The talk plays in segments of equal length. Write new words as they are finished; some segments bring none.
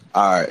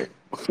All right.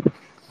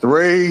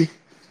 Three,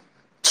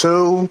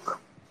 two.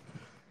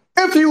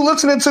 If you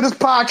listening to this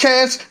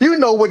podcast, you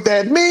know what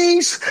that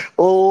means.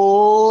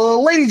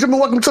 Oh, ladies and gentlemen,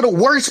 welcome to the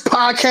worst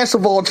podcast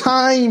of all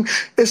time.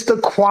 It's the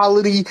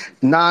Quality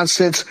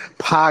Nonsense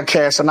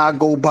Podcast, and I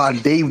go by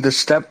Dave the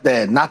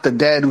Stepdad, not the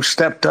dad who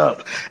stepped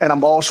up. And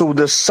I'm also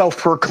the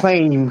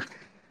self-proclaimed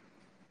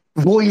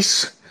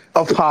voice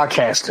of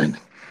podcasting.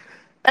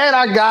 And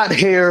I got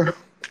here,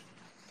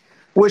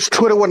 which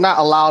Twitter would not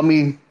allow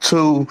me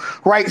to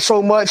write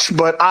so much,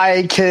 but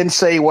I can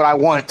say what I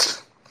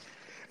want.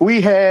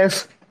 We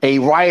have a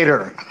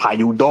writer, how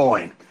you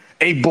doing?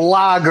 A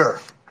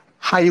blogger,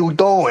 how you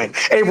doing?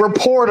 A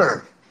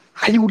reporter,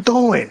 how you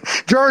doing?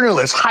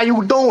 Journalist, how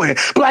you doing?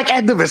 Black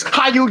activist,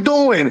 how you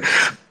doing?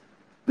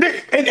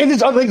 And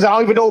there's other things I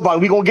don't even know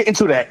about. We're going to get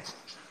into that.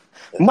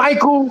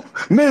 Michael,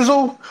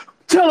 Mizzo,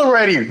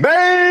 Tillery,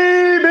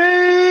 baby!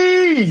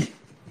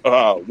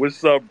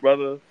 What's up,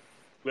 brother?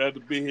 Glad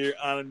to be here.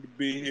 Honored to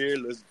be here.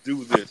 Let's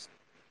do this.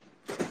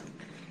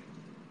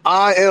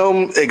 I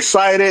am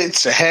excited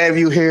to have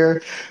you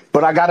here,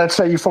 but I got to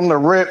tell you from the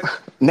rip,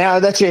 now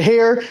that you're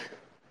here,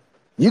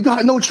 you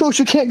got no choice.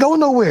 You can't go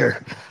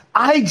nowhere.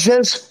 I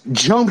just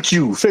jumped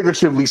you,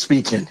 figuratively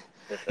speaking.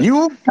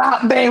 You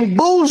got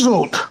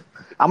bamboozled.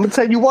 I'm going to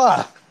tell you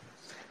why.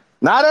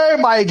 Not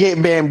everybody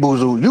get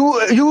bamboozled.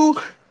 You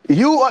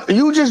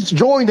just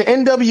joined the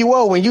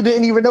NWO when you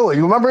didn't even know it.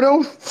 You remember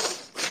them?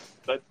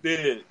 I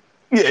did.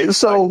 Yeah,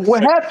 so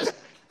what happened?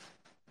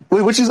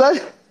 Wait, what you say?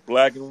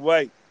 Black and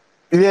white.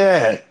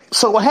 Yeah.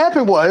 So what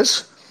happened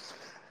was,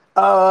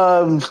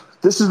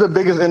 this is the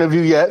biggest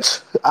interview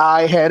yet.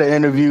 I had an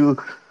interview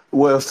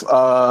with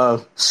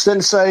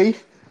Sensei.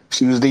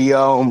 She was the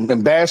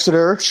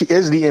ambassador. She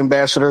is the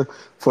ambassador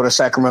for the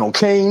Sacramento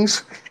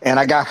Kings. And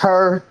I got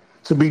her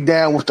to be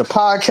down with the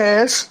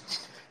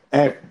podcast.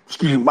 And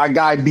my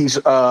guy Beast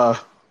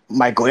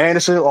Michael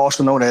Anderson,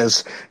 also known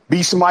as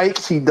Beast Mike.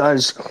 He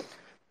does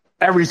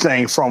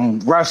everything from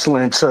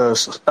wrestling to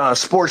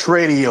sports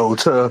radio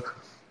to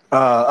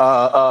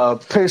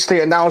Penn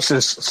State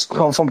announcers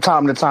from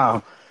time to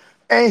time.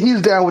 And he's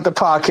down with the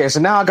podcast.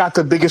 And now I got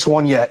the biggest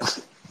one yet.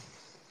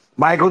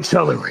 Michael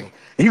Tillery.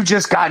 You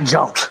just got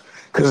jumped.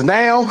 Because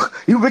now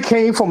you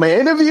became from an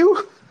interview.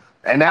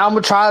 And now I'm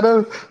going to try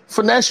to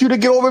finesse you to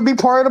get over and be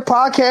part of the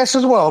podcast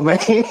as well, man.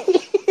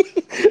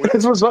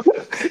 This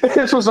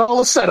was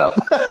all a setup.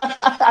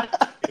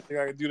 Anything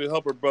I can do to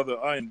help her, brother,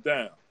 I am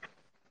down.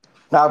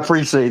 I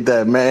appreciate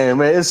that, man.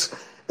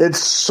 It's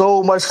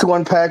so much to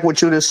unpack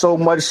with you. There's so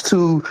much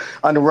to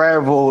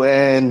unravel,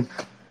 and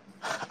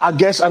I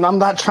guess, and I'm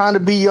not trying to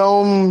be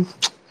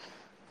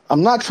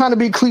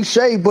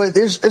cliche, but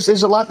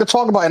there's a lot to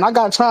talk about, and I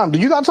got time. Do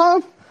you got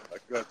time? I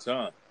got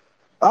time.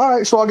 All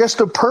right, so I guess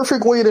the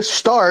perfect way to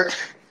start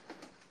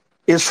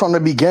is from the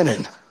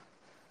beginning.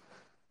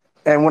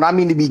 And when I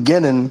mean the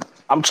beginning,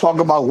 I'm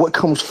talking about what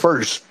comes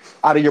first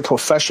out of your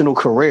professional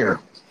career.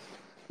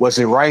 Was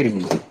it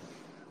writing?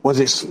 Was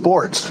it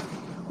sports?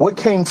 What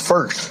came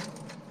first?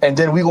 And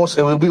then we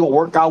gonna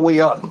work our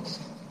way up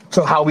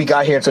to how we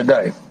got here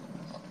today.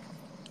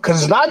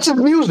 Because it's not just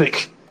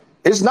music.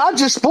 It's not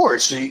just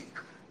sports.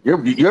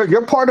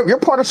 You're part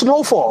of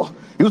Snowfall.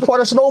 You was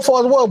part of Snowfall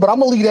as well, but I'm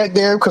gonna leave that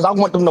there because I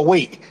want them to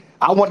wait.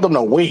 I want that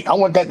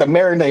to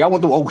marinate. I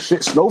want them, oh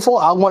shit, Snowfall.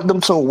 I want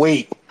them to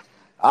wait.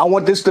 I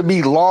want this to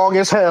be long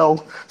as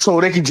hell so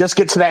they can just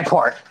get to that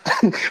part.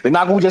 They're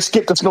not gonna just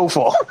skip the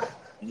Snowfall.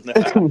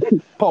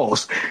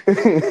 Pause.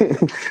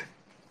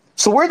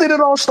 So where did it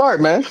all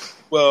start, man?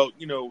 Well,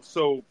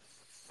 so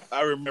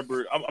I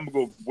remember, I'm going to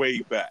go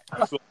way back.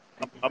 So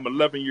I'm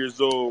 11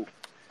 years old,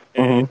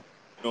 and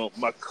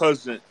my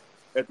cousin,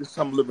 at this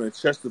time living in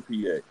Chester,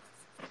 PA,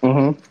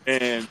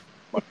 and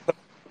my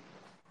cousin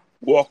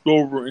walked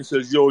over and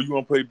says, yo, you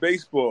want to play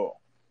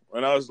baseball?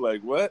 And I was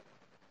like, what?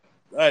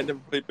 I had never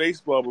played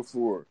baseball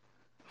before.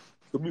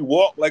 So we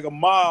walked like a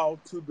mile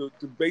to the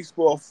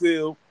baseball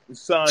field and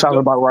signed Sounds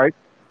up. about right.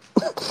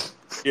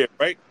 Yeah,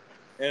 right?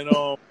 And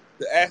to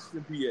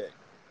Aston, PA.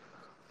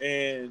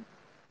 And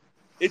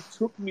it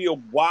took me a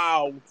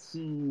while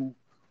to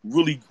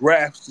really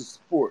grasp the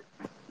sport.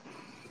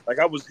 Like,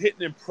 I was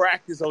hitting in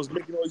practice. I was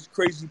making all these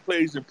crazy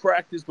plays in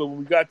practice. But when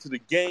we got to the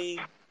game,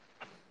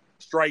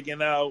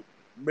 striking out,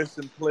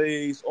 missing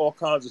plays, all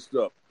kinds of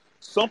stuff.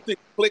 Something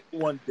clicked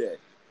one day.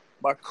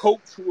 My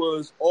coach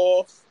was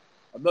off.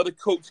 Another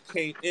coach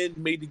came in,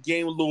 made the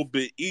game a little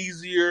bit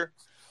easier.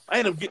 I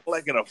ended up getting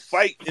like in a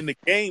fight in the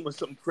game or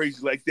something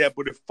crazy like that,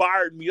 but it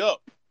fired me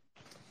up.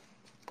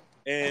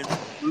 And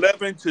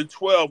 11 to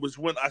 12 was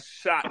when I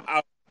shot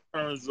out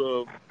in terms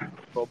of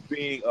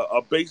being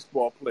a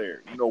baseball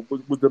player.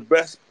 Was the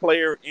best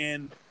player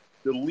in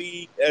the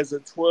league as a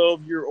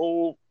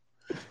 12-year-old,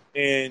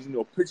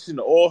 and pitching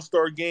the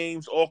All-Star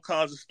games, all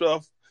kinds of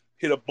stuff.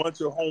 Hit a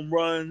bunch of home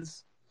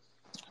runs.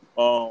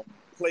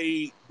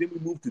 Played. Then we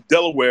moved to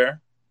Delaware.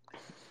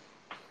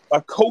 My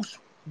coach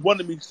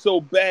wanted me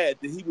so bad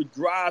that he would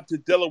drive to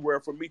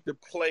Delaware for me to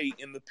play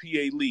in the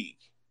PA League.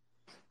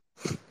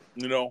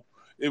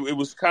 It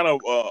was kind of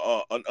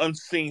an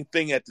unseen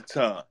thing at the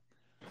time.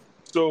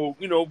 So,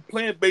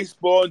 playing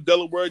baseball in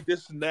Delaware,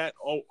 this and that,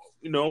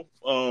 ended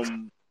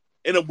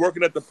up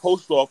working at the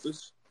post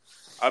office.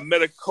 I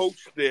met a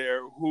coach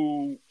there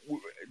who,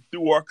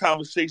 through our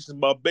conversations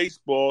about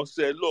baseball,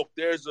 said, look,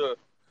 there's a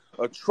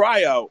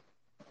tryout,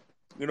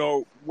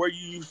 where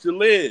you used to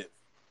live,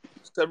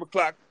 7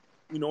 o'clock,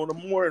 in the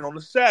morning on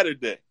a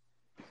Saturday.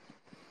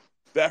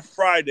 That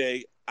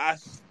Friday, I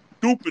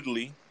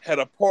stupidly had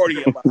a party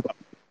at my house.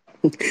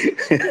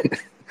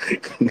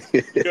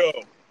 Yo,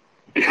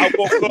 I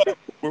woke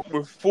up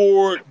with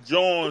 4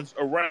 Johns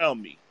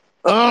around me.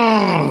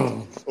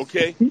 Oh.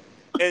 Okay?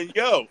 And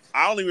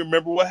I don't even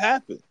remember what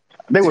happened.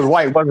 They was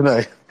white, wasn't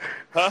they?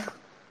 Huh?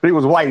 They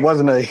was white,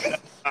 wasn't they?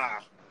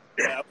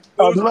 It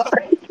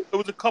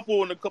was a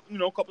couple and a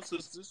couple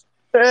sisters.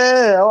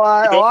 Yeah, all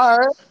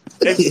right.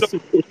 And so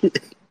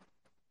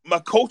my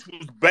coach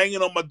was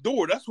banging on my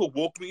door. That's what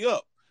woke me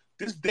up.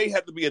 This day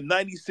had to be a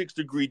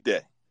 96-degree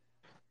day.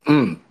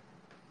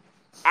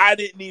 I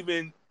didn't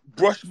even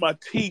brush my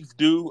teeth,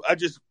 dude. I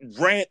just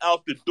ran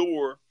out the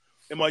door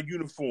in my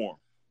uniform.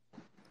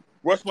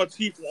 Brushed my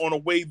teeth on the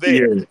way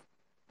there. Yeah.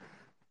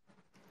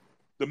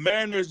 The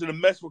Mariners and the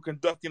Mets were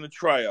conducting a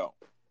tryout.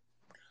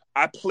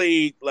 I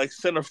played like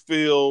center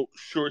field,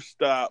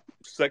 shortstop,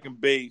 second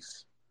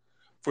base.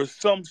 For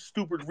some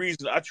stupid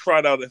reason, I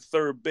tried out at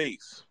third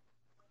base.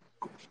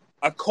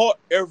 I caught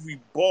every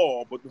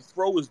ball, but the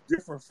throw was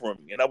different from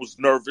me, and I was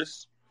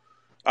nervous.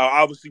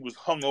 I obviously was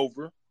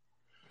hungover.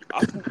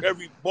 I threw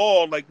every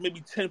ball like maybe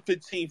 10,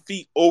 15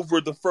 feet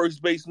over the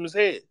first baseman's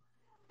head.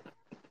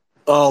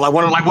 Oh, like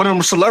one of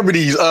them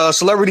celebrities,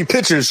 celebrity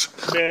pitchers.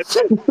 Man,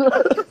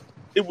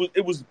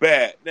 it was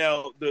bad.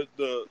 Now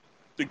the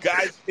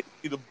guys hitting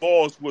me the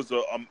balls was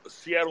a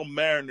Seattle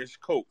Mariners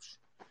coach.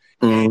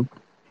 And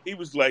he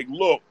was like,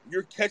 "Look,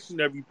 you're catching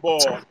every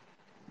ball."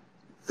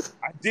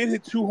 I did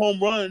hit 2 home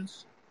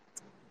runs,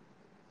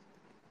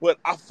 but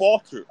I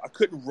faltered. I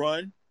couldn't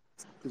run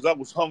because I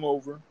was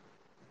hungover.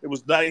 It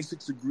was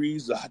 96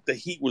 degrees. The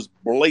heat was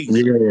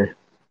blazing,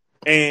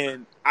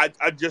 and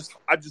I just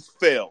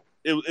failed.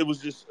 It was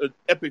just an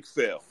epic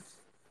fail.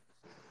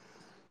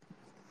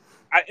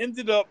 I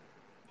ended up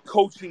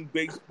coaching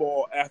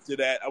baseball after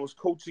that. I was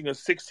coaching a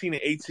 16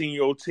 and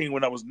 18-year-old team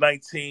when I was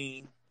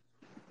 19.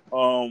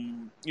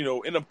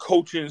 Ended up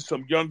coaching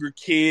some younger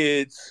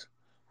kids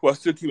who I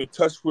still keep in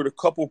touch with. A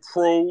couple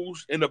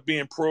pros, end up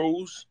being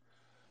pros.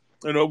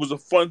 It was a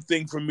fun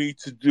thing for me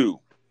to do.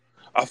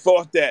 I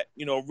thought that,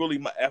 really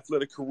my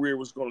athletic career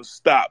was going to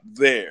stop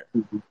there,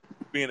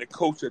 being a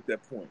coach at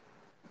that point.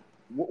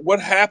 What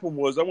happened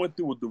was I went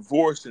through a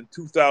divorce in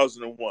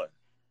 2001.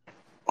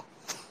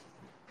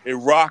 It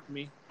rocked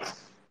me.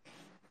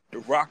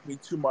 It rocked me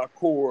to my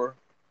core.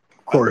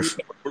 Of course.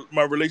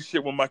 My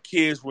relationship with my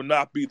kids would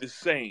not be the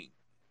same.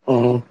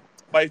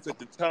 Wife at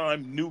the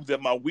time knew that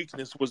my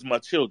weakness was my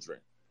children.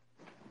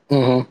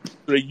 So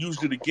they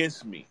used it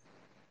against me.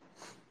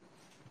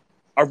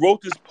 I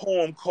wrote this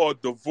poem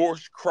called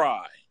Divorce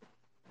Cry.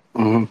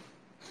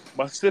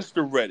 My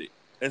sister read it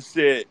and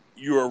said,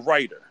 "You're a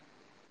writer."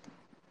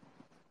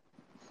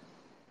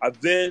 I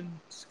then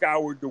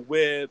scoured the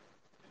web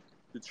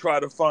to try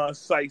to find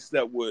sites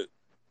that would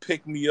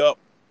pick me up,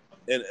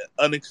 an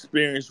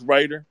unexperienced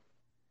writer.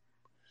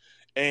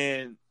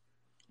 And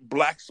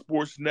Black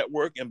Sports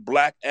Network and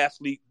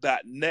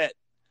blackathlete.net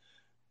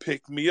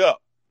picked me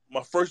up.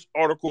 My first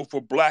article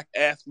for Black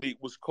Athlete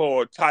was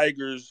called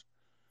Tiger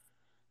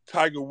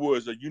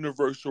Woods, A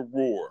Universal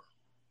Roar.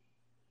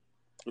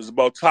 It was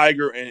about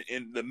Tiger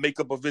and the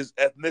makeup of his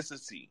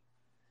ethnicity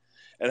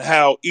and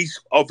how each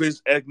of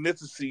his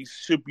ethnicities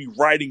should be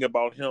writing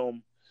about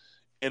him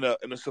in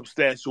a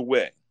substantial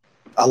way.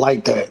 I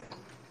like that.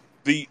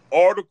 The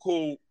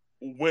article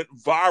went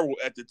viral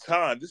at the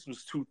time. This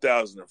was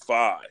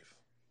 2005.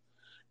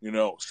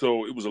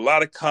 So it was a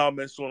lot of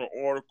comments on the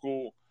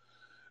article.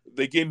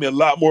 They gave me a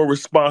lot more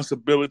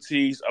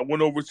responsibilities. I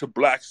went over to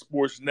Black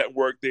Sports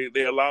Network.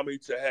 They allowed me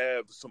to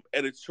have some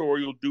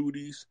editorial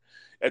duties.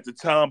 At the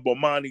time,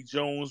 Bomani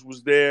Jones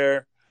was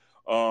there.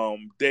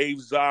 Dave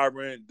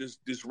Zyron,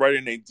 this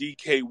writer named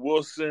D.K.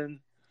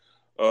 Wilson,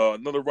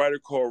 another writer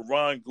called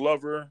Ron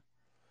Glover.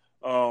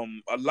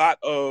 A lot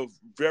of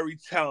very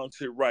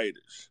talented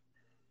writers.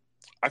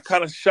 I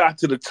kind of shot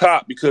to the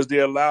top because they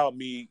allowed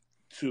me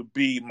to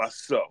be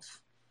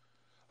myself.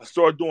 I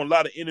started doing a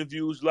lot of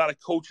interviews, a lot of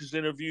coaches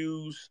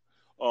interviews.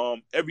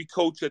 Every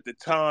coach at the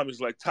time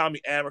is like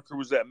Tommy Amaker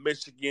was at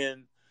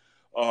Michigan.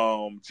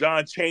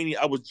 John Chaney,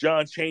 I was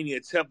John Chaney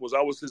at Temple's.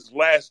 I was his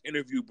last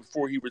interview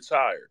before he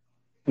retired.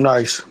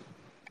 Nice.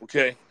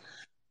 Okay.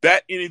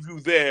 That interview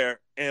there,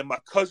 and my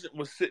cousin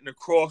was sitting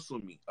across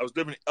from me. I was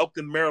living in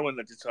Elkton, Maryland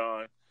at the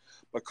time.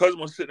 My cousin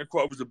was sitting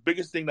across. It was the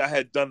biggest thing that I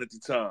had done at the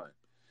time.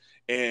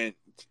 And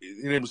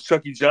his name was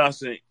Chucky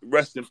Johnson.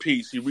 Rest in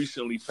peace. He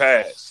recently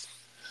passed.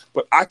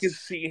 But I could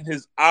see in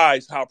his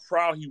eyes how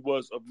proud he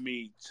was of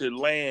me to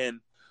land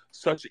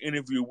such an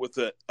interview with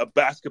a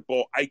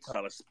basketball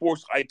icon, a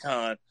sports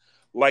icon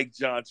like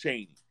John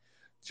Chaney.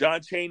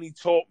 John Chaney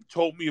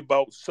told me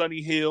about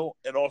Sonny Hill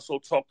and also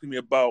talked to me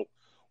about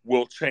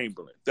Wilt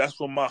Chamberlain. That's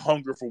when my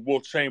hunger for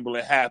Wilt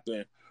Chamberlain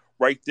happened,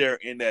 right there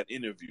in that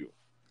interview.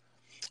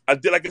 I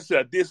did, like I said,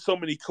 I did so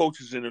many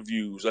coaches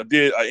interviews. I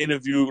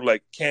interviewed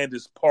like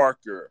Candace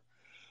Parker.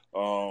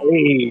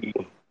 Hey.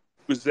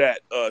 Was at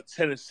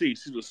Tennessee.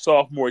 She was a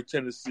sophomore at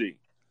Tennessee.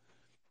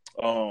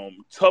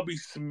 Tubby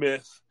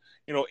Smith.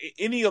 You know,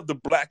 any of the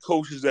black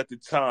coaches at the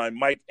time,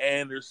 Mike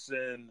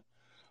Anderson,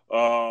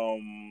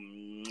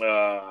 who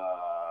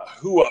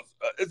else?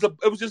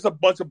 It was just a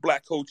bunch of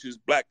black coaches,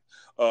 black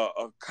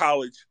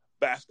college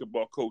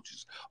basketball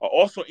coaches. I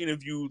also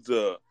interviewed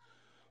the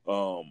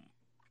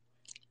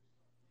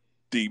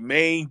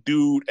main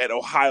dude at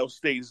Ohio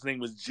State. His name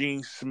was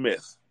Gene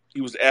Smith.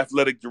 He was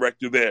athletic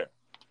director there.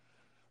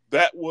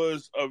 That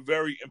was a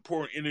very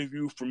important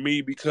interview for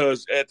me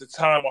because at the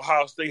time,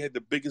 Ohio State had the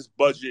biggest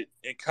budget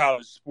in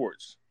college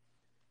sports.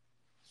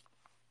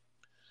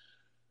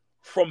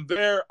 From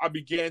there, I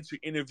began to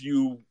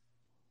interview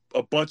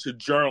a bunch of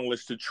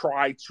journalists to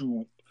try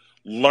to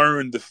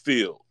learn the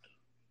field.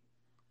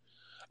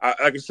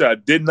 Like I said, I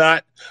did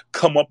not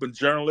come up in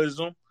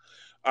journalism.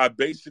 I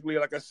basically,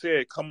 like I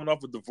said, coming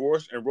off a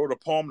divorce and wrote a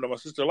poem that my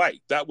sister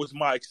liked. That was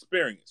my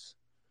experience.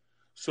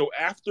 So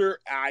after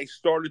I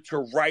started to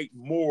write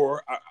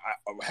more, I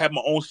had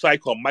my own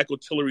site called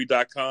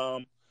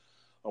michaeltillery.com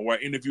where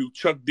I interviewed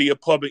Chuck D, a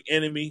Public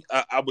Enemy.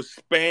 I would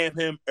spam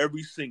him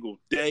every single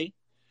day.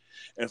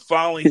 And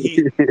finally,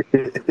 he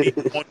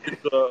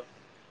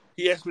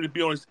asked me to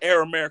be on his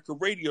Air America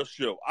radio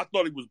show. I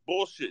thought he was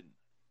bullshitting,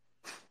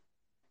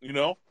 you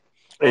know?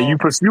 And you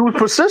were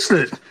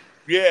persistent.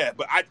 Yeah,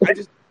 but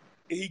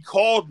he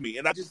called me,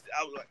 and I was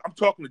like, I'm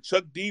talking to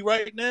Chuck D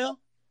right now,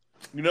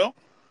 you know?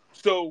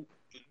 So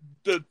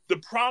the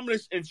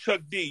prominence in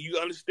Chuck D, you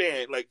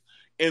understand, like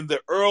in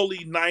the early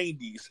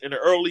 90s, in the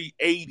early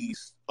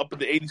 80s, up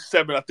into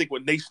 87, I think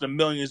when Nation of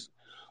Millions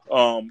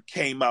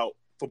came out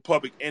for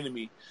Public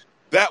Enemy,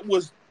 that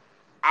was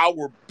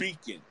our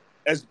beacon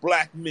as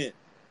black men.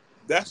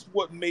 That's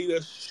what made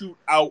us shoot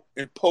out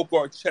and poke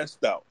our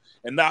chest out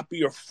and not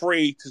be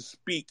afraid to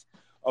speak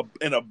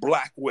in a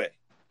black way.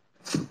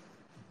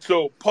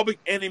 So Public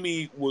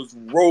Enemy was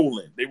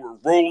rolling. They were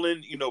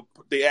rolling. You know,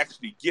 they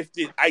actually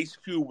gifted Ice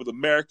Cube with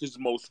America's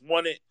Most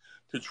Wanted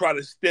to try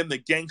to stem the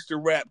gangster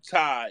rap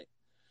tide.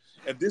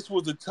 And this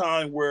was a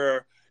time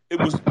where it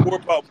was more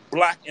about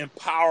black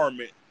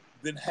empowerment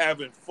than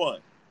having fun.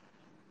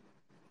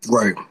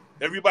 Right.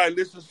 Everybody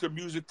listens to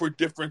music for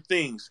different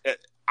things.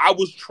 I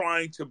was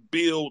trying to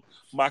build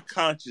my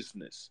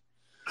consciousness.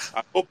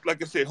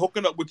 Like I said,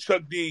 hooking up with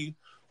Chuck D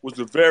was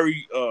a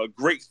very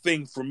great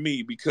thing for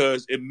me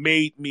because it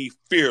made me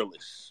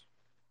fearless.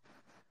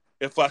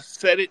 If I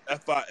said it,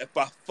 if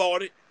I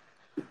thought it,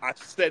 I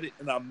said it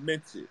and I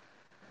meant it.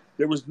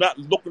 There was not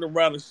looking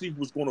around to see who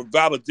was going to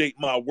validate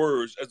my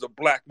words as a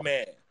black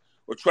man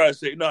or try to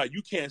say, "No,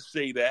 you can't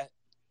say that.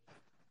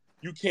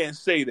 You can't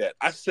say that."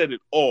 I said it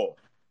all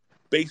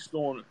based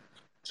on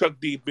Chuck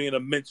D being a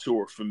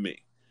mentor for me.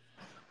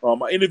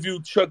 I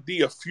interviewed Chuck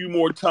D a few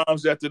more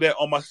times after that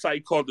on my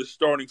site called The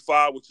Starting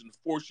Five, which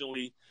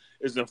unfortunately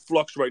is in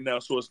flux right now,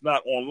 so it's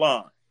not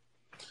online.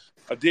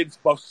 I did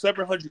about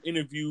 700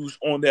 interviews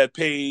on that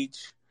page.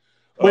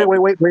 Wait.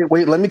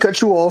 Let me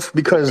cut you off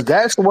because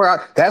that's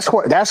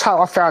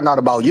how I found out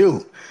about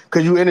you.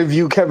 Because you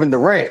interviewed Kevin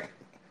Durant.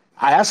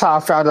 That's how I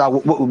found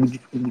out.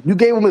 You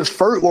gave him his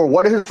first or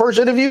what are his first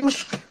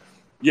interviews?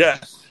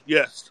 Yes.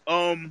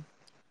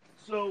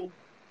 So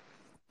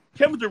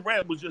Kevin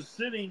Durant was just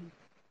sitting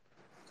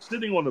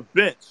on the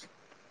bench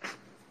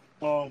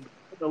in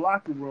the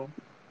locker room,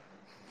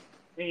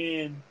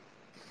 and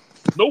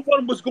no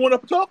one was going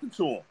up talking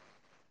to him.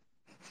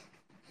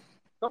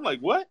 I'm like,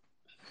 what?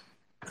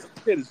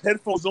 He had his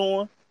headphones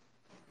on.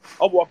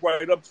 I walked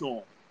right up to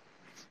him,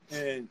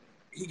 and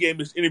he gave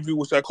me this interview,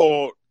 which I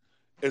called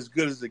As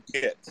Good as It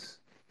Gets.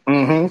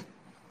 Mm-hmm.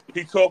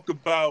 He talked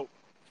about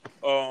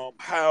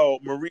how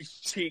Maurice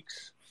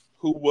Cheeks,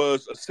 who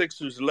was a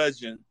Sixers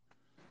legend,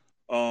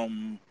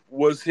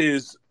 was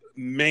his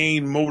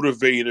main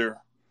motivator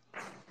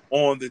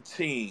on the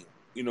team.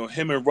 You know,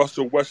 him and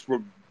Russell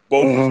Westbrook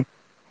both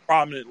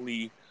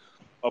prominently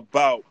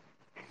about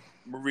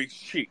Maurice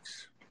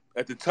Cheeks.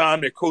 At the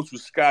time, their coach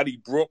was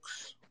Scotty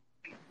Brooks,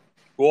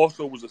 who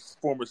also was a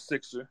former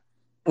Sixer.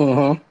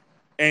 Mm-hmm.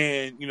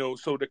 And, you know,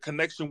 so the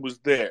connection was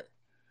there.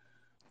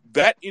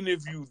 That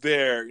interview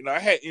there, you know, I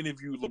had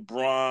interviewed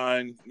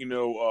LeBron, you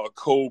know,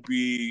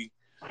 Kobe,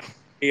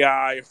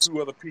 AI, a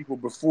few other people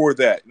before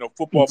that, you know,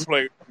 football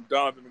players,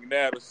 Donovan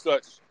McNabb and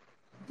such.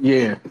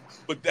 Yeah.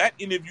 But that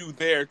interview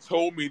there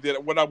told me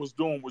that what I was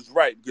doing was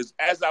right because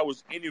as I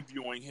was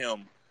interviewing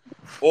him,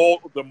 all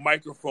of the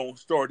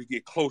microphones started to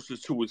get closer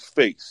to his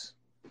face.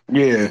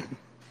 Yeah.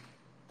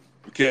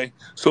 Okay.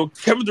 So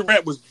Kevin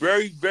Durant was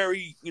very,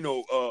 very, you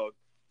know,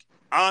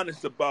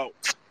 honest about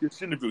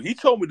this interview. He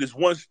told me this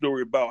one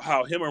story about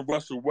how him and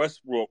Russell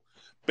Westbrook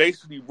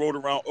basically rode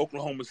around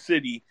Oklahoma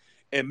City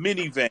in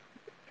minivan,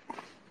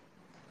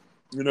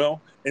 you know,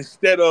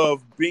 instead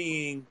of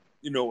being,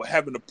 you know,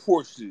 having the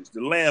Porsches, the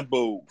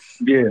Lambos.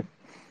 Yeah.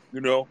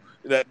 You know,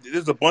 that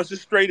there's a bunch of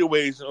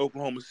straightaways in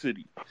Oklahoma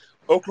City.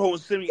 Oklahoma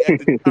City at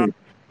the time,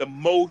 the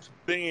most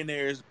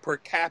billionaires per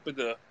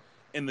capita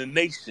in the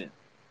nation.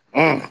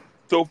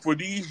 So for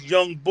these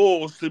young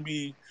bulls to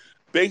be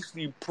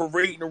basically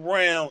parading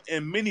around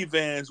in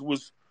minivans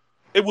was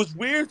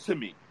weird to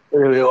me.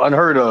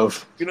 Unheard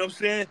of. You know what I'm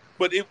saying?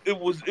 But it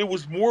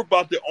was more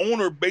about the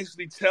owner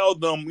basically tell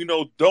them,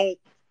 don't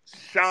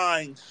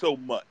shine so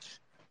much.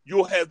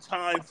 You'll have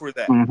time for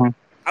that. Mm-hmm.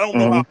 I don't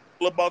know how I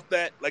feel about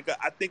that. Like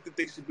I think that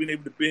they should be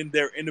able to be in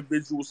their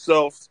individual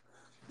selves.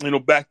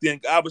 Back then,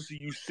 obviously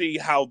you see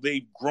how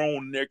they've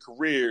grown in their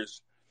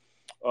careers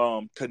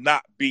to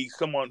not be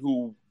someone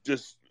who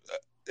just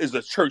is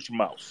a church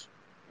mouse.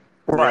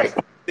 Right.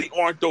 They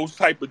aren't those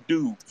type of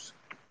dudes.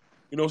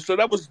 So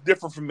that was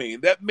different for me.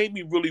 That made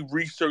me really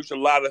research a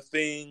lot of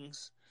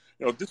things.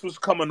 This was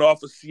coming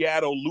off of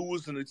Seattle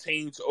losing the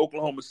team to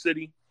Oklahoma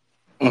City.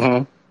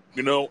 Mm-hmm.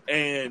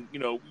 And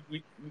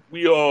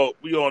we all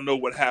know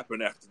what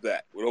happened after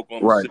that with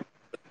Oklahoma City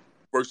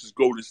versus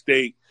Golden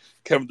State.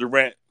 Kevin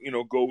Durant,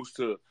 goes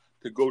to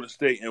Golden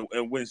State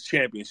and wins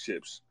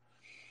championships.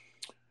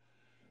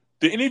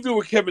 The interview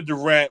with Kevin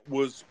Durant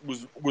was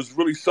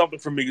really something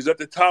for me because at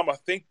the time I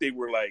think they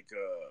were like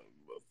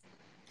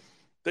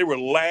they were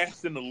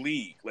last in the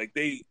league. Like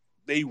they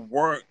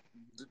weren't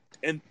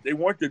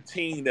the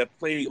team that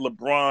played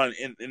LeBron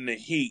in the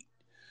Heat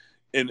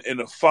in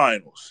the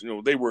finals.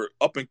 They were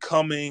up and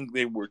coming.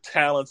 They were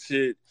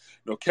talented.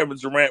 Kevin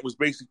Durant was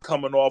basically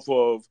coming off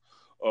of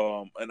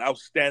an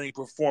outstanding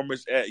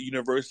performance at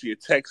University of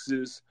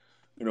Texas.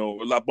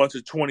 A bunch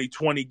of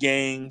 20-20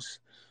 games.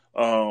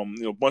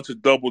 A bunch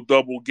of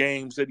double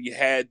games that he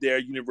had there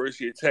at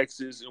University of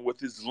Texas, and with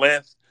his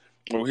length,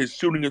 his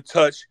shooting and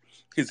touch,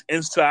 his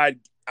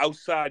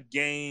outside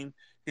game,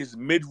 his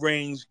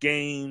mid-range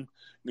game,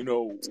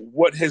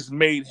 what has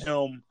made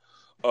him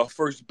a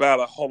first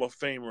ballot Hall of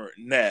Famer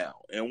now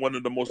and one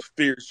of the most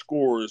feared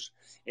scorers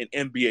in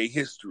NBA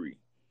history.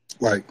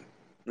 Right.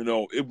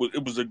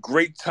 It was a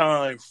great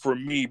time for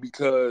me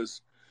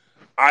because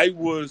I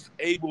was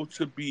able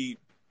to be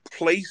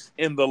placed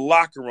in the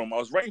locker room. I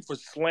was writing for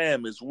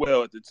Slam as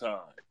well at the time.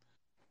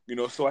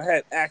 So I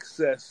had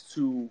access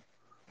to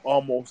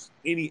almost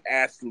any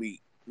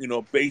athlete,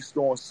 based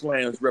on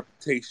Slam's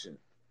reputation.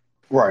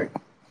 Right.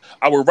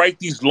 I would write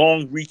these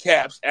long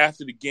recaps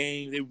after the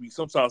game. They would be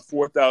sometimes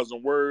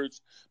 4,000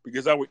 words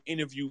because I would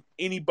interview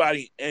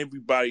anybody and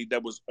everybody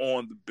that was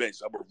on the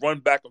bench. I would run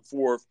back and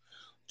forth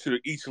to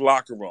each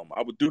locker room.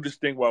 I would do this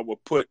thing where I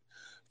would put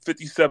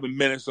 57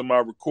 minutes on my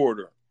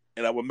recorder,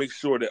 and I would make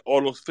sure that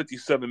all those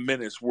 57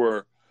 minutes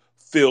were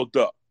filled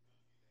up.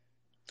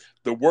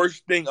 The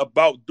worst thing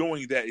about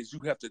doing that is you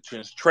have to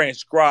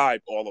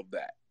transcribe all of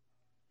that.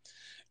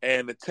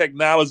 And the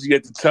technology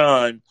at the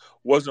time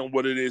wasn't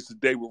what it is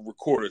today with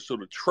recorders. So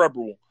the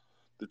treble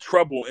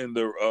in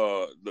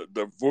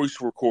the voice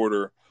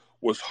recorder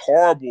was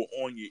horrible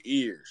on your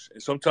ears,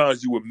 and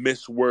sometimes you would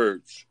miss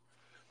words.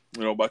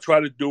 But I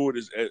tried to do it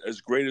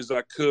as great as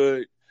I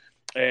could,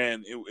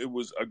 and it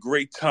was a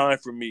great time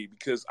for me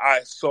because I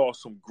saw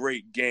some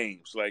great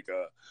games. Like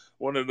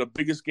one of the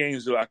biggest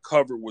games that I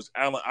covered was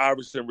Allen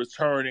Iverson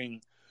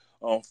returning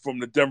from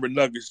the Denver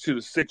Nuggets to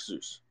the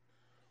Sixers.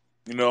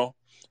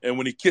 And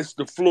when he kissed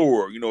the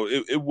floor,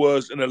 it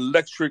was an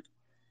electric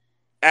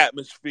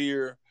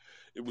atmosphere.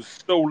 It was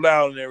so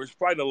loud in there. It's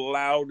probably the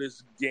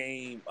loudest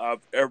game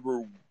I've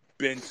ever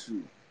been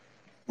to.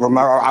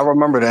 I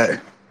remember that.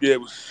 Yeah,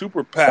 it was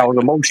super packed. That was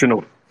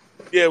emotional.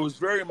 Yeah, it was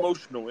very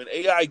emotional. And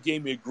AI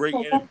gave me a great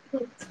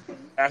interview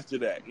after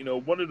that.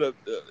 One of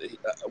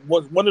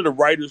the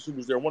writers who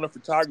was there, one of the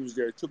photographers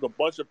there, took a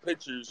bunch of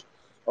pictures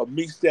of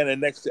me standing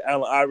next to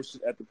Allen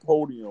Iverson at the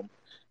podium,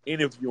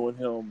 interviewing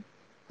him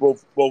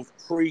both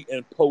pre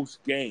and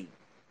post game.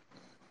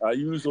 I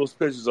use those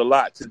pictures a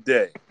lot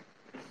today.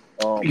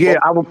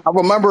 I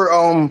remember.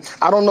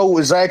 I don't know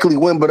exactly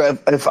when,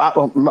 but if I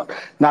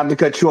not to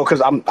cut you off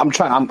because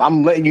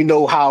I'm letting you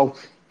know how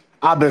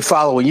I've been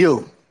following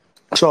you.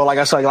 So like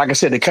I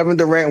said, the Kevin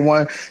Durant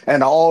one,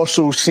 and I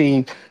also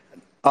seen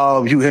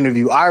you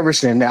interview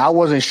Iverson. Now I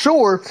wasn't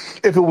sure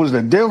if it was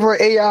the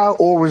Denver AI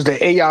or was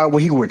the AI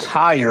when he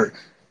retired.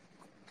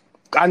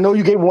 I know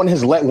you gave one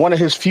of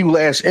his few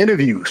last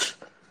interviews.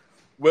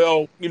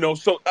 Well,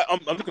 so I'm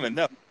looking at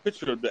now. The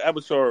picture of the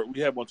avatar we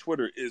have on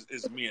Twitter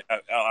is me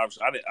and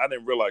Iverson. I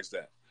didn't realize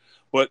that,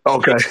 but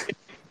okay.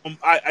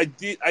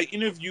 I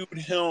interviewed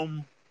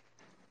him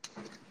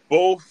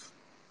both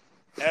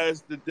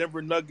as the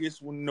Denver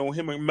Nuggets when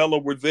him and Melo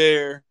were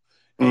there,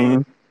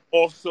 and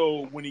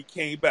also when he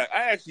came back.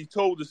 I actually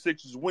told the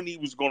Sixers when he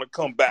was going to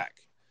come back.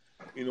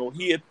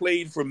 He had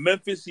played for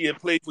Memphis, he had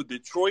played for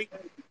Detroit,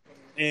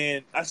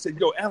 and I said,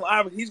 "Yo, Allen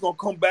Iverson, he's going to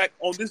come back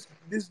on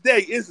this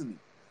day, isn't he?"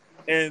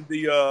 And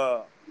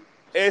the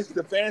Ed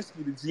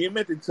Stefanski, the GM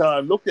at the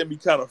time, looked at me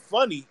kind of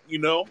funny,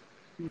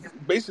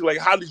 basically like,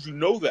 "How did you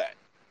know that?"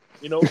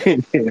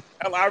 Allen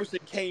Iverson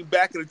came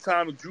back at the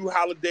time of Drew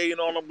Holiday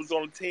and all of them was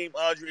on the team.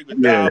 Andre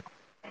Iguodala.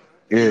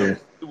 Yeah.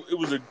 It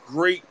was a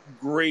great,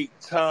 great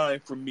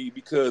time for me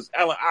because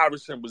Allen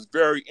Iverson was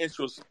very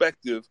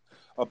introspective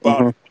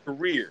about his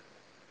career.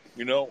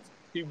 You know,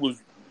 he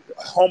was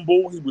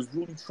humble. He was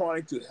really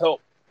trying to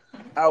help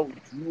out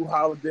Drew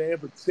Holiday in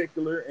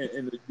particular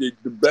and the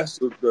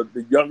best of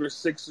the younger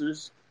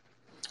Sixers.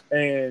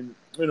 And,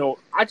 you know,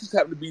 I just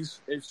happened to be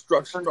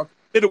struck in the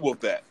middle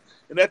with that.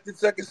 And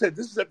that's, like I said,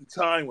 this is at the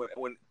time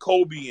when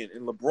Kobe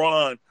and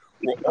LeBron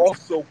were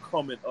also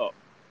coming up.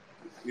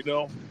 You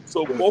know,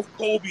 so both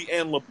Kobe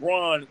and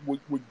LeBron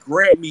would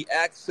grant me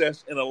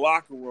access in a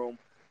locker room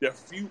that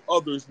few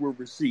others would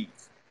receive.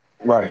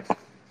 Right.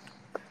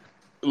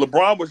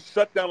 LeBron would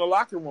shut down the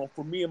locker room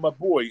for me and my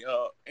boy,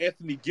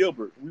 Anthony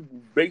Gilbert. We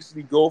would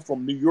basically go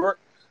from New York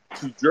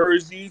to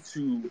Jersey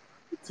to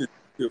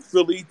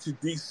Philly to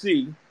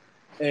D.C.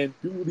 and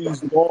do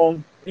these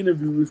long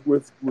interviews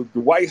with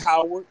Dwight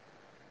Howard,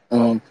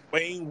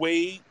 Wayne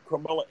Wade,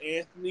 Carmelo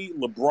Anthony,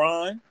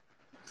 LeBron.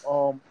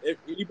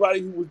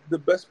 Anybody who was the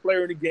best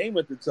player in the game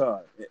at the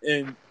time.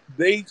 And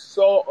they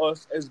saw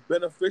us as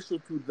beneficial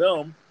to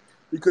them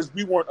because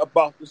we weren't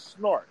about the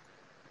snark.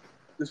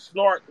 The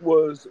snark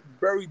was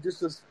very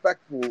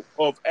disrespectful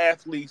of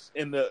athletes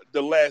in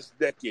the last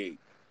decade.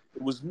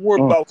 It was more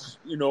about,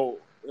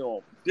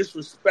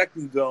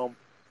 disrespecting them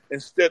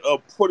instead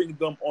of putting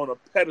them on a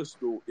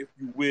pedestal, if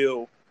you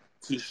will,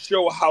 to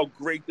show how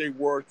great they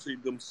were to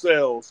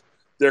themselves,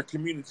 their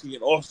community,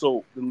 and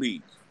also the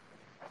league.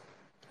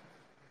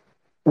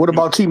 What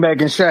about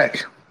T-Mac and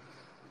Shaq?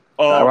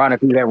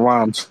 Ironically, that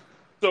rhymes.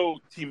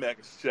 So T-Mac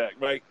and Shaq,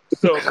 right?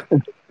 So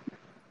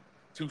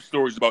 2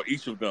 stories about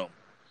each of them.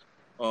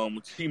 When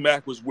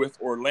T-Mac was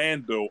with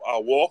Orlando, I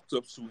walked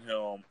up to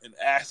him and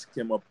asked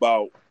him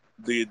about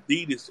the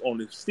Adidas on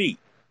his feet.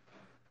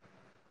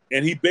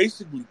 And he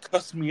basically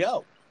cussed me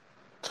out.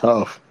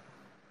 Tough.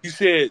 He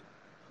said,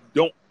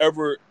 "Don't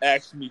ever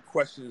ask me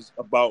questions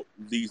about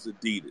these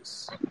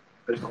Adidas."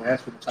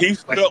 He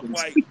felt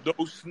like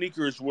those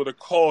sneakers were the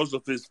cause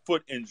of his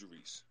foot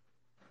injuries.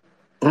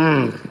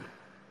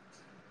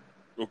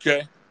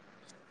 Okay,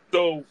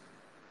 so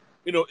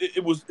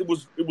it was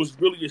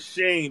really a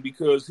shame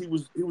because he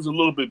was a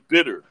little bit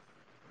bitter.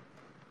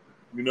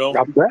 You know,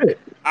 I bet it.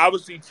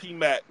 Obviously,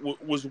 T-Mac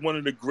was one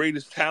of the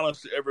greatest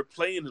talents to ever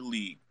play in the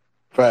league.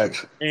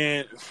 Facts.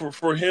 And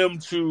for him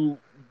to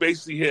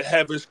basically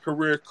have his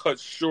career cut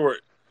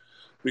short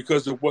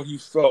because of what he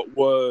felt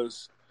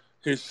was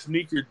his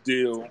sneaker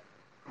deal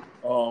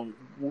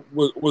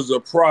was a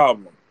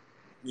problem.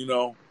 You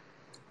know,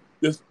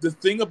 the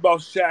thing about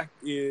Shaq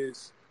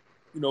is,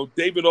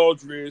 David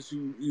Aldridge,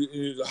 who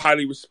is a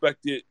highly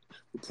respected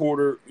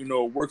reporter,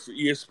 worked for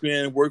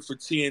ESPN, worked for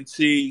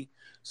TNT,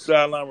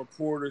 sideline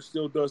reporter,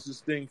 still does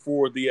his thing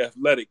for The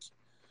Athletic.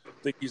 I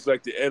think he's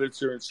like the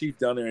editor-in-chief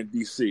down there in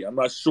D.C. I'm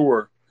not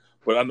sure,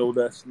 but I know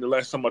that's the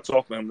last time I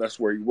talked to him, that's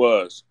where he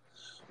was.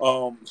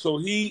 So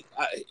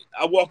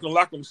I walked in the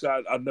locker room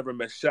side. I've never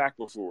met Shaq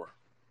before.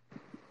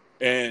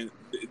 And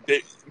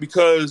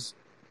because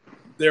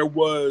there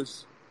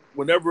was,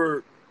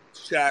 whenever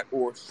Shaq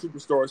or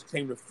superstars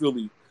came to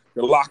Philly,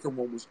 the locker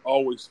room was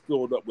always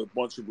filled up with a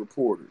bunch of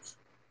reporters.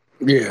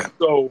 Yeah.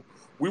 So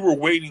we were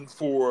waiting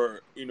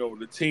for,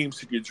 the teams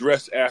to get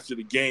dressed after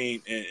the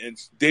game. And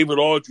David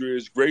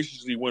Aldridge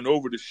graciously went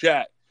over to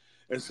Shaq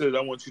and said,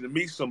 "I want you to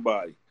meet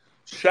somebody."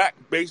 Shaq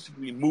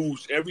basically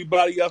moves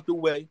everybody out the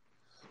way,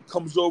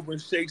 comes over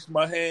and shakes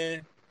my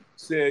hand,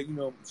 said,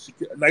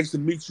 "Nice to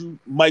meet you,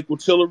 Michael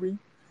Tillery.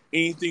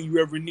 Anything you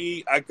ever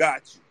need, I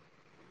got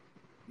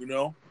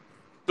you."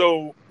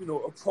 So,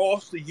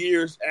 across the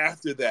years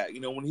after that,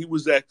 when he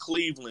was at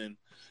Cleveland,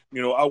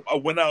 I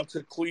went out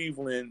to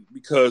Cleveland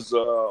because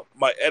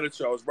my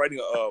editor, I was writing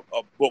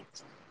a book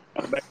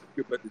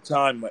manuscript at the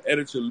time. My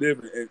editor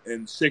lived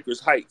in Shakers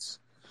Heights.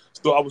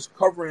 So I was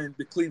covering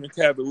the Cleveland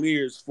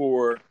Cavaliers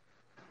for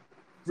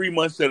 3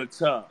 months at a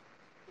time.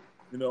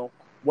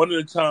 One of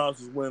the times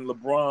was when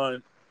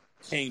LeBron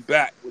came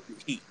back with the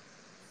Heat.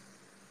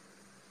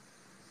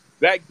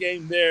 That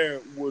game there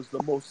was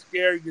the most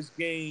scariest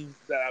game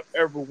that I've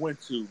ever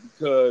went to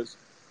because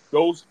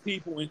those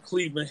people in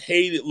Cleveland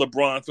hated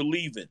LeBron for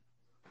leaving.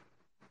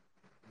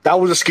 That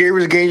was the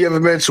scariest game you ever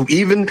been to.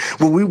 Even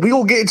when we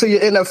gonna get into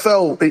your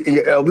NFL,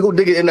 we gonna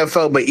dig in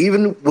NFL, but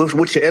even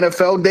with your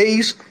NFL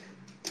days,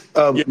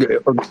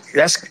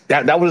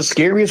 that was the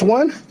scariest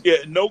one. Yeah,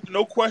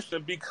 no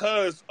question,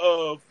 because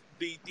of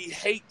the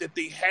hate that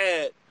they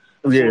had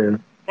for Yeah.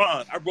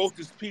 LeBron. I wrote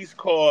this piece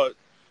called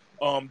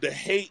 "The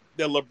Hate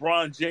That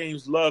LeBron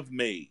James Love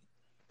Made."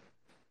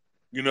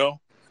 And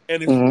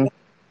it's one of the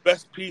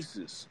best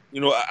pieces.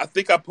 I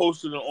think I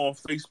posted it on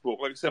Facebook.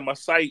 Like I said, my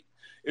site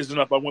isn't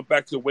up. I went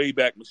back to the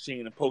Wayback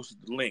Machine and posted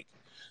the link.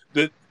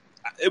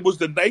 It was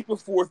the night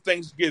before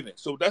Thanksgiving,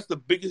 so that's the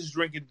biggest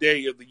drinking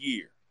day of the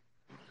year.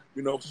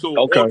 So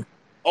Okay.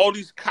 all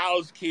these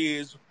college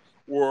kids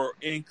were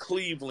in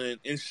Cleveland,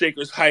 in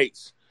Shakers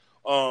Heights,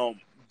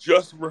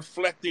 just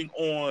reflecting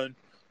on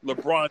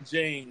LeBron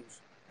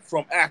James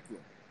from Akron.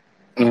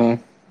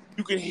 Mm-hmm.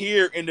 You can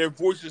hear in their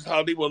voices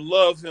how they will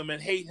love him and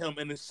hate him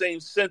in the same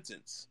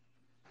sentence.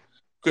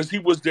 because he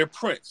was their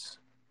prince.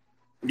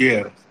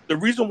 Yeah. The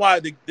reason why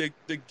the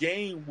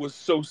game was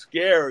so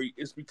scary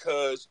is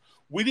because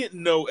we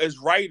didn't know as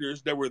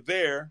writers that were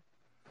there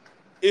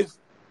if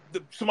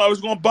somebody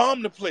was going to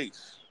bomb the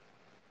place.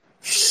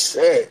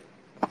 Shit.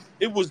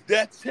 It was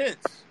that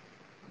tense.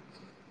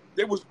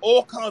 There was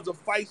all kinds of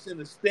fights in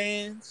the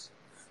stands.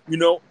 You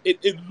know,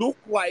 it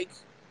looked like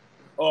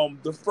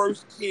the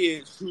first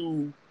kids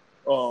who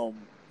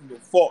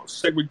fought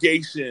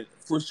segregation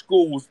for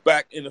schools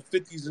back in the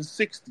 50s and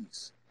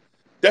 60s.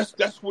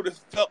 That's what it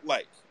felt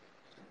like.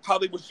 How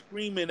they were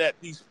screaming at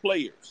these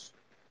players.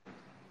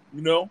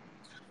 You know?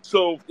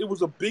 So it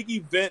was a big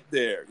event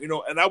there,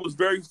 and I was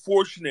very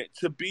fortunate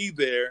to be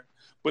there,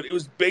 but it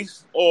was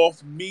based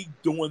off me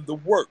doing the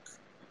work.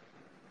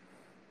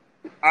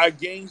 I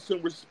gained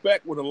some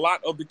respect with a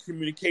lot of the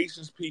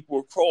communications people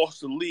across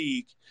the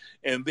league,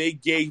 and they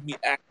gave me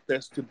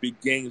access to big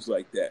games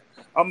like that.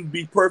 I'm going to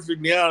be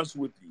perfectly honest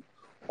with you.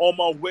 On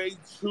my way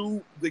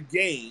to the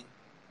game,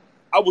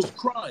 I was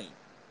crying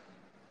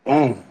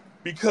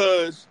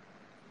because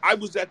I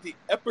was at the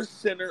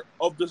epicenter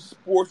of the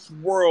sports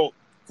world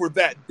for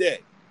that day.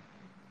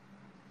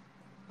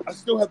 I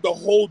still have the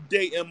whole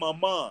day in my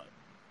mind.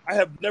 I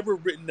have never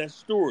written that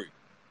story.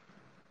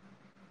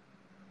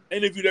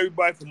 Interviewed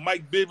everybody from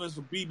Mike Bivens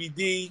from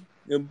BBD,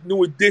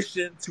 New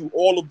Edition, to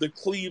all of the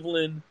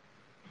Cleveland,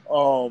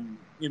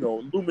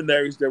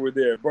 luminaries that were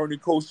there. Bernie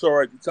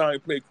Kosar at the time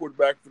played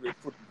quarterback for the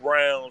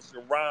Browns,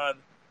 and Ron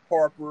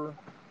Harper,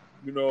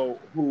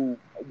 who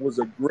was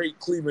a great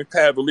Cleveland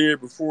Cavalier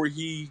before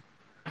he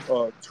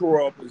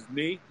tore up his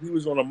knee. He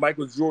was on a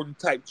Michael Jordan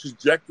type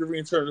trajectory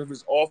in terms of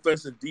his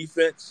offense and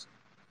defense.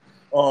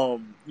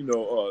 Terrell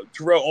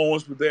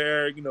Owens was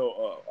there.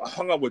 I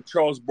hung out with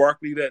Charles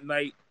Barkley that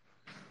night.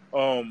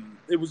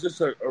 It was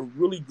just a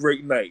really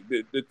great night.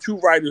 The two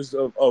writers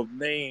of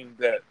name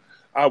that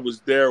I was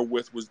there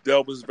with was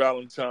Delvis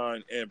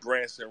Valentine and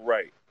Branson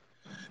Wright.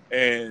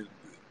 And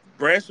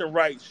Branson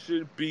Wright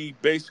should be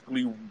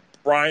basically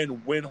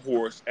Brian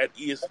Windhorst at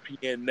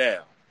ESPN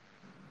now.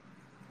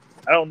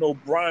 I don't know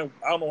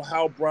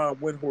how Brian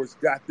Windhorst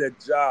got that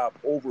job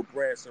over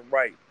Branson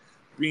Wright,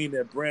 being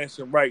that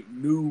Branson Wright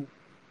knew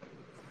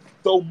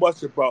so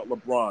much about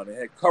LeBron and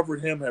had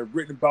covered him, had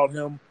written about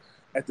him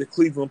at the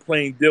Cleveland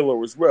Plain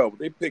Dealer as well. But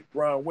they picked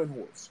Brian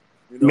Windhorst.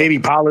 Maybe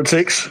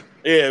politics.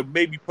 Yeah,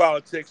 maybe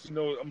politics.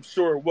 I'm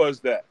sure it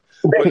was that.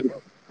 But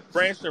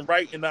Branson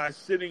Wright and I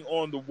sitting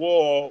on the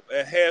wall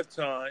at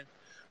halftime.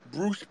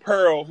 Bruce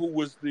Pearl, who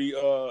was the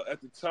at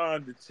the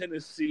time the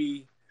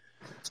Tennessee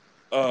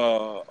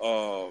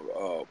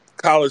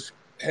college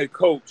head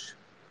coach,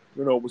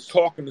 was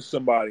talking to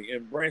somebody,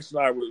 and Branson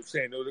and I were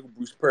saying, "No, look at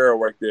Bruce Pearl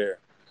right there."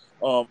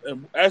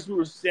 And as we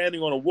were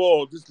standing on a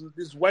wall,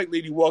 this white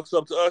lady walks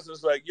up to us and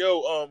is like,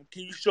 "Yo,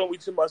 can you show me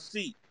to my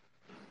seat?"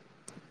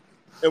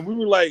 And we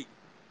were like,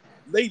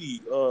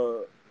 "Lady,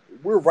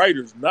 we're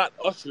writers, not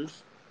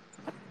ushers."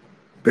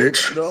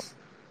 Bitch.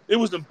 It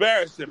was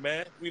embarrassing,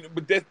 man.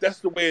 But that's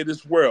the way of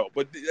this world.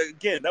 But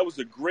again, that was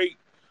a great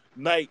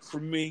night for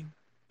me.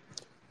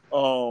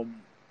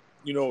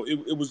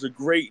 It was a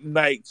great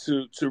night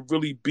to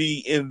really be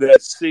in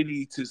that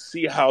city, to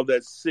see how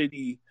that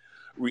city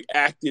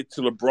reacted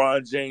to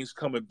LeBron James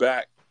coming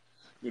back.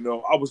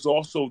 I was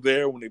also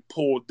there when they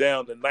pulled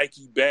down the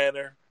Nike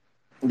banner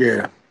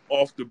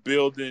off the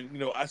building.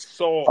 I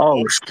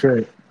saw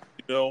shit.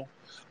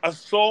 I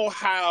saw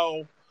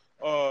how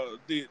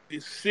the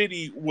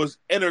city was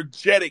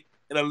energetic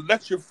and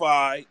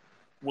electrified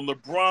when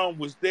LeBron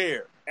was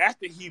there.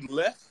 After he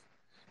left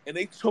and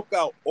they took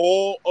out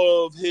all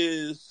of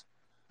his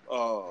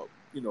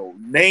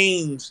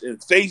names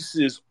and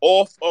faces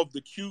off of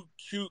the Q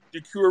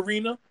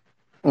Arena,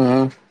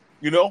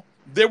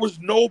 there was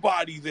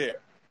nobody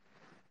there.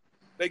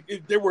 Like,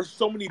 there were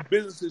so many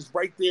businesses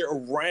right there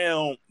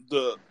around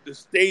the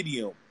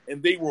stadium,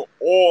 and they were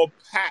all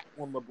packed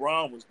when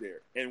LeBron was there.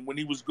 And when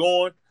he was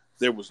gone,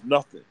 there was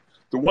nothing.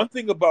 The one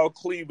thing about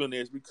Cleveland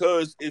is,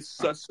 because it's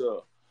such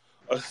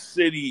a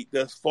city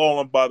that's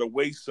fallen by the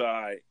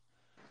wayside,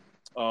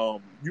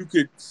 you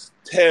could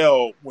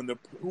tell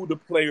who the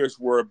players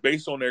were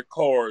based on their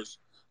cars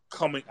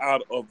coming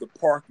out of the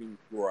parking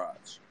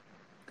garage.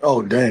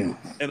 Oh, dang.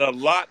 And a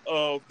lot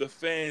of the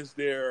fans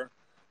there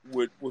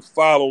would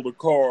follow the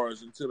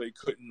cars until they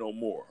couldn't no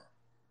more.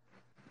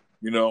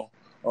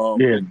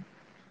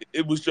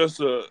 It was just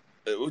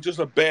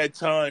a bad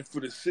time for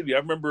the city. I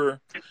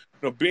remember,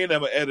 being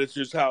at my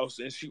editor's house,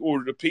 and she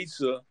ordered a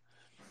pizza,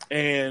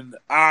 and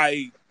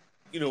I,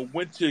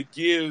 went to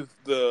give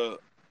the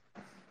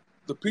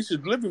pizza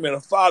delivery man a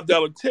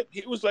 $5 tip.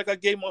 It was like I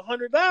gave him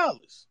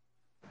 $100.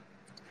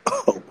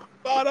 Oh.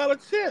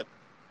 $5 tip.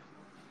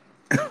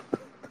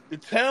 The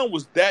town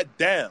was that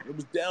down. It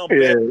was down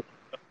bad.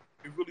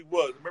 It really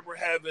was. I remember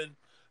having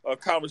a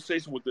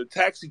conversation with the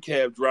taxi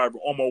cab driver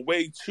on my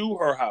way to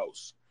her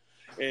house,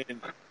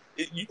 and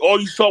all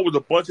you saw was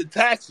a bunch of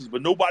taxis,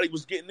 but nobody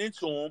was getting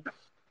into them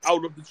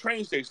out of the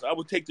train station. I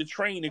would take the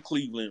train to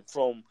Cleveland.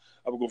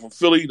 I would go from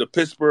Philly to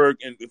Pittsburgh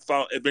and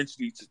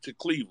eventually to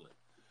Cleveland.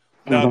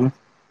 Now, the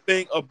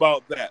thing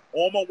about that,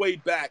 on my way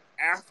back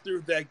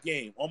after that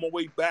game, on my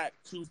way back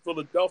to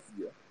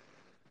Philadelphia,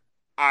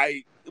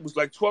 it was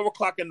like 12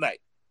 o'clock at night.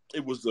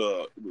 It was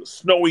a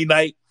snowy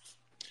night,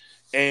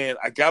 and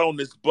I got on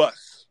this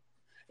bus,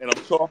 and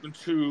I'm talking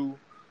to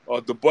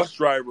the bus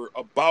driver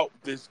about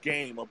this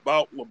game,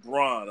 about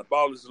LeBron,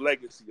 about his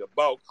legacy,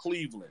 about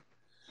Cleveland.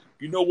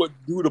 You know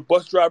who the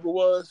bus driver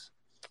was?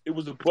 It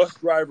was a bus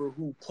driver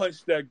who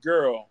punched that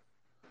girl.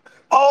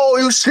 Oh,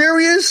 you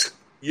serious?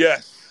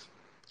 Yes.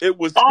 It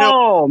was him.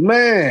 Oh,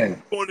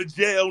 man. Going to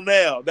jail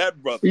now,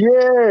 that brother.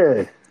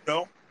 Yeah. You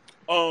know?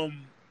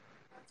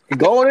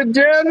 Going to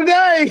jail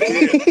today.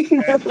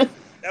 Yeah,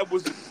 that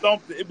was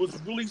something. It was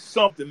really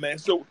something, man.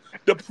 So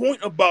the point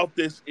about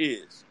this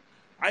is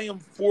I am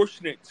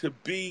fortunate to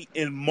be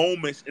in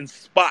moments and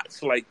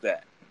spots like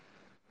that.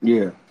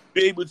 Yeah.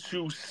 Be able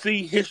to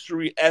see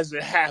history as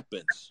it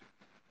happens.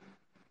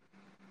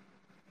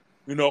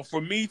 You know,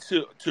 for me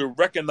to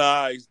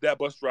recognize that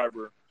bus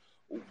driver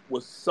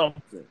was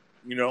something,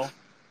 you know.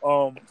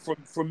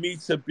 For me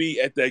to be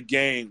at that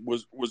game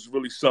was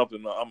really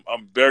something.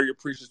 I'm very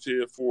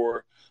appreciative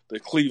for the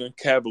Cleveland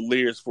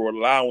Cavaliers for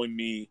allowing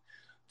me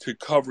to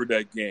cover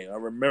that game. I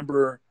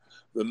remember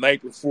the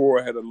night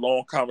before I had a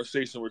long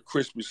conversation with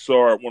Chris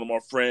Broussard, one of my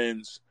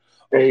friends,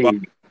 about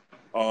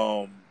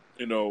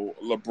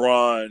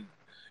LeBron,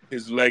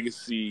 his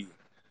legacy,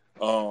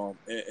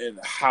 and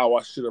how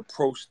I should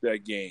approach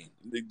that game.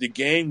 The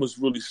game was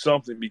really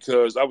something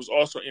because I was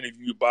also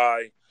interviewed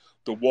by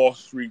the Wall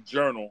Street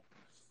Journal,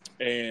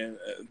 and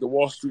the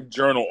Wall Street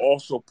Journal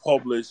also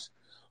published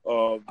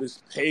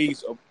this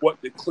page of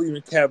what the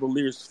Cleveland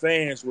Cavaliers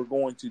fans were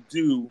going to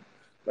do,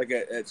 like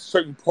at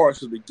certain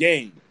parts of the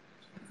game,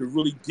 to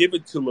really give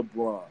it to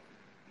LeBron.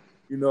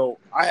 You know,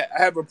 I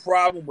have a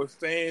problem with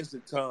fans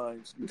at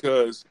times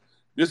because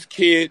this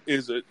kid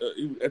is at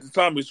the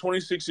time he was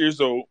 26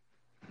 years old,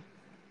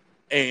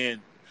 and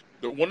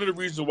one of the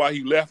reasons why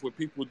he left, what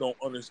people don't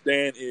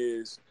understand,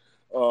 is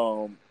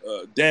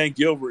Dan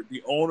Gilbert,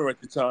 the owner at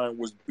the time,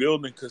 was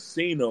building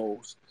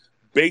casinos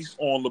based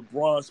on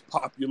LeBron's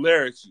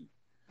popularity.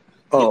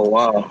 Oh,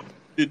 wow.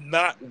 Did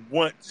not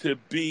want to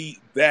be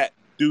that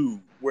dude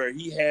where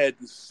he had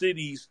the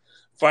city's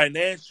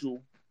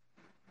financial,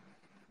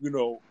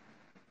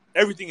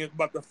 everything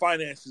about the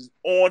finances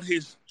on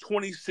his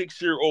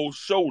 26-year-old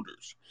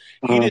shoulders.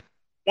 He didn't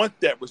want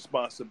that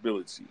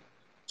responsibility.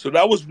 So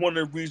that was one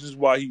of the reasons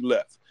why he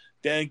left.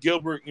 Dan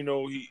Gilbert,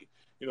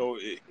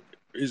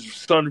 his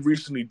son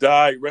recently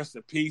died. Rest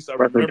in peace. I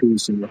remember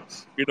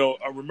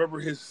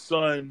his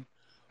son,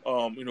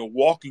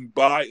 walking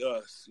by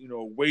us,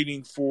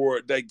 waiting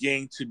for that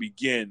game to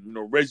begin.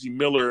 Reggie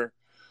Miller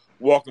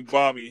walking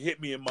by me, hit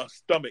me in my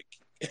stomach.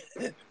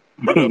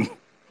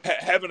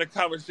 Having a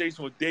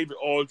conversation with David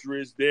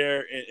Aldridge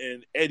there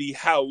and Eddie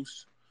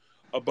House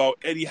about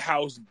Eddie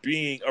House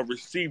being a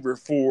receiver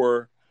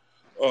for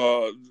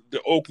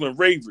the Oakland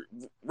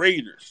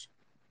Raiders.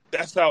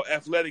 That's how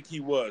athletic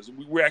he was.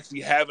 We were actually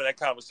having that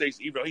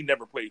conversation, even though he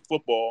never played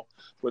football,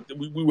 but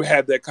we would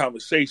have that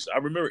conversation. I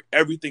remember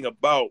everything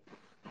about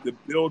the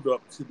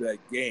build-up to that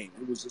game.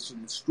 It was just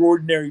an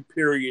extraordinary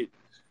period,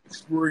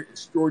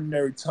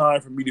 extraordinary time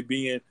for me to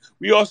be in.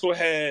 We also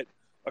had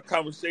a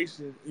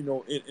conversation,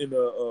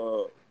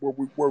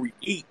 where we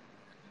eat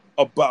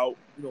about,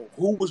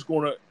 who was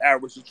going to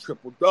average a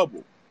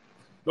triple-double.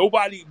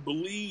 Nobody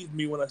believed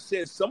me when I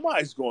said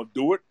somebody's going to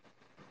do it.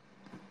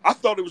 I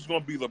thought it was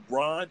going to be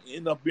LeBron. It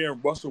ended up being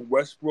Russell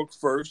Westbrook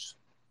first.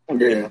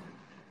 Yeah.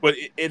 But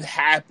it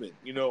happened,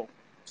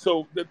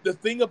 So the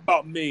thing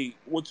about me,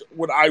 what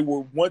I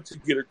would want to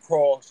get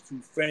across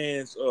to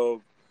fans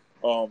of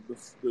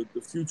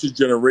the future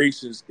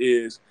generations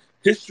is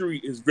history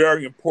is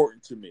very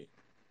important to me.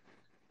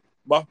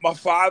 My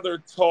father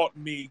taught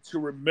me to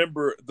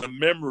remember the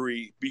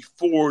memory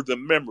before the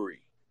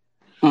memory.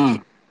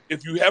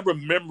 If you have a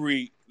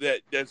memory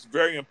that's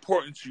very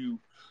important to you,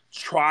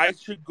 try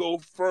to go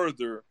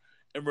further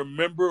and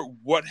remember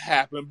what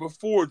happened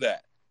before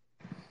that.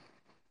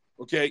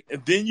 Okay?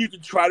 And then you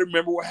can try to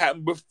remember what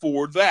happened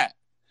before that.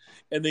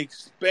 And it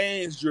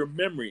expands your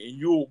memory, and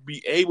you'll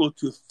be able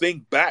to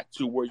think back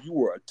to where you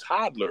were a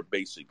toddler,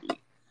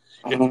 basically.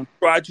 And you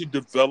try to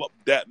develop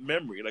that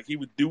memory. Like, he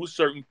would do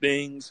certain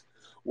things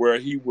where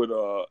he would,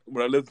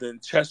 when I lived in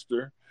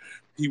Chester,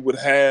 he would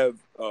have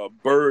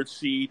bird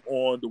seed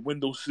on the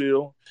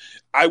windowsill.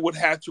 I would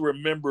have to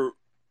remember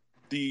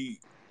the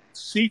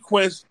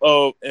sequence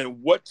of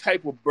and what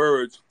type of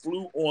birds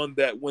flew on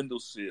that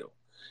windowsill.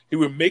 He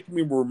would make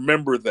me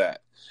remember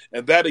that.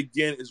 And that,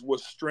 again, is what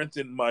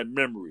strengthened my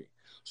memory.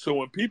 So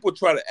when people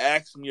try to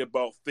ask me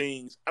about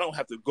things, I don't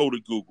have to go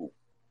to Google.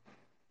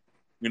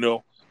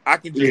 I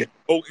can just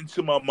go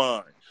into my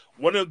mind.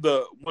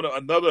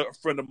 Another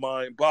friend of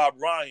mine, Bob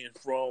Ryan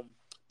from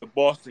the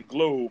Boston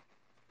Globe,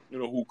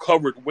 who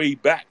covered way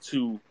back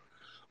to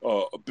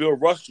Bill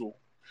Russell,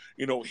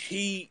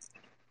 he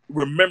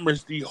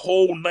remembers the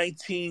whole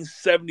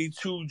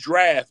 1972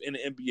 draft in the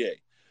NBA.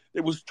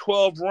 It was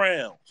 12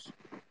 rounds.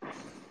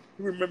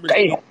 He remembers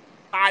the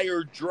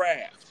entire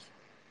draft.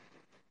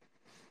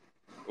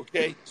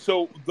 Okay,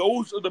 so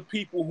those are the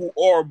people who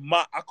are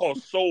I call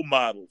soul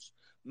models,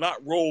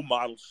 not role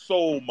models,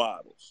 soul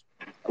models.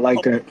 I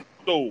like that.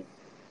 Soul,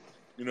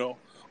 you know.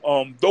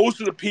 Those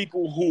are the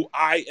people who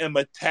I am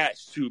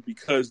attached to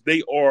because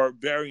they are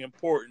very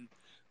important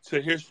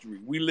to history.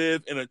 We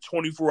live in a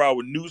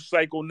 24-hour news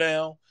cycle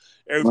now.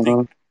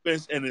 Everything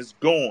happens and is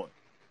gone.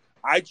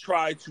 I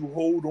try to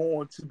hold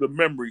on to the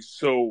memories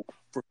so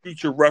for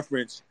future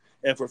reference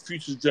and for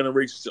future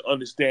generations to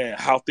understand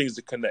how things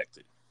are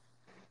connected.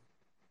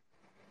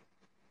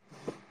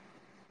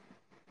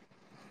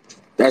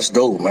 That's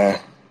dope, man.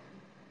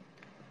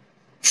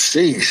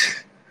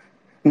 Sheesh.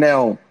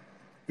 Now,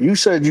 you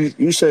said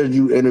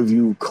you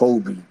interviewed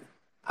Kobe.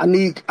 I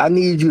need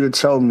you to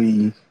tell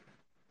me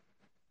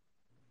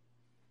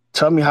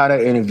how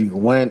that interview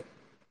went,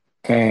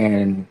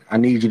 and I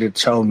need you to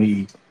tell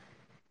me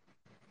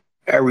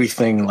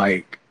everything.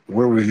 Like,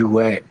 where were you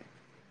at?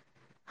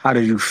 How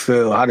did you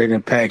feel? How did it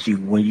impact you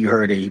when you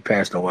heard that he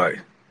passed away?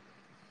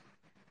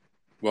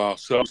 Wow.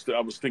 So I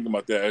was thinking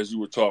about that as you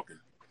were talking.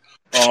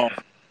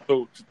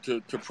 So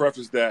to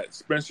preface that,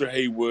 Spencer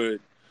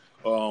Haywood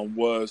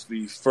was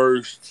the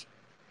first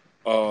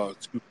to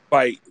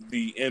fight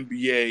the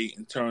NBA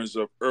in terms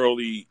of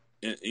early,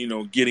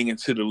 getting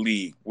into the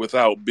league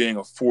without being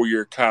a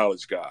 4-year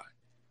college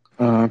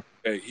guy.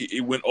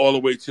 He went all the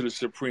way to the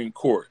Supreme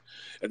Court.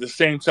 At the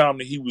same time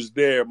that he was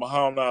there,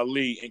 Muhammad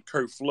Ali and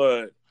Kurt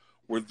Flood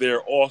were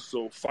there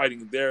also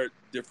fighting their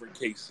different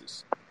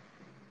cases.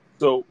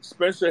 So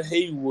Spencer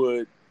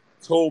Haywood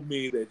told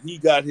me that he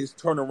got his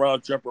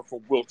turnaround jumper from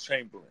Wilt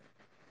Chamberlain.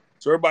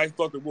 So everybody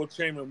thought that Wilt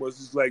Chamberlain was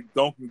this like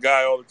dunking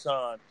guy all the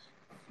time.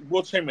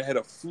 Wilt Chamberlain had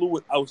a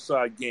fluid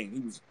outside game. He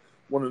was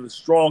one of the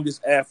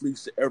strongest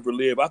athletes to ever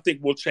live. I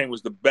think Wilt Chamberlain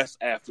was the best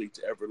athlete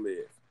to ever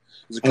live.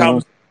 There's a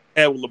conversation I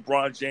had with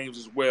LeBron James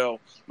as well.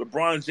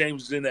 LeBron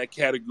James is in that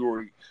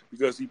category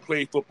because he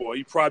played football.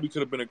 He probably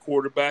could have been a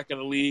quarterback in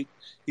the league.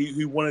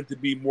 He wanted to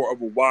be more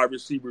of a wide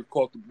receiver,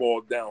 caught the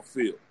ball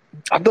downfield.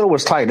 I thought it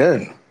was tight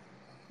end.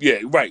 Yeah,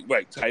 right,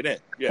 tight end.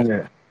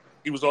 Yeah.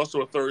 He was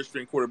also a third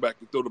string quarterback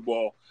to throw the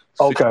ball.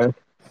 Okay.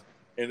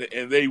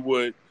 And they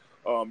would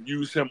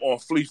use him on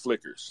flea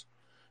flickers.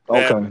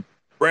 Okay. Now,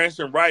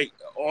 Branson Wright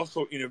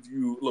also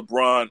interviewed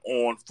LeBron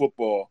on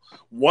football.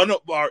 One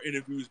of our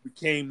interviews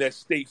became that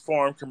State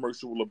Farm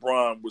commercial where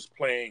LeBron was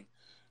playing,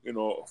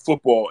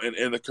 football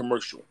in the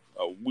commercial.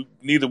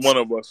 Neither one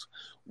of us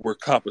were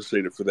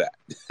compensated for that.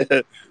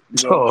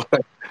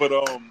 But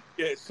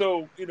yeah.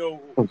 So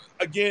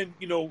again,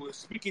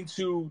 speaking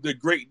to the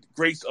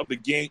greats of the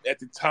game at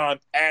the time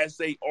as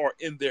they are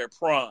in their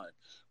prime,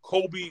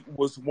 Kobe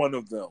was one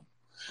of them.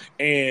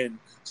 And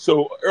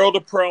so Earl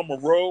Pearl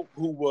Monroe,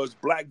 who was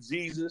Black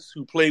Jesus,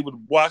 who played with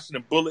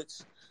Washington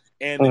Bullets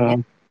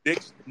and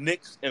the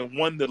Knicks and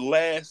won the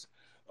last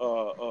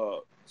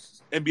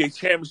NBA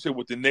championship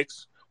with the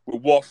Knicks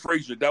with Walt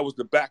Frazier. That was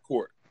the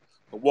backcourt.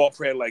 But Walt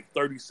had like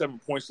 37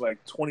 points, like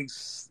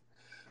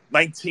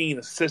 19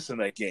 assists in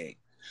that game.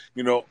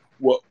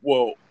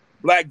 Well,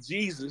 Black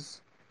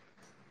Jesus,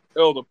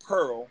 Earl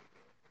Pearl,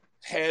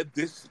 had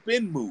this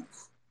spin move.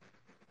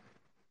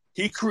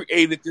 He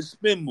created this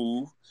spin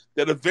move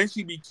that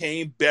eventually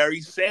became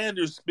Barry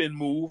Sanders' spin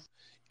move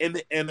in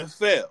the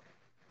NFL.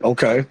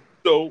 Okay.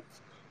 So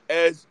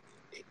as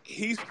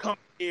he's come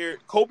here,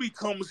 Kobe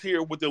comes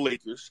here with the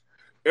Lakers.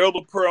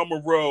 Earl Pearl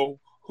Monroe,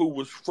 who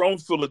was from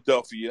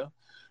Philadelphia,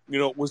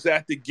 was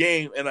at the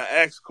game. And I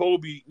asked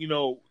Kobe,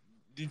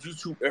 did you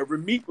two ever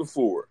meet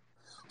before?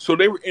 So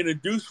they were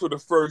introduced for the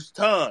first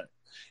time.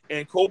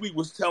 And Kobe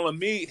was telling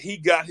me he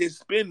got his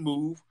spin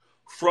move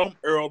from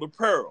Earl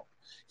Pearl.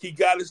 He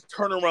got his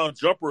turnaround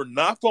jumper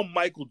not from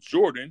Michael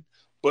Jordan,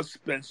 but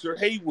Spencer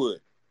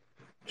Haywood.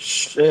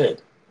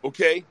 Shit.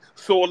 Okay?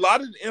 So a lot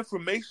of the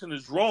information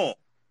is wrong.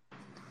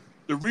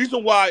 The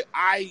reason why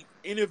I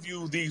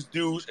interview these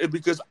dudes is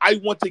because I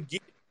want to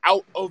get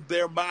out of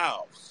their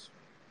mouths.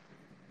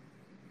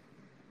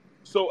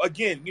 So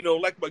again, me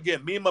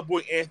and my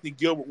boy Anthony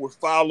Gilbert would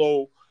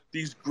follow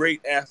these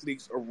great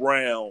athletes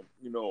around,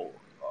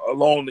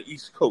 along the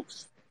East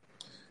Coast.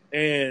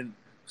 And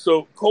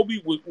so Kobe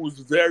was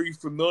very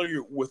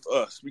familiar with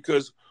us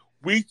because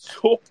we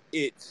took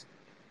it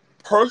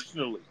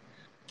personally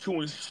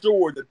to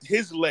ensure that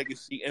his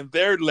legacy and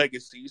their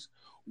legacies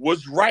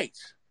was right.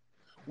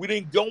 We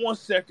didn't go on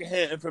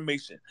secondhand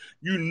information.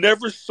 You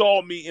never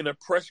saw me in a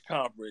press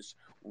conference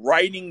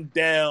writing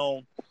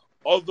down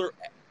other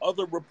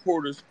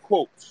reporters'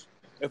 quotes.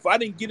 If I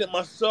didn't get it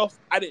myself,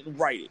 I didn't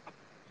write it.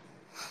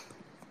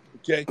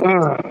 Okay?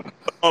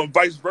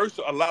 Vice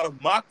versa, a lot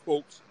of my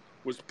quotes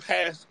was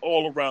passed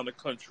all around the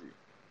country.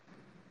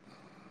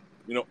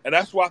 And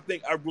that's why I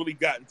think I really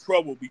got in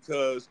trouble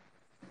because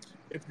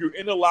if you're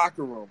in the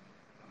locker room,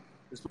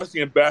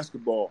 especially in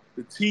basketball,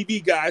 the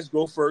TV guys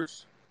go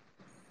first,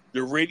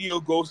 the radio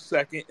goes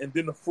second, and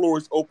then the floor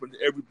is open to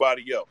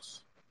everybody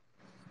else.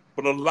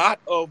 But a lot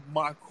of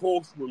my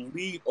quotes will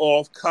lead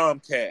off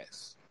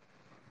Comcast,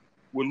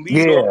 will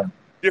lead off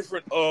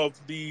different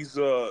of these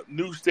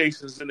news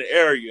stations in the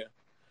area,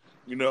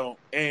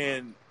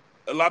 and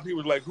a lot of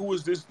people were like, "Who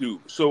is this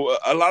dude?" So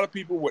a lot of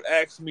people would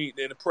ask me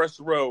in the press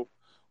row,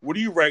 "What are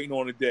you writing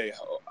on today?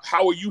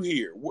 How are you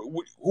here?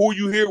 Who are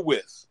you here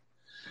with?"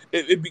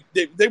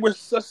 They were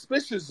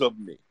suspicious of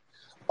me.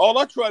 All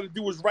I tried to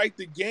do was write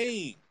the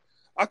game.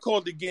 I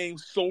called the game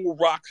Soul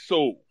Rock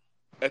Soul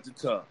at the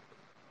time.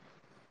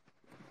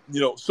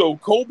 So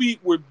Kobe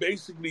would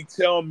basically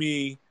tell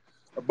me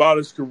about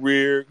his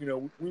career.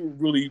 We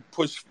would really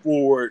push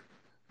forward,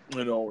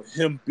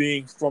 him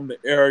being from the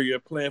area,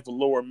 playing for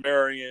Lower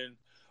Merion.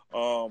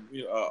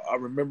 I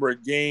remember a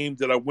game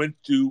that I went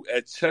to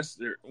at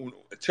Chester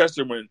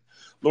when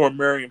Lower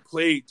Merion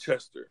played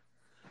Chester.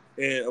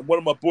 And one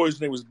of my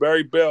boys' name was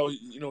Barry Bell.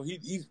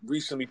 He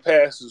recently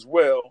passed as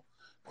well.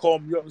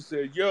 Called me up and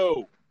said,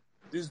 "Yo,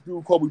 this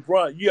dude Kobe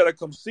Bryant, you gotta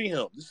come see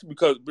him." This is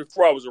because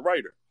before I was a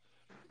writer,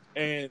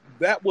 and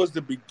that was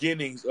the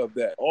beginnings of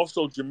that.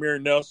 Also,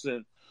 Jameer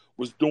Nelson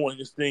was doing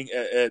his thing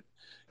at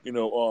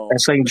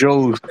At St.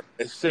 Joe's.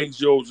 At St.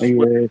 Joe's as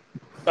well.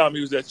 Time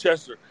he was at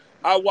Chester,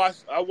 I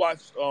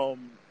watched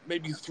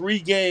maybe 3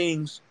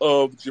 games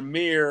of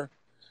Jameer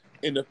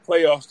in the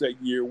playoffs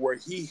that year, where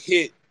he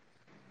hit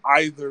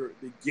either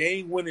the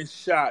game-winning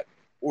shot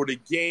or the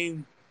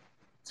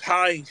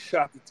game-tying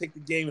shot to take the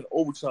game in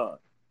overtime.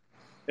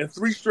 In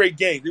 3 straight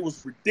games. It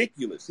was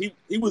ridiculous.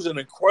 He was an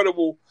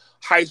incredible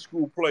high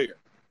school player.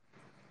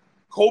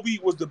 Kobe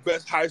was the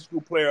best high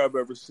school player I've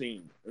ever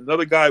seen.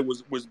 Another guy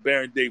was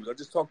Baron Davis. I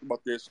just talked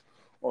about this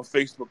on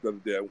Facebook the other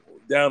day.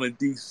 Down in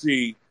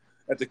D.C.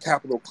 at the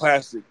Capitol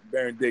Classic,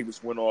 Baron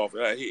Davis went off.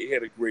 He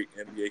had a great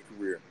NBA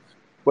career.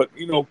 But,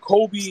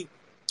 Kobe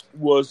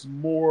was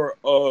more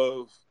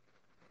of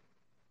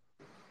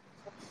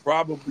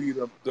probably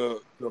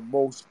the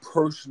most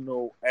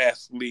personal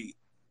athlete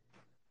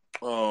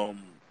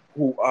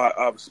who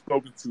I've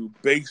spoken to,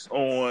 based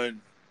on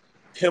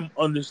him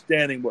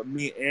understanding what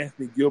me and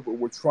Anthony Gilbert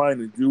were trying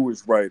to do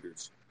as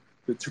writers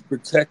to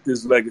protect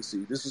his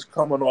legacy. This is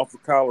coming off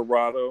of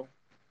Colorado.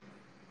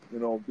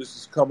 This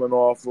is coming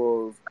off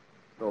of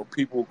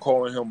people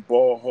calling him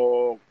ball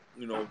hog,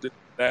 this,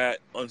 that,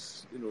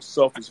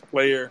 selfish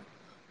player.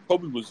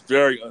 Kobe was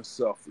very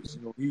unselfish.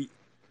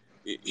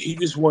 He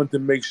just wanted to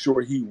make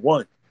sure he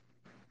won.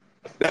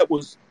 That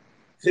was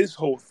his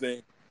whole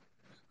thing.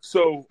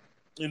 So,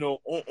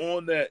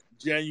 on that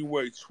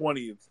January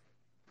 20th,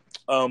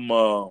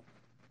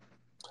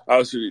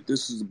 obviously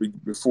this is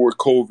before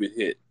COVID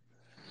hit,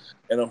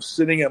 and I'm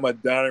sitting at my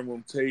dining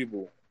room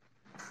table,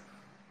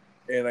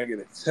 and I get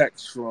a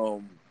text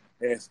from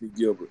Anthony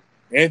Gilbert.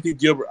 Anthony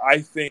Gilbert, I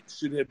think,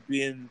 should have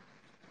been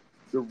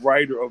the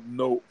writer of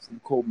note from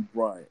Kobe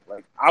Bryant.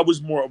 Like, I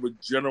was more of a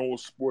general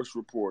sports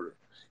reporter.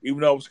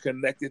 Even though I was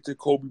connected to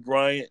Kobe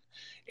Bryant,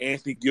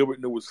 Anthony Gilbert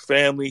knew his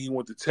family. He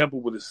went to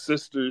Temple with his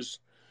sisters.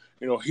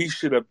 He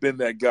should have been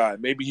that guy.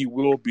 Maybe he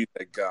will be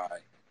that guy,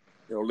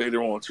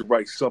 later on, to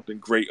write something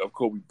great of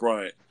Kobe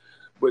Bryant.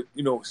 But,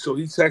 so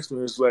he texted me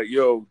and was like,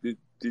 "Yo,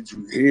 did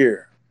you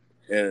hear?"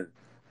 And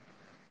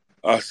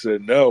I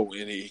said no.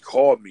 And he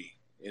called me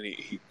and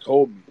he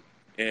told me.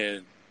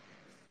 And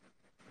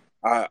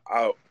I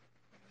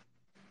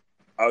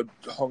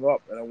hung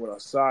up and I went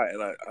outside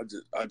and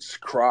I just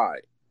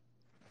cried.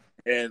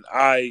 And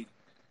I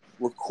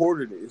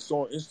recorded it. It's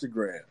on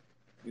Instagram.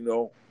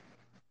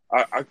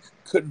 I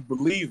couldn't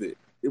believe it.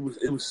 It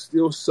was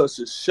still such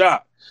a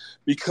shock,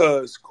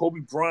 because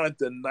Kobe Bryant,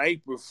 the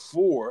night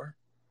before,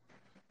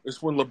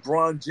 is when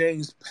LeBron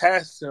James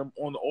passed him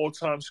on the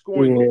all-time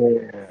scoring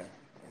leader.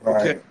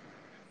 Right. Okay,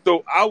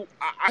 so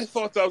I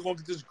thought that I was going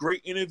to get this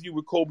great interview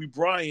with Kobe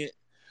Bryant,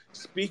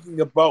 speaking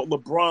about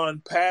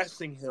LeBron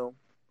passing him,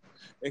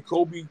 and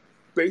Kobe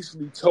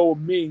basically told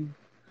me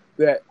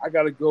that I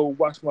got to go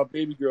watch my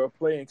baby girl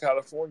play in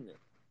California.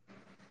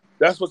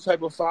 That's what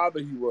type of father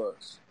he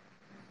was.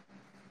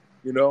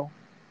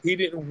 He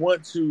didn't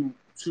want to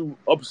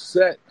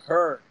upset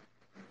her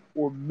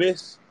or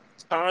miss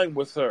time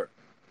with her.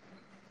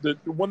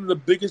 One of the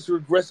biggest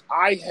regrets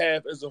I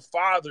have as a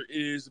father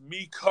is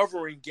me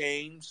covering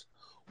games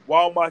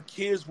while my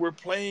kids were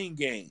playing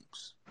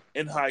games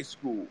in high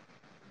school.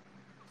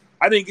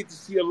 I didn't get to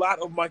see a lot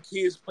of my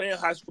kids playing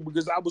high school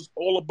because I was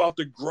all about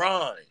the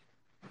grind.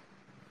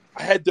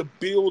 I had to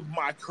build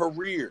my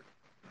career.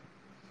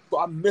 So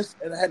I missed,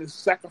 and I had to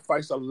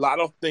sacrifice a lot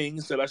of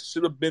things that I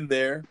should have been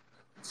there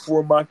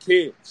for my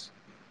kids.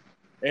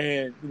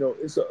 And,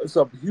 it's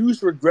a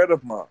huge regret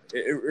of mine.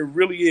 It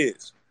really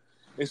is.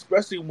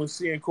 Especially when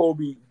seeing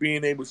Kobe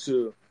being able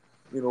to,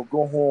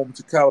 go home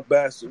to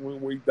Calabasas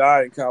when he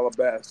died in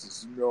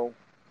Calabasas,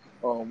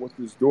 with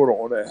his daughter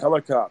on that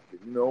helicopter,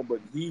 But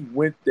he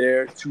went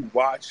there to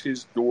watch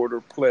his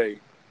daughter play.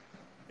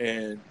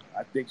 And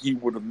I think he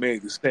would have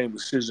made the same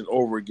decision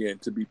over again,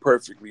 to be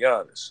perfectly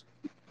honest.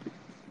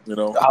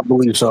 I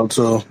believe so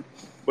too.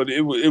 But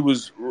it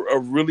was a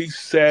really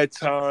sad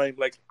time.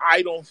 Like,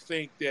 I don't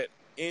think that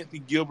Anthony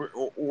Gilbert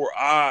or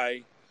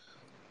I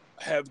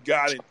have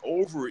gotten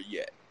over it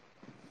yet.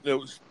 It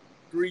was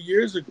 3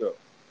 years ago.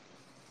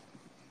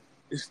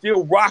 It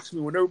still rocks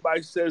me when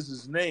everybody says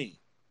his name.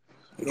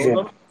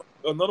 Another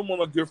one of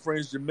my good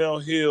friends,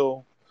 Jamel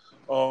Hill,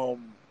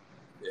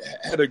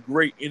 had a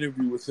great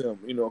interview with him.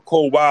 You know,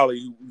 Cole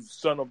Wiley, who's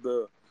son of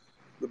the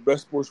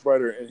best sports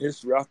writer in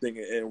history, I think,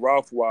 and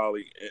Ralph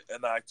Wiley.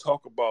 And I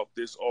talk about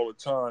this all the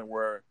time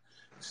where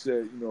he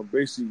said, you know,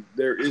 basically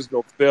there is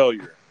no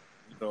failure.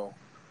 You know,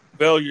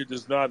 failure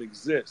does not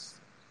exist.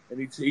 And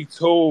he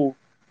told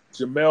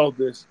Jamel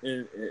this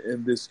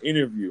in this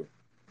interview.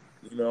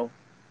 You know,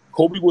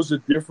 Kobe was a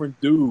different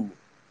dude.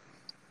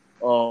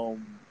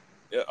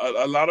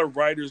 A lot of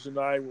writers and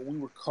I, when we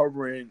were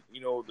covering,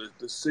 you know,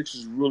 the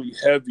Sixers really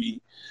heavy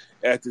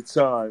at the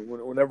time,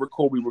 whenever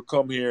Kobe would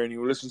come here and he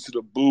would listen to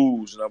the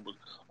boos, and I was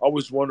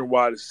always wondering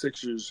why the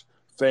Sixers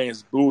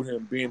fans booed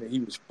him, being that he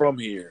was from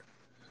here.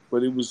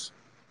 But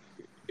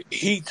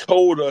he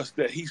told us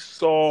that he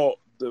saw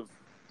the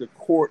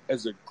court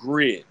as a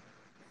grid.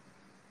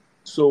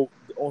 So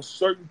on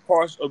certain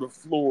parts of the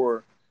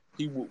floor,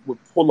 he would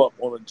pull up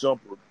on a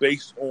jumper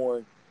based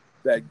on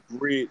that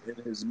grid in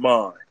his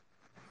mind.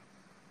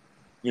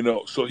 You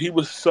know, so he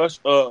was such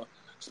a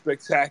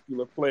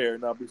spectacular player.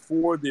 Now,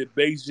 before the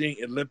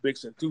Beijing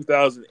Olympics in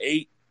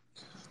 2008,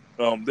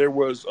 there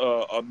was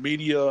a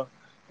media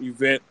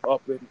event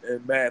up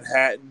in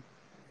Manhattan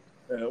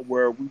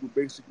where we would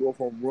basically go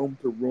from room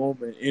to room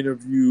and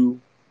interview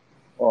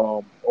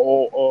all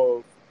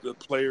of the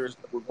players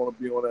that were going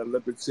to be on that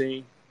Olympic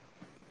team.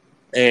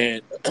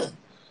 And,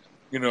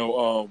 you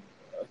know,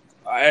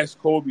 I asked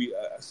Kobe,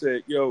 I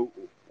said, yo,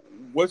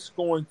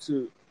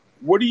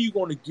 what are you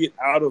going to get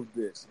out of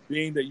this,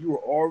 being that you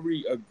are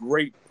already a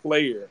great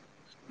player?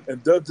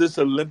 And does this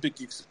Olympic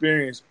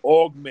experience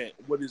augment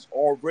what is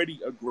already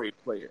a great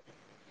player?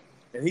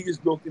 And he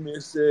just looked at me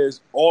and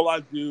says, all I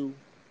do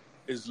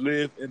is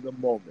live in the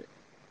moment.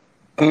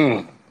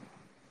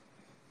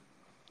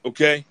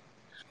 Okay?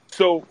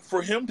 So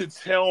for him to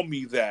tell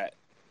me that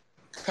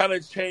kind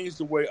of changed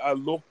the way I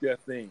looked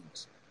at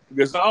things.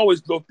 Because I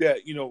always looked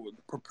at, you know,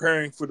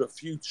 preparing for the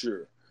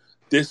future,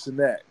 this and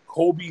that.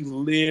 Kobe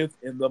lived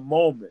in the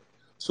moment.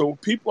 So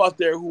people out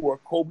there who are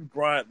Kobe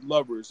Bryant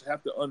lovers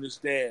have to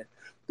understand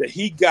that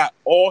he got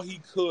all he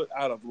could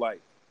out of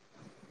life.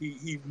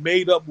 He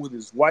made up with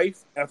his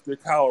wife after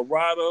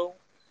Colorado.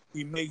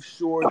 He made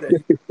sure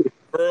that his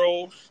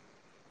girls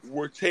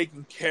were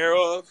taken care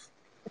of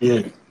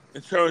in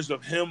terms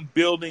of him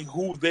building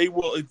who they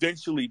will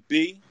eventually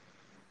be.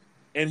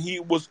 And he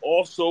was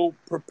also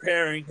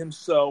preparing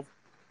himself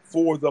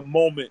for the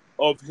moment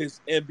of his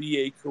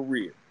NBA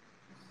career.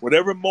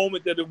 Whatever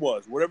moment that it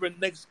was, whatever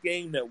next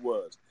game that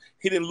was,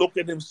 he didn't look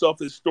at himself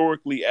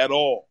historically at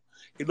all.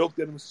 He looked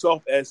at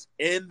himself as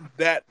in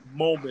that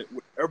moment,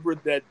 whatever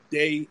that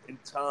day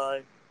and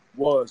time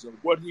was, and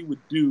what he would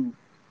do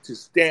to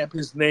stamp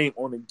his name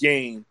on a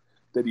game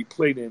that he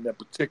played in that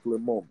particular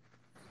moment.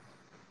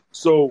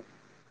 So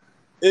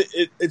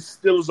it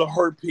still is a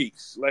hurt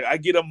piece. Like, I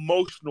get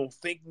emotional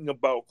thinking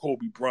about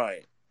Kobe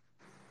Bryant.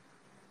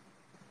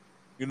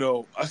 You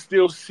know, I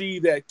still see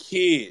that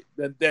kid,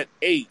 that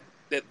 8,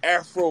 that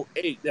Afro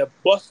 8, that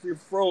busted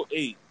Fro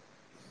 8.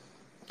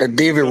 That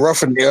David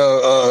Ruffin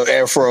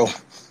Afro.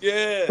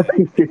 Yeah.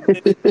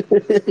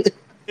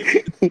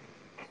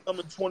 I'm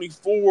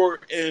 24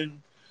 and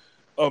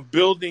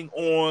building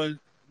on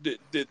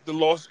the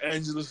Los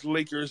Angeles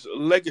Lakers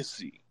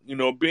legacy. You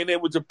know, being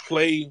able to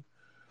play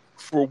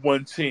for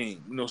one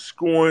team. You know,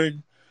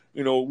 scoring,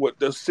 you know,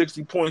 the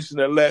 60 points in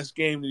that last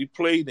game that he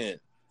played in.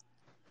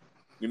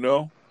 You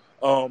know?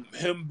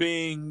 Him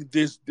being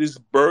this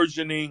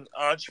burgeoning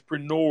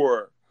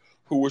entrepreneur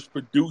who was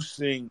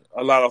producing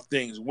a lot of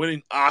things,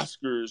 winning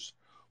Oscars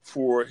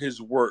for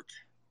his work,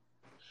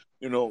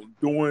 you know,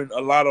 doing a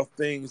lot of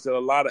things that a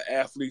lot of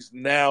athletes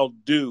now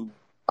do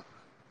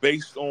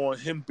based on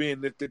him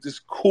being this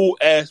cool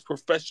ass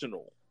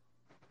professional,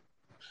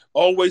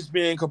 always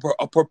being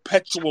a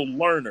perpetual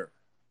learner.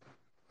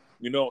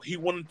 You know, he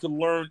wanted to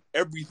learn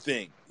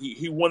everything.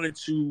 He wanted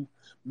to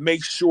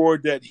make sure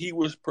that he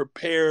was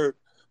prepared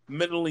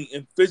mentally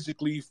and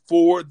physically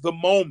for the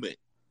moment.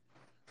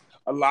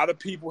 A lot of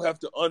people have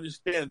to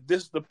understand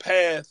this is the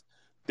path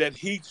that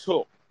he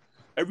took.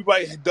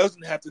 Everybody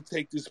doesn't have to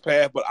take this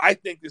path, but I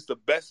think it's the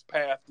best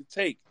path to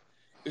take,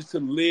 is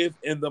to live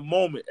in the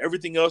moment.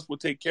 Everything else will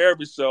take care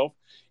of itself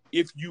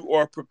if you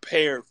are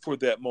prepared for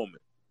that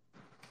moment.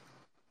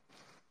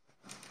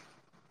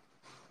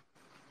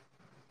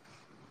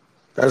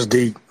 That's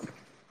deep.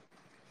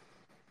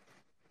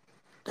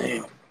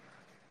 Damn.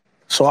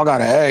 So I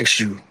gotta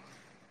ask you,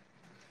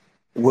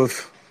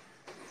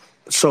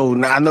 so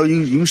now I know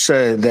you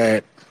said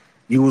that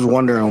you was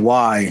wondering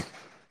why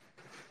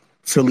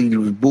Philly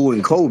was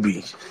booing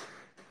Kobe.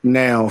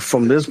 Now,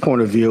 from this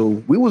point of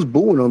view, we was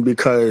booing him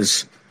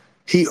because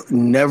he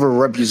never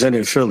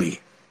represented Philly.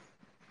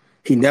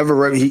 He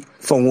never,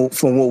 from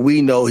what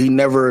we know, he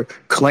never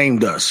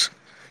claimed us.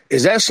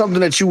 Is that something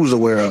that you was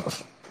aware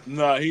of?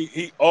 No,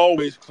 he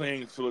always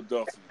claimed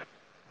Philadelphia.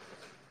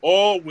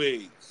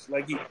 Always.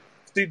 Like,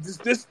 this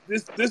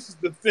is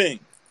the thing.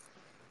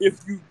 If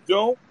you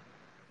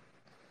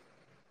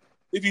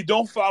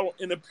don't follow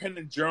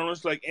independent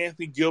journalists like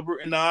Anthony Gilbert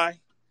and I,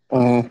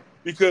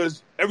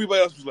 because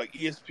everybody else was like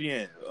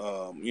ESPN,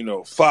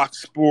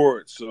 Fox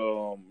Sports,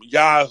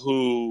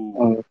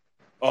 Yahoo,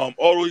 Mm.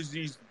 all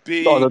these Oh,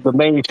 big, the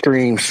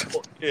mainstreams.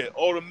 yeah,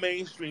 all the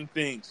mainstream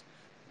things.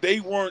 They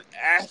weren't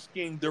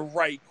asking the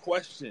right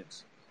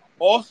questions.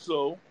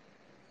 Also,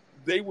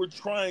 they were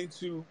trying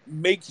to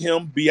make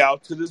him be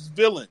out to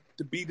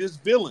be this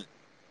villain.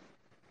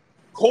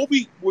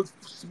 Kobe would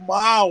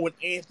smile when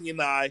Anthony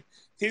and I,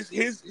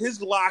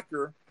 his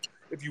locker.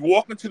 If you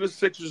walk into the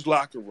Sixers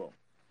locker room,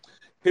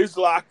 his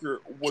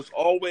locker was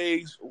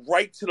always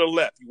right to the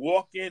left. You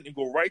walk in and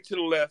go right to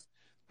the left,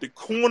 the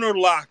corner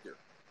locker.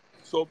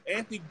 So if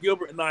Anthony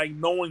Gilbert and I,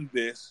 knowing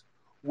this,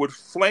 would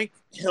flank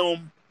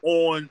him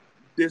on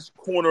this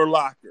corner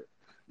locker.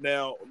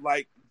 Now,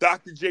 like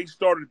Dr. J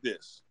started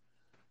this.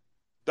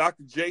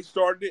 Dr. J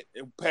started it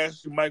and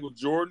passed to Michael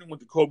Jordan, went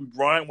to Kobe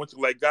Bryant, went to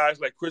like guys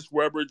like Chris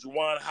Webber,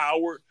 Juwan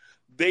Howard.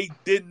 They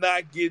did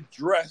not get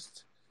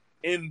dressed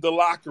in the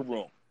locker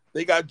room.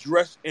 They got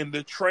dressed in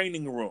the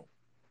training room.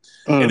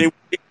 And Mm.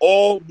 they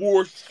all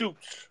wore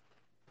suits.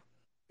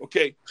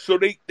 Okay, so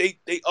they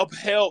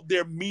upheld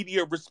their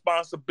media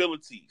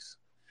responsibilities.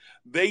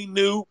 They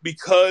knew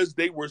because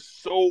they were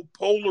so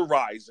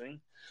polarizing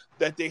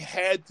that they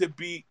had to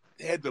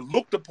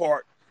look the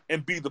part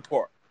and be the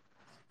part.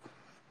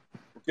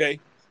 Okay,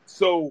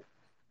 so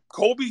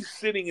Kobe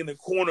sitting in the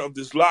corner of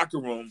this locker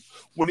room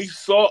when he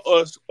saw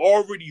us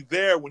already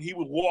there. When he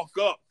would walk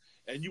up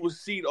and you would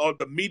see all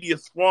the media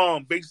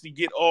throng basically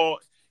get all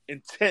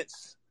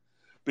intense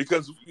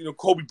because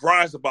Kobe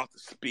Bryant's about to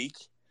speak.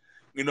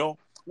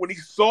 When he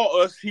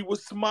saw us, he would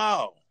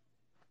smile.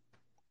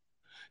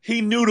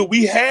 He knew that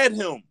we had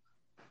him,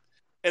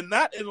 and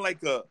not in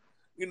like a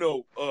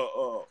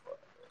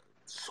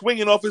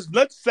swinging off his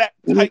nutsack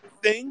type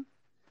thing.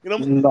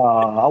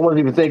 Nah, I wasn't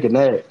even thinking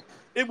that.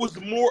 It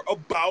was more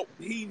about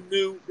he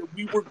knew that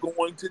we were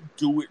going to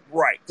do it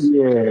right.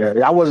 Yeah,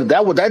 I wasn't.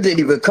 That didn't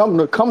even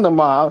come to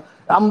mind.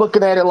 I'm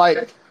looking at it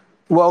like,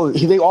 well,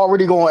 they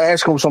already gonna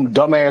ask him some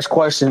dumbass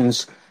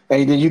questions,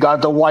 and then you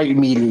got the white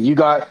media. You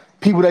got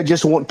people that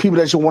just want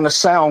a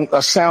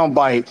sound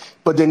bite,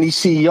 but then they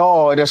see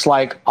y'all, and it's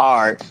like, all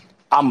right.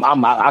 I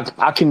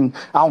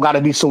don't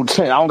gotta be so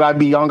tense. I don't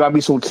gotta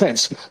be so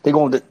tense. They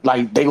gonna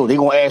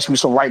ask me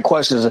some right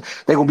questions.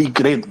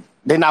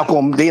 They're not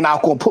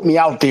gonna put me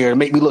out there and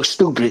make me look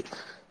stupid.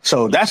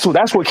 So that's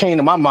what came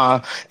to my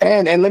mind.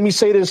 And let me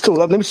say this too.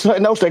 Let me say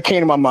something else that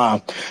came to my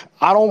mind.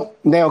 I don't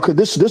now because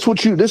this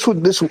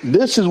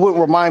is what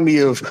remind me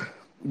of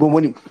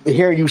when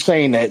hearing you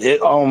saying that.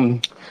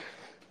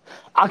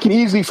 I can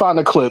easily find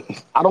a clip.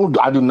 I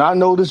do not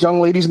know this young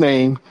lady's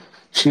name.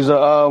 She's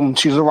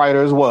a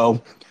writer as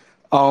well.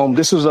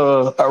 This was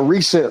a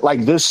recent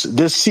like this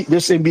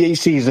NBA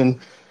season.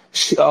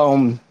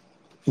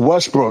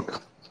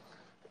 Westbrook.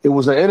 It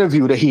was an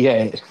interview that he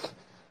had,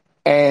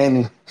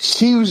 and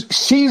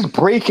she's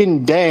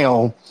breaking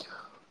down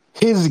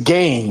his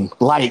game.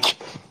 Like,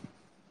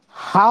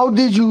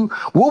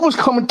 what was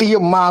coming through your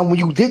mind when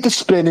you did the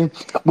spinning,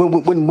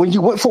 when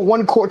you went from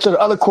one court to the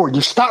other court?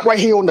 You stopped right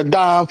here on the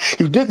dime.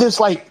 You did this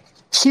like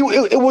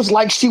it was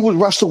like she was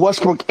Russell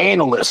Westbrook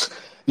analyst.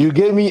 You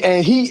get me?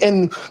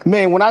 And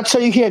man, when I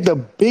tell you he had the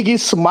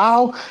biggest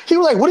smile, he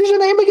was like, "What is your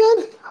name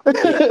again?"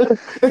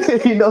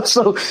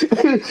 So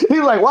he's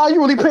like, "Wow,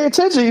 you really pay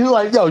attention?" He's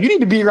like, "Yo, you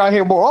need to be around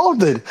here more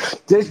often."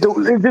 It's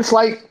just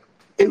like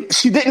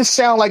she didn't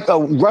sound like a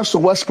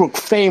Russell Westbrook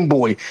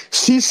fanboy.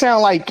 She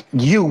sound like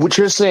you, what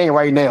you're saying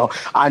right now.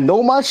 I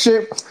know my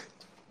shit.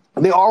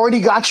 They already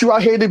got you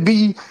out here to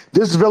be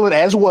this villain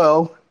as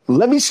well.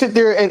 Let me sit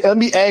there and let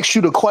me ask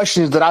you the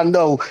questions that I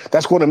know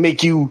that's going to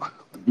make you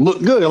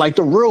look good, like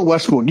the real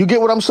Westbrook. You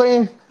get what I'm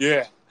saying?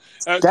 Yeah.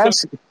 So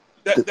That's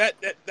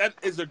that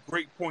is a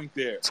great point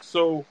there.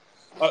 So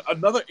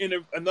another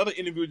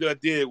interview that I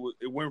did,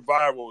 it went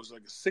viral. It was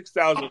like a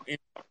 6,000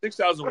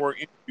 word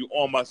interview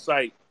on my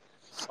site.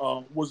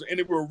 Was an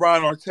interview with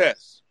Ron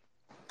Artest.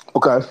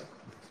 okay.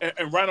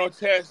 And Ron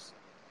Artest,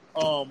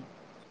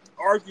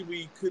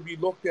 arguably could be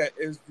looked at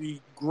as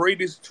the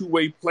greatest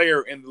two-way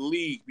player in the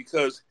league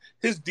because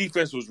his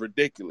defense was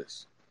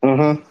ridiculous.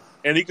 Mm-hmm.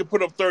 And he could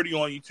put up 30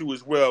 on you too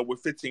as well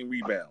with 15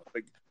 rebounds.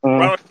 Like Mm-hmm.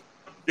 Ron Artest is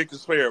a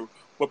ridiculous player,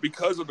 but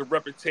because of the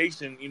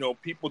reputation,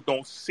 people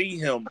don't see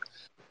him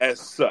as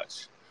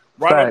such.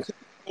 Ron Fact.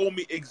 Artest told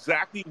me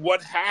exactly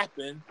what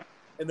happened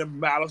in the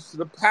Malice to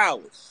the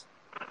Palace.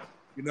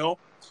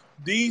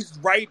 These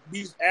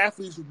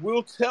athletes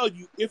will tell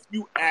you if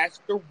you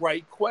ask the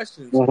right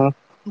questions.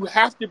 Mm-hmm. You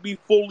have to be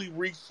fully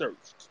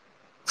researched.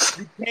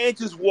 You can't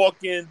just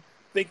walk in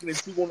thinking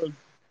that you're going to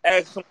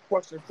ask some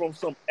question from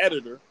some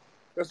editor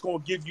that's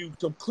going to give you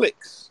some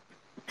clicks.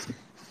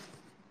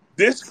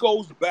 This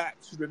goes back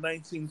to the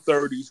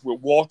 1930s with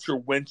Walter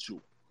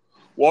Winchell.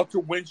 Walter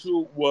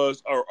Winchell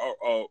was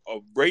a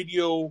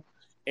radio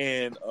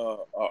and an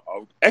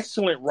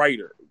excellent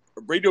writer,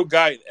 a radio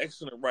guy and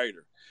excellent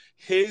writer.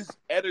 His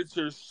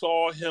editors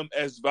saw him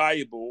as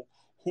valuable,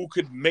 who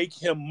could make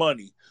him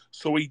money,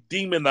 so he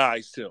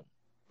demonized him.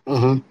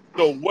 Mm-hmm.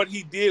 So what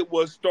he did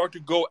was start to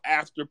go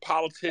after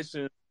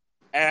politicians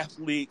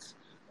athletes,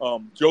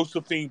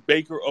 Josephine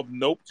Baker of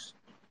Notes,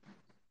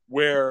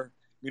 where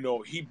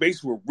he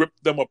basically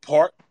ripped them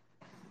apart,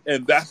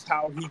 and that's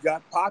how he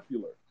got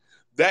popular.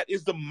 That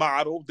is the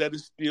model that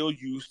is still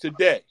used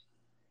today.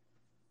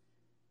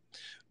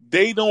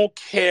 They don't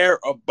care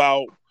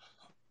about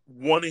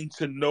wanting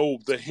to know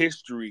the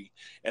history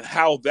and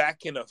how that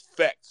can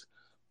affect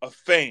a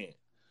fan.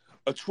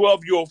 A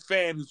 12-year-old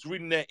fan who's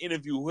reading that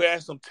interview, who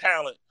has some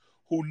talent,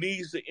 who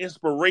needs the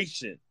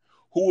inspiration,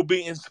 who will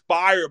be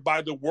inspired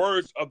by the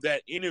words of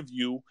that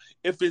interview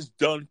if it's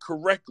done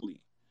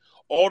correctly.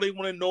 All they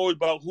want to know is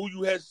about who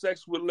you had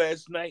sex with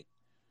last night,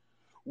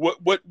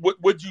 what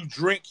you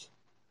drink,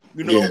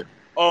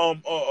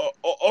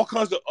 all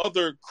kinds of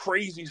other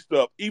crazy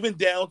stuff, even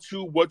down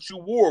to what you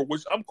wore,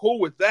 which I'm cool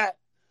with that.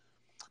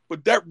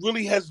 But that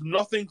really has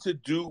nothing to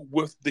do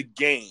with the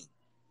game.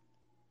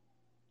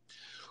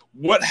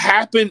 What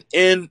happened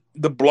in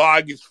the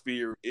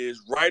blogosphere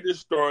is writers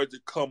started to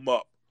come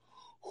up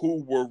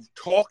who were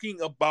talking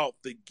about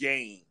the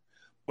game,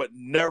 but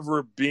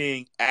never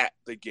being at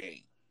the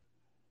game.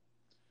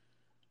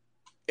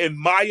 In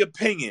my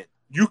opinion,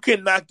 you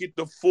cannot get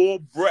the full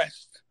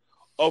breadth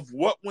of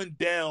what went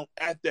down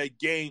at that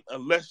game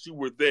unless you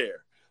were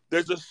there.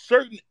 There's a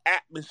certain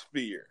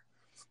atmosphere.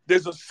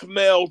 There's a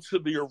smell to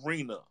the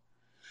arena.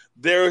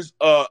 There's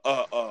the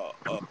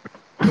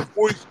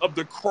voice of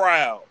the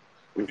crowd.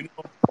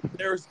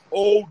 There's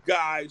old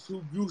guys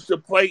who used to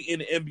play in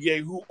the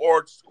NBA who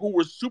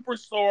were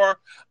superstar,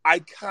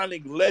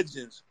 iconic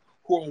legends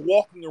who are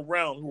walking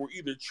around, who are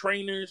either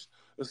trainers,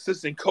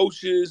 assistant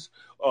coaches,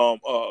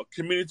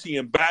 community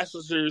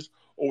ambassadors,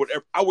 or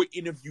whatever. I would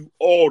interview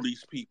all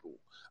these people.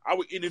 I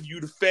would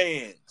interview the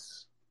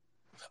fans.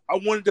 I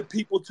wanted the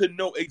people to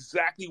know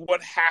exactly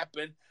what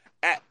happened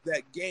at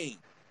that game.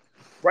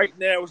 Right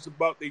now, it's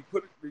about they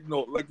put it,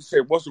 like you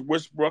said, Russell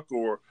Westbrook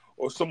or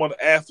some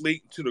other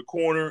athlete to the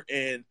corner,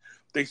 and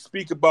they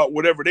speak about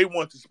whatever they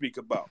want to speak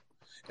about.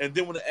 And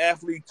then when the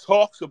athlete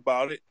talks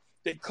about it,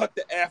 they cut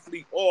the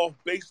athlete off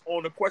based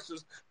on the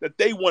questions that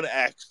they want to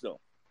ask them.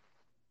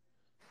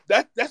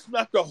 That's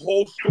not the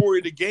whole story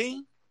of the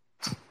game.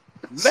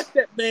 Let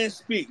that man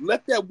speak.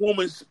 Let that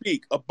woman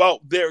speak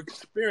about their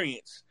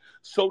experience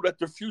so that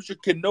the future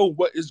can know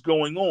what is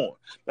going on.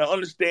 Now,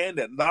 understand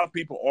that a lot of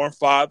people aren't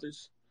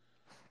fathers,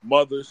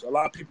 mothers. A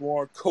lot of people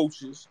aren't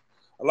coaches.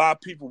 A lot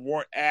of people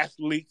weren't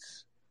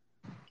athletes.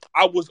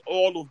 I was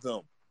all of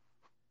them.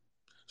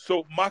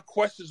 So my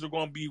questions are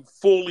going to be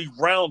fully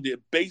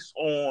rounded based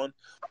on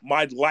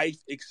my life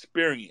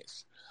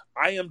experience.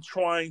 I am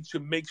trying to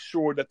make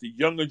sure that the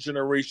younger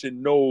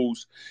generation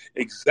knows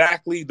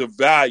exactly the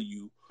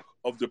value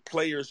of the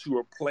players who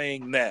are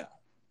playing now.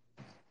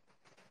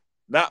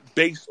 Not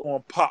based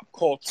on pop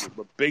culture,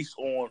 but based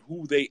on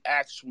who they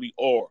actually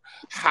are.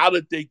 How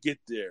did they get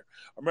there?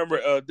 I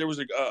remember there was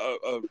a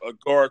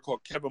guard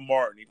called Kevin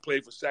Martin. He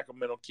played for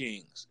Sacramento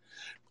Kings.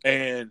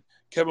 And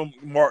Kevin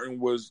Martin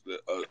was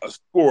a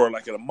scorer,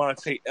 like a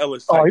Monte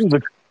Ellis type. Oh, he was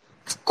the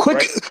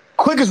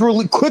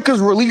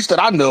quickest release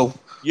that I know.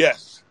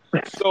 Yes.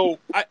 So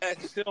I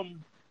asked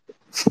him,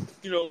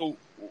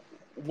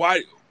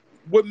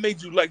 what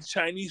made you like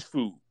Chinese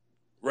food,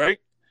 right?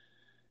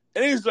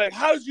 And he was like,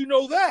 how did you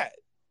know that?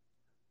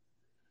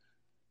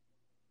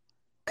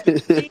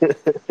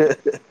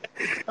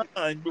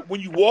 But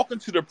when you walk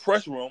into the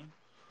press room,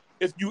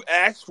 if you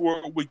ask for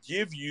it, would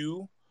give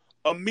you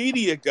a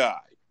media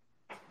guide.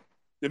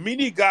 The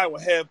media guide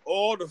would have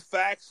all the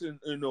facts and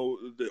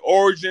the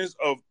origins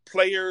of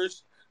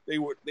players. They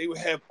would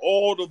have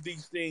all of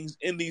these things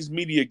in these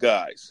media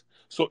guides.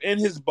 So in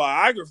his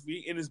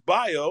biography, in his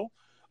bio,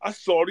 I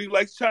saw he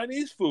likes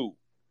Chinese food.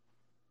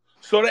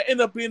 So that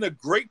ended up being a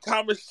great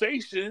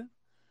conversation.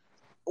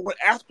 When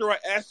after I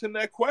asked him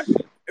that question,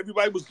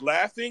 everybody was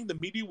laughing. The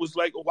media was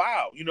like,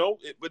 "Wow,"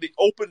 but it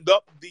opened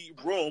up the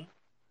room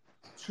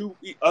to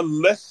a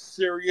less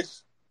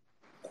serious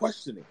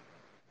questioning.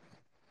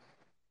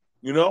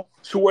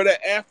 So where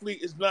the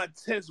athlete is not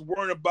tense,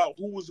 worrying about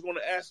who was going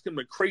to ask him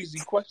a crazy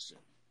question.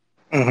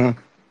 Mm-hmm.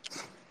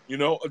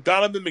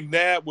 Donovan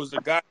McNabb was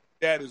a guy like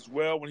that as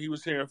well when he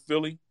was here in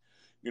Philly.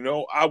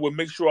 I would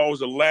make sure I was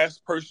the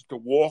last person to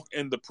walk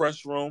in the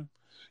press room.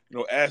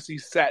 As he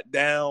sat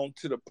down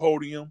to the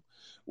podium.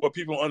 What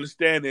people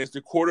understand is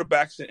the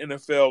quarterbacks in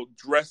NFL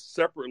dress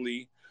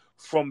separately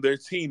from their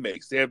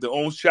teammates. They have their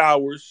own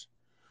showers,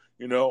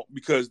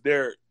 because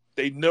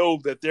they know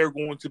that they're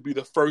going to be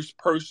the first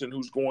person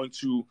who's going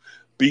to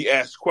be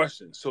asked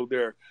questions. So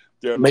their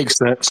makes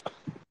sense.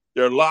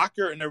 Their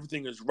locker and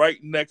everything is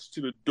right next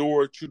to the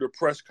door to the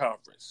press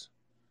conference.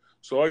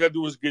 So all I got to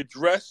do is get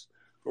dressed,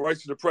 go right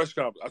to the press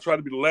conference. I try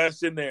to be the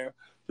last in there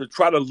to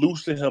try to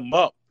loosen him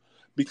up,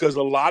 because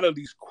a lot of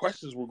these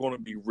questions were going to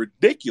be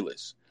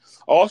ridiculous.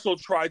 I also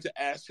tried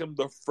to ask him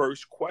the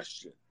first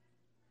question.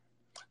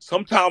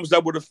 Sometimes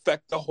that would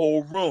affect the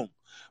whole room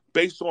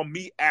based on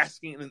me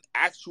asking an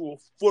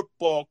actual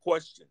football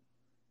question.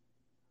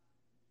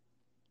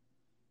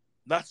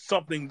 not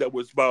something that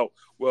was about,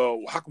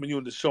 well, how come you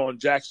and Deshaun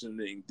Jackson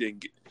didn't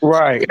get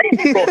Right.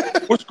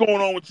 what's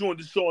going on with you and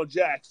Deshaun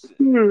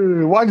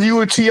Jackson? Why do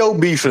you and T.O.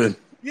 beefing?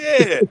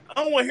 Yeah,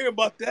 I don't want to hear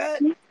about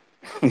that.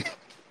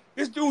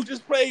 This dude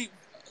just played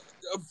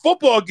a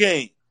football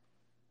game.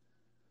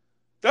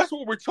 That's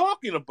what we're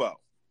talking about.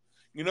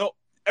 You know,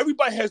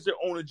 everybody has their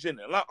own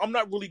agenda. I'm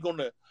not really going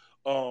to,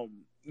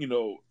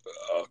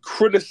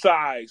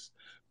 criticize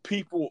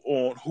people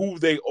on who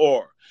they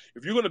are.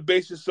 If you're going to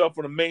base yourself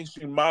on a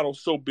mainstream model,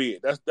 so be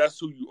it. That's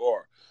who you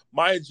are.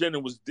 My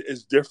agenda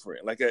is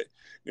different. Like,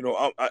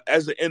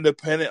 as an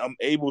independent, I'm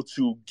able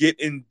to get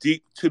in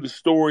deep to the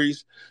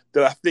stories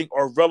that I think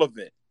are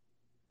relevant.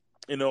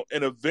 You know,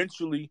 and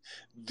eventually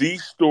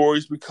these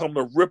stories become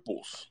the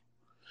ripples.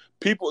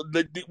 People,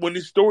 when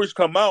these stories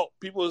come out,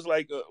 people is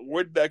like,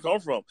 where did that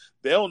come from?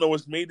 They don't know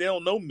it's me. They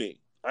don't know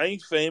me. I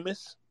ain't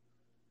famous.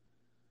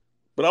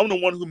 But I'm the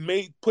one who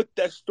put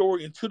that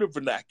story into the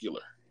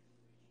vernacular.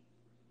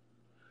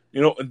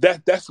 You know, and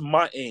that's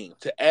my aim,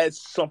 to add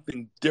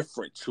something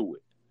different to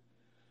it.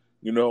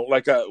 You know,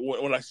 like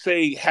when I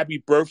say happy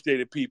birthday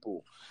to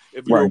people,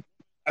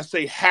 I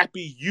say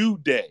happy you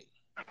day.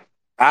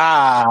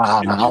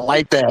 I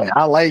like that.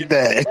 I like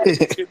that.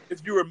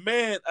 If you're a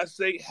man, I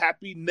say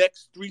happy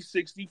next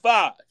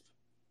 365.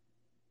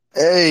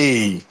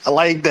 Hey, I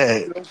like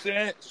that. You know what I'm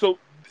saying? So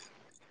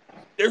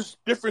there's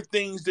different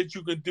things that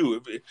you can do.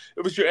 If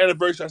it's your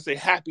anniversary, I say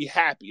happy.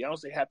 I don't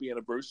say happy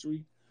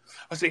anniversary.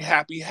 I say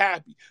happy.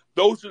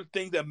 Those are the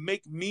things that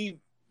make me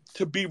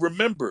to be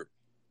remembered.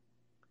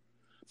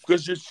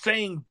 Because you're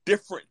saying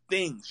different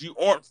things. You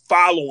aren't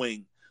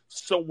following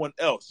someone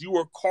else. You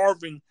are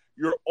carving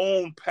your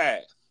own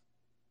path.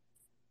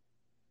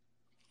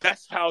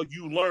 That's how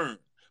you learn,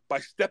 by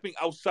stepping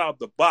outside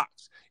the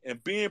box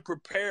and being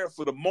prepared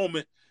for the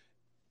moment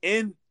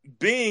and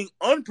being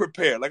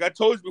unprepared. Like I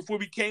told you before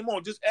we came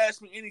on, just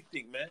ask me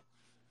anything, man.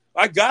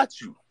 I got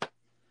you.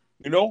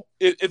 You know,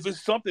 if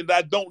it's something that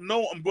I don't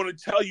know, I'm going to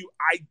tell you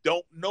I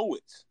don't know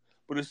it.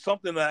 But it's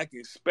something that I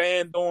can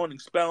expound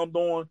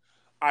on,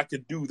 I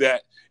can do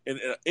that. And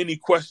any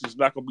question is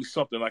not going to be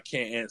something I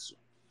can't answer.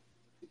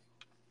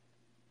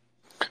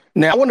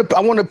 Now I want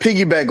to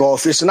piggyback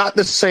off. It's not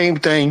the same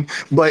thing,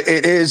 but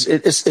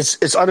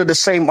it's under the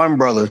same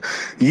umbrella.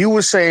 You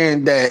were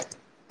saying that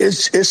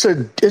it's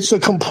a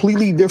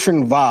completely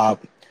different vibe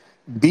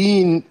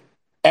being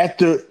at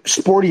the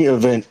sporting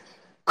event,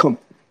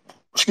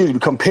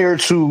 compared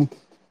to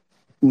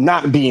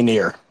not being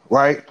there,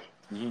 right?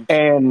 Mm-hmm.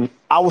 And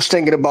I was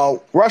thinking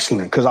about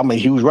wrestling because I'm a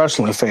huge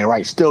wrestling fan,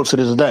 right? Still to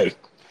this day.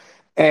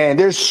 And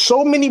there's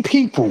so many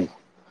people,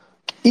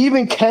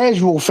 even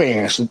casual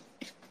fans,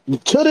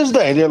 to this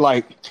day, they're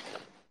like,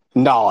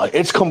 nah,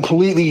 it's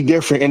completely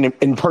different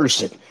in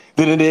person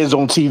than it is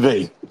on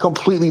TV.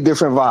 Completely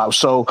different vibe.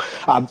 So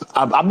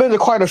I've been to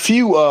quite a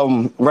few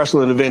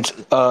wrestling events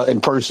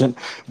in person,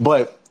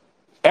 but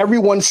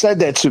everyone said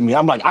that to me.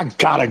 I'm like, I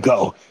gotta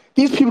go.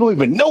 These people don't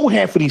even know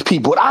half of these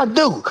people. I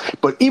do,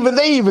 but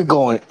they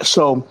going.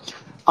 So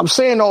I'm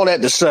saying all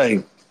that to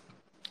say,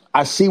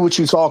 I see what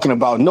you're talking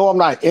about. No, I'm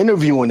not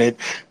interviewing it,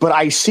 but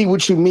I see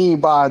what you mean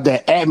by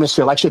the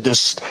atmosphere. Like the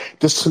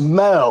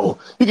smell.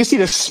 You can see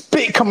the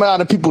spit coming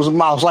out of people's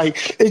mouths.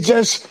 Like it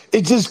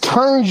just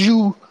turns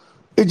you.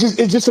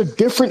 It's just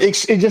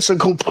a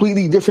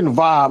completely different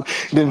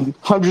vibe than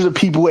hundreds of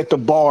people at the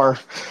bar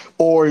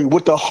or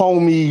with the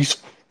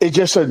homies. It's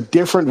just a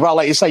different vibe.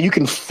 Like it's like you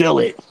can feel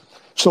it.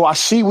 So I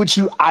see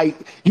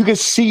you can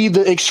see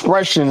the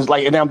expressions.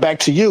 Like, and now back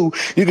to you.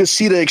 You can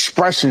see the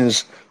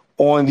expressions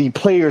on the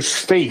player's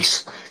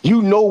face.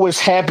 You know what's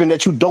happened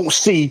that you don't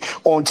see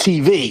on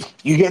TV.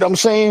 You get what I'm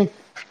saying?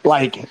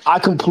 Like, I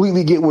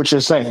completely get what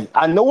you're saying.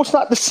 I know it's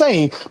not the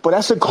same, but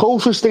that's the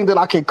closest thing that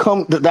I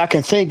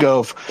can think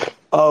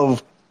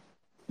of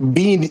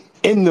being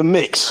in the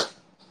mix.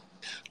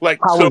 Like,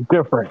 how it's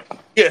different.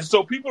 Yeah,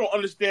 so people don't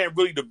understand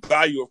really the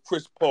value of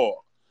Chris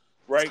Paul,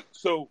 right?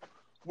 So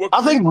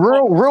I think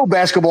real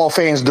basketball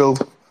fans do.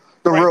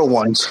 The real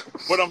ones.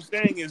 What I'm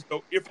saying is,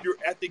 though, if you're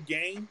at the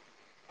game,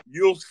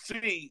 you'll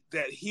see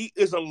that he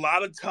is a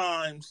lot of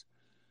times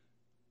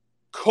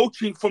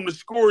coaching from the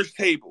scorer's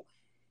table.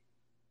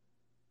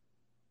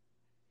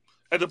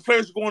 As the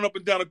players are going up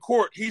and down the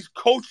court, he's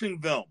coaching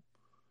them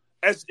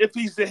as if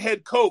he's the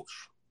head coach.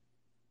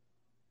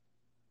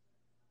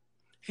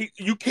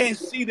 You can't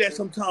see that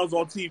sometimes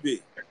on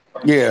TV.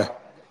 Yeah,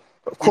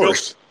 of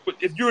course. But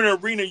if you're in an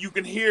arena, you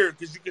can hear it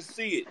because you can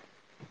see it.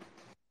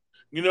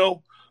 You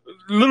know,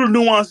 little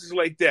nuances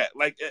like that.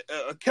 Like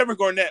Kevin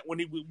Garnett, when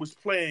he was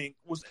playing,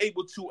 was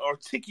able to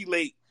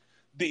articulate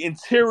the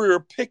interior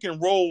pick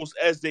and rolls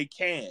as they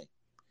can.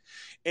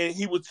 And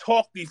he would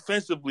talk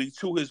defensively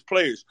to his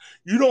players.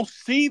 You don't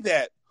see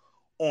that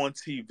on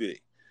TV.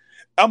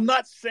 I'm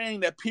not saying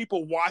that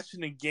people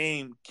watching the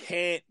game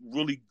can't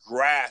really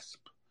grasp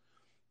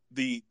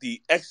the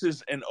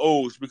X's and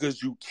O's,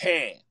 because you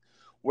can.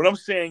 What I'm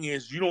saying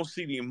is you don't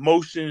see the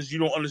emotions. You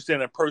don't understand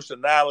their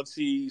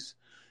personalities.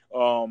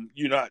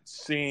 You're not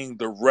seeing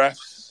the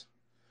refs,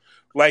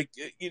 Like,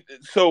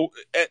 so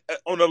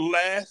on the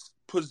last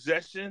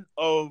possession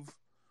of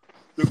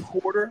the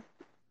quarter,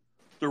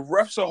 the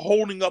refs are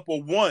holding up a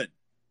 1,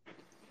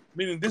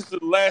 meaning this is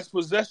the last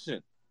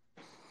possession.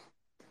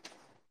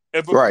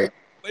 If a Right.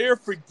 player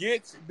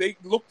forgets, they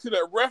look to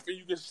that ref, and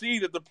you can see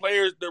that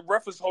the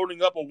ref is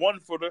holding up a 1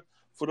 for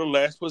the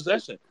last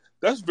possession.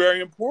 That's very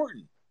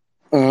important.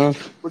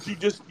 Mm-hmm. But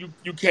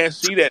you can't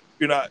see that if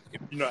you're not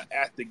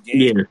at the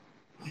game. Yeah.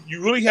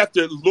 You really have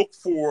to look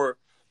for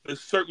the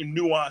certain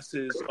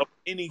nuances of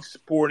any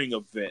sporting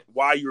event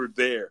while you're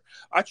there.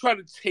 I try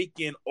to take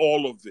in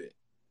all of it.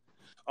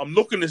 I'm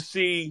looking to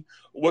see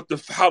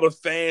how the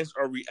fans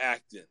are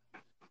reacting.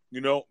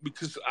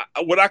 Because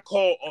what I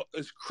call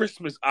is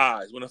Christmas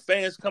eyes. When the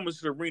fans come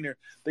into the arena,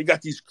 they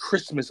got these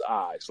Christmas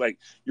eyes. Like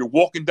you're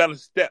walking down the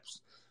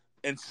steps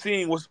and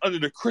seeing what's under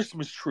the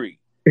Christmas tree.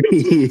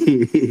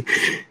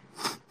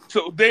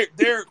 So they're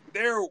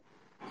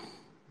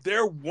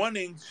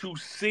wanting to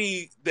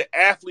see the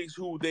athletes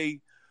who they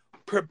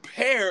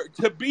prepare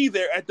to be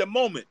there at the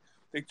moment.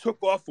 They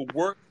took off for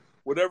work,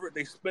 whatever.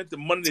 They spent the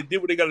money. They did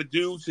what they got to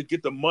do to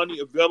get the money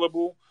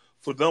available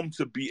for them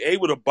to be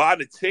able to buy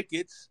the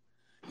tickets.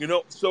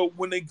 So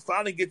when they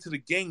finally get to the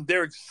game,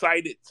 they're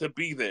excited to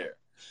be there,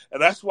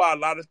 and that's why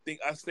I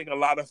think a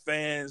lot of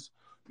fans,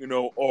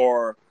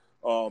 are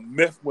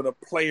miffed when a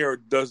player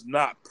does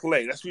not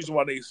play. That's the reason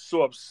why they're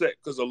so upset,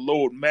 because of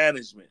load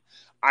management.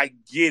 I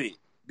get it,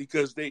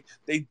 because they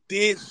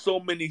did so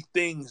many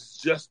things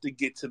just to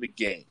get to the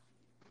game.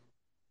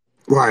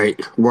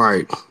 Right.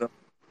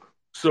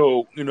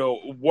 So,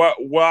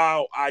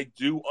 while I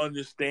do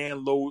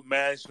understand load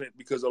management,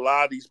 because a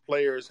lot of these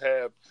players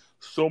have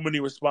so many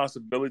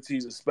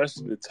responsibilities,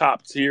 especially the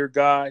top tier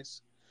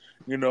guys,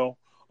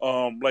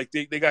 like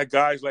they got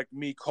guys like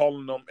me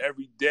calling them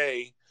every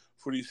day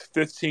for these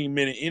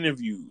 15-minute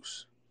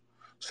interviews.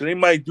 So they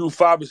might do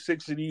 5 or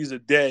 6 of these a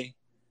day.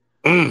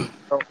 Mm.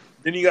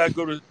 Then you got to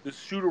go to the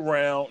shoot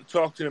around,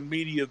 talk to the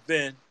media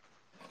then.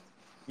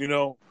 Then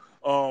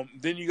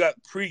you got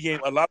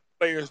pregame. A lot of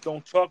players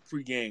don't talk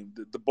pregame.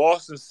 The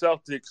Boston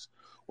Celtics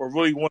were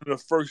really one of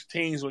the first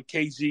teams when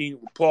KG,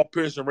 Paul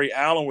Pierce, and Ray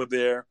Allen were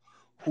there,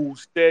 who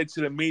said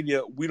to the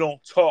media, we don't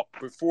talk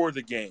before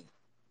the game.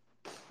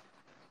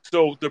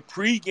 So the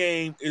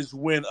pregame is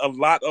when a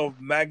lot of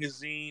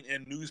magazine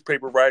and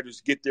newspaper writers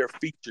get their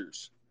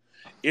features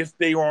if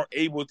they aren't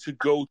able to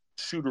go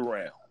shoot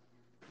around,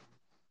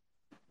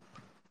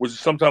 which is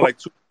sometimes like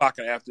 2 o'clock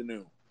in the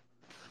afternoon.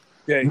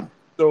 Okay.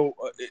 So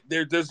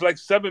there's like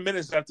 7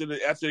 minutes after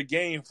the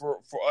game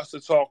for us to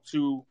talk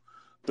to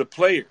the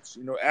players.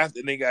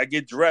 After they gotta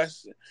get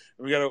dressed, and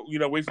we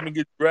gotta wait for them to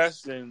get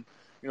dressed, and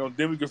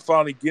then we can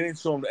finally get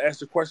into them to ask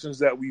the questions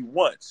that we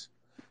want.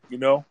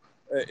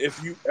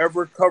 If you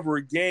ever cover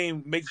a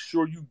game, make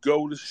sure you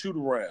go to shoot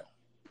around.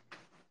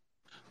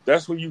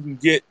 That's when you can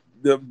get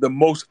the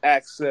most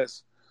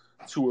access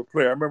to a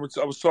player. I remember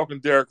I was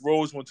talking to Derrick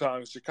Rose one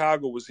time.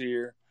 Chicago was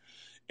here.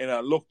 And I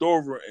looked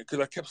over because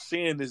I kept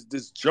seeing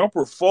this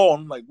jumper fall.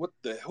 I'm like,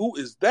 who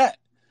is that?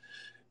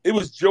 It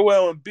was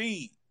Joel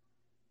Embiid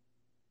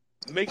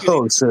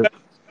making these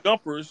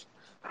jumpers,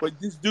 but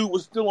this dude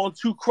was still on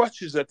 2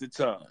 crutches at the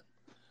time.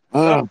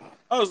 I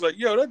was like,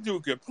 yo, that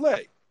dude can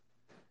play.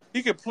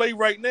 He can play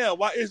right now.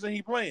 Why isn't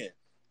he playing?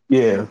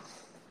 Yeah.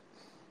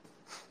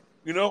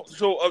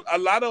 So a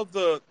lot of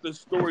the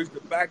stories, the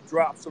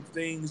backdrops of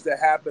things that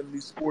happen in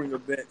these sporting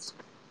events,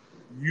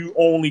 you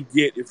only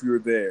get if you're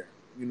there.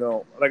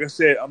 Like I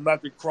said, I'm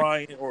not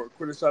decrying or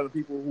criticizing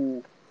people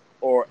who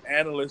are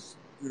analysts,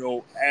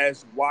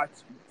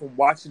 from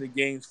watching the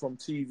games from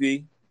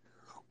TV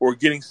or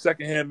getting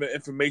secondhand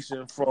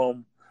information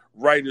from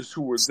writers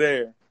who were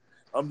there.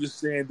 I'm just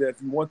saying that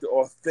if you want the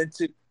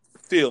authentic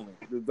feeling,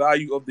 the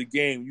value of the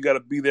game, you got to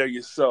be there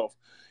yourself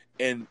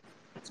and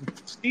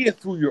see it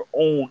through your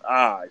own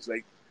eyes.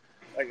 Like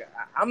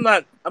I'm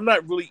not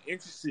really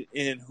interested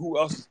in who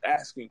else is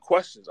asking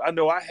questions. I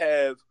know I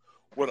have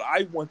what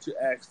I want to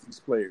ask these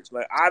players.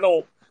 Like I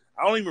don't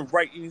even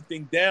write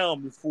anything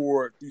down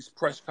before these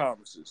press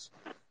conferences.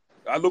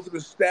 I look at the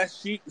stat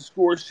sheet, the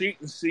score sheet,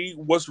 and see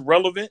what's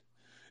relevant,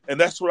 and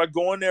that's what I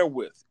go in there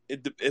with.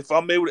 If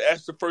I'm able to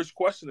ask the first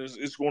question,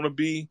 it's going to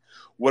be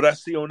what I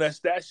see on that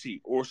stat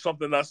sheet or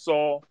something I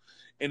saw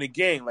in the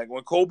game. Like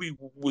when Kobe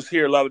was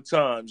here, a lot of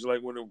times,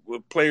 like when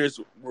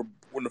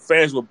the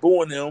fans were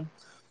booing him,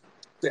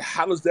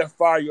 how does that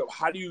fire you up?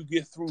 How do you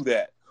get through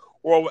that?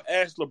 Or I would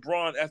ask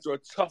LeBron after a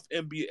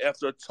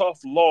tough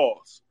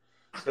loss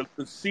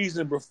the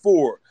season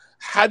before,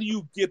 how do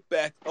you get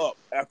back up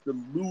after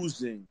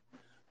losing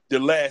the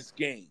last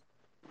game?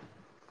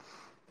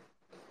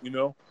 And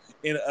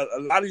a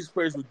lot of these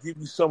players will give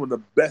you some of the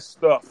best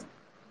stuff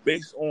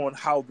based on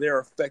how they're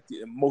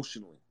affected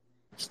emotionally.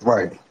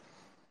 Right.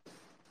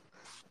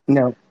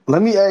 Now,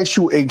 let me ask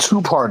you a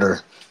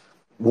 2-parter.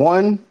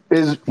 One,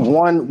 we're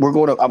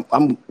going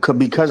to,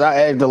 because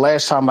I asked the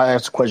last time I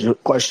asked the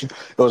question,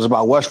 it was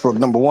about Westbrook.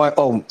 Number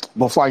one,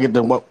 before I get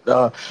to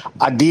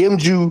I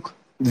DM'd you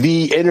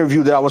the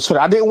interview that I was.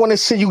 I didn't want to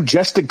send you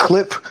just a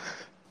clip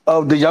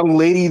of the young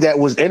lady that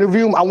was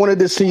interviewing. I wanted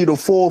to send you the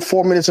full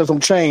 4 minutes and some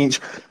change.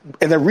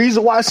 And the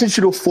reason why I sent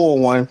you the full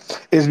one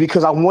is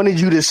because I wanted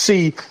you to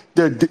see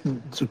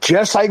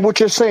just like what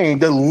you're saying,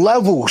 the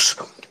levels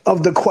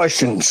of the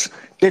questions.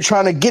 They're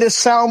trying to get a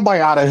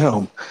soundbite out of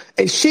him.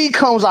 And she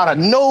comes out of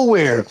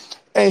nowhere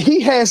and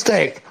he has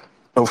that,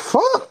 the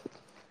fuck?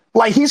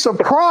 Like he's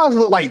surprised,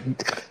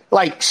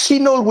 like she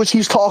knows what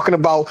she's talking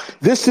about.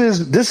 This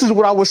is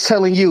what I was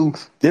telling you.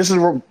 This is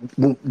what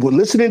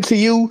listening to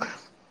you,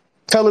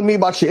 telling me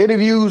about your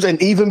interviews, and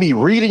even me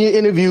reading your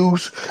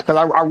interviews. Because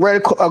I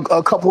read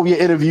a couple of your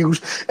interviews,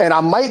 and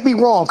I might be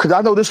wrong because I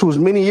know this was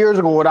many years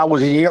ago when I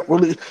was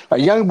really a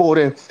young boy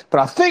then. But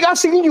I think I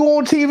seen you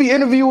on TV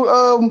interview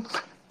on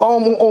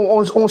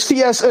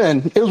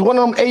CSN. It was one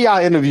of them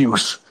AI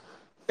interviews.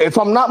 If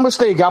I'm not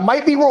mistaken, I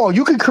might be wrong.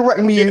 You can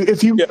correct me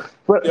if you.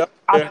 But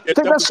I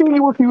think I've seen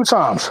you a few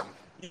times.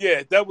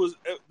 Yeah, that was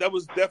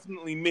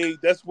definitely me.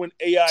 That's when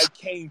AI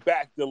came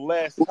back the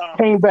last time.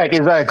 Came back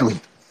exactly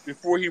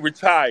before he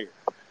retired.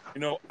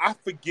 I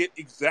forget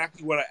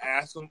exactly what I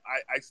asked him.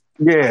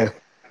 I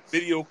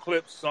video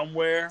clip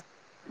somewhere.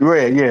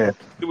 Right, yeah.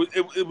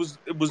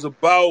 It was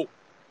about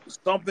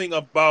something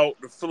about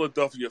the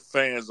Philadelphia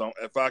fans.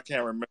 If I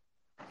can't remember,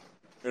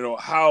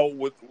 how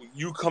with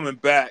you coming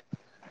back.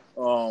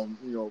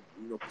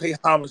 Pay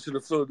homage to the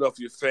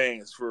Philadelphia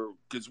fans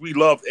because we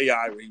loved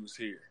AI when he was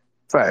here.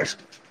 Facts.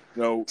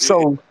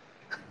 So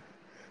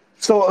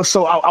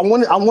I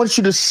want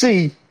you to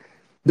see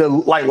the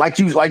like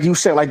you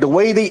said, like the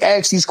way they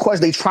ask these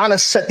questions. They trying to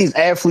set these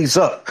athletes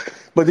up,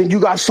 but then you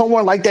got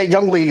someone like that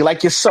young lady,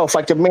 like yourself,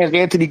 like the man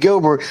Anthony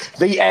Gilbert.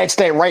 They ask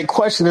that right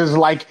question is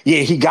like, yeah,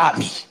 he got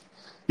me.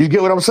 You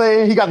get what I'm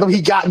saying? He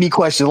got me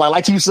questions.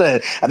 Like you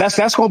said,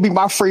 that's going to be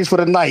my phrase for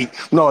the night.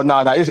 No,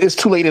 it's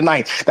too late at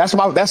night. That's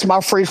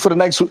my phrase for the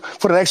rest of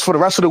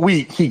the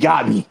week. He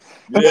got me.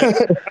 Yeah.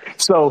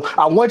 So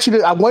I want you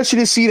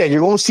to see that. You're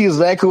going to see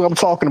exactly what I'm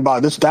talking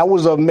about. That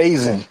was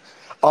amazing.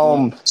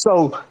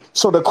 So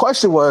the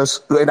question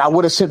was, and I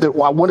would have sent it.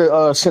 I would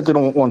have sent it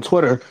on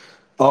Twitter.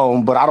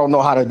 But I don't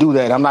know how to do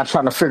that. I'm not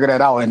trying to figure that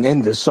out and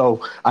end this.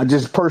 So I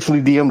just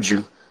personally DM'd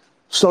you.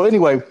 So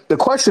anyway, the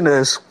question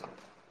is,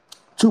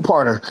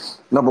 two-parter.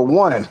 Number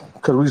one,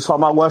 because we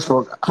talking about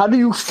Westbrook, how do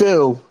you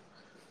feel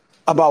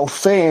about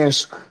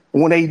fans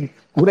when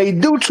they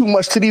do too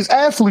much to these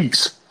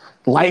athletes?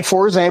 Like,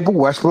 for example,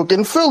 Westbrook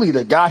in Philly.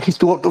 The guy, he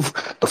threw up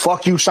the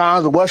fuck you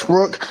signs of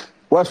Westbrook.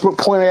 Westbrook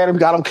pointed at him,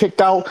 got him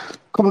kicked out.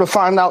 Come to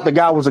find out the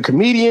guy was a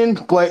comedian.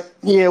 But,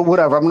 yeah,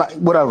 whatever.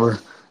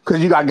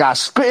 Because you got guys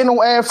spitting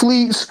on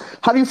athletes.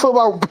 How do you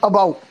feel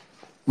about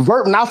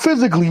not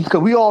physically,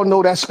 because we all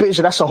know that spit,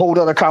 that's a whole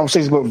other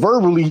conversation, but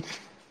verbally,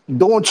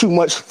 doing too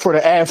much for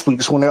the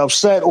athletes when they're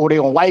upset or they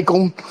don't like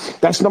them.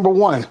 That's number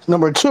one.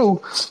 Number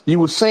two, you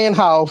were saying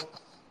how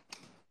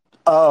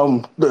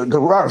the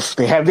refs,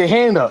 they have their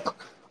hand up.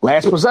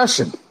 Last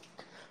possession.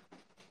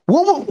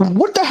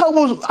 What the hell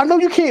was, I know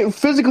you can't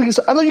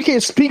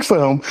speak for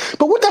him,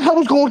 but what the hell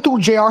was going through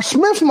J.R.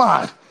 Smith's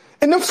mind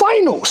in the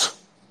finals?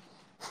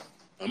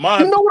 You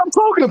know what I'm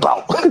talking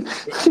about.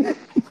 In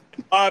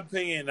my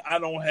opinion, I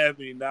don't have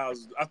any knowledge.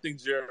 I think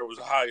J.R. was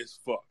high as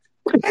fuck.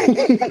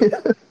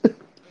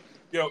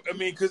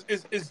 Because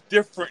it's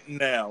different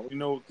now.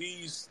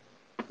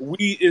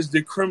 Weed is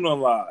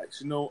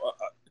decriminalized.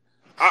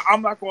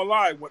 I'm not gonna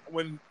lie.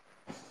 When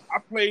I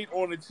played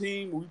on a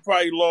team, we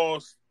probably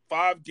lost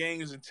 5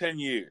 games in 10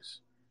 years,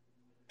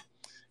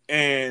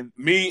 and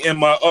me and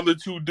my other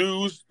 2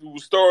 dudes who were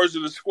stars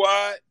of the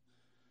squad,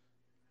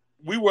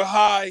 we were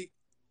high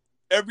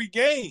every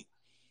game.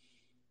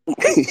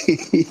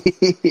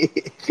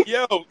 It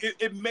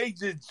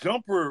made your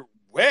jumper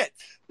wet.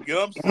 You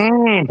know what I'm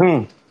saying?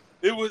 Mm-hmm.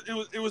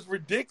 It was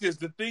ridiculous.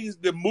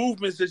 The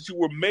movements that you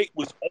were make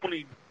was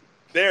only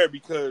there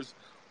because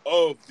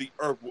of the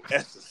herbal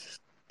essence.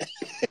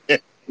 You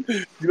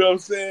know what I'm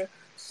saying?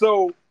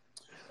 So,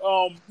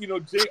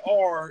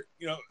 JR,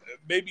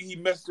 maybe he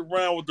messed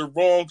around with the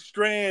wrong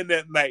strand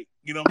that night.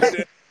 You know what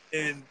I'm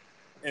saying?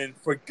 And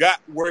forgot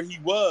where he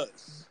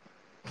was.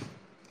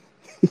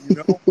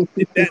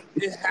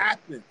 It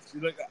happens.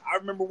 I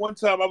remember one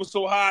time I was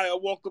so high, I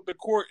walked up the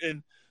court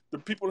and the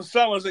people in the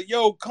silence said,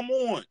 "Yo, come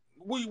on.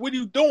 What are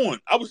you doing?"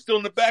 I was still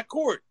in the back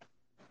court.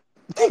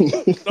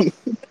 I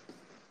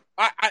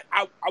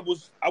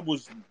was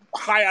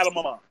high out of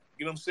my mind.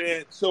 You know what I'm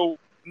saying? So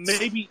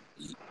maybe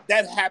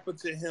that happened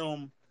to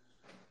him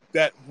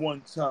that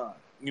one time.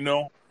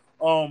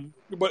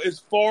 But as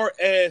far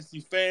as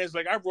the fans,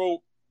 like I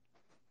wrote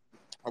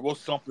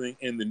something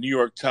in the New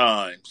York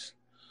Times,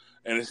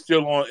 and it's still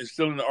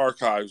in the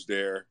archives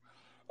there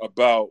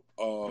about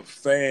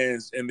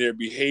fans and their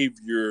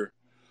behavior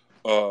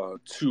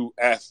to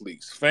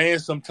athletes.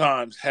 Fans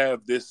sometimes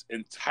have this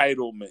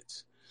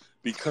entitlement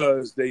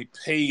because they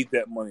paid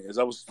that money, as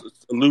I was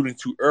alluding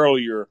to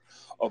earlier,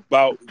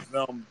 about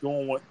them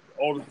doing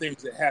all the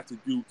things they have to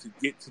do to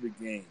get to the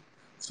game.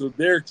 So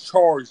they're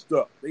charged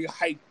up, they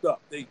hyped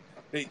up, they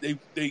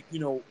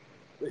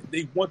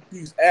want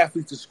these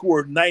athletes to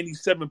score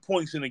 97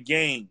 points in a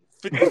game,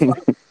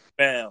 55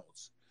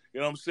 pounds. You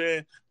know what I'm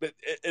saying?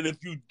 And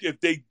if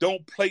they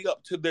don't play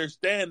up to their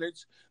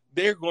standards,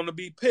 they're going to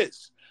be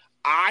pissed.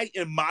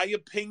 In my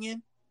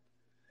opinion,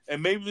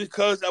 and maybe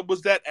because I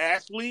was that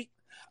athlete,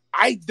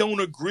 I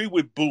don't agree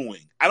with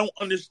booing. I don't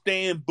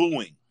understand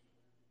booing.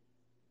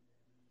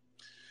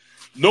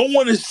 No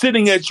one is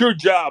sitting at your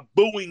job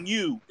booing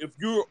you if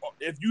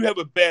you have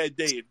a bad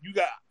day, if you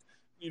got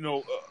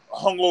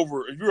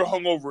hungover, if you're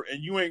hungover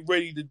and you ain't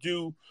ready to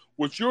do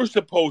what you're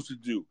supposed to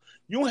do.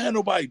 You don't have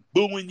nobody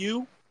booing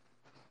you.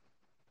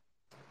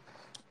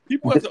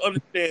 People have to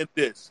understand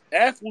this.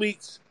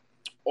 Athletes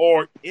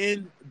are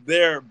in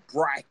their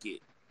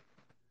bracket.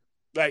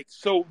 Like,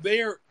 so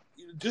they're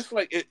just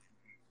like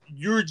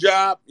your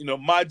job,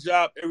 my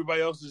job,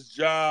 everybody else's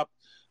job.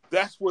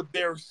 That's what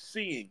they're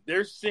seeing.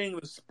 They're seeing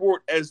the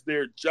sport as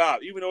their job.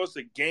 Even though it's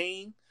a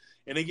game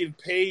and they're getting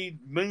paid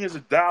millions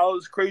of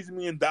dollars, crazy $1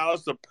 million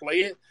to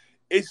play it,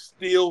 it's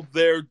still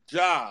their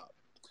job.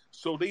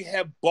 So they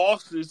have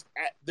bosses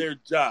at their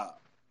job.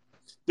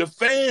 The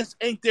fans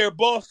ain't their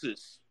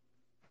bosses.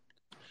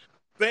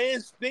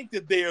 Fans think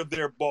that they are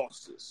their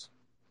bosses.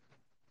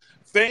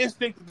 Fans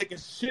think that they can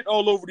shit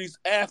all over these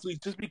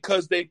athletes just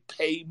because they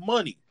pay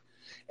money.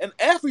 And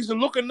athletes are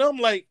looking at them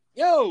like,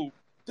 yo,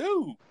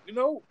 dude,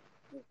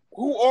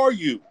 who are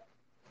you?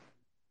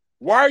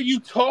 Why are you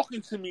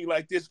talking to me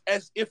like this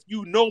as if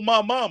you know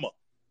my mama?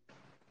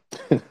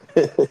 You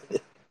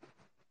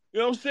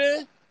know what I'm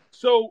saying?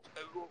 So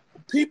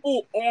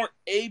people aren't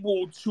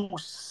able to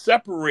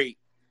separate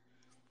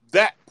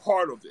that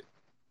part of it.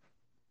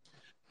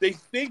 They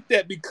think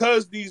that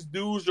because these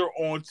dudes are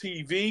on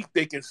TV,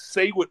 they can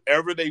say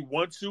whatever they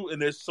want to in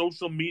their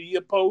social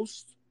media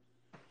posts.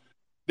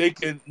 They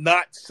can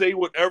not say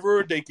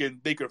whatever. They can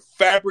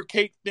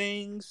fabricate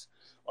things.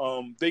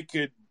 They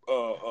could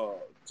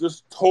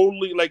just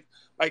totally like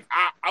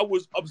I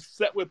was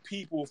upset with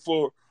people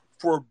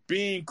for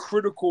being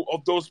critical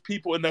of those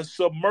people in that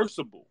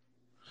submersible,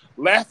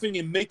 laughing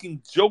and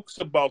making jokes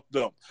about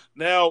them.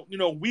 Now,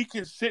 we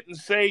can sit and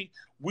say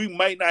we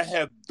might not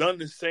have done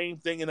the same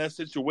thing in that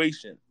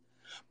situation.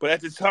 But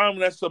at the time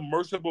when that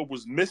submersible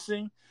was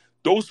missing,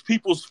 those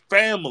people's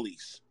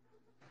families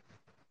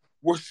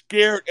were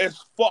scared as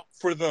fuck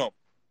for them.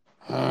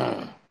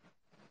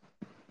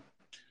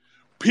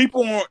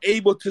 People aren't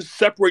able to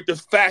separate the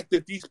fact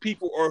that these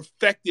people are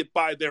affected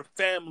by their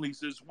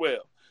families as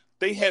well.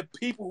 They have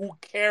people who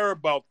care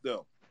about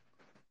them.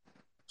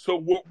 So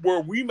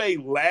where we may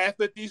laugh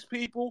at these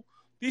people,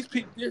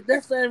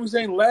 their families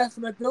ain't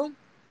laughing at them.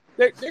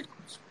 They're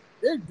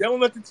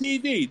yelling at the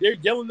TV. They're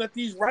yelling at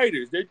these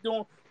writers. They're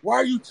doing, why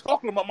are you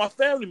talking about my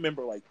family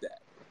member like that?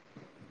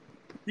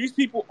 These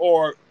people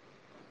are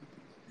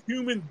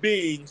human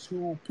beings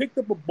who picked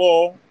up a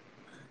ball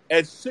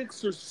at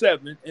 6 or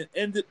 7 and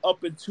ended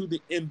up into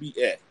the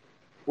NBA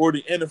or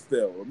the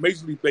NFL or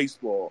Major League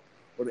Baseball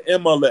or the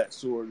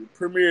MLS or the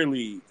Premier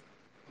League,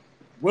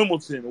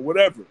 Wimbledon or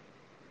whatever.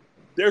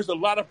 There's a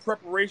lot of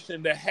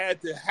preparation that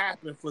had to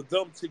happen for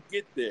them to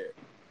get there.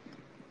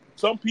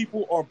 Some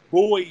people are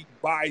buoyed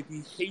by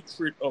the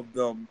hatred of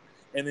them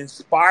and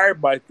inspired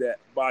by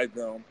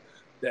them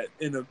that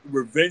in a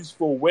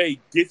revengeful way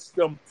gets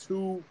them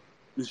to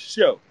the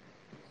show.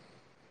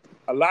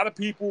 A lot of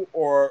people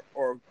are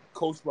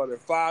coached by their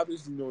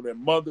fathers, their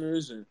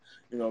mothers, and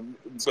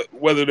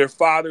whether their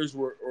fathers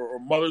or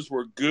mothers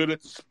were good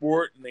at the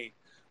sport, and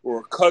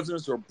or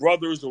cousins or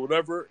brothers or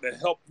whatever that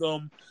helped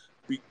them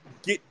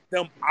get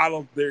them out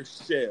of their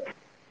shell.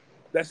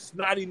 That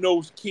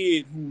snotty-nosed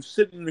kid who's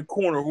sitting in the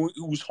corner,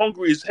 who's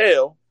hungry as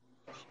hell,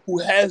 who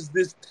has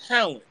this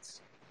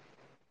talent.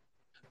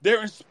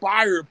 They're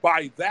inspired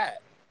by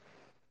that.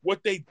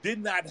 What they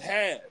did not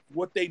have,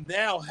 what they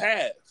now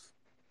have.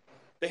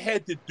 They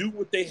had to do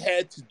what they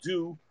had to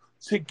do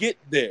to get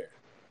there.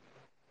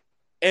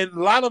 And a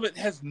lot of it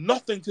has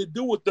nothing to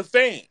do with the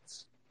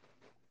fans.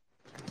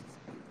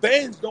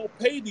 Fans don't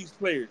pay these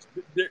players.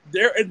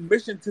 Their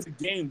admission to the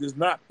game does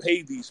not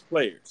pay these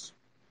players.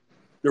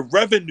 The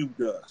revenue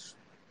does.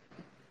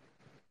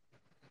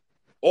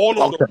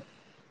 All of them.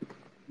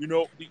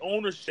 The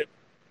ownership,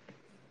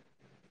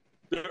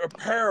 the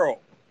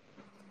apparel.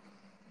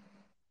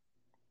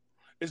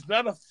 It's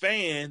not a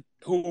fan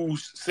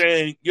who's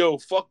saying, yo,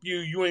 fuck you,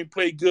 you ain't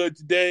played good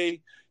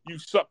today, you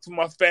suck for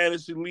my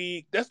fantasy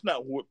league. That's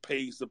not what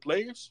pays the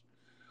players.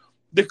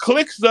 The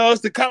clicks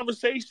does, the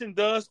conversation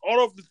does,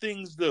 all of the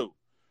things do.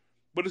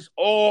 But it's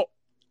all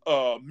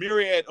a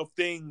myriad of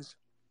things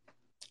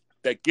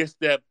that gets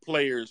that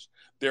players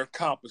their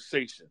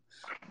compensation.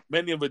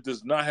 Many of it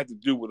does not have to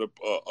do with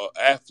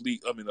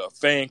a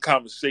fan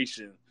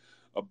conversation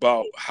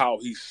about how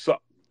he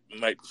sucked the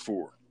night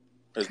before.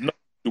 It has nothing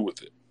to do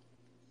with it.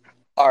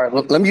 All right,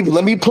 let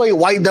me play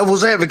white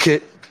devil's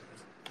advocate.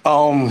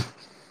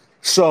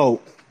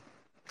 So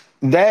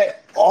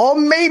that all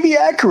may be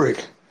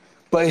accurate,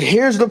 but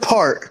here's the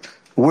part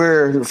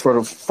where, for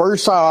the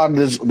first time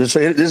this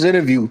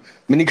interview,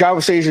 many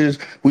conversations,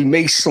 we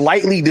may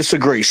slightly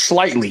disagree,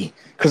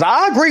 because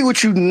I agree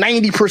with you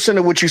 90%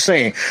 of what you're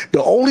saying.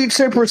 The only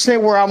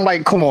 10% where I'm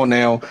like, come on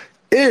now,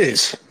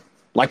 is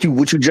like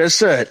what you just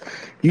said.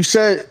 You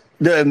said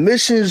the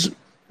admissions,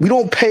 we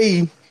don't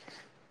pay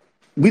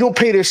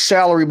their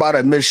salary by the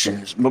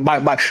admissions, but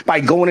by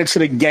going into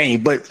the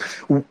game. But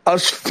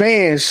us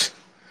fans,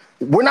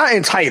 we're not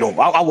entitled.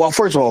 Well,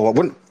 first of all,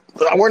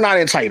 we're not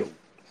entitled.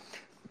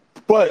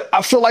 But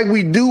I feel like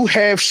we do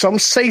have some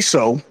say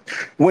so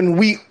when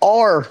we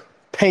are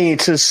paying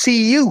to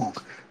see you.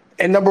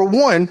 And number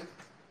one,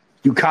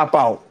 you cop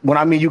out. When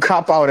I mean you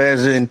cop out,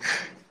 as in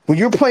when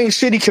you're playing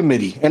city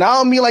committee, and I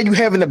don't mean like you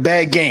having a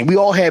bad game. We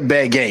all have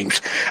bad games.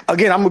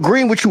 Again, I'm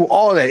agreeing with you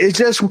all that. It's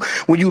just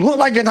when you look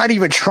like you're not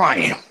even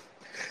trying.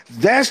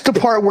 That's the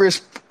part where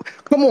it's,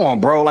 come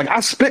on, bro. Like, I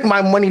spent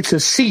my money to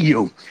see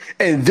you,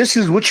 and this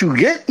is what you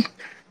get?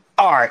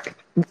 All right.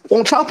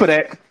 On top of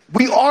that,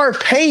 we are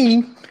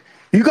paying.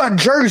 You got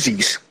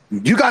jerseys.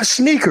 You got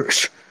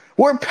sneakers.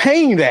 We're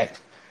paying that.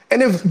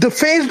 And if the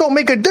fans don't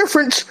make a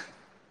difference,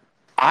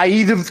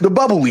 i.e. the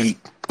bubble league.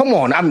 Come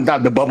on, I'm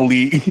not the bubble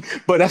league,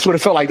 but that's what it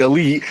felt like, the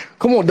league.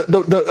 Come on,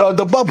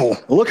 the bubble.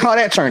 Look how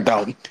that turned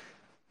out.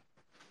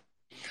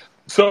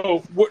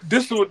 So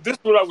this is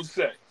what I would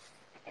say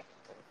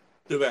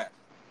to that,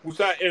 which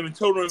I am in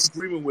total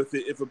agreement with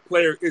it. If a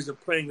player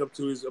isn't playing up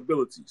to his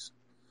abilities,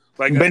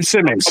 like Ben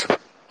Simmons,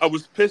 I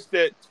was pissed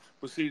at.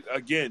 But see,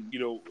 again,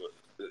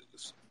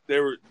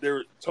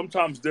 there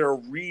sometimes there are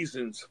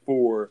reasons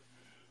for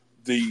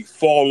the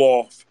fall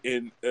off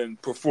in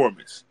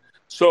performance.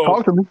 So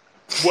talk to me.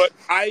 what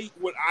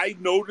I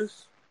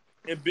notice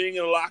in being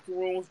in locker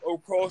rooms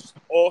across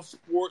all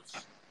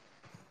sports,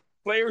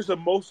 players are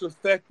most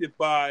affected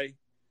by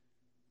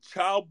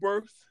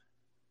childbirth,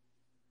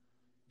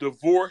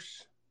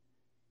 divorce,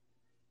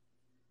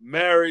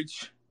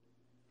 marriage,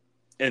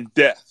 and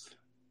death.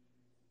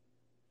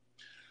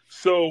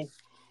 So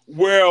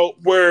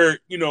where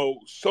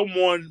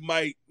someone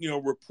might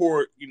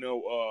report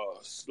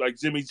like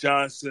Jimmy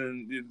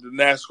Johnson, the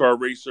NASCAR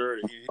racer,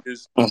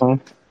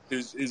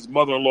 his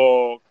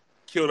mother-in-law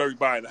killed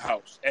everybody in the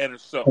house and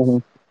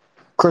herself.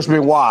 Chris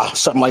Benoit,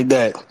 something like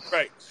that.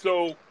 Right.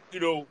 So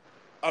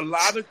a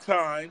lot of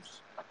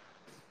times,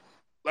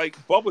 like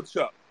Bubba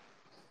Chuck,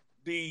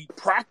 the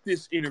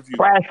practice interview.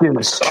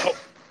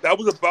 That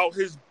was about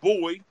his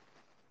boy.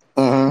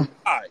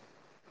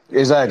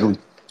 Exactly.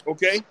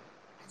 Okay?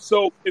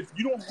 So if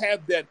you don't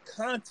have that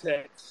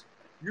context,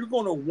 you're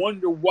going to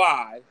wonder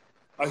why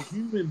a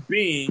human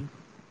being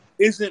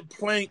isn't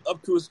playing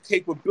up to his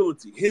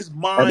capability. His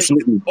mind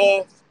Absolutely. is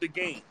off the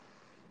game.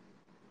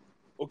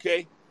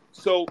 Okay?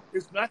 So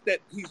it's not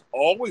that he's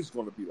always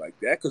going to be like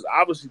that, because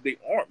obviously they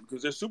aren't,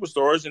 because they're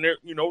superstars and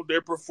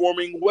they're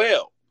performing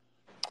well.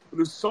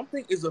 But if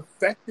something is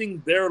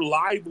affecting their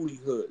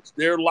livelihoods,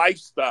 their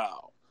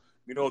lifestyle,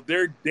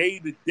 their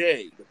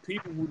day-to-day, the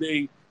people who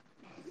they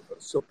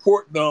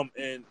support them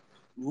and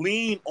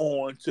lean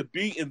on to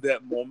be in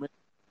that moment,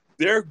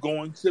 they're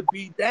going to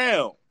be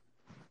down.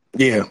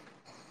 Yeah.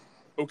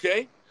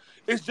 Okay?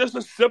 It's just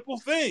a simple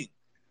thing.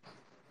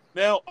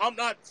 Now, I'm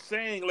not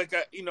saying like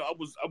I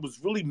was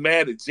really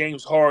mad at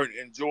James Harden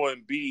and Joel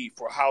Embiid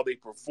for how they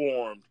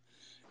performed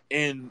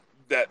in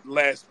that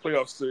last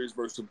playoff series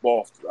versus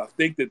Boston. I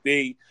think that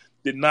they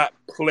did not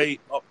play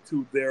up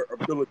to their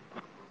ability.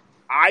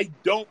 I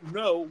don't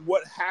know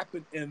what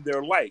happened in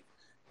their life.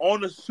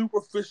 On a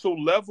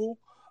superficial level,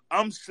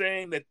 I'm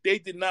saying that they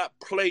did not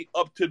play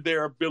up to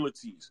their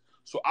abilities.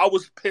 So I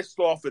was pissed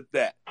off at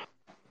that.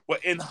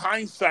 But in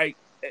hindsight,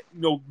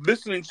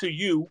 listening to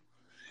you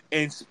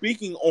and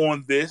speaking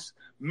on this,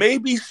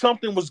 maybe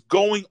something was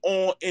going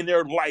on in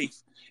their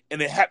life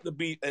and it happened to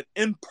be an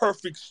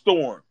imperfect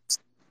storm.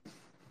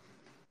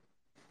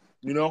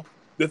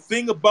 The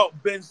thing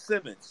about Ben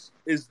Simmons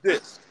is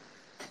this.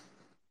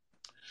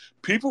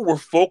 People were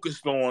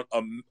focused on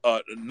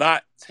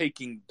not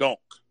taking dunk,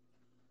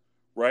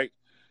 right?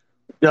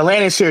 The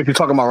Atlanta series you're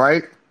talking about,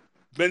 right?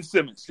 Ben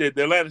Simmons, the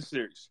Atlanta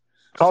series.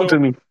 Talk to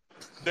me.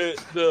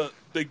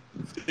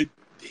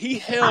 He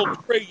held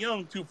Trae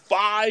Young to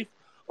 5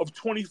 of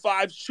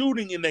 25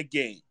 shooting in that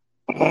game.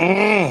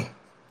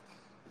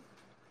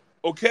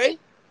 Okay?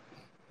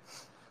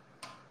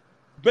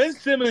 Ben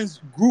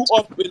Simmons grew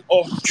up in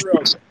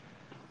Australia.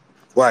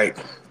 Right.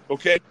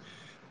 Okay?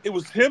 It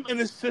was him and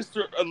his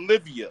sister,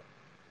 Olivia.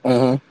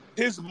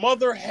 His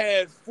mother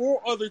had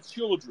 4 other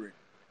children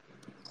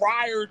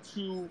prior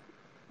to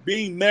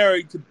being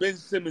married to Ben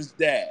Simmons'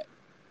 dad.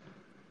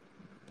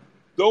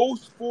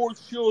 Those 4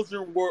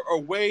 children were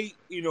away,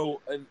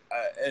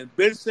 and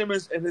Ben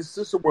Simmons and his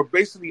sister were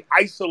basically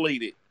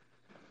isolated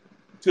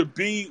to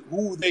be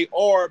who they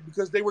are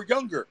because they were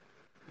younger.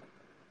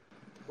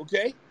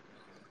 Okay?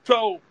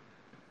 So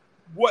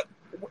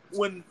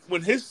when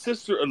his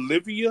sister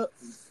Olivia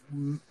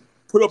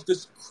put up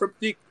this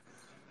cryptic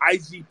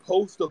IG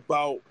post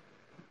about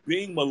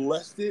being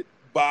molested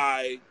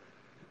by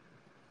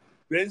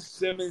Ben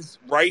Simmons'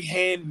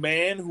 right-hand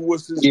man, who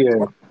was his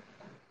brother.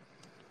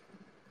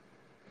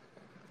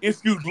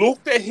 If you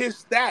looked at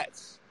his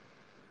stats,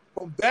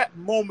 from that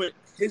moment,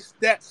 his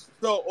stats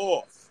fell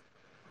off.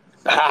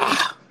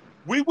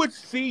 we would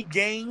see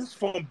games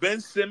from Ben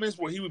Simmons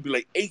where he would be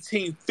like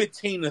 18,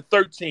 15, and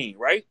 13,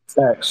 right?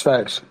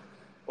 Facts.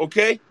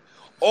 Okay?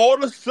 All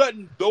of a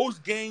sudden, those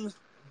games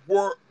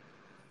were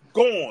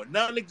gone,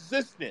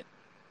 non-existent.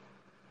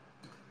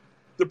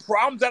 The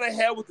problems that I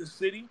had with the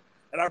city,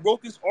 and I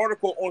wrote this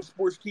article on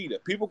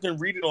Sportskeeda. People can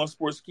read it on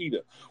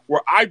Sportskeeda,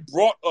 where I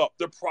brought up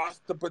the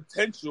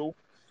potential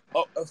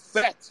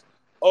effect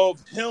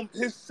of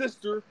his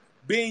sister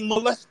being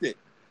molested.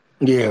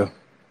 Yeah.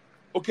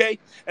 Okay?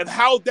 And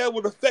how that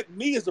would affect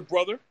me as a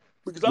brother,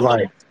 because I'm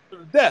Right. the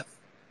one to death.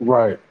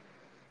 Right.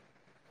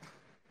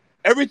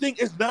 Everything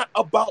is not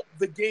about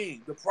the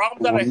game. The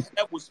problem that I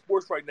have with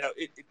sports right now,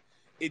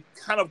 it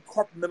kind of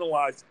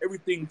compartmentalized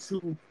everything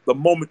to the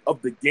moment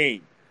of the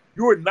game.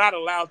 You are not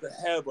allowed to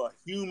have a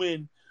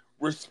human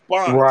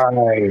response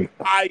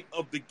outside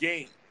of the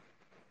game.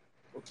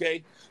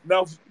 Okay?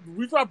 Now, the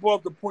reason I brought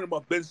up the point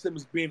about Ben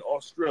Simmons being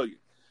Australian,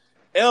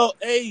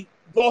 L.A.,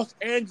 Los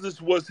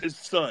Angeles was his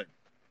son,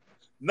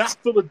 not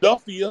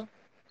Philadelphia,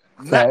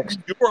 not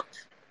New York.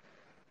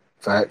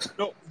 Facts.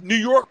 No, New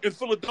York and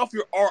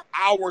Philadelphia are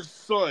our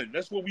son.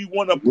 That's where we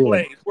want to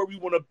play. It's where we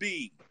want to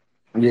be.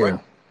 Yeah. Right?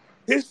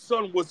 His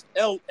son was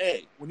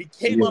L.A. When he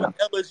came out of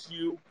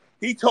LSU,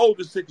 he told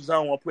the Sixers, I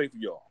don't want to play for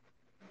y'all.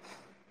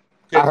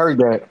 Okay? I heard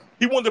that.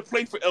 He wanted to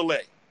play for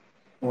L.A.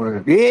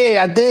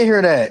 Yeah, I did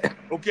hear that.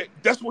 Okay?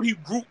 That's what he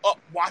grew up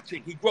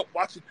watching. He grew up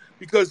watching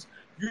because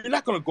you're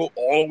not going to go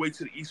all the way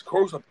to the East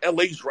Coast. Of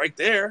L.A.'s right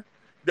there.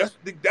 That's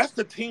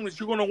the team that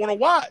you're going to want to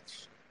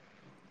watch.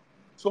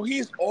 So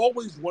he's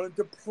always wanted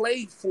to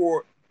play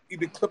for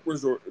either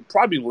Clippers or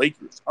probably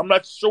Lakers. I'm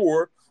not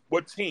sure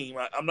what team.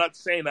 I'm not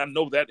saying I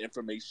know that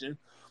information.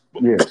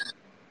 But,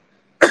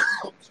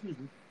 excuse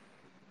me.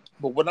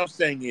 But what I'm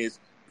saying is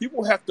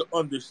people have to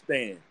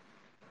understand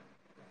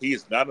he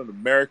is not an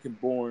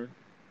American-born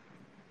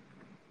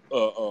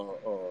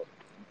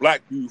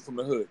black dude from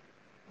the hood.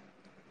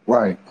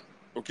 Right.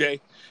 Okay?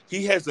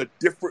 He has a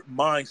different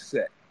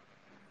mindset.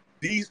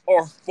 These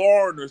are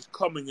foreigners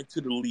coming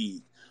into the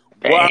league.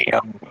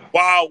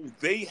 While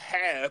they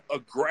have a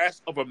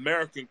grasp of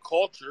American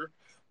culture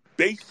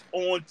based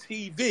on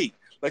TV,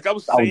 like I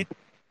was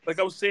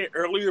saying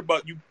earlier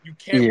about you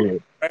can't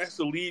really grasp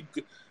the league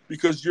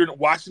because you're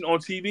watching on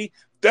TV.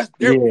 That's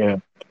their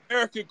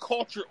American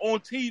culture on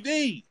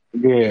TV.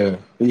 Yeah.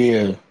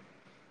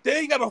 They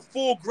ain't got a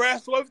full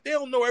grasp of it. They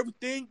don't know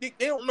everything. They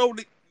don't know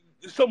that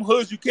some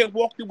hoods you can't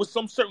walk through with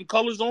some certain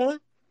colors on.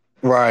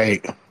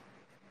 Right.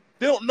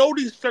 They don't know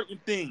these certain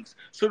things,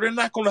 so they're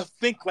not going to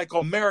think like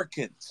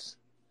Americans.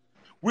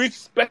 We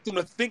expect them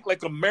to think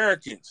like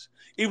Americans,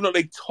 even though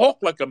they talk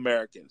like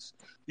Americans.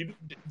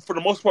 For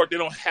the most part, they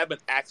don't have an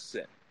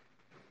accent.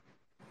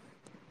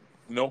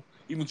 You know,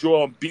 even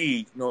Joel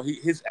Embiid,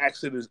 his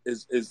accent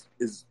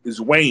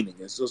is waning.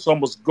 It's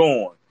almost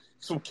gone.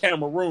 He's from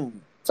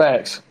Cameroon.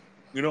 Facts.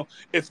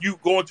 If you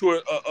go into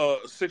a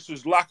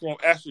Sixers locker room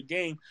after the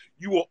game,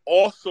 you will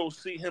also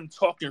see him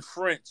talking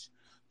French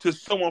to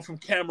someone from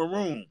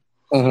Cameroon.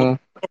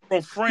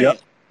 From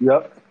France.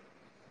 Yep.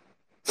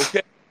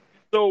 Okay.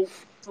 So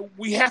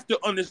we have to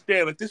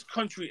understand that this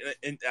country,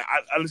 and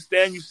I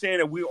understand you saying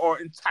that we are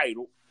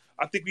entitled.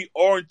 I think we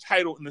are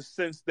entitled in the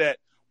sense that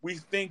we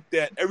think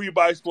that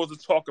everybody's supposed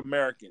to talk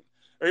American.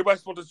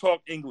 Everybody's supposed to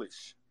talk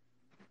English.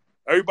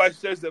 Everybody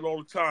says that all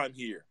the time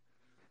here.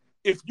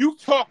 If you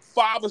talk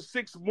 5 or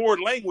 6 more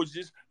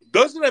languages,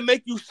 doesn't that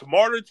make you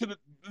smarter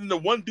than the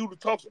one dude who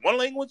talks one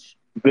language?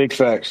 Big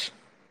facts.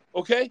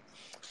 Okay?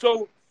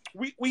 So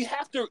we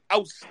have to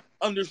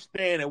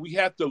understand and we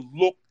have to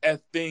look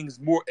at things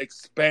more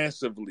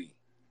expansively.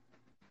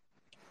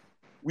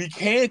 We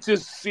can't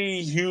just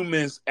see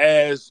humans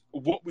as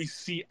what we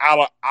see out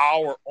of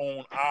our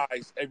own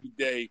eyes every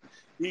day,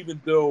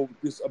 even though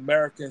this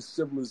American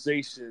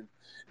civilization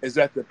is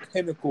at the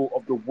pinnacle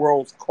of the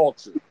world's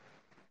culture.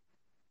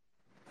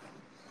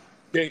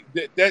 Okay,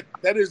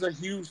 that is a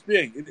huge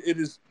thing. It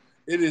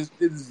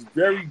is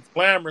very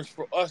glamorous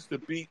for us to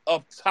be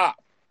up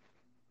top.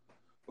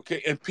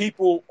 Okay, and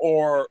people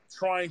are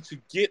trying to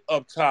get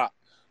up top.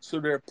 So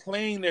they're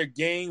playing their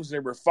games,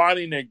 they're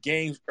refining their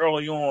games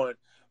early on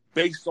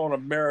based on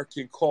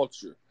American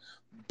culture.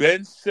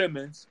 Ben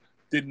Simmons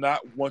did not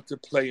want to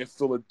play in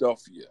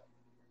Philadelphia.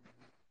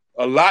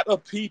 A lot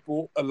of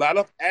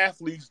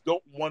athletes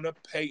don't want to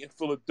play in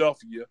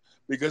Philadelphia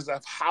because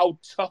of how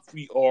tough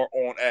we are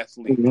on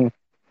athletes. Mm-hmm.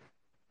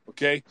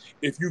 Okay?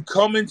 If you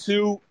come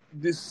into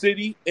this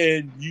city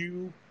and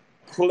you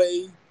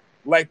play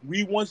like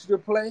we want you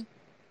to play,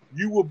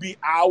 you will be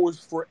ours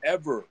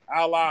forever.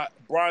 A la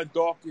Brian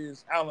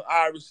Dawkins, Allen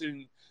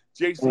Iverson,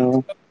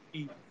 Jason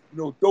Tuckey,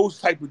 those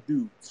type of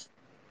dudes.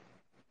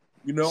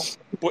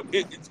 But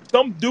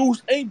some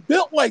dudes ain't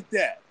built like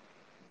that.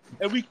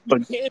 And we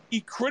can't be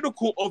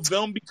critical of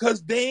them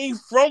because they ain't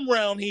from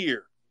around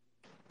here.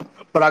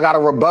 But I got a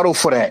rebuttal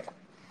for that.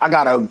 I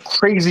got a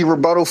crazy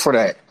rebuttal for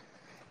that.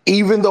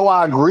 Even though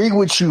I agree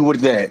with you with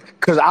that,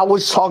 because I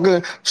was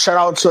talking.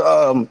 Shout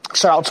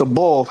out to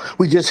Bull.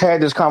 We just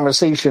had this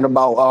conversation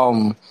about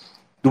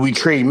Do we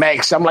trade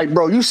Max? I'm like,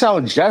 bro, you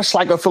sound just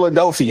like a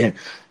Philadelphian.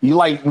 You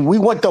like, we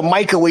want the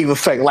microwave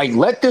effect. Like,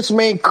 let this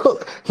man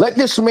cook. Let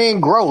this man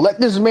grow.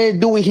 Let this man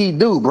do what he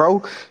do,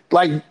 bro.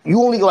 Like,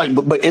 you only like,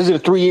 but is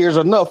it 3 years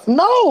enough?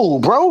 No,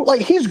 bro.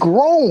 Like, he's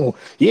grown.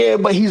 Yeah,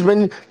 but he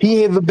hasn't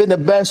been the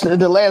best in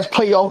the last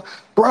playoff.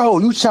 Bro,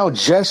 you sound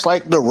just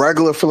like the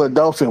regular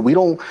Philadelphian.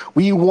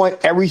 We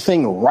want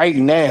everything right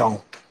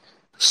now.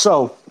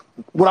 So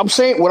what I'm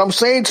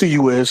saying to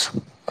you is,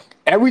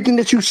 everything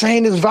that you're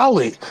saying is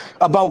valid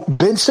about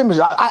Ben Simmons.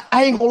 I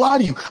ain't gonna lie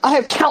to you. I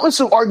have countless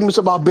of arguments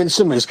about Ben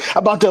Simmons,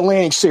 about the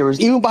Atlantic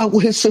series, even about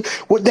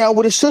what down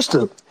with his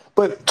sister.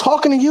 But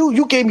talking to you,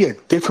 you gave me a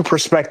different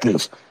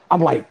perspective.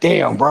 I'm like,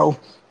 damn, bro,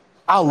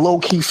 I low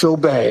key feel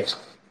bad.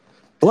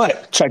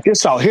 But check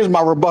this out. Here's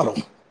my rebuttal.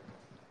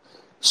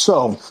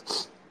 So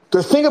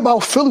the thing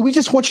about Philly, we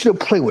just want you to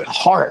play with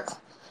heart.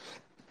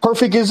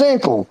 Perfect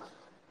example.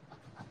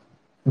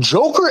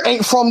 Joker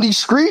ain't from these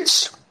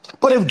streets.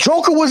 But if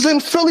Joker was in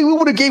Philly, we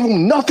would have gave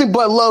him nothing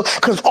but love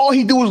because all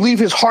he do is leave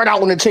his heart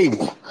out on the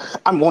table.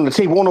 I'm on the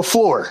table, on the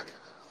floor.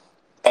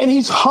 And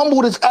he's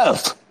humbled as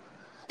F.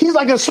 He's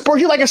like a Spur.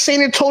 He's like a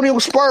San Antonio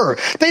Spur.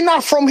 They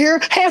not from here.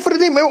 Half of the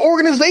damn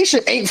organization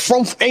ain't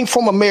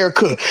from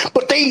America.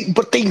 But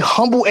they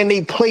humble and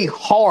they play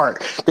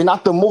hard. They're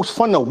not the most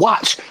fun to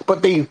watch,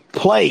 but they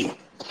play.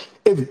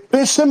 If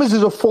Ben Simmons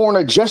is a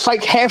foreigner, just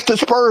like half the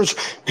Spurs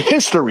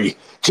history,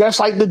 just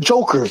like the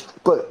Joker,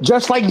 but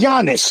just like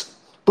Giannis.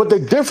 But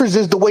the difference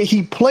is the way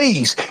he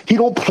plays. He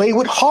don't play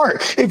with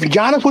heart. If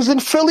Giannis was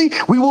in Philly,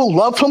 we will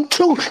love him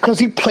too because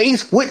he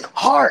plays with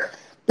heart.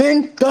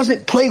 Ben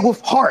doesn't play with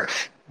heart.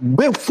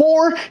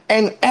 Before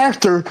and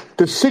after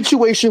the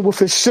situation with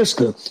his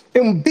sister,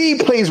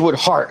 Embiid plays with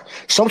heart.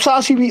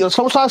 Sometimes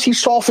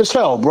he's soft as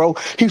hell, bro.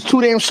 He's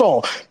too damn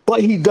soft.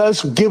 But he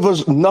does give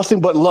us nothing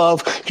but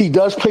love. He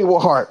does play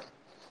with heart.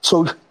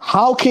 So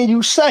how can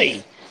you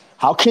say,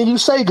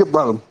 good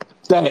brother,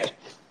 that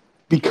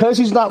because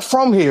he's not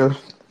from here,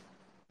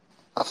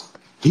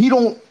 he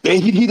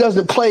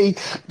doesn't play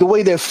the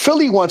way that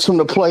Philly wants him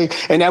to play,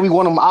 and now we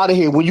want him out of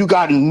here. When you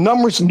got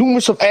numerous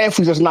of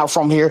athletes that's not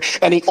from here,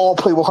 and they all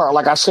play with heart,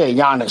 like I said,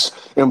 Giannis,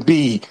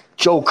 Embiid,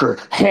 Joker,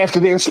 half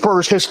of their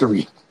Spurs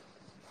history.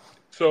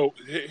 So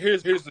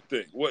here's the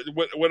thing.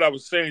 What I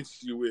was saying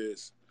to you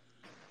is,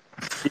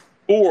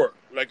 before,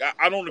 like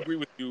I don't agree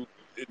with you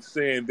in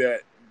saying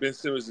that Ben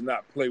Simmons did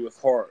not play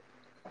with heart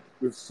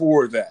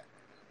before that,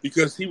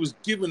 because he was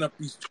giving up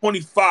these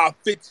 25,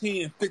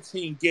 15, and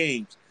 15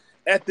 games.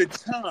 At the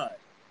time,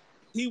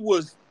 he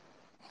was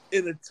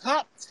in the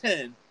top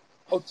 10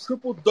 of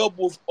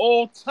triple-doubles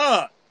all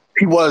time.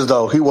 He was,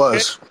 though. He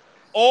was.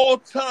 All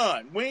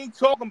time. We ain't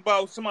talking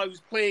about somebody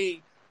who's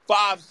played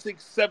 5,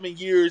 6, 7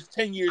 years,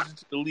 10 years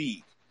into the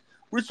league.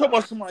 We're talking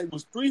about somebody who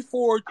was 3,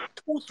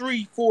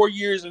 4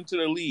 years into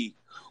the league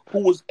who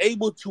was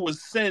able to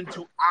ascend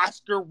to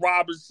Oscar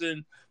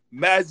Robertson,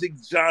 Magic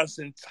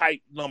Johnson type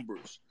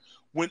numbers.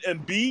 When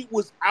Embiid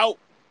was out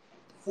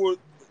for, I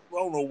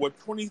don't know,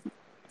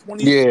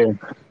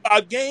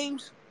 25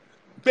 games,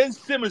 Ben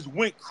Simmons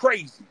went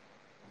crazy.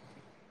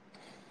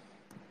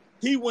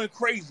 He went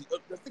crazy.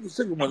 I think the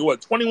second one was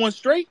 21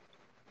 straight?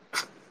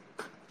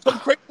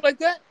 Something crazy like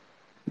that?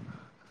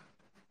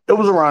 It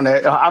was around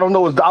that. I don't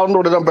know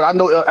the number. I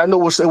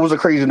know it was a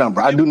crazy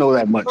number. I do know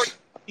that much.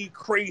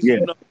 Crazy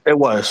number. It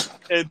was.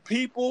 And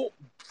people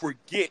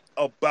forget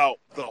about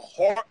the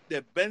heart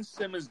that Ben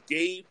Simmons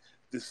gave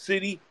the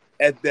city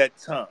at that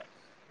time.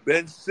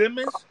 Ben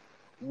Simmons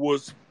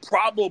was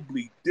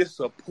probably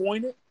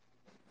disappointed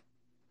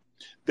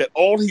that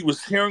all he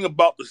was hearing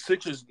about the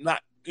Sixers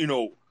not,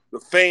 the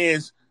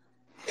fans,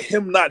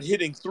 him not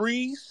hitting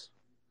threes,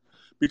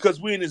 because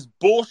we're in this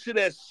bullshit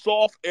ass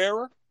soft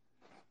era.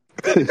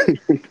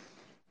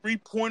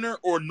 Three-pointer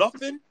or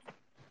nothing,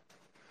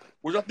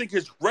 which I think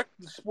has wrecked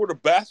the sport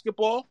of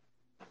basketball.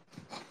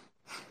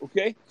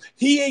 Okay?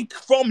 He ain't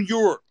from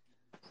Europe.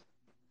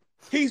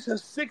 He's a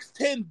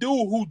 6'10"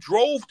 dude who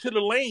drove to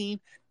the lane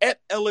at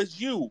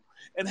LSU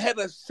and had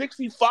a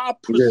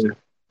 65%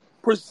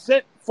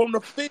 from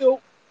the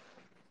field.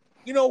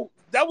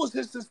 That was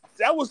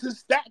his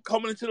stat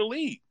coming into the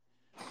league.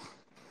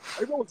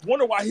 I always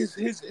wonder why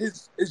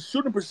his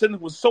shooting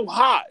percentage was so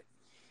high.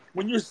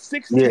 When you're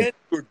 6'10",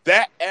 you're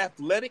that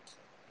athletic,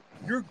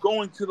 you're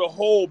going to the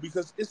hole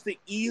because it's the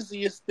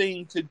easiest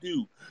thing to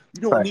do.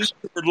 You don't need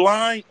to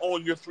rely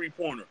on your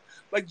three-pointer.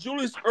 Like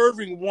Julius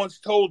Erving once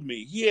told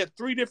me, he had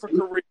 3 different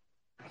careers.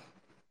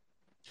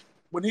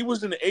 When he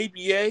was in the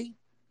ABA,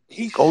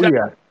 he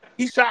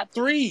shot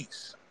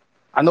threes.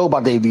 I know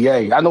about the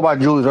ABA. I know about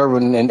Julius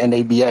Erving and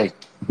ABA.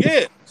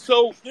 Yeah.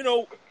 So,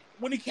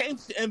 when he came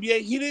to the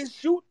NBA, he didn't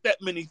shoot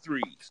that many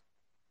threes.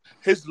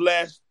 This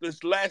last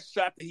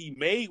shot that he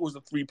made was a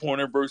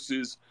 3-pointer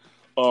versus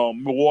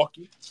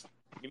Milwaukee.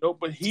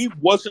 But he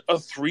wasn't a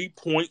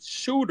 3-point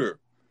shooter.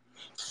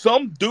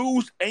 Some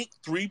dudes ain't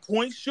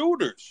 3-point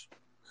shooters.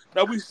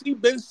 Now, we see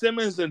Ben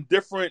Simmons in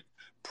different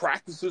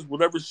practices,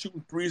 whatever,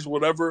 shooting threes,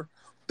 whatever.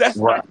 That's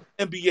not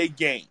an NBA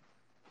game.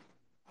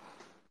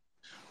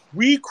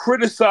 we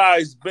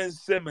criticize Ben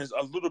Simmons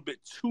a little bit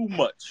too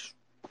much.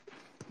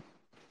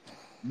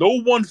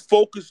 No one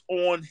focused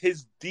on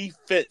his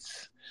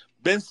defense.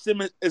 Ben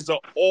Simmons is an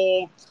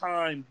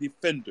all-time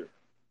defender.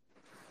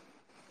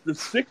 The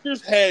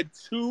Sixers had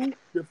two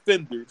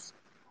defenders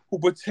who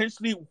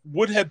potentially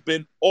would have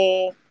been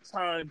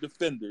all-time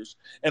defenders,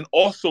 and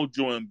also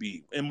Joel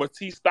Embiid and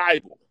Matisse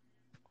Thybulle.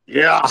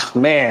 Yeah,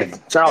 man.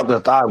 Shout out to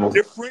Thibault.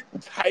 Different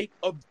type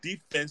of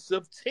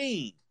defensive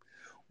team.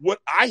 What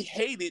I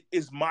hated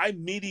is my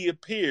media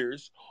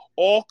peers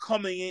all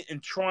coming in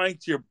and trying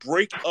to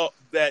break up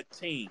that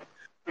team.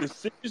 The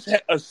Sixers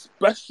had a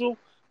special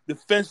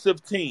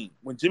defensive team.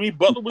 When Jimmy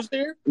Butler was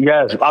there,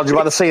 Yes, I was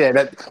about to say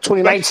that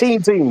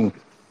 2019 team.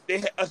 they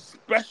had a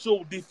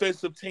special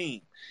defensive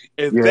team.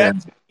 If Yeah.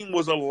 that team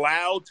was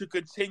allowed to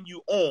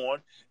continue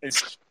on and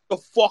shut the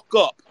fuck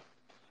up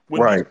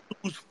when Right.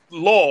 these dudes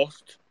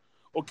lost,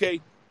 okay,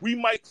 we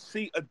might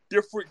see a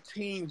different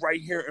team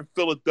right here in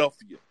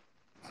Philadelphia.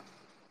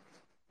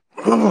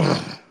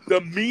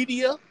 The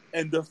media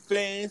and the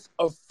fans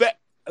affect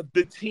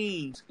the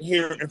teams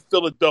here in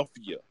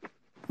Philadelphia.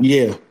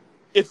 Yeah.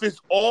 If it's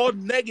all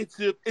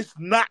negative, it's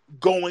not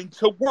going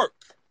to work.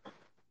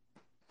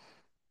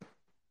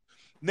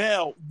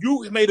 Now,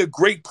 you made a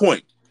great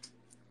point.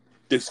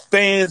 The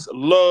fans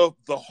love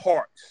the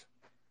heart.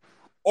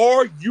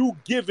 Are you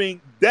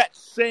giving that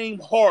same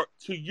heart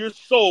to your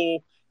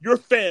soul, your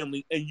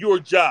family, and your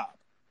job?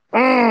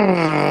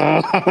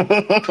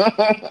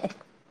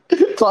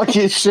 Talk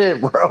your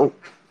shit, bro.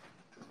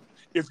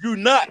 If you're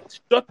not,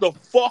 shut the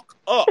fuck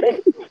up.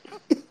 I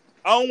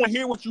don't want to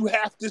hear what you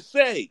have to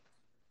say.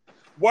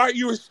 Why are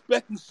you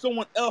expecting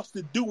someone else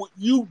to do what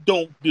you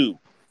don't do?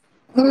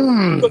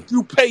 Because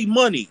you pay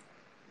money.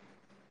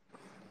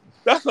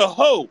 That's a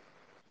hoe.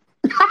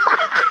 Talk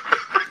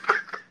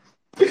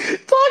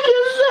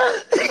your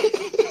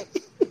shit.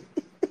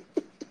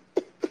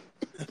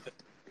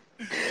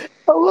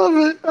 I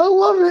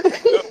love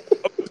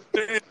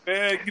it.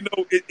 Man, you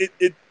know,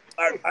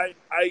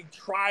 I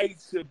try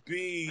to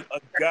be a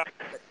guy.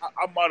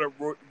 I might have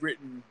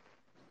written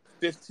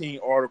 15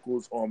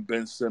 articles on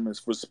Ben Simmons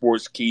for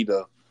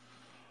Sportskeeda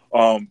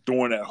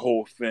during that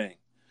whole thing.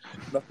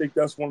 And I think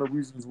that's one of the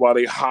reasons why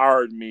they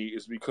hired me,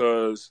 is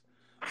because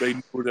they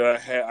knew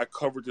that I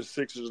covered the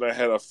Sixers and I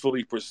had a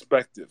Philly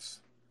perspective.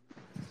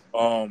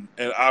 And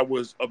I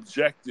was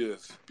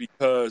objective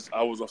because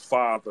I was a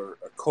father,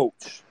 a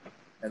coach,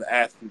 an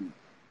athlete.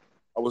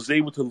 I was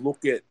able to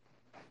look at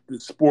the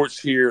sports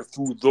here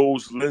through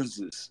those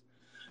lenses.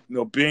 You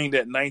know, being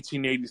that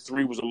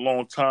 1983 was a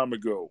long time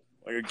ago.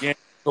 Like, again,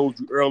 I told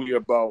you earlier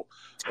about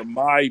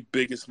my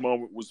biggest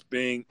moment was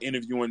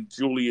interviewing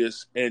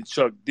Julius and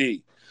Chuck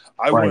D.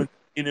 I wanted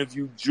to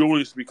interview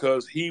Julius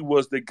because he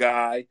was the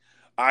guy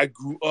I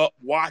grew up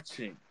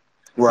watching.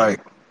 Right.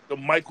 The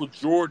Michael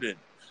Jordan.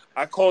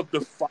 I call it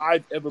the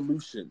 5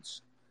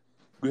 evolutions.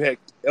 You had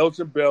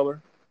Elgin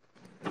Baylor.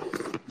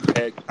 You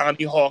had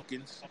Connie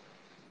Hawkins.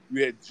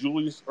 You had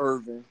Julius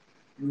Erving.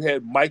 You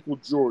had Michael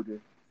Jordan.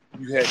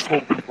 You had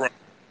Kobe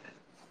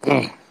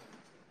Bryant.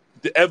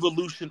 The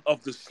evolution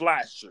of the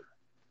slasher.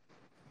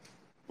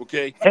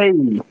 Okay?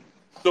 Hey.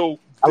 So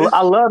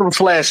I love them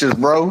flashes,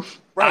 bro.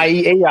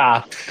 Right.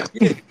 IEAI.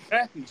 Yeah,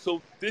 exactly.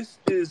 So this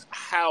is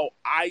how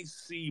I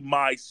see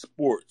my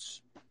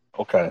sports.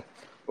 Okay.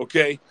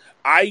 Okay?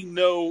 I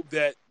know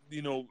that,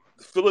 you know,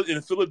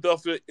 in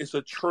Philadelphia, it's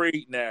a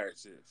trade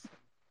narrative.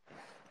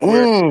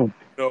 Where, you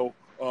know,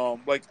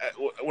 like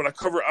when I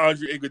covered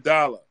Andre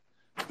Iguodala,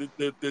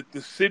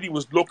 the city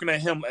was looking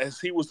at him as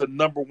he was the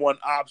number one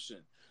option.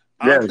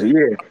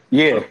 Andre,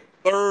 yeah. The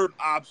third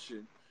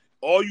option.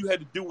 All you had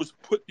to do was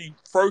put the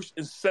first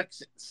and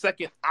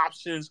second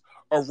options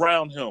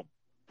around him.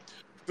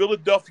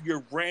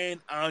 Philadelphia ran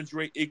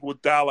Andre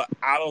Iguodala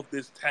out of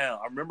this town.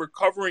 I remember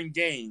covering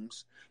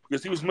games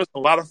because he was missing a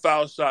lot of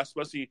foul shots,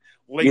 especially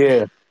late.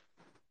 Yeah.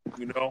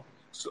 You know,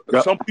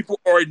 some people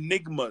are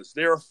enigmas.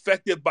 They're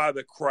affected by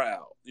the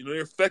crowd. You know,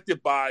 they're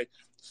affected by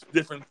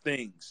different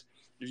things.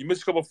 If you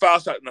miss a couple of foul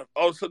shots,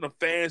 all of a sudden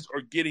the fans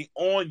are getting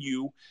on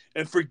you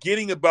and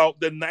forgetting about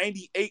the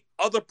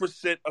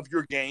 98% of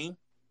your game.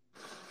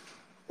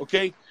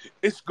 Okay,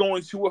 it's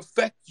going to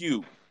affect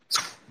you.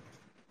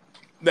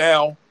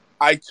 Now,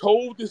 I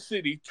told the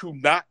city to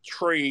not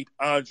trade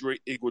Andre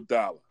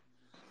Iguodala.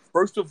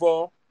 First of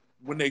all,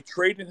 when they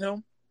traded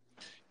him,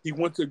 he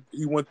went to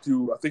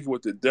I think he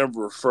went to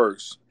Denver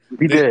first.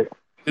 He did.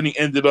 Then he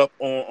ended up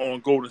on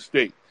Golden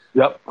State.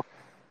 Yep.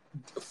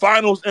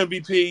 Finals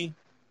MVP,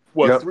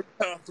 Yep.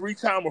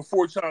 three-time or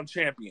four-time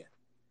champion.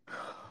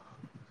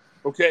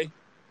 Okay?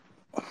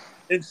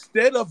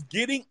 Instead of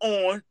getting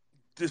on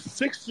the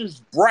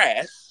Sixers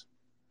brass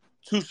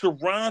to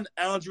surround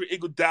Andre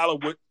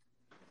Iguodala with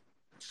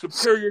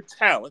superior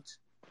talent,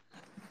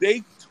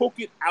 they took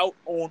it out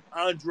on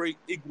Andre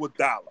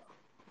Iguodala.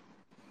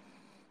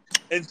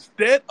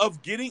 Instead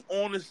of getting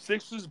on the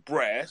Sixers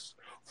brass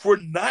for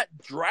not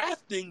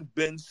drafting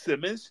Ben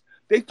Simmons,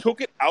 they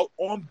took it out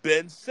on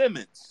Ben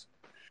Simmons.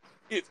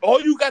 If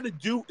all you got to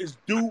do is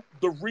do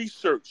the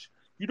research,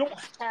 you don't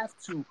have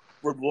to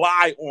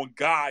rely on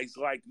guys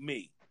like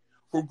me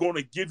who are going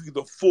to give you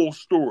the full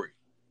story.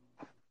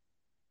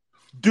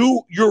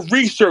 Do your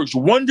research.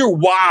 Wonder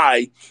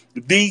why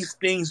these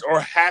things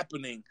are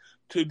happening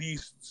to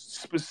these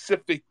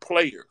specific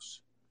players.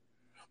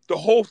 The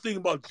whole thing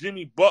about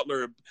Jimmy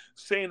Butler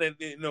saying that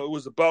it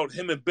was about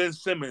him and Ben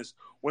Simmons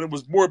when it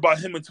was more about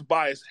him and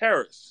Tobias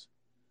Harris.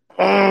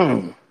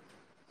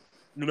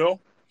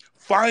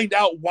 Find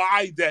out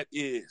why that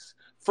is.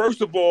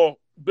 First of all,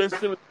 Ben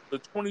Simmons, the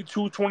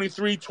 22,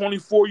 23,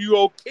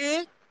 24-year-old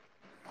kid,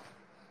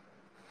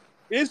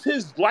 is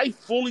his life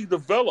fully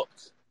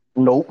developed?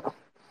 Nope.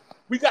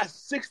 We got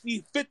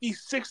 60, 50,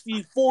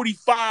 60,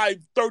 45,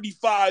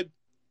 35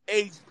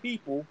 age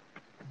people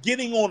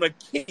getting on a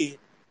kid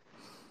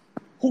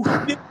who's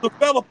still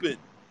developing.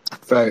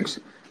 Facts.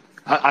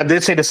 I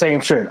did say the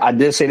same shit. I'm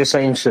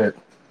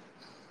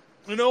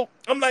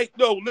like,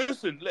 no,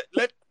 listen,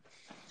 let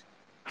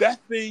that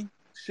thing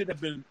should have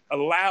been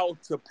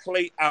allowed to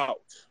play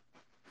out.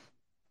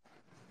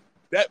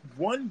 That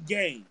one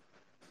game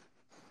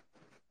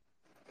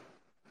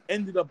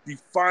ended up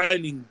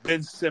defining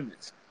Ben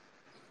Simmons.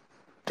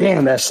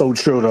 Damn, that's so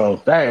true, though.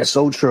 That is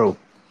so true.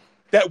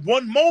 That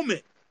one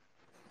moment.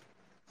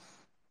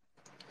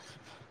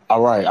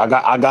 All right,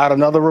 I got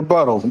another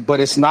rebuttal, but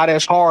it's not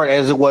as hard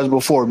as it was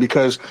before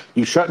because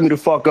you shut me the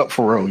fuck up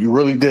for real. You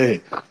really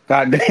did.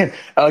 God damn.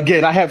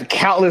 Again, I have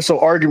countless of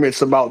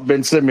arguments about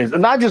Ben Simmons,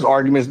 and not just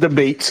arguments,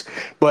 debates,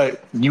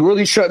 but you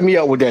really shut me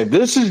up with that.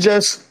 This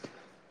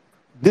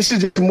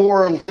is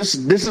more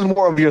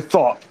of your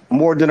thought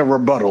more than a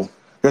rebuttal.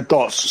 Your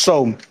thoughts.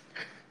 So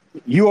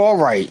you all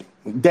right.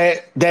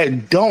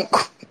 That dunk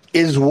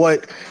is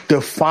what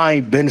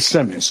defined Ben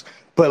Simmons.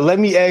 But let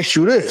me ask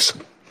you this.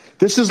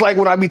 This is like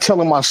what I be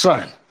telling my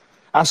son.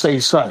 I say,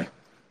 son,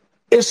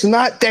 it's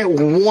not that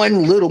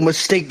one little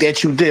mistake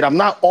that you did. I'm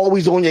not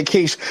always on your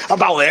case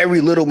about every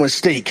little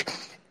mistake.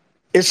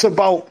 It's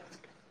about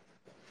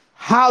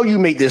how you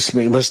make this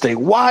mistake,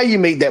 why you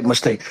made that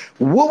mistake.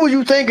 What were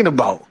you thinking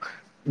about?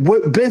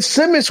 What Ben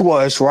Simmons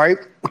was, right,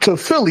 to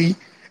Philly,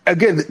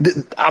 again,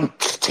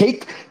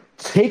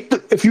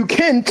 if you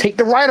can, take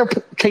the rider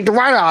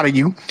out of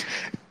you.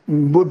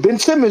 With Ben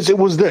Simmons, it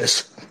was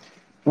this.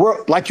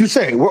 We're like you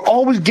say, we're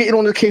always getting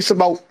on the case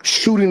about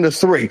shooting the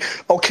three.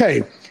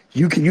 Okay,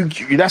 you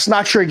that's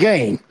not your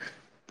game.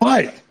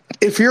 But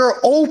if you're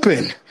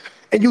open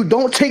and you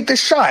don't take the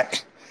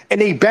shot and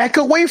they back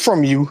away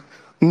from you,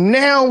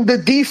 now the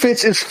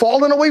defense is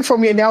falling away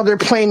from you and now they're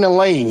playing the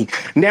lane.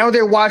 Now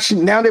they're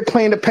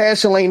playing the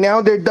passing lane.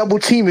 Now they're double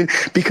teaming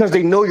because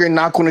they know you're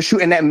not going to shoot,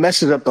 and that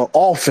messes up the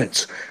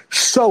offense.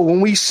 So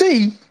when we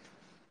see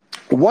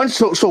once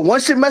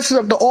it messes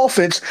up the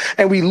offense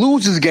and we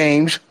lose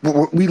games,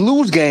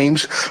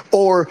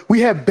 or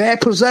we have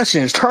bad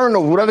possessions,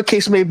 turnover, whatever the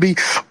case may be,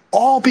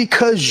 all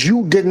because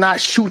you did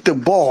not shoot the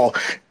ball.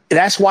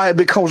 That's why it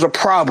becomes a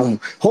problem.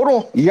 Hold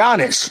on,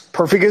 Giannis,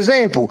 perfect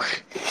example.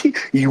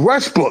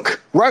 Westbrook,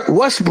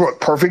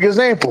 perfect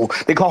example.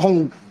 They call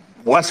him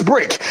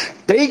Westbrick.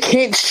 They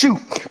can't shoot,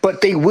 but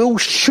they will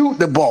shoot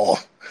the ball.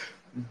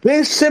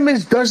 Ben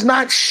Simmons does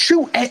not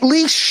at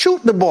least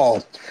shoot the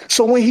ball.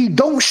 So when he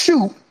don't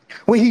shoot,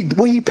 when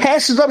he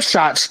passes up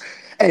shots,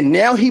 and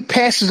now he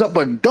passes up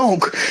a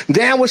dunk,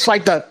 now it's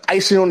like the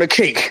icing on the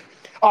cake.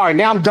 All right,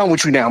 now I'm done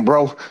with you now,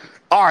 bro.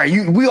 All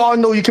right, we all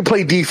know you can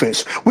play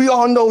defense. We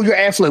all know you're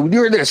athletic.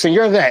 You're this and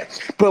you're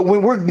that. But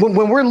when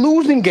we're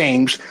losing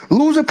games,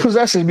 losing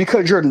possessions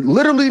because you're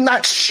literally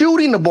not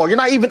shooting the ball, you're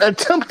not even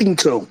attempting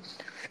to,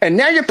 and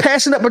now you're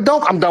passing up a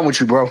dunk, I'm done with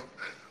you, bro.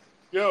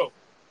 Yo,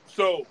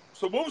 so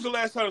when was the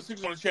last time the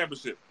Sixers won a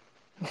championship?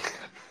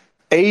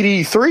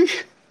 83.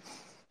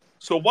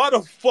 So why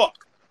the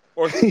fuck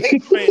are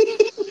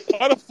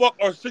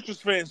Sixers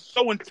fans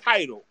so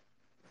entitled,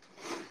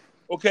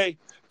 okay,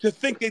 to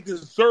think they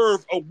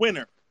deserve a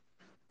winner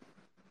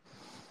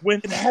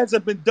when it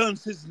hasn't been done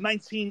since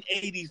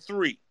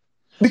 1983?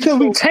 Because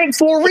we tank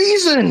for a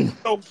reason.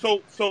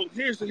 So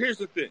here's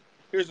the thing.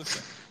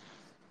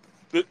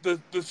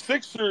 The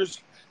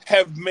Sixers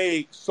have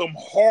made some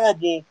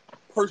horrible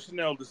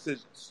personnel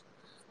decisions.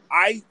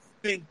 I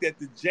think that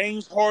the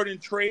James Harden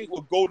trade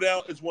will go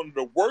down as one of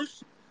the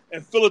worst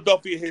in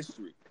Philadelphia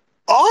history.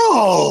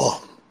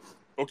 Oh.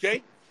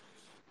 Okay?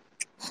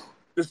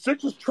 The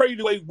Sixers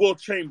traded away Will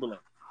Chamberlain.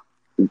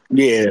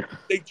 Yeah.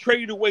 They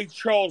traded away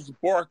Charles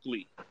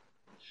Barkley.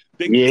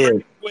 They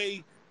traded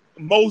away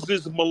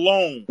Moses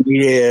Malone.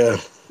 Yeah.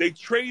 They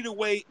traded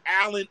away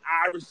Allen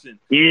Iverson.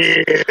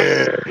 Yeah.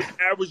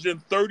 Averaging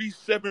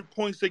 37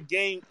 points a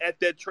game at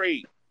that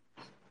trade.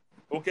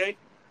 Okay?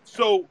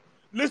 So,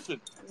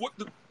 listen, what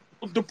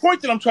the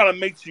point that I'm trying to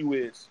make to you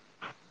is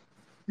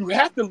you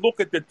have to look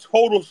at the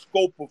total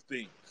scope of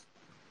things.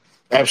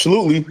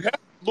 Absolutely. You have to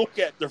look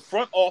at the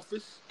front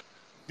office,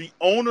 the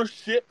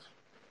ownership,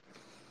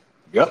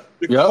 the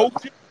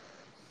coaching,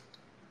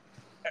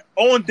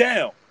 on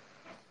down.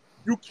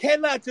 You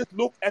cannot just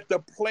look at the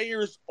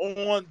players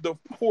on the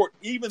court,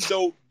 even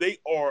though they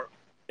are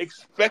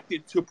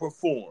expected to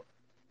perform.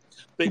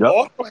 They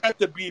also have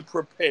to be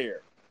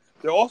prepared.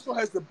 There also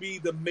has to be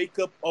the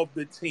makeup of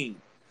the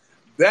team.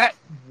 That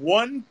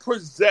one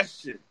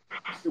possession,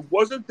 it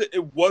wasn't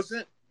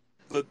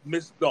the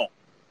missed dunk.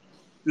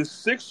 The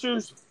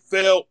Sixers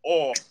fell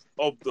off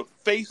of the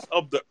face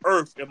of the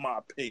earth, in my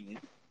opinion,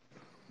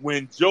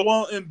 when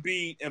Joel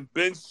Embiid and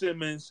Ben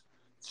Simmons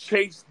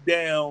chased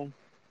down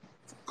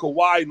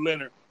Kawhi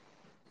Leonard,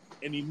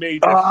 and he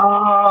made that.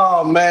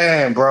 Oh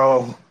man,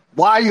 bro,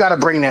 why you got to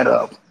bring that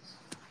up?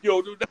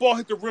 Yo, that ball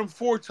hit the rim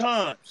 4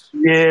 times.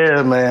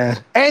 Yeah,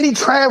 man, and he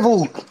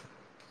traveled.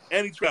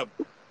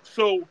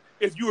 So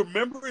if you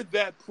remember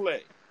that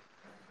play,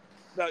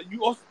 now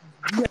you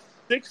had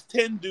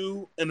 6'10"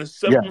 dude and a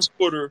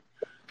 7-footer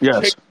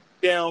chasing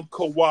down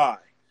Kawhi.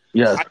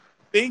 Yes. I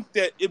think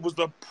that it was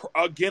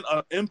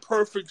an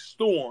imperfect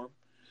storm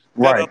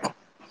that Right. allowed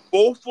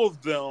both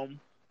of them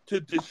to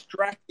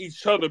distract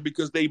each other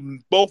because they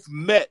both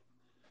met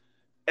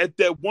at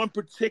that one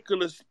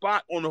particular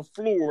spot on the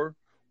floor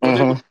where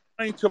they were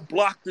trying to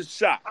block the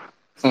shot.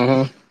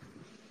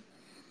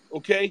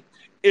 Okay?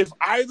 If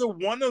either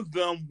one of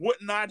them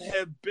would not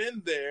have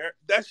been there,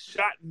 that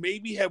shot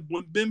maybe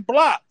wouldn't been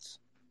blocked.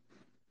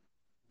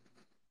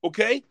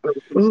 Okay?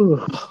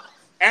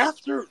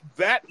 After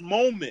that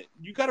moment,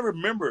 you got to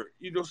remember,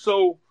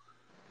 so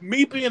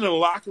me being in the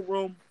locker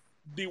room,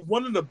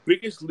 one of the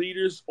biggest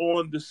leaders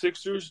on the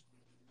Sixers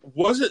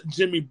wasn't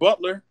Jimmy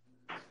Butler.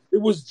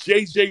 It was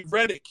J.J.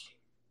 Redick.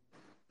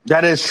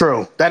 That is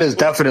true. That is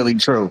definitely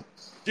true.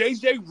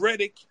 J.J.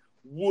 Redick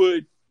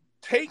would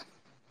take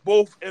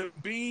both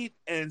Embiid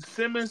and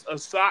Simmons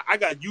aside. I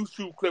got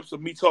YouTube clips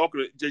of me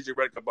talking to J.J.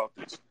 Redick about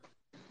this,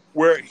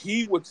 where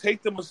he would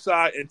take them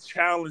aside and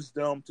challenge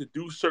them to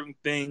do certain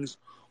things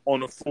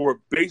on the floor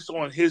based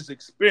on his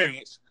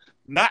experience,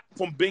 not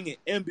from being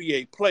an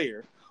NBA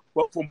player,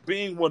 but from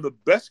being one of the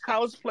best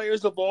college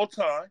players of all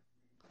time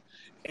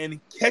and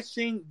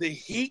catching the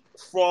heat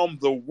from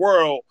the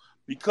world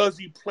because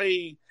he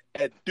played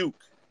at Duke.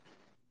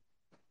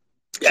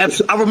 I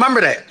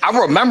remember that.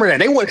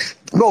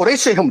 They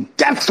sent him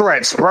death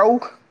threats,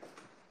 bro.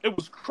 It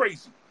was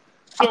crazy.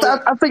 So,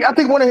 I think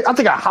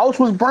a house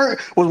was burnt,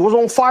 was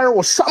on fire,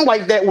 or something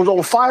like that was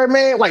on fire,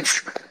 man. Like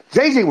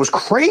JJ was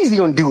crazy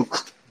on Duke.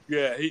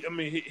 Yeah,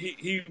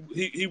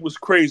 he was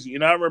crazy,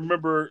 and I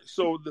remember.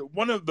 So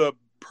one of the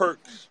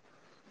perks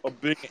of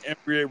being an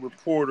NBA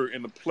reporter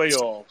in the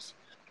playoffs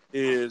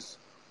is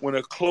when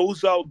a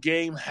closeout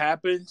game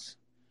happens,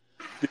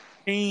 the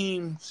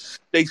teams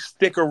they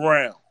stick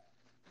around,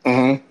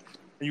 and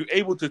you're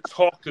able to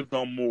talk to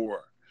them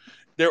more.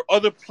 There are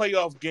other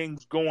playoff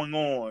games going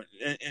on,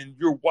 and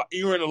you're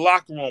in the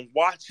locker room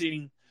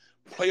watching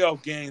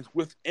playoff games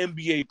with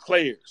NBA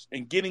players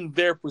and getting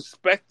their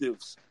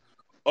perspectives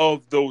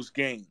of those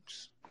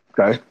games.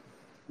 Okay.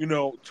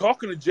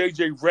 Talking to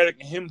J.J. Redick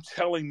and him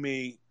telling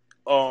me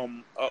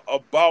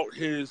about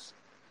his,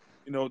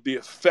 the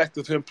effect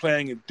of him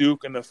playing at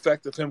Duke and the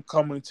effect of him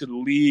coming to the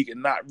league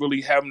and not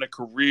really having a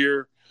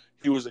career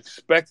he was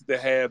expected to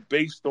have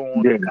based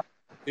on,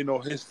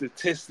 his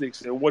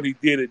statistics and what he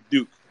did at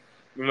Duke.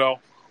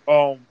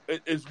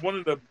 It's one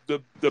of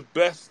the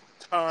best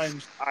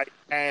times I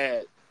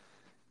had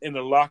in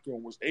the locker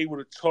room, was able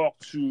to talk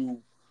to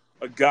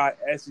a guy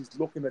as he's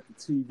looking at the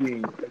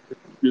TV.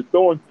 You're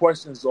throwing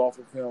questions off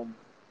of him,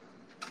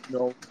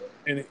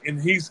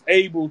 and he's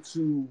able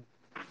to,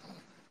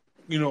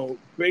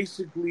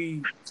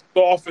 basically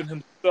soften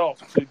himself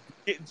to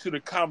get into the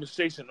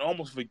conversation,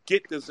 almost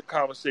forget there's a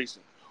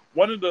conversation.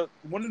 One of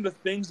the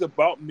things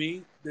about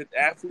me that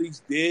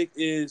athletes dig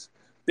is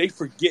they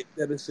forget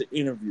that it's an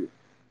interview.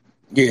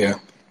 Yeah.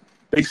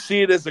 They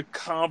see it as a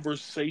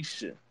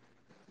conversation.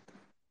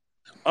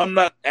 I'm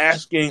not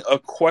asking a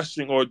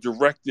question or a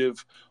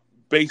directive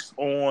based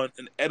on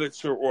an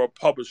editor or a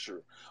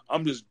publisher.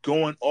 I'm just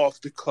going off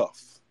the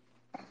cuff.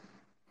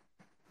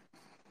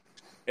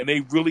 And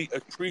they really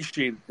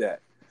appreciated that.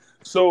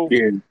 So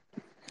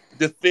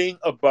the thing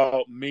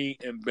about me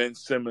and Ben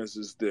Simmons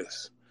is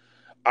this.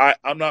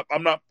 I'm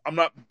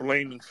not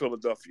blaming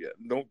Philadelphia.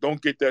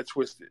 Don't get that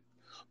twisted.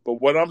 But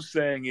what I'm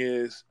saying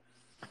is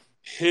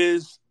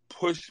his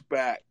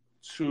pushback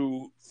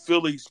to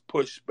Philly's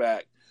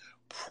pushback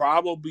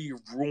probably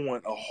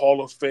ruined a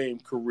Hall of Fame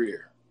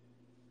career.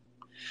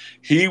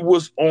 He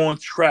was on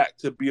track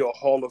to be a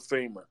Hall of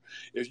Famer.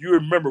 If you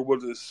remember,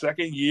 was it his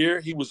second year?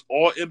 He was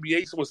All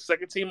NBA, so was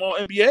second team All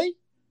NBA?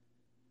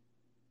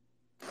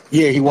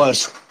 Yeah, he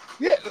was.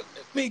 Yeah, I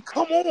mean,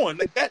 come on.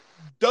 Like, that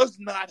does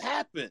not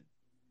happen.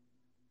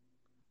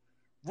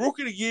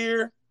 Rookie of the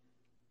year,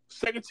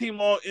 second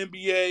team All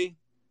NBA.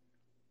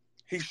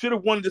 He should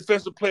have won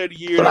Defensive Player of the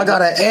Year. But I got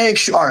to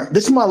ask you, all right,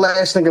 this is my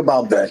last thing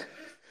about that.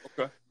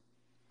 Okay.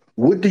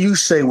 What do you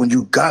say when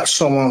you got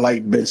someone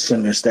like Ben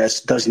Simmons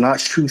that does not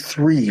shoot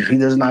threes? He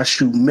does not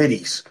shoot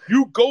middies.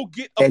 You go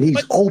get a and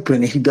he's open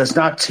and he does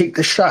not take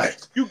the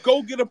shot. You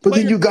go get a player. But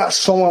then you got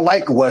someone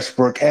like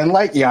Westbrook and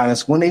like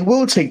Giannis when they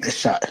will take the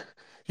shot.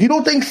 You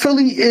don't think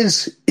Philly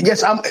is,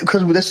 because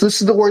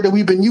this is the word that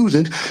we've been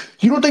using.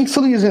 You don't think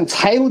Philly is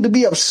entitled to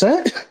be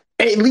upset?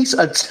 At least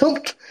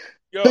attempt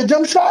the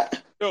jump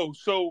shot?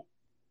 So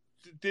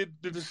did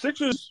the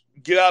Sixers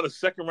get out of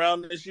second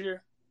round this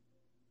year?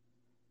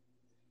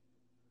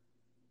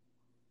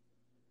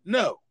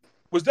 No.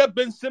 Was that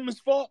Ben Simmons'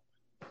 fault?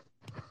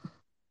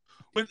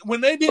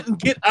 When they didn't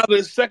get out of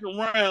the second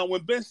round,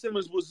 when Ben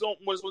Simmons was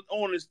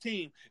on his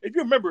team, if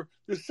you remember,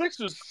 the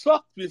Sixers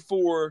sucked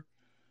before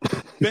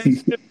Ben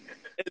Simmons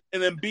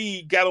and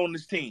Embiid got on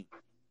his team.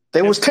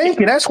 They was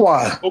tanking. That's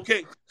why.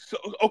 Okay,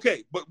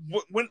 but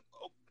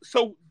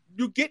so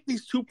you get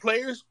these two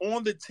players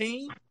on the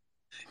team,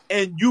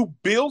 and you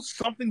build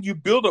something. You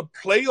build a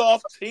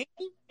playoff team,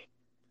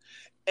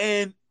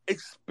 and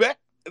expect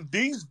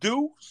these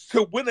dudes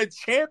to win a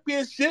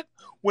championship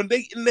when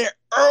they in their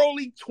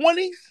early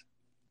 20s.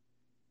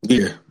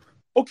 Yeah.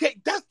 Okay,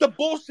 that's the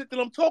bullshit that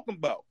I'm talking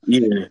about.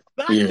 Yeah.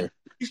 You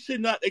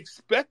should not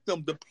expect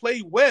them to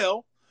play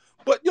well,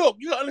 but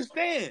you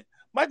understand.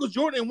 Michael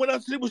Jordan went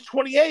until he was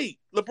 28.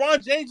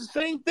 LeBron James, the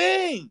same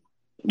thing.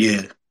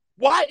 Yeah.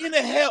 Why in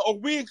the hell are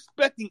we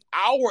expecting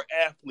our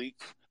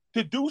athletes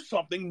to do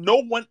something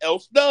no one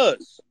else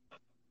does?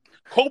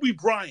 Kobe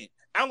Bryant,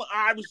 Allen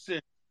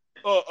Iverson,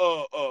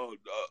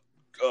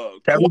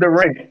 Kevin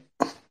Durant.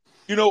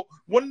 You know,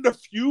 one of the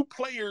few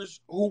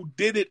players who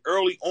did it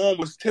early on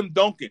was Tim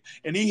Duncan,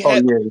 and he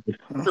had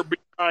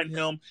behind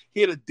him. He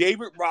had a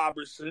David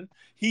Robertson.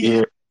 He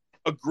had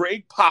a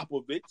Greg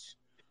Popovich.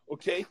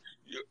 Okay,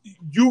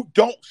 you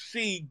don't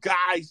see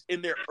guys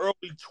in their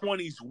early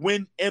 20s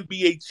win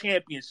NBA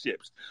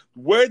championships.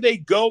 Where they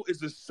go is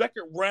the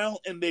second round,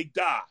 and they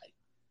die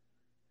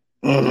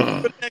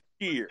for next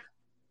year.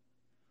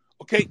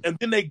 Okay, and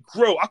then they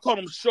grow. I call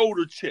them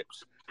shoulder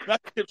chips, not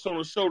chips on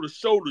the shoulder,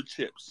 shoulder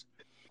chips.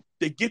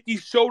 They get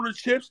these shoulder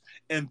chips,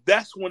 and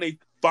that's when they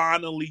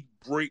finally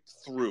break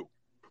through.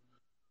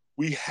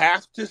 We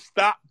have to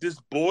stop this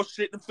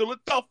bullshit in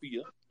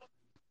Philadelphia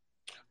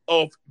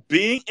of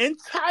being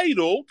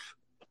entitled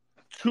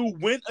to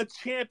win a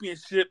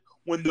championship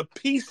when the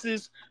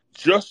pieces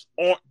just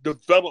aren't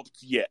developed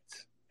yet.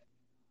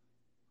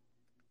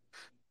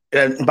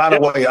 And by the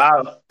way,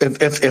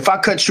 if I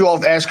cut you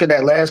off asking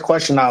that last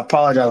question, I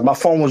apologize. My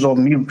phone was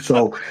on mute,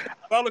 so.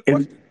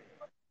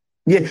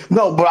 Yeah,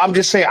 no, but I'm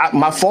just saying,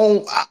 my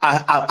phone.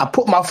 I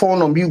put my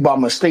phone on mute by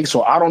mistake,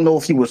 so I don't know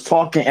if he was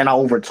talking and I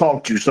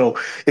overtalked you. So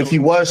if he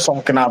was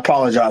talking, I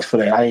apologize for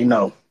that. I didn't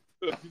know.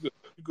 You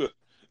good.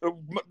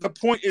 The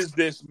point is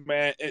this,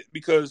 man,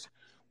 because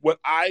you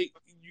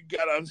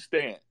gotta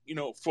understand,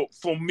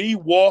 for me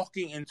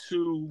walking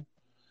into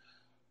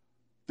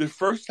the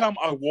first time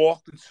I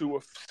walked into a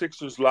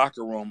Sixers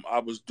locker room, I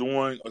was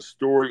doing a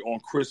story on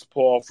Chris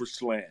Paul for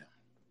Slam,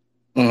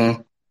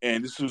 and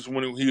this was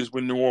when he was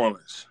with New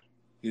Orleans.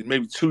 He's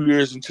maybe 2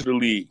 years into the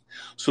league.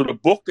 So the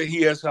book that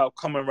he has out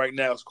coming right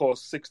now is called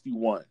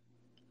 61.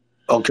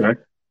 Okay.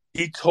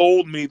 He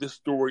told me the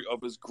story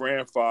of his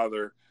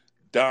grandfather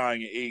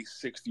dying at age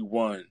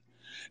 61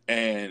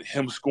 and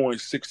him scoring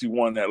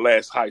 61 that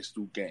last high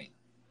school game.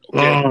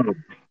 Okay.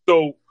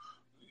 So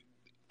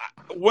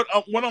what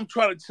I'm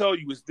trying to tell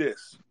you is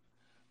this.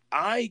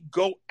 I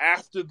go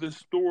after the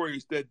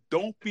stories that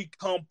don't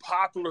become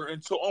popular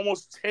until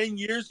almost 10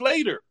 years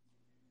later.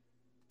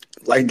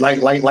 Like the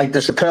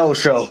Chappelle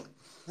Show.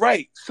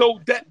 Right. So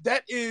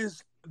that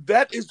is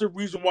the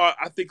reason why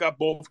I think I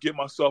both get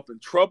myself in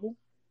trouble,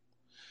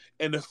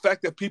 and the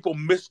fact that people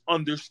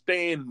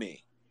misunderstand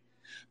me,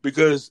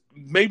 because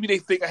maybe they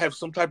think I have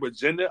some type of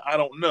agenda. I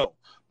don't know.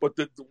 But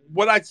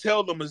what I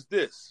tell them is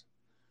this: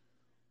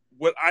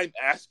 what I'm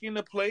asking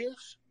the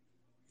players,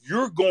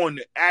 you're going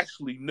to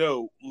actually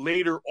know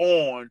later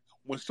on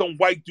when some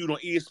white dude on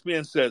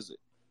ESPN says it.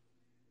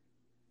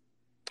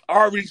 I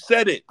already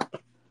said it.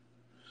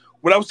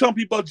 When I was telling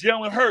people about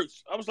Jalen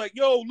Hurts, I was like,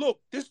 yo, look,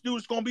 this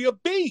dude's going to be a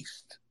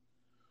beast.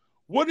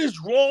 What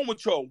is wrong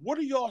with y'all? What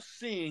are y'all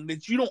seeing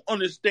that you don't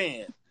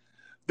understand?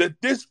 That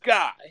this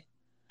guy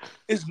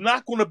is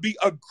not going to be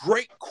a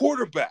great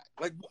quarterback.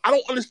 Like, I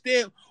don't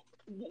understand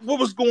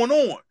what was going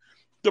on.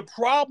 The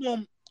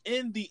problem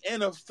in the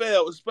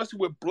NFL, especially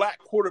with black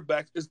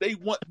quarterbacks, is they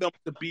want them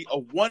to be a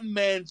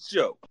one-man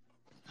show.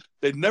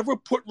 They never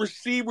put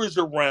receivers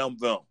around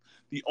them.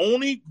 The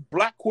only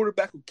black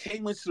quarterback who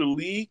came into the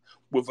league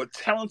with a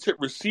talented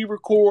receiver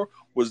core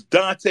was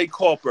Dante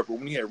Culpepper.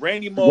 When we had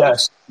Randy Moss,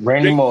 yes,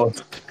 Randy Moss,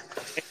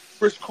 and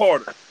Chris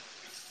Carter.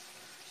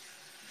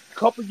 A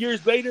couple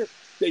years later,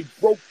 they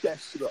broke that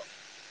shit up.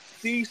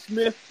 Steve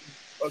Smith,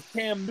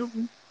 Cam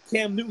Newton.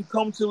 Cam Newton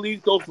comes to the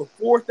league, goes for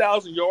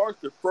 4,000 yards,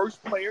 the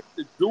first player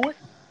to do it.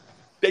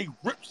 They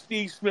ripped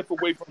Steve Smith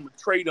away from him and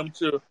trade him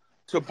to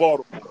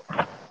Baltimore.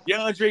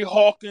 DeAndre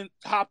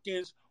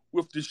Hopkins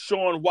with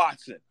Deshaun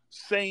Watson.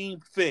 Same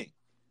thing.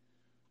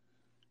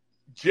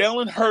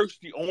 Jalen Hurts,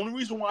 the only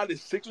reason why the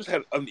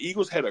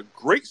Eagles had a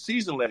great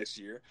season last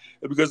year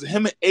is because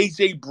him and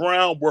A.J.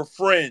 Brown were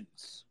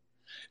friends.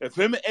 If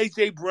him and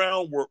A.J.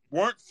 Brown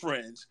weren't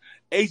friends,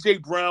 A.J.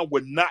 Brown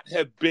would not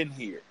have been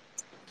here.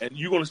 And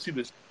you're going to see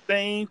the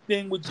same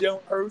thing with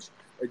Jalen Hurts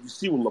as you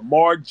see with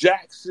Lamar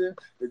Jackson,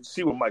 as you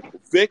see with Michael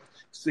Vick,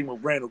 you see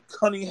with Randall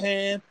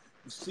Cunningham,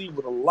 you see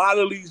with a lot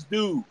of these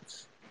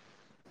dudes.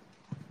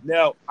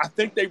 Now, I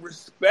think they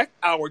respect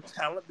our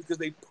talent because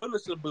they put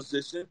us in a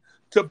position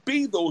to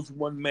be those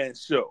one-man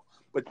show.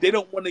 But they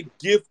don't want to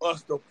give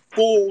us the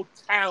full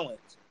talent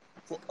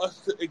for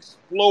us to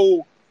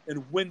explode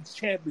and win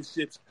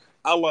championships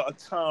a la a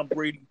Tom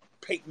Brady,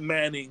 Peyton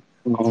Manning,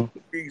 or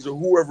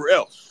whoever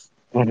else.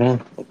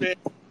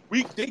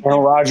 Mm-hmm.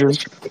 Aaron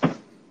Rodgers.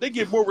 They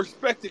give more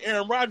respect to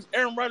Aaron Rodgers.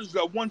 Aaron Rodgers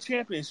got one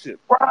championship.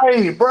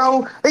 Right,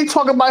 bro. They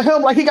talking about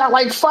him like he got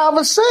like 5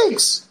 or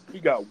 6. He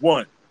got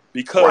one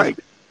because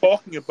they're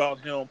talking about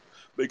him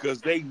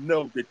because they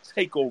know the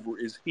takeover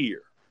is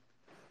here.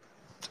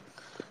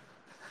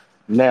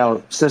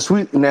 Now, this is an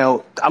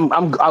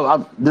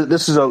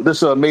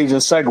amazing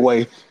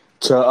segue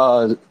to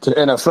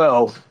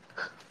NFL.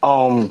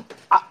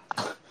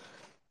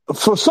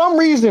 For some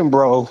reason,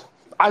 bro,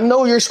 I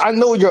know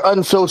you're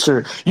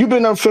unfiltered. You've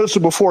been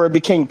unfiltered before it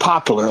became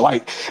popular.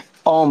 Like,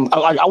 I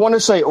want to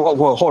say,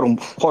 well, hold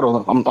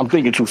on. I'm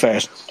thinking too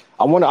fast.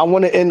 I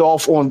want to end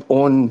off on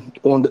with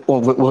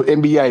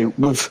NBA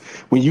with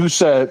when you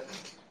said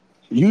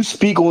you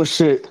speak on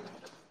shit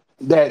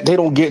that they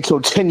don't get till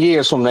 10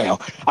 years from now.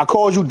 I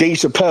called you Dave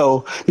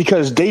Chappelle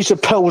because Dave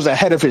Chappelle was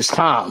ahead of his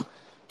time.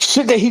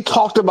 Shit that he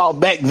talked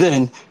about back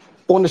then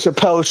on the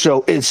Chappelle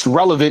show is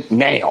relevant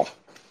now.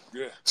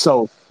 Yeah.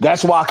 So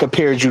that's why I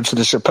compared you to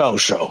the Chappelle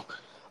show.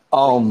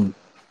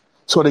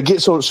 So to get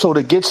to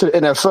the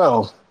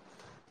NFL,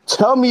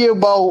 tell me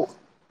about.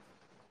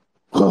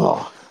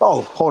 Oh,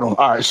 hold on.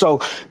 All right.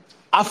 So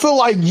I feel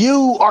like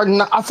you are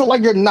not. I feel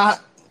like you're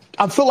not.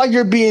 I feel like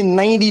you're being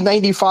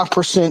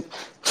 95%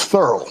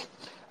 thorough.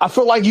 I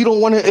feel like you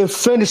don't want to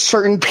offend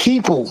certain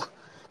people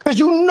because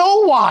you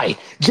know why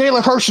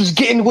Jalen Hurts is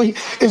getting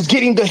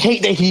the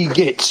hate that he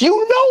gets. You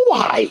know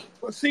why.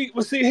 Well, see.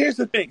 Here's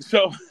the thing.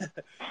 So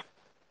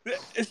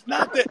it's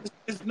not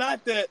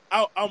that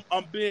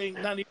I'm being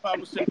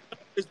 95%.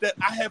 It's that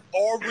I have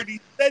already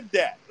said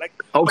that. Like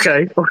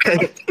okay.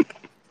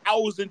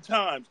 Hours and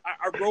times.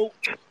 I wrote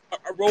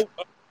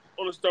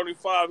on the starting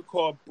five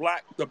called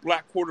the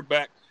Black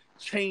Quarterback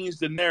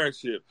Changed the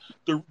Narrative.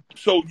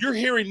 So you're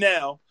hearing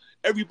now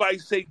everybody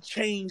say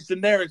change the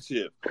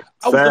narrative.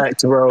 I was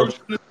the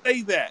first person to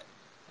say that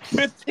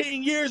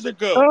 15 years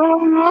ago.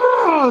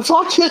 Oh,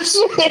 talk your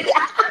shit.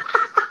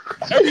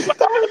 That's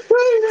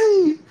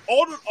crazy.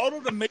 All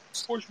of the major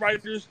sports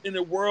writers in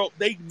the world,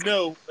 they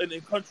know, in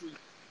the country,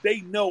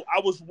 they know I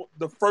was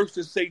the first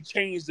to say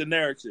change the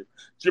narrative.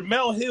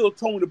 Jamel Hill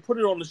told me to put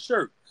it on the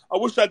shirt. I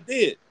wish I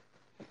did.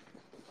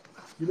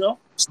 You know?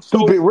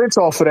 Stupid rich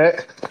off of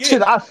that.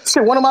 Yeah.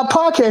 Shit, one of my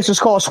podcasts is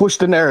called Switch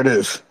the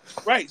Narrative.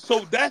 Right.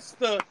 So that's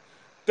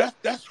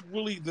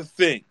really the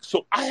thing.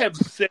 So I have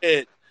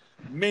said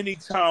many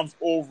times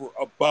over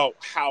about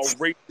how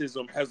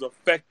racism has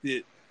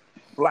affected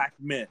black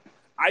men.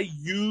 I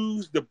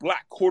use the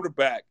black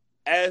quarterback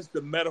as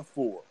the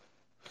metaphor.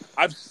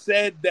 I've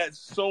said that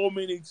so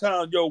many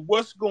times. Yo,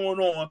 what's going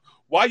on?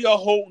 Why y'all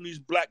holding these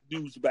black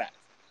dudes back?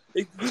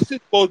 This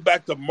goes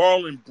back to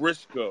Marlon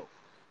Briscoe,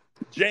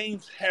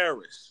 James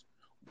Harris,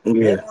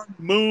 Warren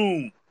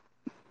Moon.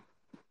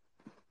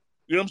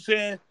 You know what I'm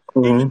saying?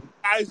 Even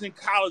guys in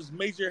college,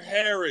 Major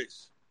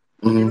Harris.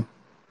 You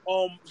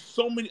know,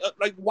 so many.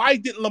 Like, why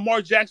didn't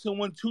Lamar Jackson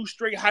win 2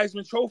 straight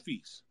Heisman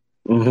trophies?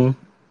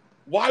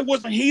 Why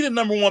wasn't he the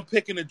number 1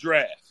 pick in the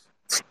draft?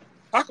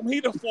 How come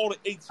he defaulted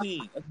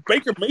 18?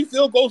 Baker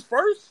Mayfield goes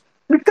first?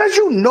 Because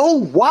you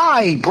know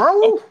why,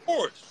 bro. Of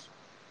course.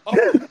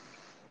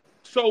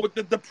 So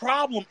the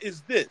problem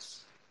is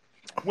this.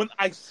 When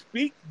I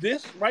speak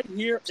this right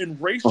here in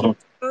racial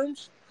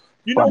terms,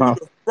 you know who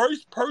the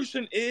first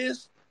person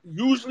is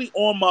usually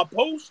on my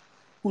post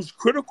who's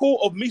critical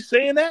of me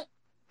saying that?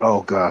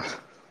 Oh, God.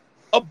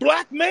 A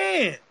black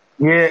man.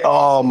 Yeah.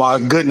 Oh, my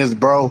goodness,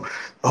 bro.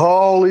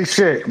 Holy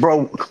shit,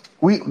 bro.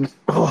 Let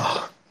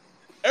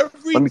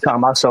me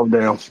calm myself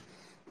down.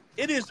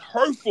 It is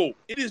hurtful.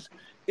 It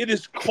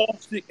is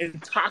caustic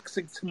and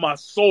toxic to my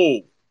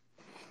soul.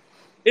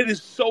 It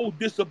is so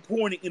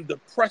disappointing and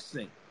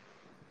depressing.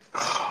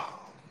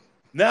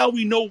 Now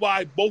we know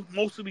why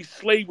most of these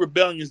slave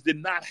rebellions did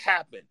not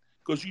happen.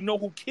 Because you know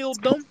who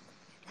killed them?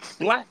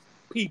 Black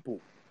people.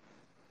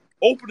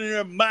 Opening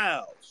their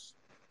mouths.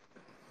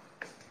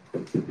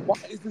 Why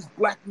is this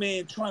black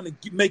man trying to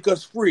make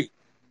us free?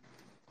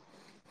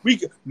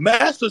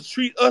 Masters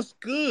treat us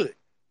good.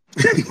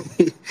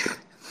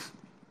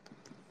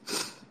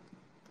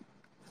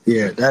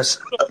 Yeah, that's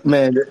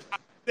man. I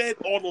said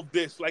all of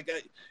this like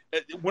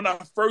when I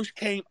first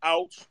came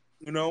out,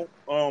 you know,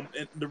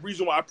 and the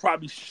reason why I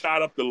probably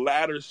shot up the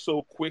ladder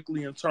so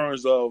quickly in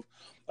terms of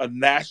a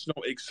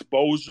national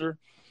exposure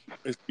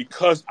is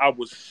because I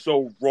was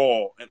so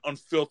raw and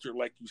unfiltered,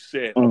 like you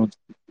said.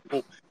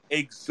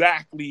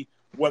 Exactly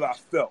what I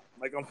felt.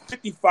 Like, I'm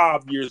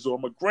 55 years old.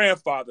 I'm a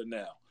grandfather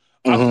now.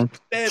 I've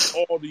said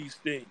all these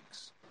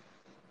things.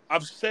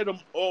 I've said them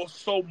all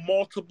so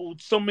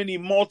many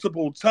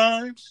multiple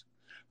times.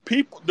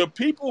 The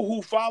people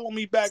who follow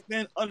me back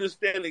then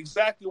understand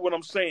exactly what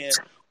I'm saying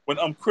when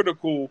I'm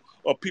critical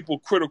of people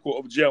critical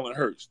of Jalen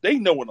Hurts. They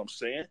know what I'm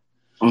saying.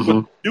 But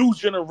Mm-hmm. the new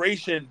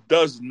generation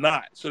does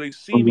not. So they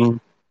see me Mm-hmm.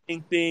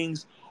 saying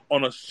things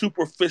on a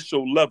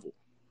superficial level.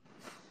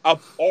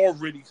 I've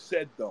already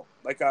said them.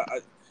 Like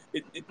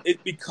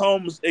it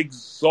becomes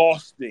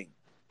exhausting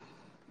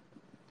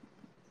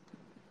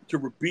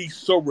to be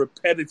so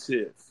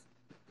repetitive.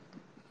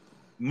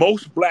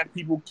 Most black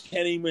people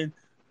can't even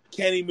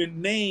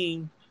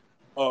name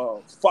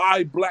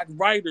 5 black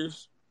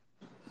writers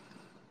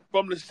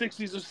from the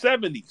 60s or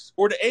 70s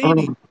or the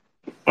 80s. Mm.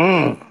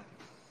 Mm.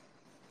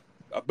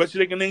 I bet you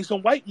they can name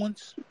some white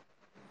ones.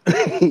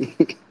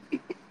 The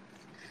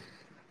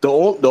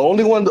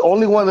only one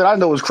that I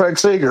know is Craig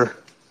Sager,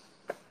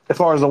 as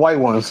far as the white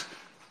ones.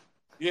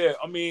 Yeah,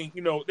 I mean,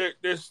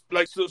 there's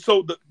like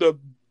so the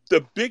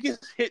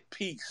biggest hit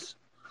piece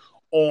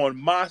on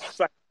my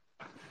site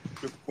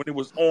when it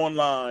was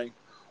online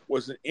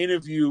was an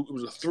interview. It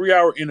was a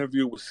 3-hour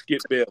interview with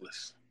Skip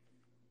Bayless.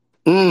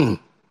 Mm.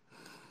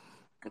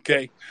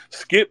 Okay,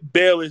 Skip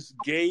Bayless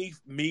gave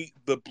me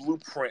the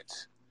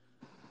blueprint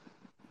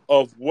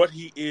of what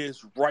he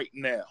is right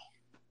now,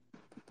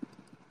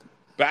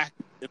 back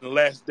in the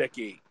last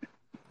decade.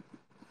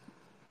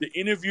 The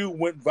interview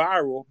went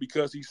viral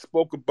because he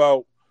spoke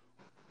about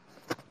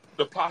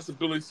the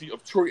possibility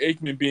of Troy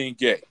Aikman being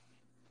gay.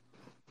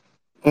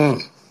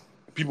 Mm.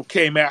 People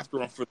came after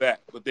him for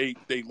that, but they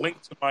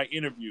linked to my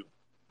interview.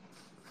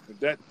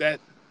 That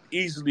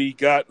easily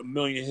got 1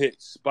 million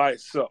hits by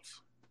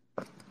itself.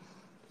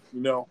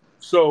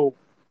 So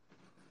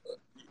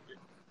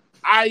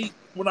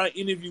when I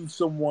interview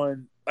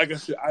someone, like I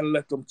said, I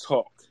let them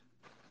talk.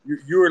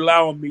 You're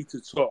allowing me to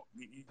talk.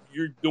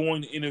 You're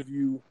doing the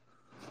interview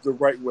the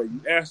right way.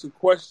 You ask a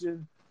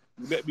question,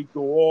 you let me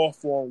go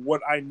off on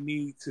what I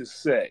need to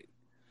say.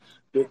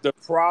 The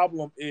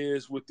problem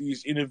is with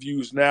these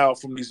interviews now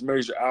from these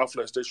major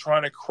outlets, they're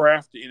trying to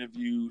craft the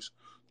interviews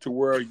to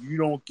where you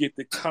don't get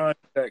the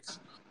context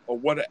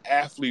of what an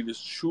athlete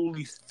is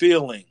truly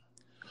feeling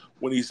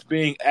when he's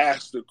being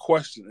asked a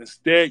question.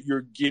 Instead,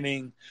 you're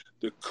getting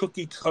the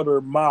cookie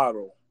cutter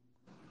model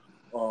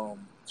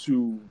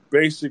to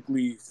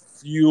basically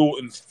fuel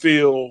and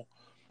fill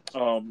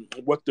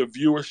what the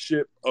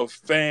viewership of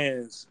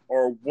fans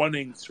are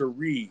wanting to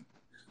read.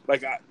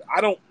 Like I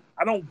don't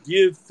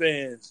give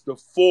fans the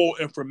full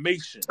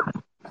information.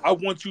 I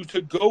want you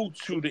to go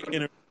to the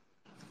internet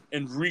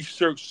and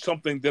research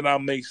something that I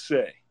may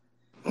say.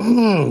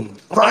 Mm.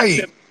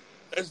 Right.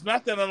 It's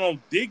not that I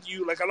don't dig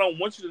you. Like I don't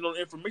want you to know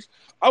the information.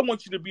 I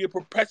want you to be a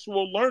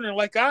perpetual learner,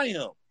 like I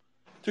am,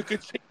 to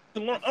continue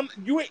to learn.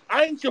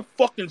 I ain't your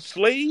fucking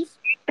slave.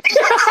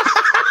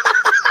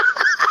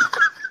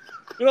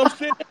 You know what I'm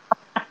saying?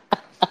 I'm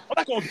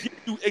not gonna give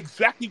you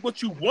exactly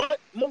what you want,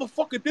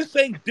 motherfucker. This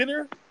ain't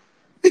dinner.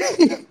 You know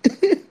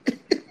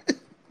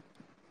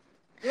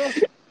what I'm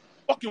saying?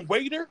 Fucking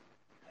waiter.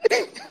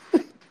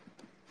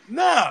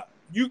 Nah,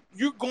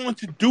 you're going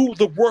to do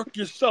the work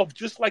yourself,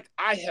 just like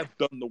I have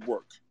done the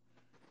work.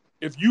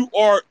 If you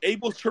are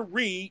able to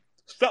read,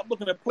 stop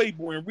looking at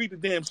Playboy and read the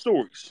damn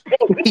stories.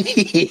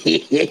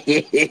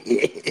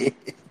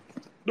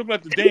 Looking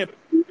at the damn,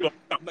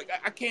 like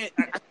I can't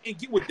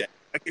get with that.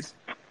 Like it's,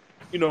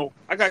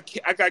 I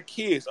got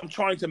kids. I'm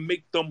trying to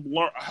make them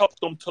learn, help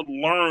them to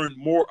learn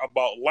more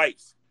about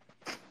life.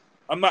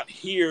 I'm not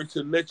here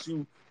to let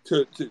you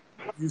to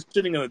you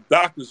sitting in a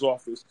doctor's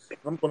office.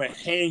 I'm going to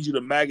hand you the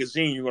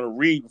magazine you're going to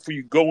read before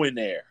you go in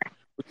there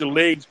with the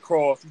legs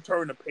crossed. You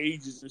turn the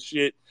pages and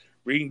shit,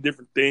 reading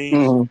different things.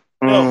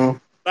 Mm-hmm.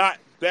 No, not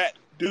that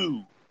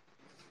dude.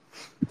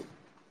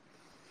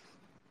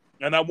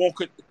 And I won't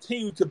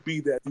continue to be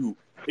that dude.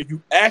 If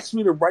you ask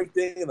me the right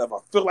thing, and if I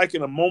feel like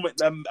in a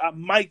moment, I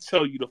might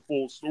tell you the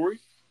full story.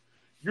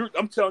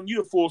 I'm telling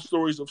you the full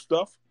stories of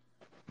stuff.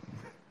 You know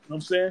what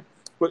I'm saying?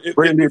 But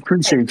Really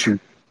appreciate you.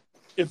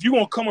 If you're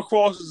going to come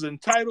across as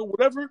entitled,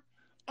 whatever,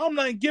 I'm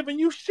not giving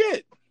you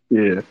shit.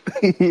 Yeah.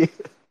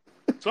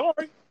 Sorry.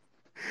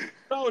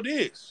 That's how it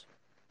is.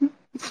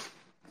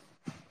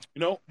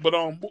 But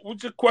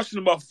what's your question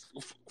about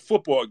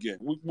football again?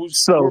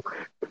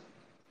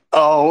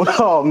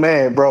 Oh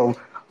man, bro.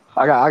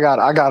 I got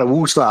a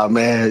woosah,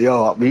 man.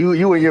 Yo,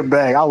 you in your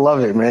bag. I love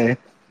it, man.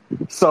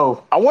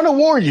 So I want to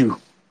warn you.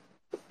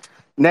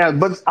 Now,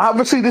 but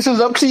obviously this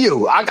is up to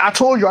you. I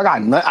told you I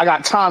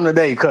got time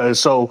today,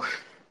 so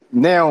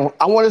now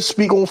I want to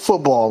speak on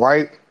football,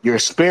 right? Your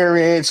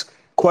experience,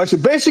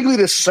 question, basically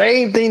the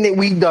same thing that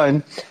we've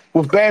done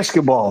with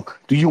basketball.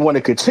 Do you want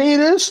to continue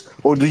this,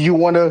 or do you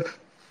want to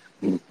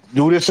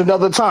do this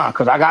another time?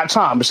 Because I got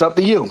time. It's up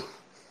to you.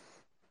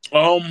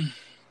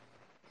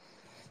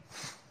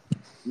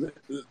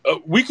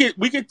 We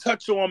could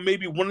touch on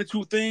maybe one or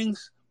two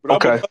things, but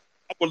Okay.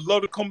 I would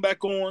love to come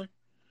back on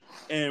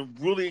and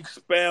really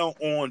expound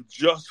on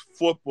just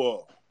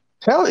football.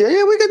 Hell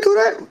yeah, we can do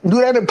that.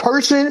 Do that in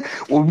person,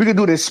 or we can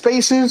do it in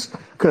spaces.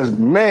 Because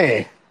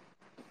man,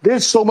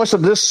 there's so much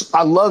of this.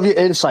 I love your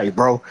insight,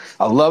 bro.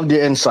 I love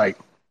your insight.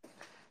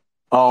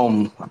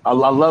 I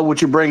love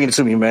what you're bringing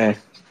to me, man.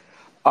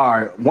 All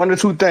right, one or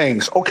two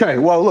things. Okay,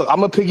 well, look, I'm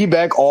gonna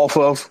piggyback off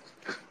of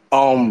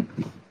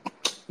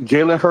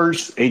Jalen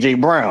Hurts, AJ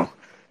Brown.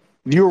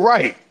 You're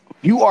right.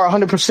 You are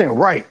 100%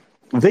 right.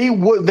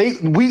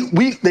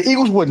 The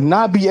Eagles would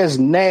not be as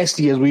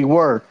nasty as we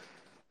were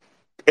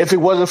if it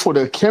wasn't for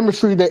the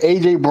chemistry that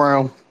AJ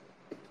Brown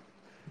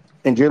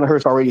and Jalen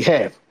Hurts already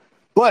have.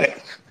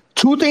 But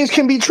two things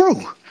can be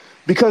true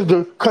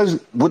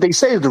because what they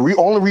say is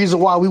only reason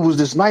why we was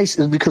this nice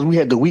is because we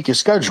had the weakest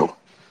schedule.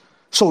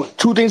 So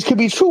two things can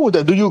be true with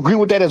that. Do you agree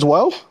with that as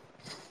well?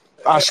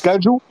 Our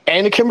schedule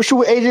and the chemistry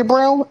with AJ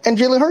Brown and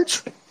Jalen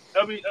Hurts.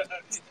 I mean,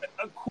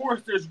 of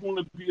course, there's going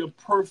to be a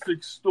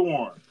perfect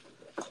storm.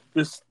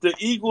 The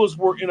Eagles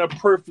were in a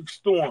perfect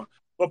storm,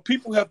 but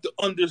people have to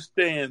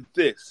understand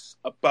this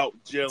about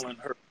Jalen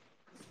Hurts.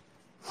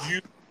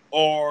 You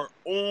are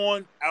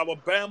on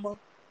Alabama.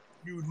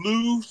 You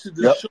lose to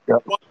the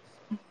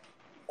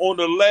on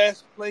the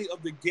last play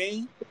of the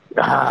game.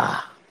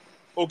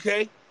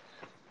 Okay,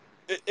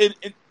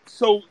 and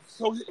so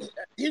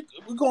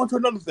we're going to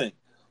another thing.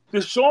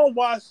 Deshaun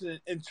Watson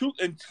in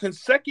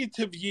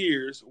consecutive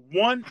years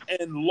won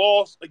and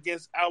lost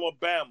against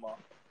Alabama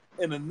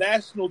in a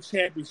national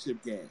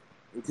championship game.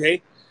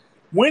 Okay,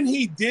 when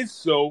he did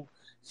so,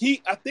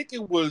 I think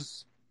it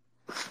was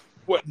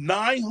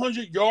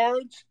 900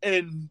 yards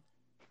and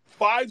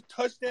 5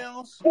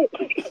 touchdowns, or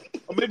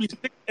maybe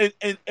 6,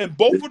 and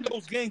both of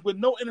those games with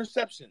no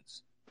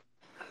interceptions.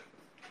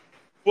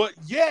 But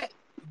yet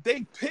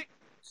they picked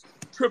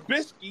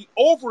Trubisky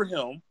over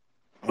him.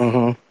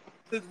 Mm-hmm.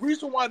 The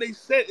reason why they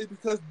said it is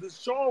because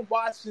Deshaun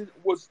Watson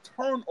was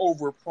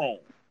turnover prone.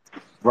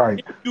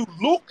 Right. If you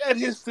look at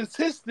his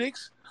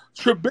statistics,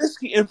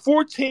 Trubisky in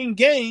 14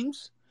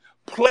 games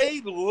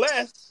played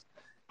less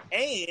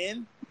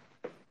and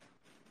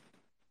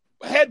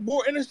had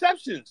more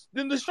interceptions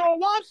than Deshaun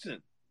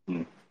Watson.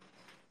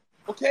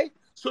 Okay?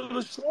 So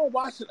Deshaun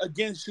Watson,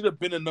 again, should have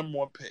been a number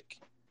 1 pick.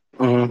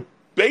 Mm-hmm.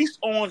 Based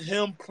on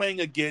him playing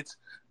against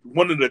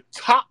one of the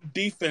top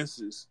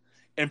defenses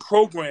and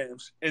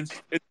programs in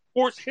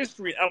sports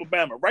history in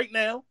Alabama. Right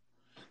now,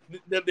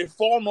 they're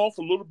falling off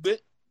a little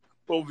bit.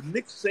 But with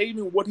Nick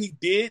Saban, what he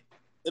did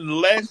in the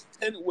last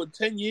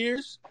 10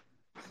 years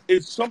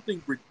is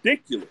something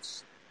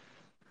ridiculous.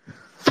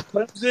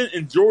 Clemson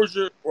and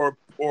Georgia are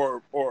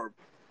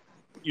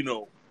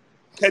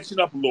catching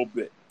up a little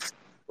bit.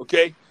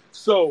 Okay?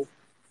 So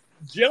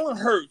Jalen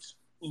Hurts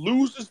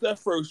loses that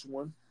first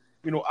one.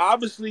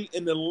 Obviously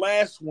in the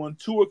last one,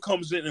 Tua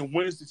comes in and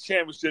wins the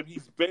championship.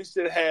 He's benched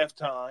at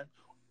halftime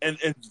and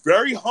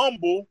very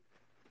humble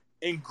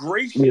and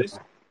gracious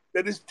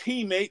that his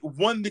teammate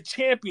won the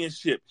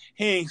championship.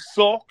 He ain't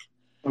sulk.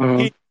 Mm-hmm.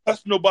 He ain't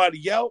cussed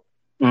nobody out.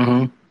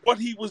 Mm-hmm. What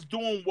he was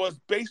doing was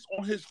based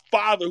on his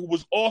father, who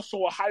was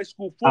also a high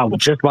school football. I was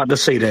just about to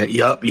say that.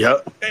 Yep.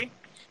 Okay?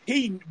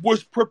 He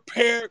was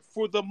prepared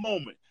for the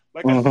moment.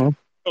 Like I said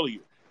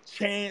earlier,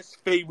 chance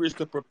favors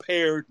the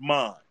prepared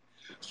mind.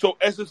 So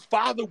as his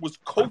father was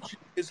coaching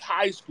his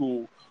high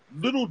school,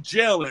 little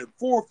Jalen,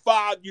 4 or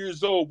 5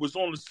 years old, was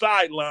on the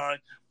sideline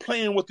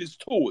playing with his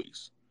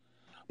toys.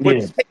 But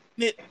taking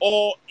it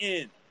all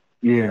in.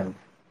 Yeah.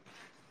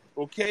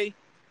 Okay?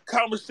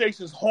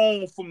 Conversations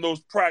home from those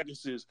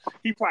practices.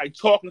 He probably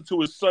talking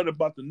to his son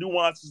about the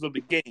nuances of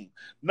the game.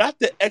 Not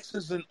the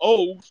X's and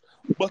O's,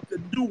 but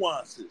the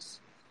nuances.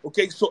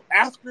 Okay? So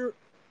after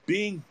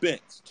being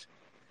benched,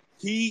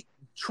 he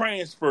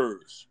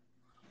transfers.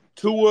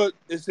 Tua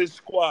is his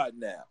squad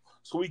now.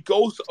 So he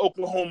goes to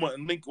Oklahoma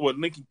and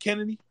Lincoln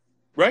Kennedy,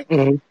 right?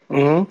 Mm-hmm.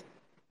 Mm-hmm.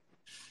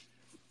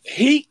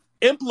 He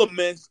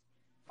implements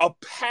a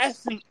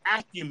passing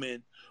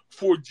acumen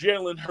for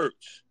Jalen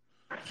Hurts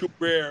to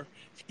where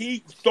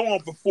he's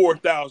throwing for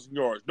 4,000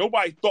 yards.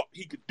 Nobody thought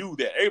he could do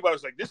that. Everybody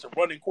was like, this is a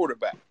running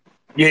quarterback.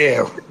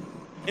 Yeah.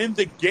 In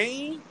the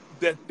game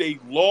that they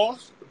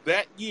lost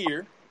that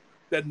year,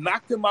 that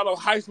knocked him out of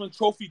Heisman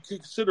Trophy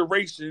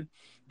consideration,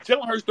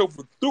 Jalen Hurts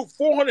threw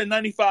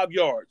 495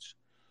 yards,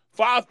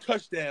 5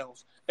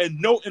 touchdowns, and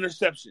no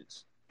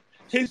interceptions.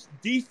 His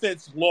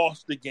defense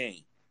lost the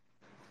game.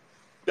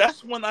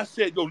 That's when I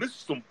said, yo, this is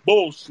some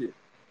bullshit.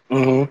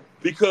 Mm-hmm.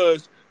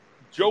 Because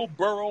Joe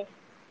Burrow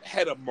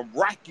had a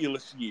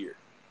miraculous year.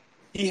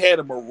 He had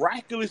a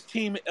miraculous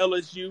team at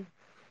LSU,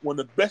 one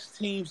of the best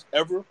teams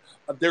ever.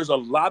 There's a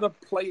lot of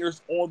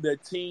players on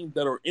that team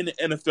that are in the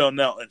NFL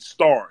now and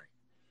starring.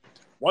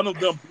 One of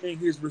them being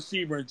his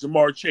receiver,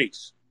 Jamar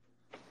Chase.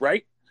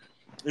 Right?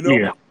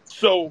 Yeah.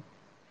 So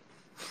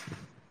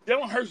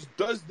Jalen Hurts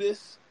does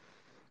this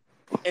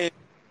and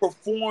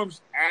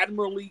performs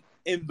admirably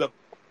in the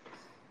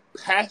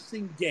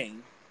passing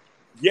game,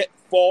 yet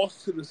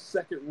falls to the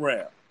second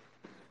round.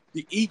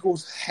 The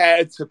Eagles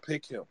had to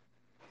pick him.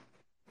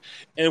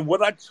 And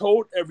what I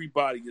told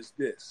everybody is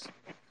this.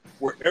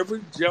 Wherever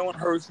Jalen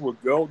Hurts will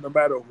go, no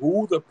matter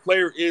who the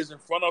player is in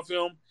front of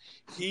him,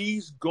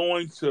 he's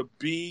going to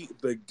be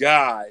the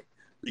guy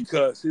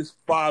because his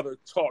father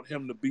taught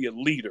him to be a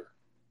leader.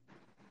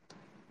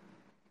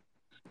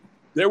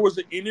 There was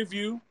an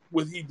interview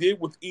he did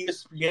with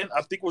ESPN.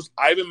 I think it was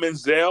Ivan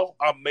Menzel.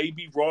 I may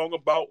be wrong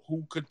about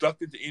who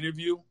conducted the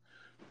interview.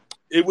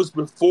 It was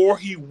before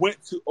he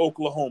went to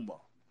Oklahoma.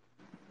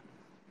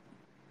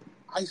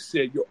 I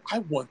said, yo, I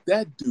want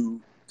that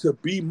dude to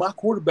be my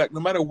quarterback no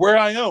matter where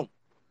I am,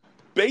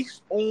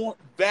 based on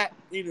that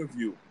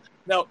interview.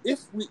 Now,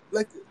 if we,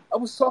 like I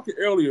was talking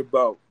earlier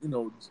about,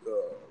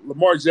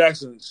 Lamar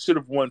Jackson should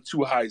have won 2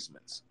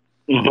 Heismans.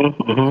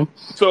 Mm-hmm, mm-hmm.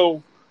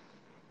 So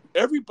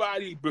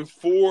everybody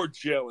before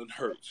Jalen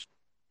Hurts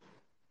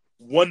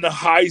won the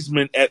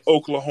Heisman at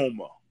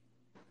Oklahoma.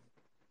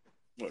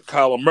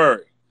 Kyler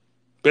Murray,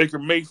 Baker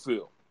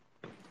Mayfield.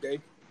 Okay,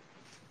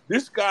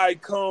 this guy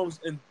comes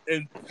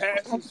and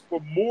passes for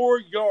more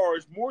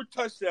yards, more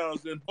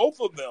touchdowns than both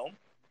of them,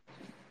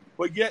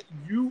 but yet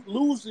you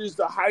loses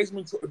the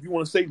Heisman, if you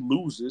want to say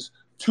loses,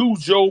 to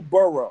Joe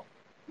Burrow.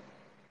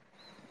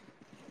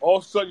 All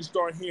of a sudden you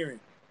start hearing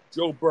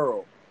Joe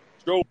Burrow,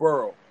 Joe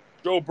Burrow,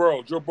 Joe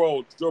Burrow, Joe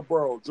Burrow, Joe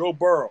Burrow, Joe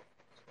Burrow.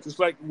 Just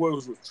like what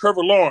was with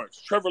Trevor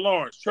Lawrence.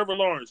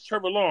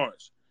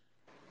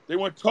 They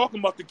weren't talking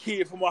about the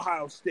kid from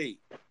Ohio State,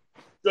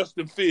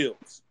 Justin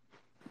Fields.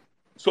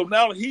 So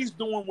now that he's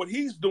doing what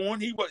he's doing,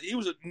 he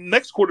was the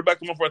next quarterback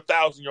to run for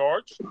 1,000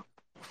 yards.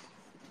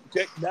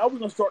 Okay, now we're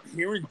gonna start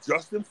hearing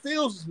Justin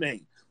Fields'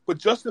 name. But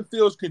Justin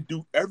Fields can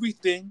do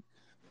everything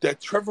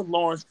that Trevor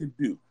Lawrence can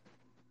do.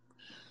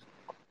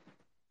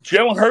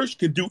 Jalen Hurts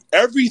can do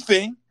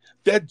everything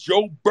that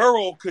Joe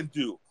Burrow can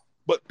do.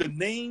 But the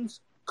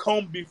names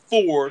come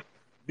before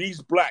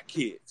these black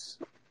kids.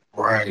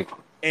 Right.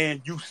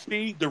 And you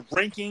see the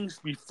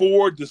rankings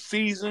before the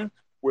season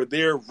where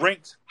they're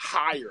ranked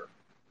higher.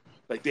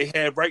 Like they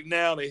have right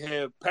now, they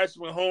have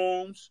Patrick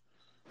Mahomes,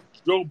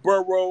 Joe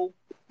Burrow,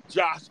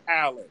 Josh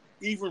Allen.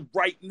 Even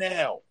right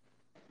now,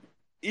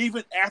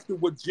 even after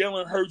what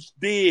Jalen Hurts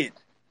did,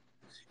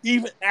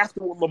 even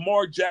after what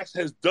Lamar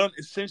Jackson has done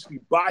essentially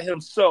by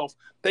himself,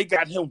 they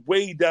got him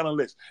way down the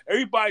list.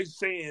 Everybody's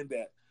saying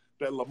that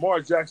Lamar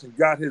Jackson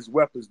got his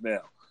weapons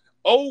now.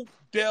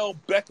 Odell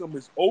Beckham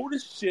is old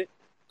as shit,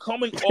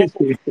 coming off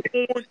of a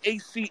torn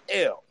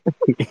ACL.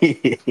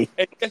 And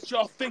yet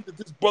y'all think that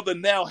this brother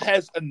now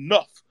has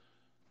enough.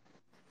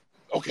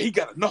 Okay, he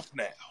got enough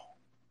now.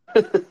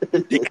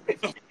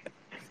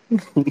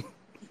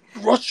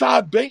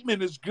 Rashad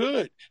Bateman is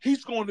good.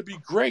 He's going to be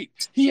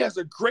great. He has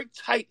a great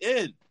tight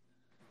end.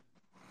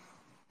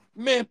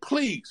 Man,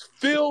 please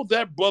fill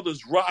that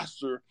brother's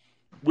roster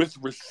with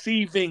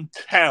receiving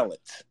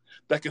talent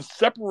that can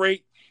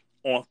separate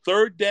on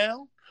 3rd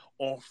down,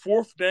 on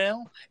 4th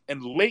down,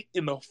 and late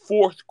in the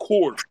 4th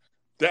quarter.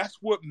 That's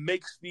what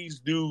makes these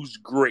dudes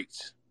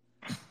great.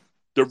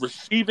 The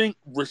receiving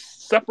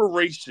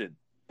separation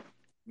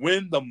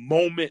when the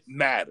moment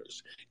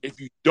matters.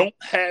 If you don't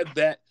have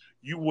that,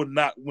 you will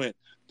not win.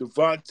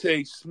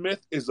 Devontae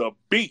Smith is a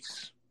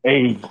beast.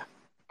 Hey.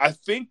 I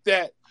think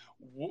that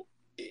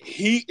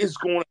he is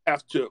going to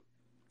have to,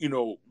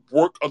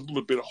 work a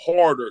little bit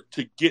harder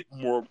to get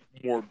more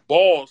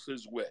balls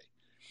his way.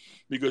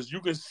 Because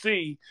you can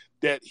see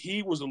that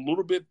he was a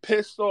little bit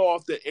pissed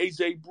off that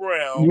A.J.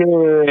 Brown,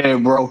 yeah,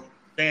 bro,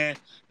 and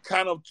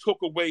kind of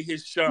took away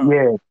his shine.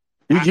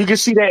 Yeah, you can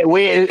see that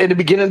way at the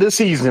beginning of the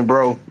season,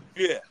 bro.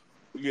 Yeah.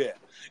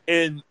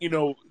 And,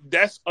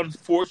 that's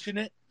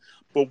unfortunate.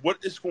 But what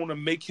it's going to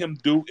make him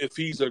do if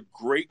he's a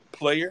great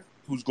player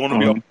who's going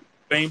to be a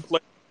same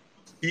player,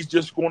 he's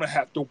just going to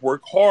have to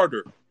work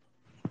harder.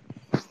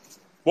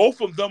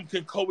 Both of them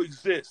can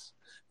coexist.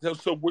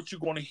 So what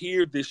you're going to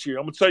hear this year,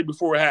 I'm going to tell you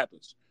before it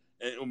happens.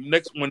 And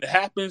when it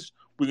happens,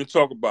 we can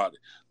talk about it.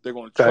 They're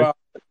going to try to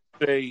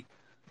say,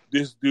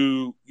 this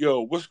dude,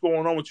 yo, what's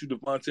going on with you,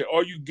 Devontae?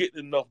 Are you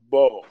getting enough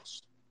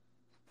balls?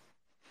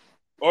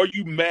 Are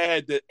you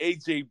mad that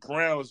A.J.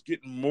 Brown is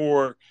getting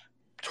more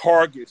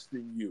targets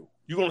than you?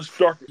 You're going to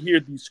start to hear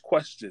these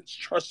questions.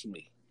 Trust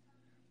me.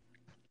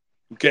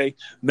 Okay?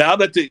 Now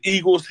that the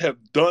Eagles have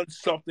done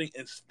something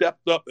and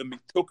stepped up and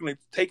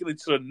taken it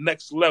to the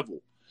next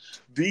level,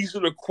 these are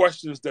the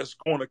questions that's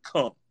going to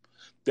come.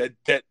 That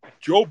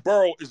Joe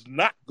Burrow is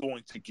not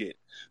going to get.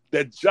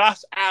 That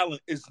Josh Allen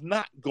is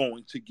not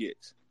going to get.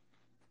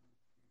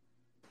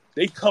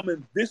 They come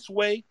in this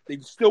way. They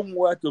still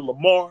go after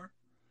Lamar.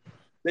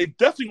 They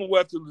definitely going to go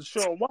after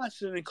Deshaun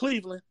Watson in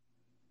Cleveland.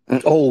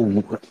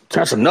 Oh,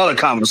 that's another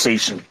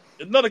conversation.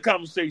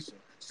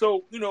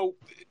 So,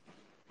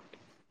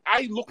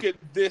 I look at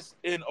this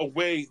in a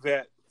way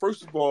that,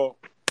 first of all,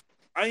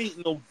 I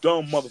ain't no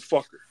dumb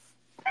motherfucker.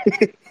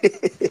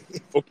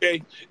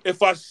 Okay?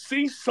 If I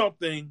see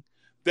something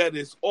that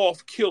is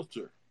off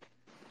kilter,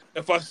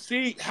 if I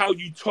see how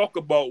you talk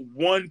about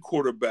one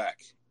quarterback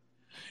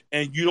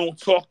and you don't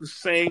talk the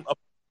same about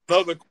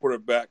another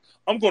quarterback,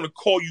 I'm going to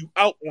call you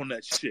out on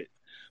that shit.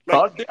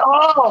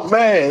 Oh,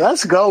 man.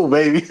 Let's go,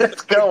 baby.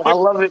 Let's go. I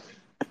love it.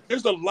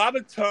 There's a lot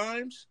of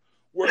times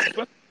where,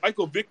 especially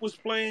Michael Vick was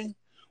playing,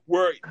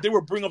 where they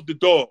would bring up the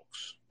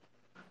dogs.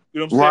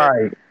 You know what I'm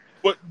saying? Right.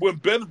 But when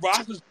Ben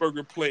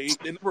Roethlisberger played,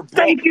 they never brought.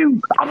 Thank you.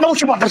 I know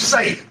what you're about to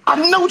say.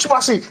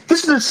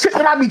 This is the shit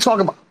that I be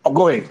talking about. Oh,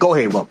 go ahead,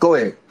 bro. Go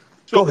ahead.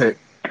 And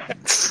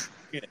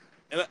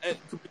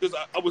because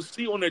I would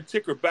see on their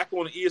ticker back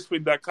on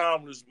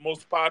ESPN.com, was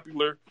most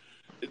popular.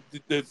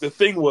 The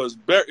thing was,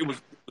 it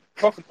was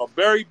talking about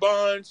Barry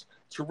Bonds,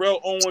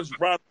 Terrell Owens,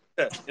 Ron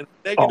Artest, in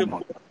a Oh negative.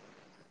 my.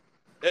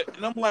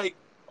 And I'm like,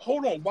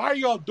 hold on, why are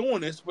y'all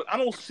doing this? But I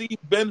don't see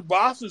Ben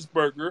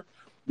Roethlisberger.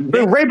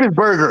 Ben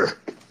Ravensburger.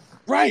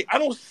 Right, I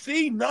don't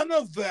see none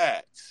of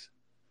that.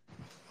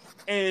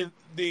 And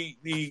the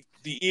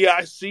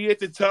EIC at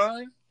the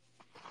time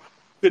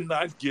could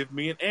not give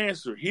me an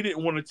answer. He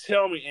didn't want to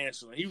tell me an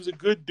answer. He was a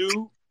good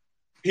dude.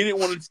 He didn't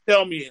want to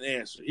tell me an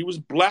answer. He was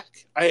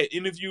black. I had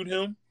interviewed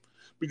him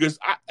because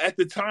at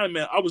the time,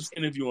 man, I was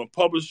interviewing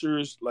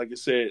publishers, like I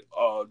said,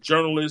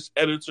 journalists,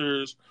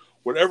 editors,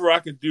 whatever I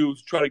could do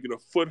to try to get a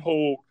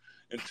foothold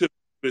into the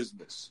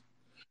business.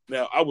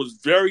 Now, I was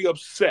very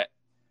upset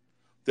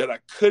that I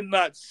could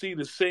not see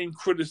the same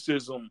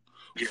criticism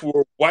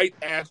for white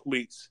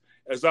athletes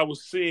as I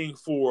was seeing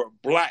for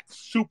black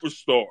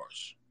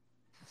superstars.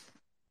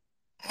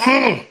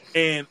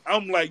 And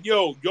I'm like,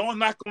 yo, y'all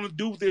not going to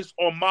do this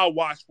on my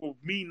watch for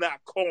me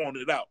not calling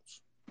it out.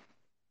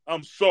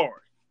 I'm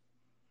sorry.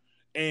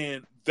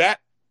 And that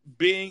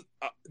being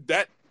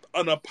that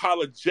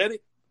unapologetic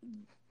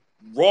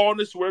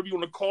rawness, whatever you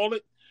want to call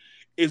it,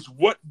 is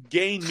what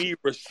gained me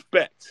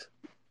respect.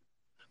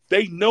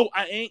 They know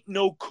I ain't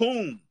no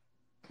coon.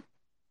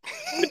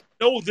 They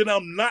know that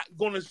I'm not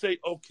going to say,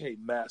 okay,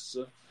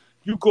 massa,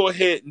 you go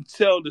ahead and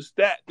tell the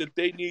stat that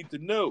they need to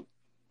know.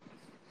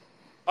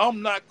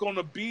 I'm not going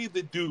to be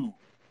the dude.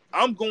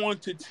 I'm going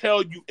to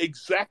tell you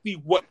exactly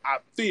what I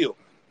feel.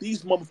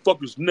 These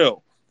motherfuckers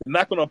know. They're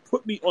not going to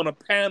put me on a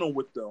panel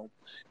with them,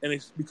 and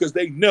it's because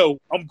they know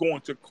I'm going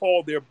to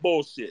call their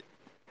bullshit.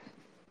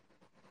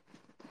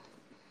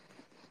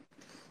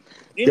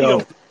 Any Yo.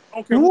 of them, I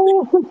don't care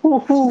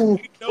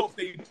what they know. If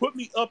they put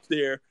me up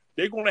there,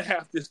 they're going to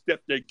have to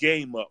step their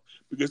game up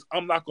because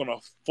I'm not going to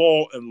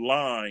fall in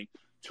line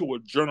to a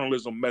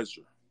journalism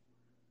measure.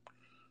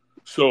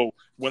 So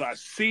when I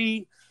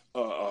see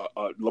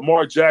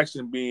Lamar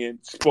Jackson being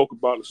spoke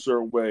about a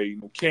certain way,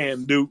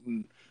 Cam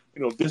Newton,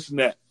 this and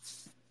that,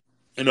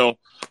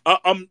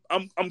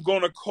 I'm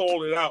going to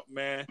call it out,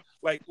 man.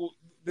 Like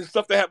the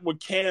stuff that happened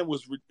with Cam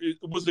was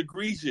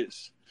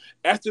egregious.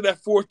 After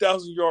that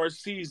 4,000-yard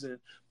season,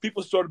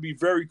 people started to be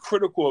very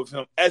critical of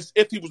him, as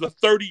if he was a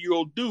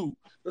 30-year-old dude.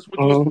 That's what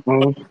you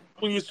was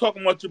when you was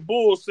talking about your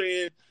Bulls,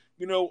 saying,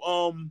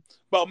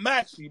 about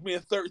Maxey being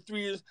 33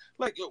 years.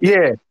 Like,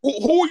 yeah.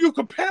 Who are you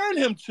comparing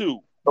him to?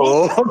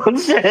 Oh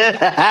shit!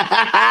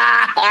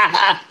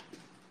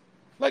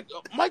 Like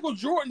Michael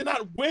Jordan did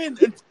not win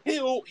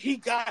until he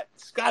got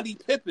Scottie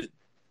Pippen.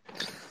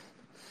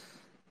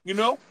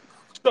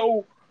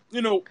 So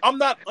I'm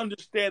not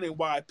understanding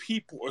why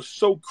people are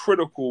so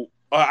critical.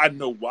 I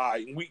know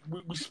why.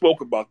 We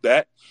spoke about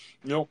that.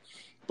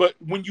 But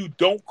when you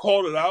don't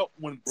call it out,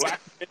 when black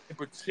men in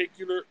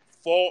particular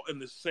fall in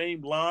the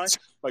same line,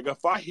 like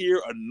if I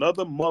hear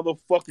another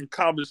motherfucking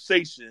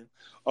conversation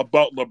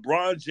about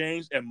LeBron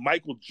James and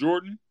Michael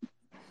Jordan,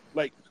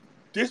 like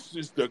this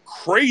is the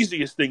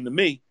craziest thing to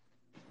me.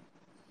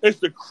 It's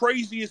the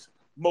craziest,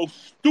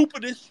 most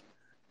stupidest,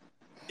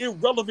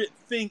 irrelevant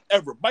thing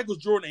ever. Michael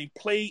Jordan ain't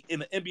played in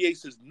the NBA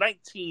since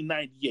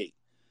 1998.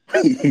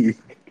 You know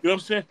what I'm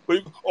saying?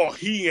 But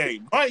he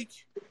ain't Mike.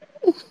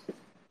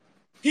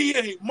 He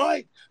ain't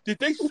Mike. Did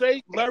they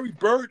say Larry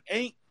Bird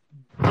ain't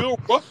Bill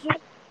Russell?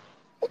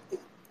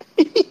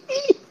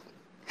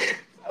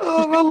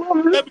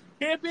 Oh, 7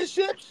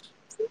 championships?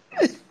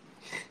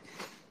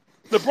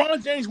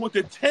 LeBron James went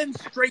to 10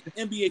 straight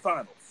NBA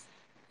finals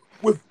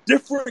with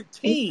different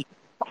teams.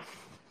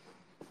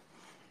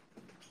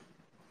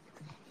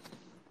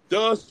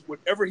 Does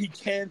whatever he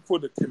can for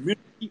the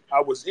community.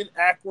 I was in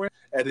Akron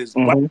at his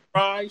bike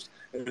rides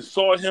and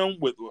saw him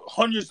with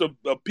hundreds of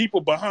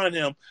people behind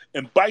him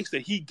and bikes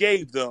that he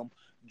gave them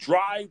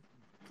ride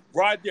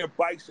their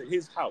bikes at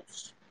his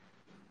house,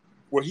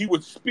 where he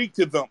would speak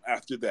to them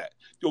after that.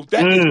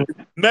 That is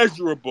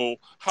measurable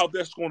how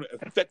that's going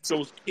to affect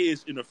those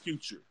kids in the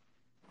future.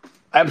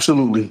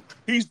 Absolutely.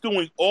 He's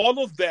doing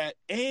all of that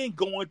and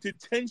going to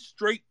 10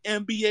 straight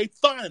NBA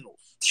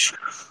finals.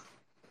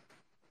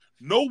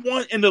 No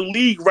one in the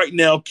league right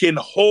now can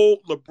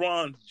hold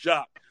LeBron's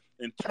job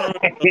in terms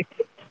of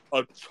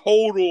a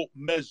total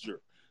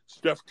measure.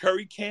 Steph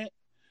Curry can't.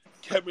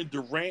 Kevin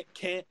Durant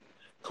can't.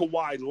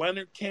 Kawhi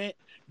Leonard can't.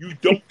 You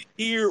don't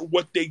hear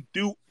what they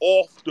do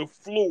off the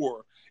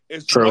floor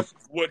as much as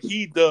what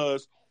he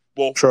does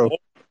both on the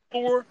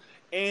floor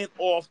and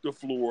off the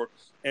floor.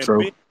 And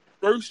being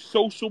the first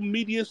social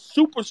media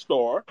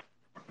superstar,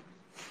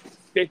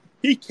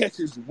 he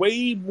catches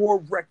way more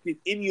wreck than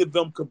any of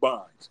them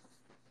combined.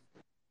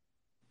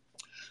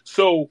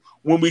 So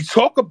when we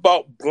talk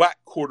about black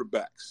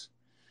quarterbacks,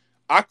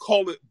 I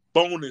call it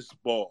bonus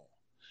ball.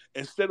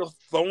 Instead of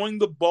throwing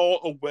the ball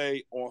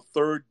away on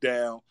third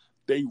down,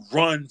 they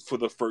run for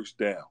the first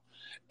down.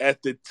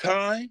 At the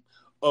time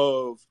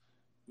of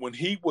when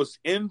he was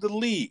in the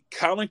league,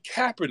 Colin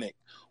Kaepernick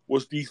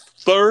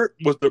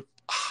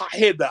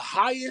had the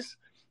highest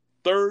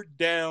third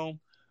down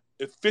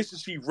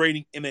efficiency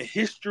rating in the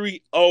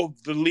history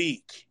of the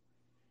league.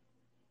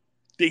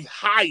 The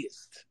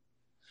highest.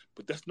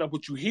 But that's not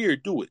what you hear,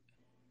 do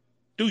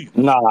you?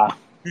 Nah.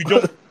 You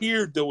don't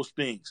hear those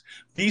things.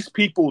 These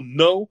people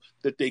know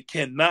that they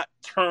cannot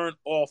turn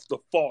off the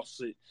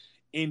faucet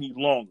any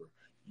longer.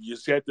 You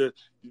just have to.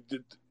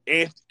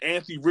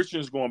 Anthony Richardson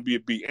is going to be a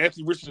beat.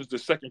 Anthony Richardson is the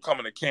second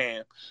coming of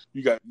Cam.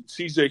 You got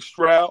C.J.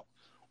 Stroud.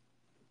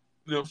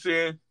 You know what I'm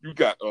saying? You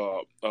got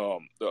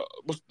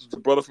what's the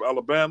brother from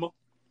Alabama?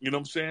 You know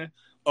what I'm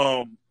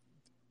saying?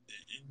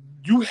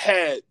 You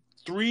had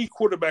 3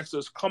 quarterbacks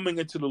that's coming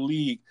into the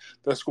league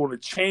that's going to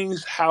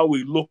change how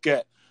we look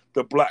at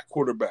the black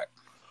quarterback.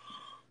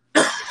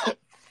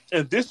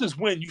 And this is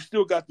when you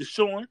still got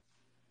Deshaun,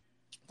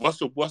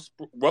 Russell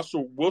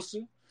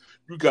Wilson,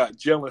 you got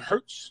Jalen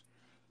Hurts,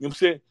 you know what I'm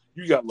saying?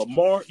 You got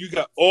Lamar, you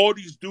got all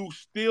these dudes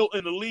still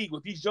in the league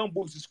with these young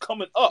boys is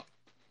coming up.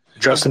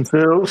 Justin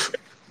Fields.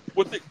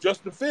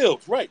 Justin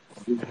Fields, right.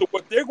 So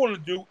what they're going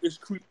to do is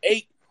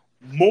create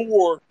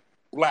more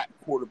black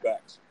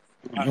quarterbacks.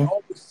 I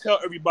always tell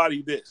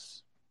everybody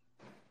this.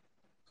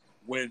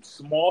 When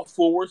small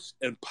forwards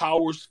and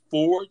power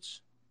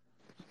forwards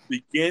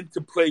begin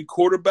to play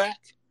quarterback,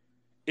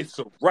 it's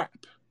a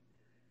wrap.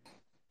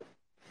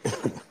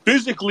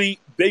 Physically,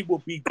 they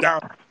will be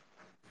down.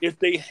 If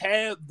they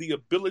have the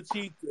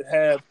ability to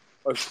have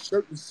a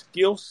certain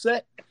skill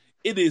set,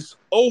 it is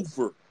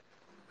over.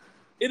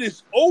 It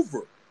is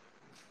over.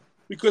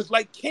 Because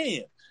like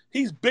Cam,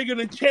 he's bigger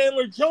than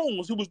Chandler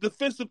Jones, who was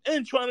defensive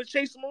end trying to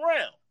chase him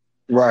around.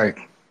 Right.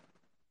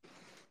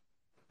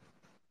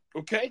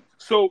 Okay?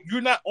 So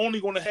you're not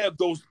only going to have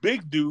those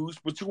big dudes,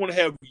 but you're going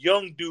to have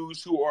young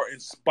dudes who are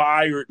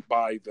inspired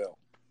by them.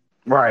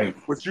 Right.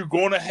 But you're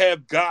going to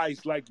have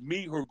guys like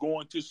me who are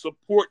going to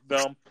support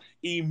them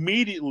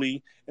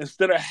immediately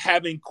instead of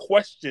having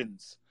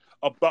questions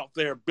about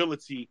their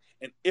ability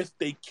and if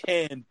they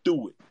can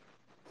do it.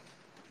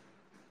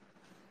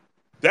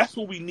 That's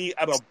what we need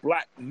out of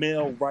black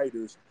male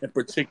writers in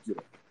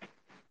particular.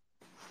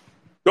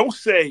 Don't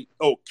say,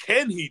 oh,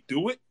 can he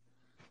do it?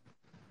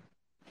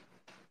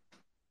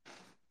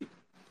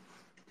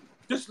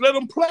 Just let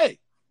him play,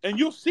 and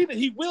you'll see that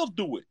he will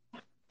do it.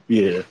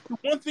 Yeah. The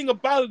one thing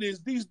about it is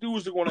these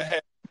dudes are going to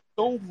have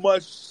so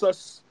much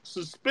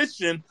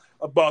suspicion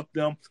about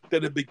them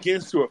that it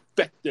begins to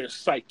affect their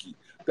psyche.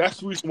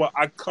 That's the reason why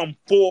I come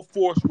full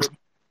force with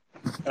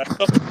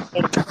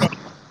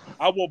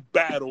I will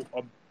battle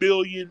 1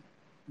 billion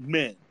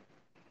men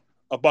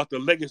about the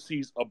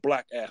legacies of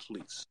black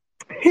athletes.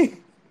 I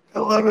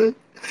love it.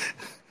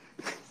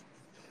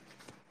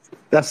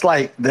 That's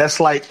like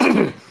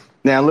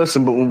now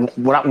listen, but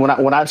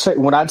when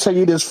I tell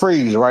you this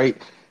phrase, right?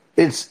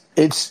 It's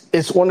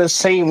on the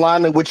same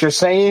line of what you're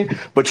saying,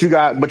 but you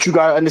got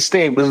to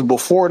understand this is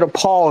before the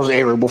pause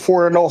era,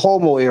 before the no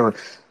homo era.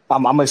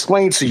 I'm gonna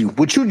explain to you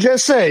what you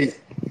just said.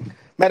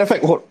 Matter of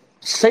fact,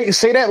 say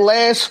that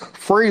last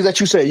phrase that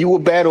you said. You will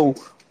battle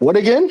what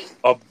again?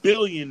 1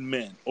 billion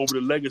men over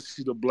the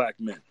legacy of black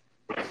men.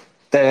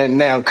 That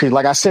now, because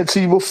like I said to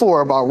you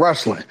before about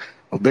wrestling,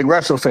 I'm a big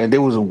wrestling fan.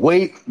 There was a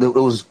weight. It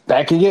was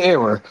back in your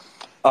era.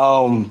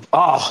 My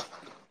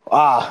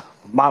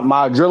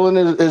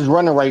adrenaline is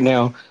running right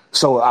now,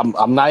 so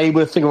I'm not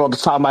able to think about the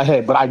top of my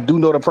head, but I do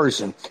know the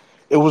person.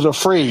 It was a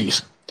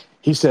phrase.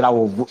 He said,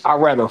 I'd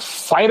rather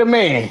fight a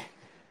man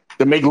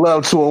than make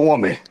love to a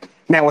woman.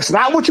 Now, it's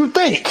not what you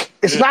think.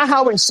 It's not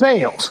how it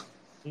sounds.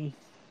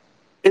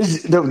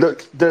 It's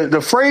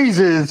the phrase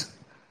is,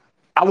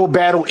 I will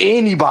battle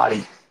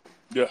anybody.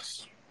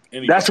 Yes.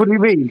 Anybody. That's what he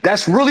means.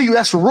 That's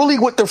really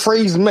what the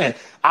phrase meant.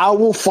 I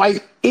will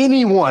fight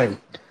anyone.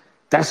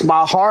 That's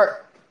my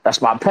heart.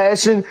 That's my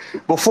passion.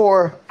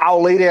 Before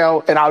I'll lay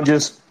down and I'll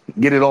just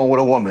get it on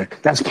with a woman.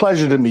 That's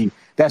pleasure to me.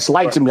 That's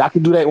light to me. I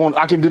can do that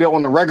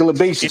on a regular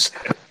basis.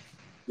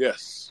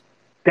 Yes.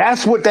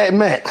 That's what that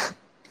meant.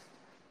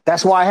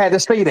 That's why I had to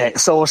say that.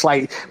 So it's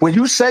like when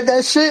you said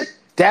that shit,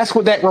 that's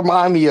what that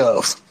reminded me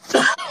of.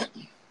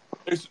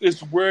 It's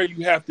where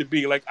you have to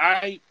be. Like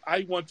I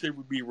want to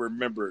be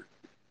remembered.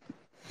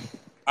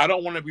 I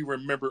don't want to be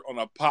remembered on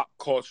a pop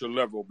culture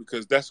level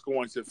because that's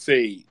going to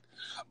fade.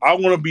 I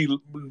want to be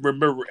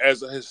remembered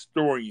as a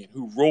historian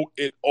who wrote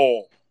it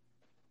all,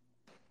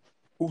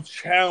 who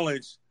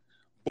challenged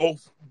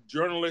both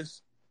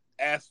journalists,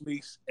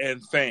 athletes,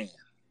 and fans,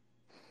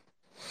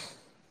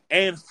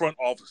 and front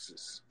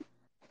offices.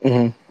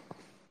 Mm-hmm.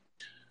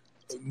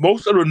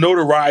 Most of the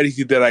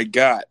notoriety that I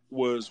got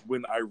was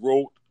when I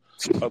wrote,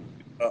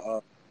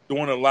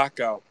 during the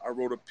lockout, I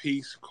wrote a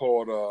piece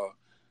called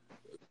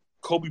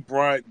Kobe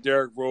Bryant,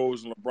 Derrick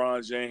Rose, and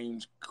LeBron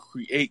James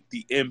Create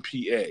the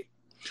NPA,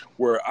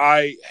 where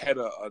I had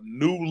a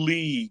new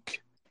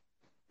league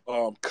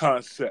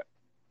concept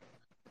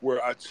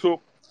where I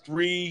took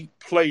three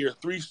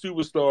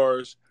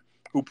superstars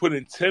who put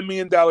in $10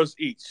 million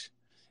each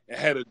and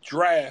had a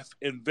draft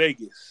in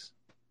Vegas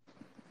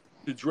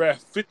to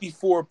draft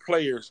 54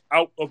 players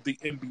out of the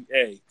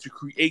NBA to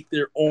create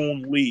their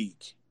own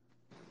league.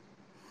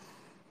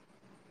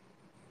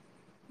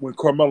 When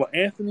Carmelo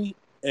Anthony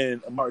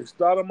and Amari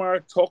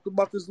Stoudemire talked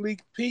about this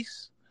league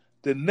piece,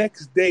 the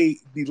next day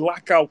the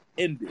lockout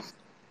ended.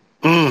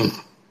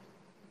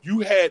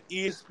 You had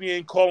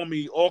ESPN calling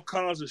me all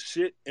kinds of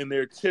shit in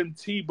their Tim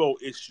Tebow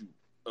issue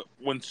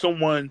when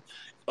someone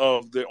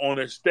on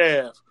their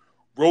staff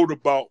wrote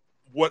about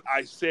what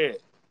I said.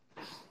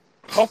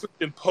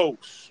 Huffington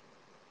Post,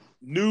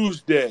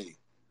 Newsday,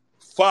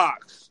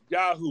 Fox,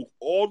 Yahoo,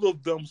 all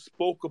of them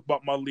spoke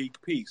about my league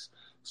piece.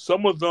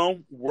 Some of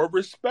them were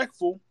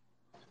respectful.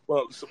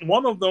 Well,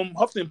 one of them,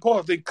 Huffington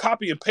Post, they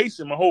copy and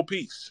pasted my whole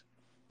piece.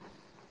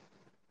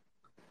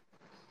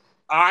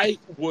 I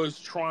was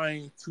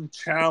trying to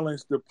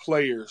challenge the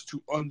players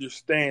to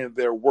understand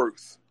their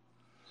worth.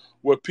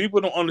 What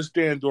people don't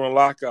understand during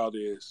lockout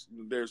is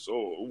there's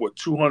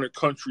 200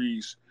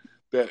 countries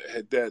that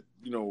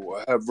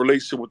have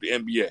relationship with the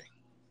NBA.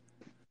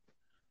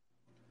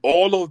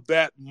 All of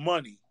that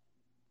money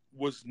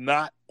was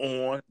not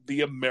on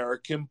the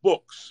American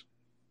books.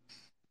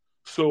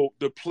 So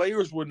the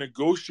players were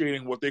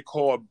negotiating what they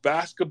call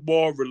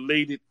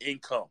basketball-related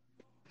income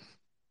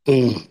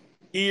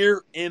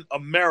here in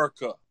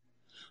America.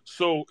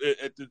 So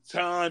at the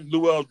time,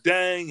 Luol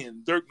Deng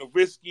and Dirk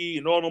Nowitzki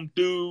and all them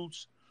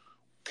dudes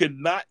could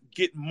not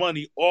get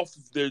money off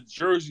of their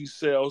jersey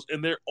sales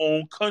in their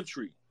own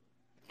country.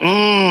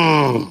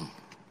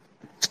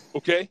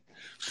 Okay?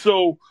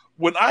 So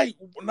when I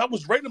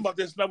was writing about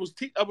this and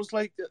I was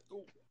like,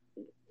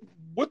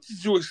 what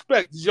did you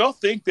expect? Did y'all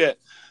think that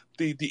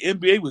the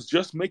NBA was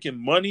just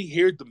making money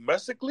here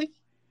domestically?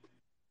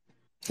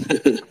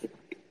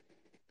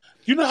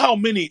 You know how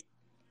many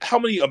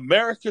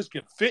Americans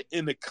can fit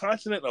in the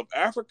continent of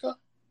Africa?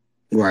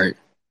 Right.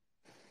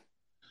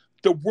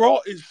 The world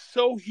is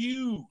so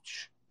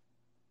huge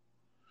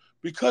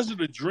because of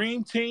the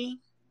Dream Team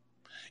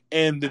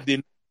and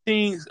the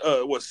teams,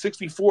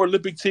 64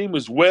 Olympic team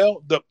as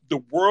well.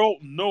 The world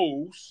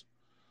knows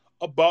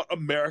about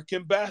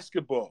American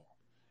basketball,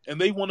 and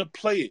they want to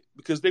play it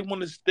because they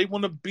want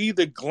to be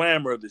the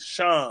glamour, the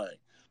shine.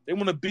 They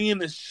want to be in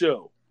the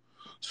show.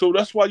 So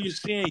that's why you're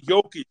seeing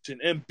Jokic and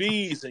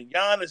Embiid's and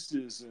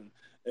Giannis's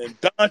and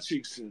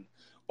Doncic's and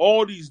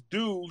all these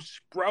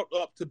dudes sprout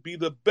up to be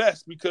the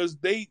best because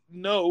they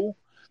know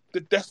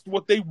that that's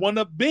what they want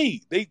to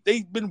be.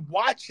 They've been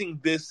watching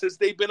this since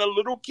they've been a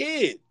little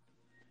kid.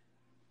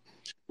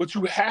 But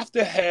you have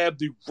to have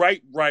the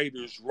right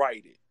writers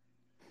write it.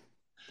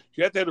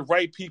 You have to have the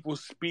right people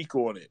speak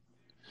on it.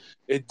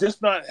 It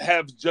does not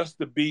have just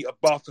to be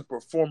about the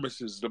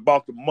performances,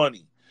 about the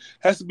money.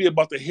 It has to be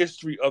about the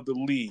history of the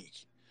league.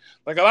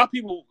 Like a lot of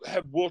people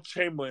have Wilt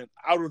Chamberlain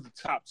out of the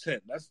top 10.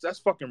 That's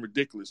fucking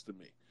ridiculous to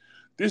me.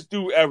 This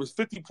dude averaged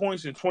 50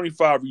 points and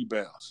 25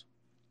 rebounds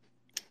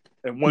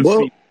in one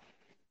season.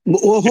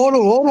 Well,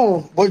 hold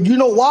on. But you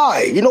know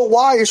why? You know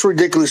why it's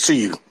ridiculous to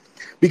you?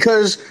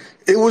 Because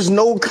it was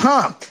no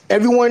comp.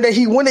 Everyone that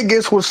he went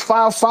against was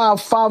 5'5",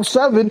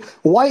 5'7"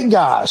 white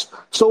guys.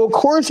 So of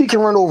course he can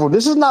run over.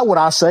 This is not what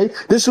I say.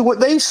 This is what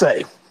they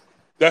say.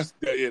 That's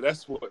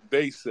what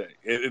they say,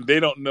 and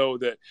they don't know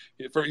that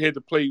he had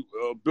to play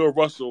Bill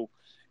Russell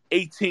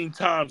 18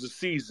 times a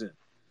season.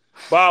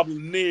 Bob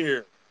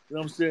Lanier, you know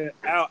what I'm saying?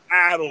 Al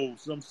Adels, you know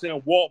what I'm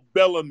saying? Walt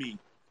Bellamy,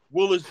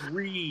 Willis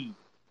Reed,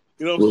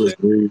 you know what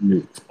I'm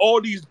saying? All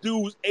these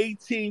dudes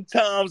 18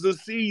 times a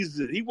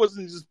season. He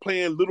wasn't just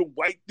playing little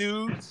white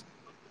dudes.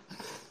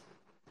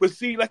 But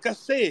see, like I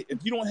said,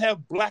 if you don't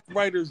have black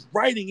writers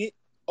writing it,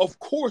 of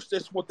course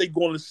that's what they're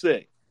going to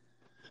say.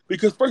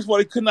 Because first of all,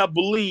 they could not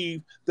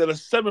believe that a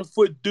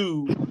 7-foot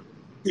dude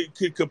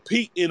could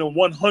compete in a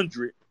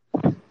 100,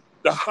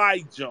 the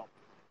high jump,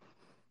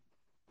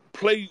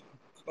 play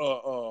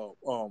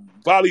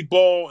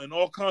volleyball and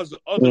all kinds of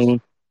other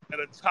stuff at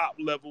a top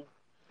level,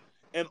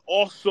 and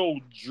also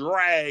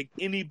drag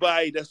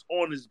anybody that's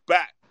on his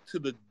back to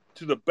the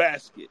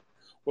basket.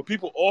 What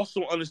people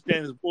also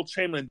understand is Wilt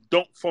Chamberlain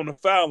dunked from the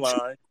foul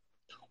line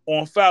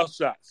on foul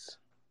shots.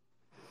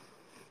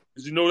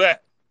 Did you know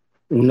that?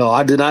 No,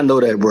 I did not know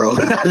that, bro.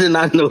 I did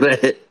not know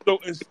that. So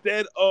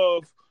instead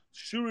of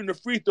shooting the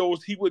free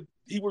throws, he would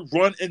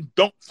run and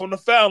dunk from the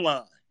foul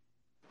line.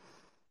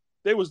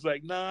 They was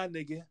like, nah,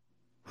 nigga.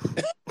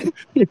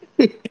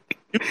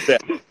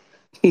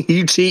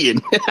 You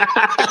cheating.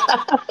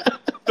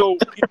 So,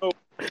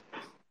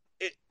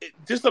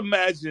 just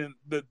imagine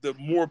the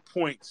more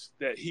points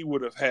that he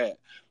would have had.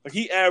 Like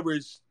he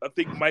averaged, I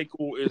think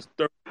Michael is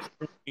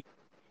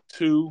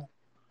 32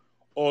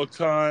 all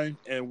time,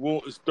 and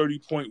Wilt is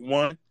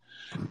 30.1.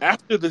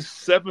 After the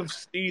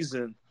 7th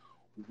season,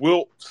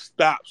 Wilt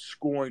stopped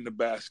scoring the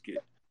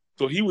basket.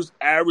 So he was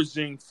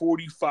averaging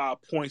 45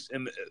 points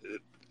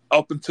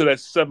up until that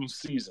 7th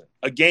season,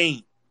 a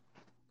game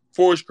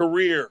for his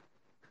career.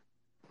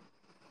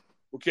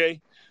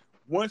 Okay?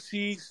 Once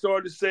he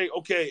started to say,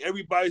 okay,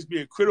 everybody's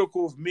being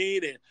critical of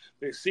me,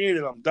 they're seeing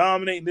that I'm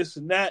dominating this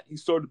and that, he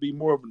started to be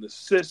more of an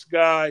assist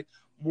guy,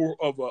 more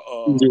of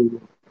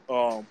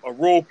a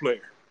role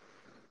player.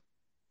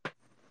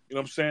 You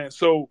know what I'm saying?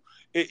 So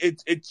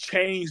it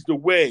changed the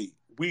way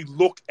we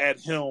look at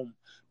him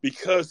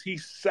because he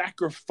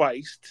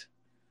sacrificed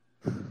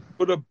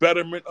for the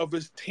betterment of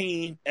his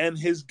team and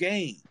his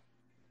game.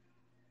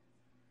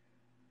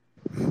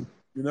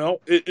 You You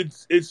know,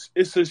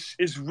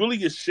 it's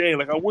really a shame.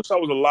 Like I wish I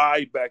was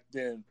alive back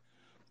then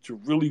to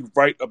really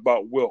write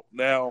about Wilt.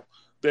 Now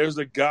there's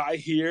a guy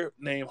here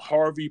named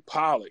Harvey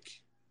Pollack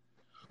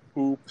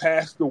who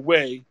passed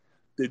away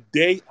the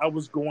day I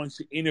was going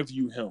to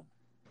interview him.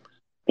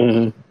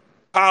 Mm-hmm.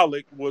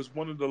 Pollack was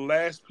one of the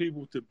last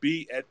people to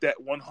be at that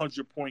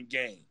 100-point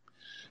game.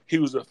 He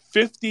was a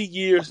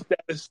 50-year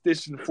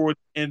statistician for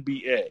the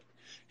NBA.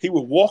 He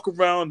would walk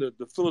around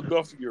the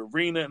Philadelphia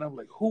arena, and I'm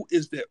like, who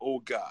is that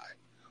old guy?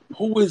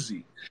 Who is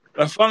he?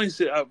 And I finally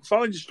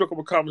just struck up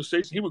a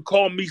conversation. He would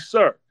call me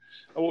sir.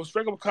 I would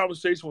strike up a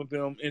conversation with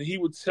him, and he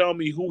would tell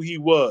me who he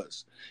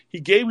was.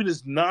 He gave me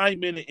this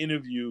 9-minute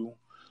interview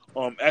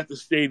at the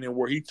stadium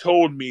where he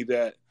told me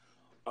that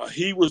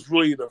he was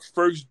really the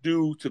first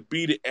dude to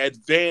be the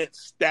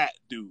advanced stat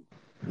dude.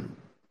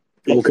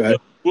 Okay.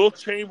 Will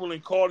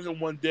Chamberlain called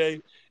him one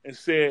day and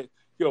said,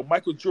 yo,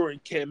 Michael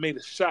Jordan can't make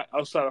a shot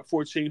outside of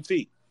 14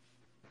 feet.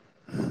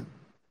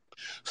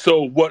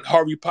 So what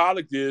Harvey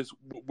Pollack did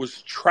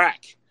was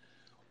track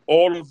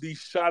all of these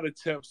shot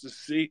attempts to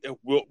see if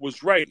Wilt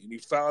was right. And he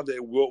found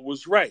that Wilt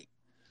was right.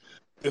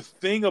 The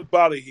thing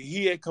about it,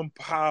 he had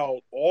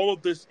compiled all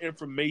of this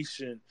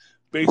information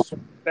based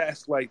on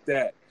stats like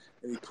that.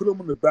 And he put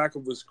them in the back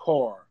of his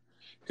car.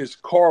 His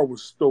car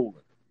was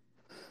stolen.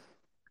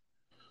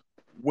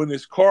 When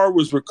his car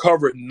was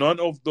recovered, none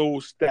of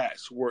those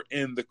stats were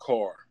in the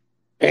car.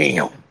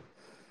 Damn.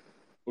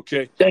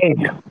 Okay?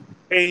 Damn.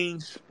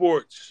 Change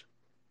sports.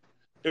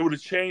 It would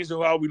have changed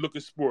how we look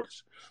at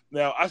sports.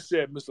 Now, I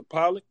said, Mr.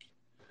 Pollack,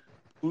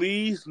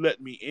 please let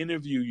me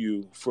interview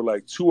you for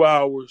like 2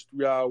 hours,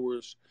 3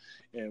 hours.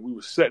 And we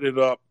were setting it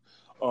up.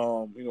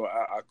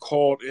 I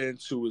called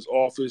into his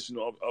office,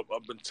 up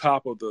on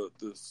top of the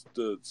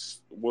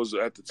was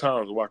at the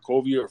time, the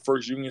Wachovia or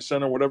First Union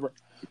Center, whatever.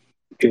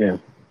 Yeah.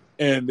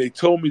 And they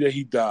told me that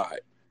he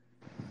died.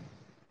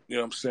 You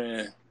know what I'm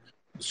saying?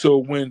 So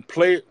when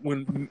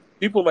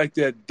people like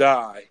that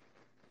die,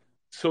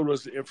 so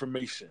does the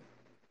information.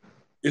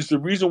 It's the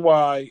reason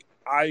why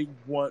I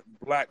want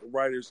black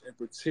writers in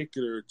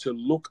particular to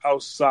look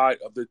outside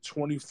of the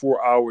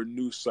 24-hour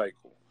news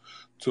cycle,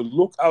 to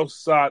look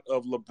outside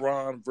of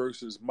LeBron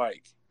versus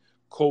Mike,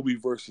 Kobe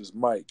versus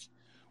Mike,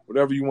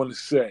 whatever you want to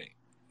say,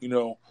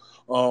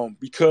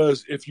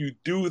 because if you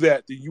do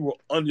that, then you will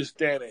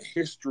understand the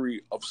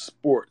history of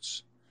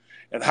sports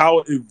and how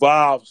it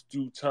evolves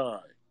through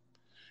time.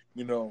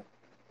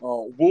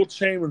 Will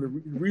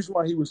Chamberlain, the reason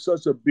why he was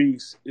such a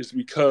beast is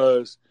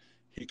because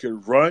he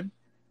could run,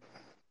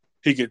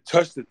 he could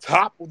touch the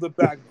top of the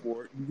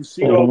backboard. You can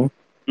see all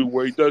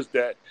where he does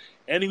that,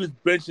 and he was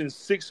benching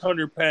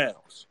 600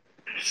 pounds.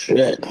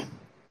 Shit.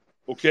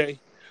 Okay,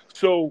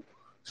 so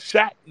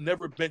Shaq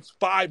never benched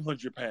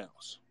 500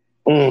 pounds.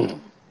 Mm.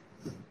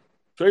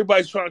 So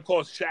everybody's trying to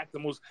call Shaq the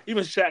most.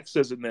 Even Shaq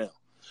says it now.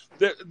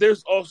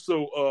 There's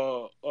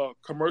also a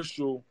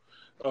commercial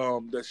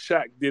that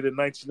Shaq did in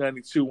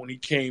 1992 when he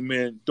came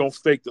in. Don't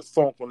fake the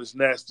funk on his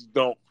nasty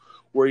dunk,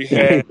 where he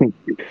had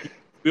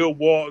Bill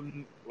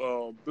Walton,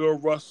 Bill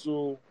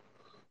Russell,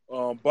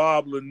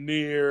 Bob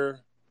Lanier,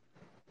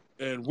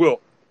 and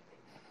Wilt.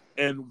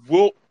 And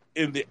Wilt,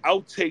 in the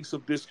outtakes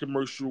of this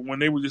commercial, when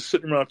they were just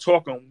sitting around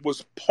talking,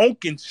 was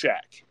punking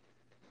Shaq.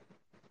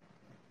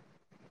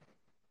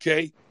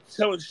 Okay?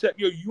 Telling Shaq,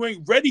 yo, you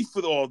ain't ready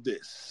for all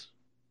this.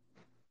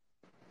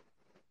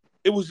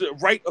 It was a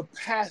rite of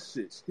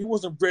passage. He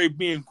wasn't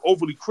being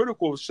overly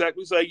critical of Shaq.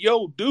 He was like,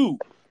 yo,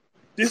 dude,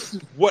 this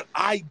is what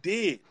I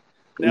did.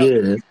 Now,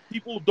 if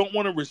people don't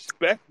want to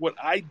respect what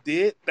I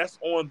did, that's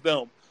on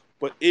them.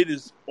 But it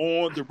is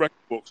on the record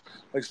books.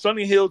 Like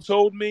Sonny Hill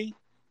told me,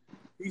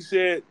 he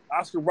said,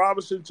 Oscar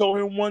Robertson told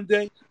him one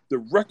day, the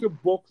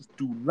record books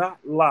do not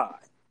lie.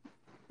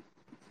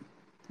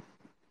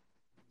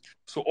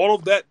 So all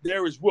of that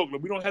there is Wilt.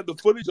 We don't have the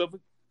footage of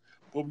it,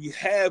 but we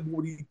have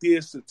what he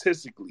did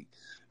statistically.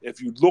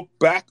 If you look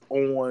back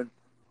on,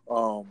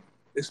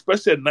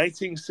 especially that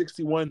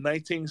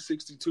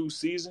 1961-1962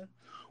 season,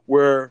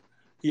 where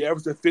he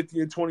averaged at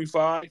 50 and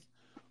 25,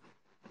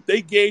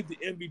 they gave the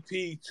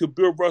MVP to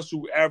Bill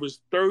Russell, who averaged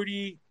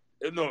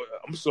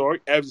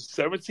averaged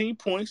 17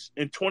 points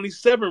and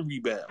 27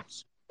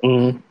 rebounds.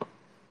 Mm-hmm.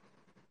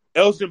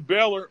 Elgin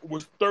Baylor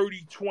was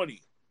 30-20.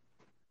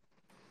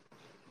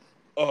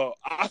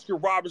 Oscar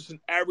Robertson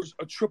averaged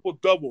a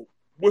triple-double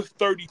with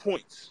 30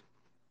 points.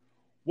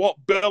 Walt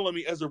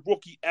Bellamy, as a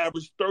rookie,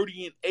 averaged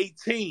 30 and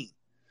 18.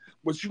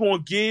 But you're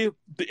going to give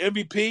the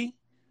MVP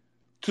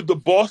to the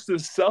Boston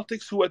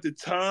Celtics, who at the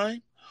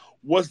time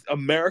was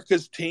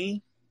America's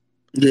team?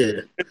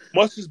 Yeah. As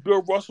much as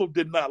Bill Russell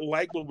did not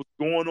like what was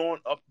going on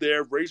up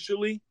there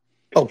racially,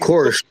 of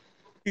course,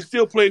 he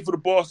still played for the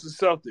Boston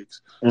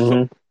Celtics.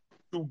 Mm-hmm.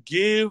 So to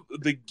give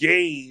the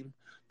game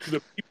to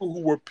the people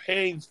who were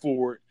paying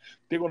for it,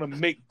 they're going to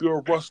make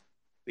Bill Russell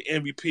the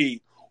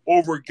MVP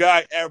over a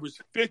guy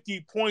averaged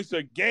 50 points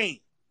a game.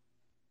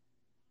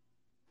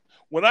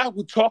 When I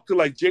would talk to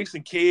like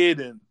Jason Kidd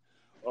and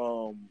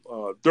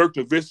Dirk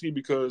Nowitzki,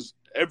 because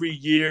every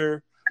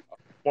year,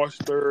 March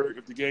 3rd,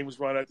 if the game was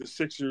run at the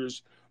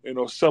Sixers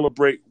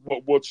celebrate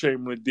what Will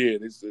Chamberlain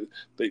did.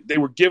 They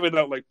were giving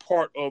out like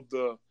part of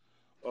the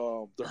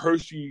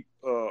Hershey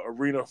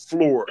Arena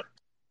floor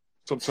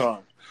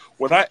sometimes.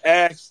 When I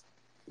asked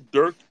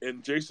Dirk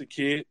and Jason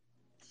Kidd,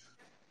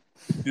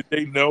 did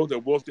they know that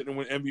Wilt didn't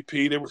win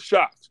MVP? They were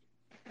shocked.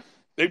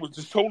 They were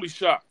just totally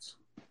shocked,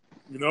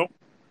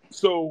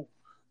 So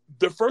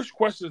the first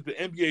questions the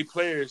NBA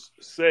players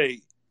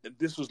say, and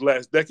this was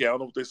last decade, I don't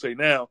know what they say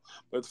now,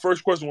 but the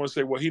first question was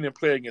say, well, he didn't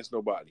play against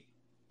nobody.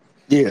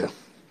 Yeah. You know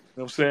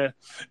what I'm saying?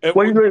 And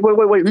wait.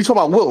 You talking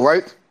about Will,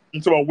 right?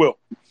 I'm talking about Will.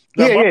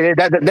 Now,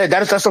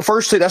 that's the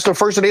first thing. That's the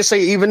first thing they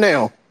say even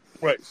now.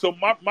 Right. So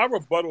my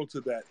rebuttal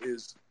to that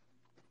is,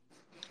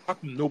 how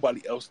come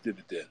nobody else did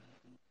it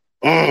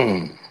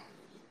then?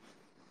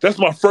 That's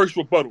my first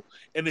rebuttal,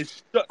 and it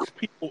shuts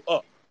people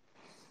up.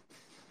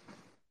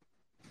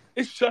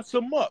 It shuts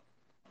them up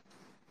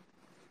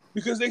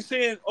because they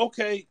saying,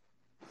 okay,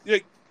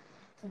 like,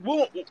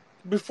 well,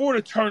 before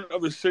the turn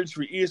of the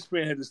century,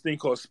 ESPN had this thing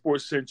called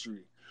Sports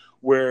Century,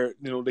 where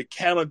they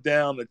counted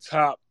down the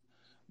top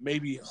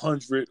maybe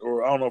 100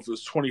 or I don't know if it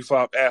was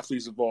 25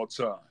 athletes of all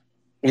time.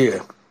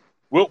 Yeah,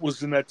 Wilt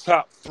was in that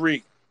top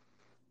 3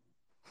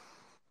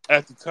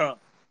 at the time.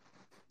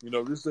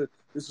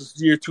 This is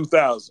year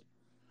 2000.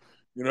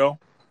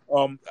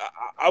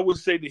 I would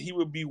say that he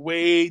would be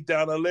way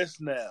down the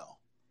list now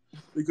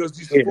because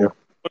these sports don't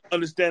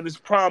understand his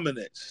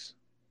prominence.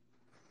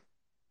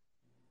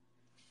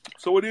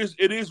 So it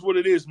is what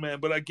it is,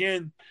 man. But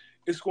again,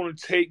 it's going to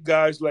take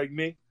guys like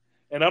me,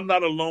 and I'm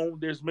not alone.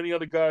 There's many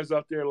other guys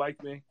out there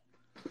like me.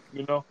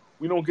 We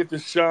don't get to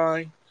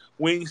shine.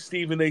 We ain't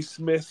Stephen A.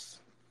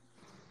 Smith,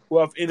 who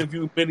I've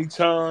interviewed many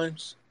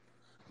times.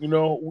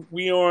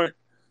 We aren't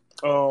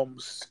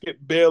Skip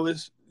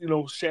Bayless,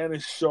 Shannon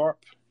Sharp.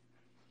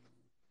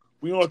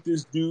 We aren't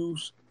these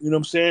dudes, you know what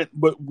I'm saying?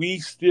 But we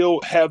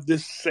still have the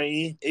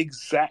same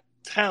exact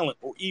talent,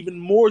 or even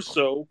more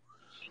so.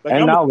 Like,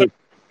 I'm going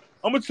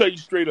to tell you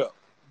straight up,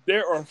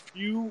 there are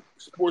few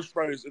sports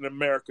writers in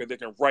America that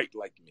can write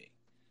like me.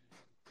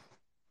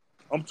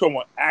 I'm talking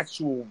about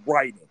actual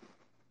writing.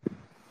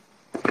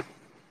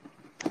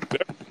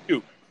 Very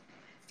few.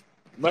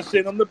 I'm not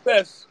saying I'm the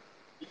best,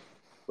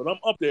 but I'm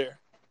up there.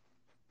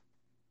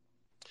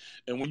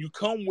 And when you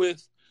come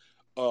with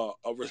a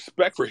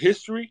respect for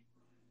history,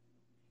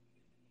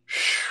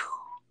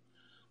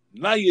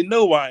 now you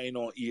know I ain't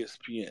on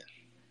ESPN.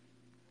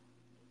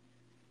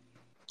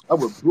 I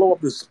would blow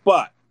up the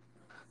spot.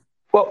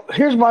 Well,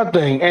 here's my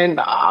thing, and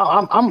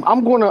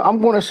I'm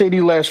gonna say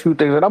these last few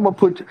things, and I'm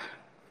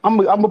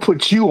gonna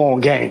put you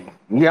on game.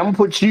 Yeah, I'm gonna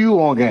put you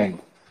on game.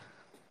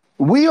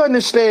 We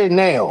understand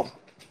now,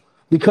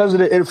 because of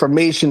the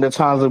information, the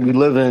times that we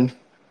live in.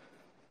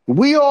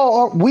 We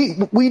all we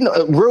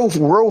know,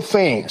 real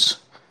fans.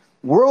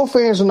 Real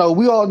fans know,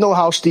 we all know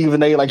how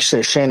Stephen A., like you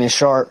said, Shannon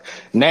Sharp.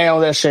 Now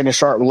that Shannon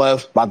Sharp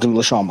left, by doing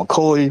LaShawn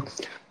McCoy,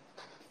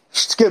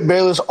 Skip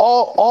Bayless,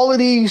 all of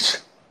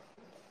these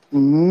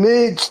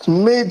mid-tier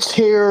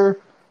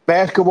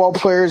basketball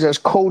players as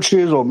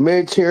coaches, or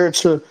mid-tier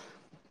to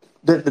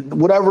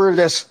whatever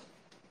that's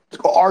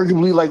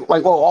arguably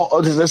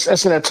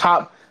that's in the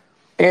top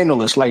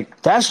analysts.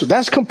 Like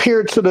that's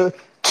compared to the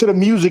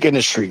music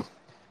industry.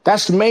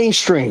 That's the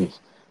mainstream.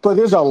 But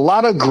there's a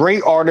lot of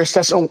great artists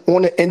that's on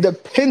the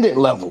independent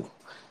level.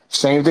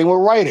 Same thing with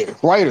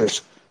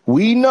writers.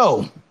 We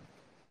know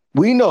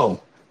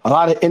a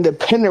lot of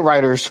independent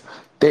writers,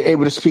 they're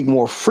able to speak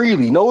more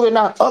freely. No, they're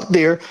not up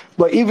there,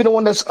 but even the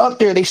one that's up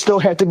there, they still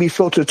have to be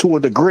filtered to a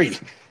degree.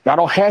 Y'all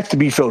don't have to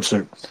be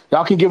filtered.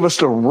 Y'all can give us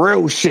the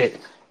real shit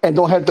and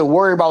don't have to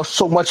worry about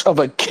so much of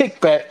a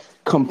kickback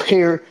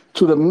compared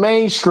to the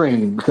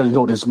mainstream, because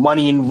there's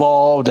money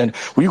involved and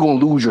you're going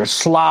to lose your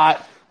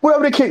slot.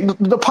 Whatever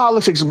the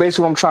politics is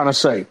basically what I'm trying to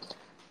say.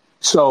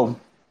 So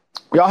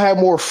y'all have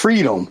more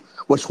freedom,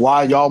 which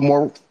why y'all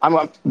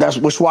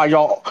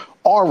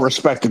are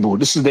respectable.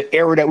 This is the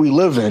era that we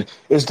live in.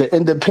 It's the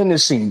independent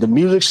scene, the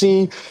music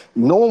scene.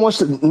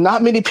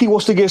 Not many people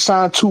wants to get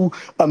signed to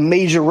a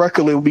major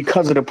record label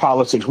because of the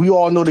politics. We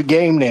all know the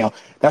game now.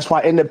 That's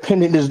why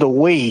independent is the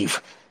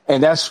wave.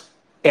 And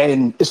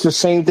it's the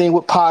same thing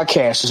with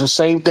podcasts. It's the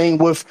same thing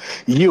with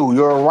you.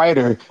 You're a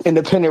writer,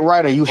 independent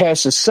writer. You had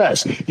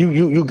success.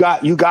 You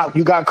got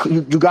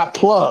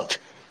plugged.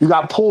 You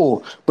got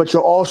pulled. But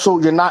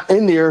you're not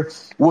in there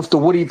with the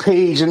Woody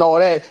Page and all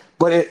that.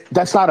 But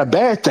that's not a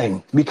bad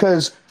thing,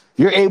 because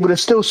you're able to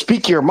still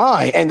speak your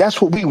mind, and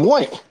that's what we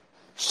want.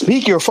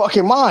 Speak your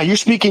fucking mind. You're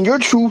speaking your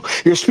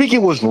truth. Your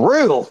speaking was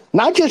real.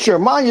 Not just your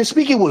mind. Your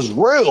speaking was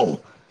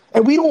real.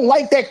 And we don't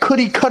like that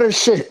cookie cutter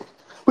shit.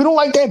 We don't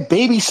like that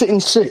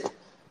babysitting shit.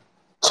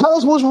 Tell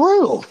us what's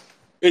real.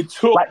 It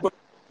took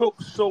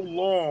so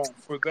long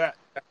for that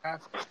to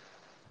happen.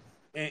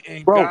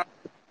 And bro, God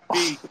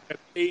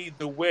paved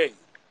the way.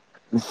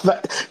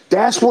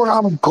 That's where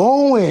I'm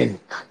going.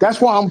 That's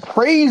why I'm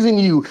praising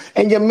you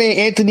and your man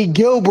Anthony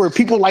Gilbert.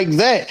 People like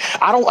that.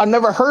 I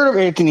never heard of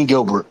Anthony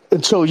Gilbert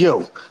until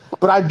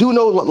But I do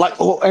know, like,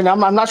 and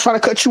I'm not trying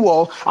to cut you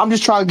off. I'm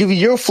just trying to give you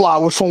your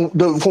flowers from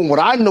what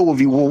I know of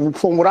you,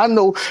 from what I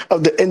know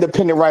of the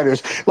independent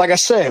writers. Like I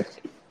said,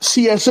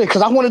 CSA,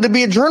 because I wanted to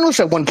be a journalist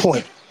at one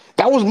point.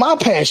 That was my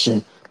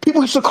passion.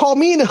 People used to call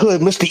me in the hood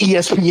Mr.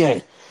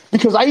 ESPN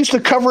because I used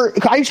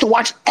to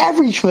watch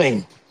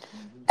everything.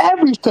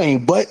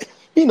 But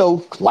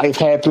life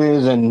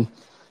happens, and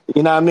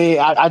you know what I mean.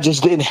 I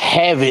just didn't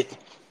have it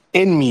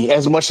in me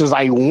as much as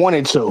I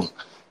wanted to.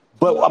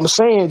 But I'm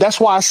saying that's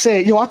why I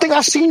said, I think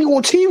I seen you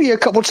on TV a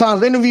couple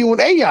times interviewing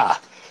AI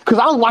because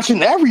I was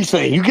watching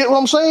everything. You get what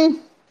I'm saying?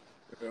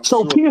 Yeah,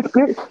 So sure.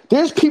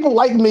 there's people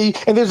like me,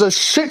 and there's a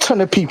shit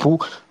ton of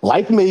people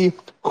like me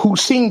who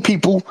seen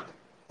people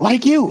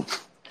like you,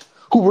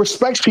 who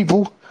respects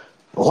people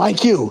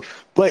like you.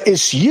 But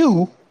it's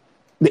you,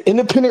 the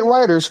independent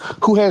writers,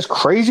 who has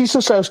crazy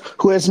success,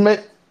 who has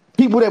met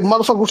people that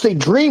motherfuckers they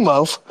dream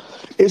of.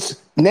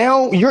 It's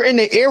now you're in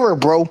the era,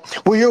 bro,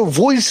 where your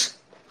voice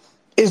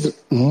is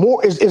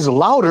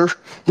louder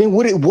than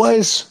what it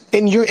was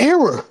in your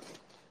era.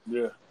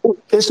 Yeah.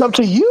 It's up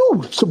to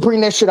you to bring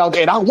that shit out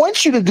there, and I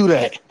want you to do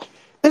that.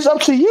 It's up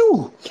to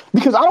you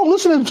because I don't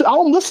listen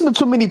to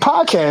too many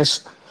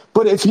podcasts.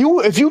 But if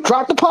you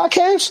drop the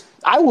podcast,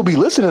 I will be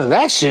listening to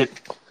that shit,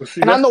 But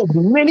see, and I that's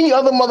know many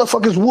other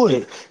motherfuckers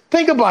would.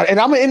 Think about it, and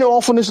I'm gonna end it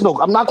off on this note.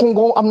 I'm not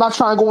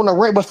trying to go on a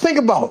rant, but think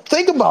about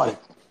it.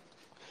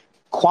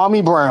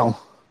 Kwame Brown,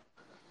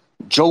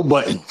 Joe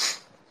Budden.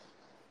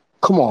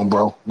 Come on,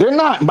 bro. They're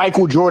not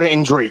Michael Jordan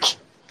and Drake,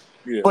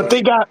 yeah, but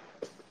they got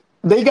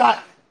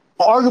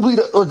arguably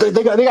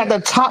they got the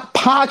top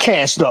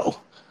podcast though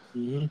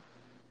mm-hmm.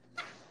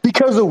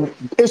 because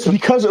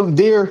of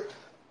their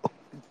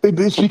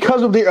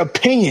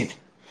opinion.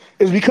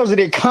 It's because of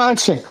their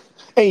content,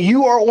 and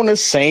you are on the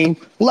same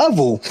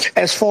level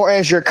as far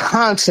as your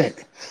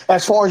content,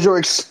 as far as your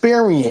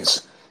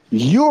experience.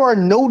 You are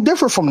no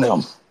different from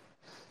them.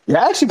 You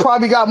actually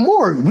probably got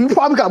more. You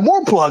probably got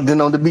more plugged in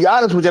them, to be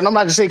honest with you. And I'm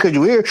not just saying because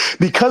you're here,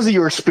 because of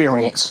your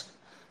experience.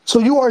 So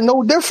you are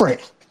no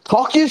different.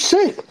 Talk your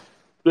shit.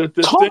 The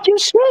thing, Talk your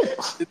shit.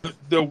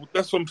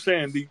 that's what I'm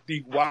saying.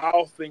 The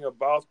wild thing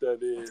about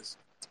that is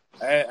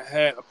I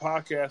had a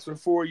podcast for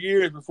 4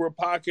 years before a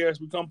podcast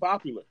become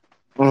popular.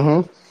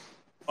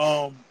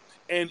 Mm-hmm.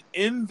 And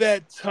in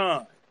that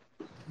time,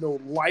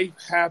 life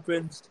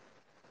happens.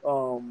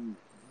 You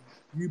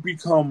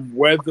become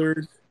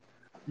weathered.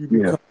 You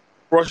Yeah. become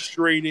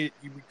frustrated.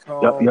 You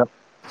become, Yep.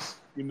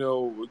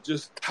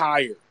 just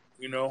tired.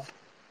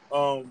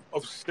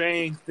 Of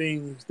saying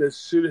things that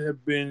should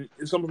have been.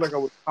 It's almost like I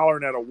was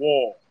hollering at a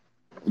wall.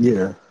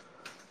 Yeah.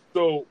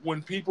 So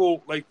when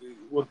people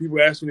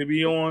ask me to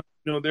be on,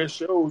 their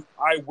shows,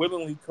 I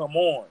willingly come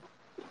on.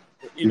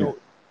 As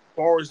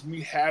far as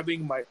me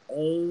having my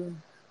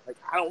own,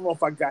 I don't know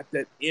if I got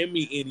that in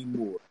me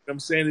anymore. You know what I'm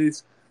saying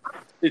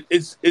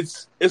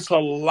it's a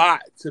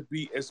lot to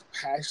be as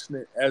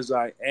passionate as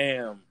I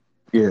am.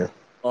 Yeah.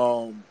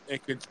 And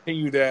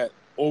continue that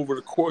over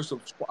the course of.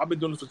 I've been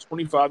doing this for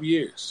 25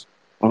 years.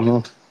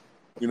 Mm-hmm.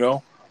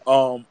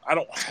 I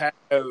don't have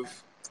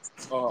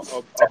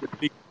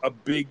a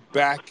big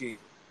backing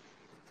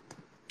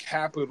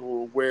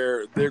capital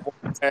where they're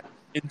going to have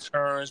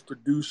interns,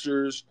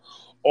 producers,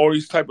 all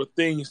these type of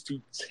things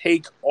to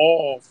take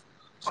off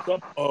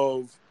some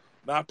of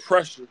not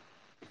pressure,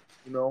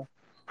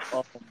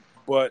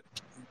 but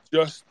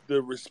just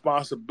the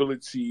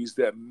responsibilities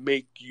that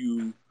make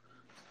you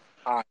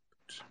tired.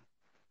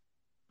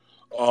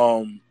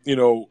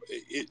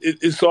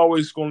 It's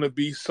always going to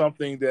be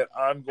something that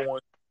I'm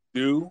going to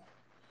do.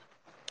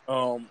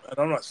 And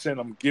I'm not saying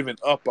I'm giving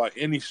up by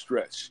any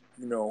stretch.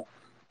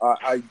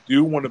 I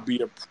do want to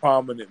be a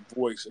prominent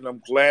voice, and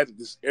I'm glad that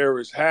this era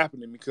is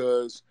happening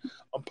because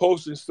I'm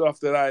posting stuff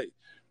that I,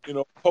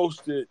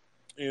 posted,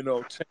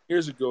 10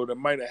 years ago that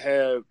might have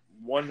had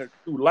 1 or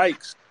 2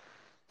 likes.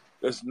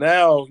 That's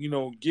now,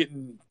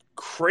 getting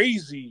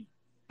crazy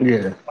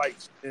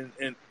likes and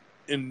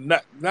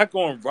not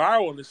going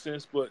viral in a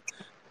sense, but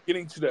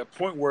getting to that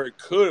point where it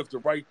could if the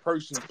right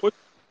person put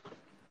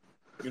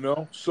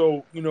it.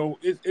 So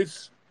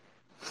it's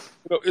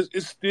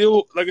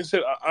still, like I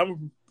said, I'm a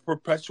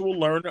perpetual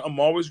learner. I'm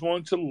always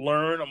going to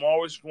learn. I'm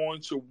always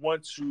going to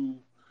want to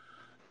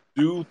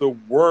do the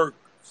work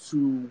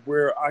to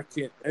where I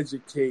can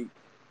educate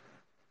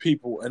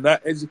people, and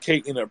not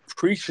educate in a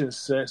preaching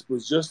sense,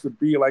 but just to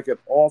be like an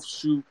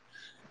offshoot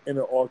and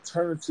an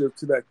alternative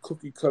to that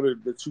cookie cutter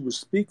that you were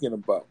speaking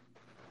about.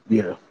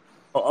 Yeah.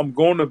 I'm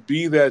going to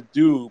be that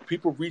dude.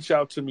 People reach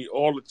out to me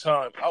all the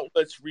time.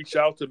 Outlets reach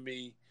out to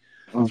me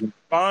to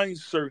find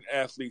certain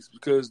athletes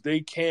because they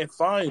can't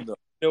find them.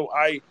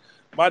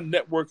 My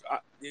network,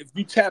 if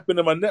you tap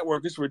into my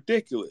network, it's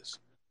ridiculous.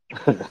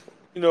 I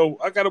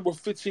got over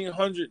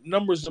 1,500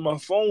 numbers in my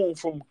phone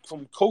from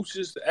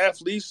coaches to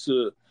athletes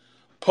to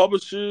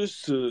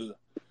publishers to,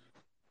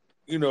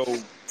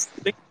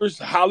 thinkers,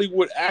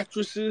 Hollywood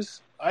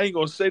actresses. I ain't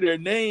going to say their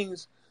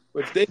names,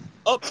 but they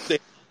up there.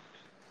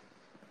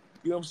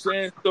 You know what I'm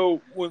saying?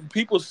 So when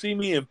people see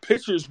me in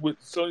pictures with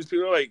some of these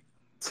people, they're like,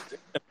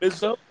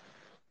 Mizzo?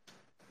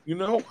 You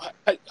know,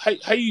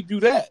 how you do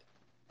that?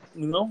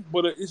 You know,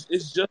 but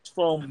it's just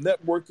from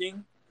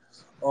networking,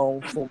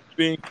 from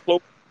being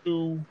close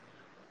to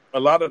a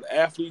lot of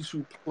athletes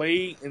who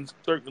play in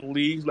certain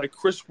leagues. Like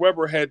Chris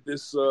Webber had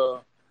this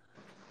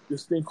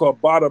thing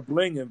called Bada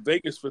Bling in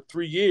Vegas for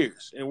 3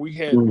 years, and we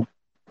had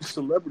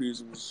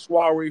celebrities. It was a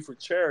soiree for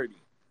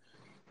charity,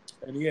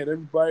 and he had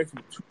everybody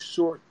from Too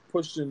Short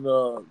pushing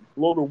Blow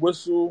the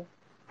Whistle,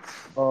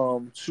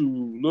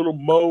 to Little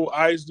Mo,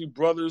 Isley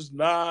Brothers,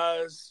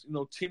 Nas,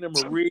 Tina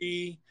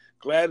Marie,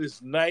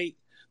 Gladys Knight.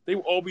 They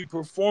would all be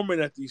performing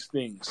at these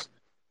things,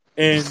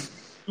 and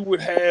you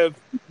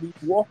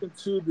walk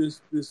into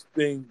this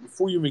thing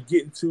before you even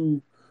get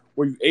into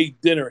where you ate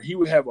dinner. He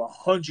would have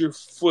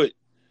 100-foot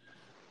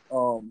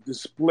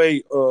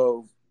display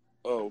of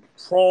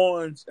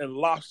prawns and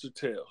lobster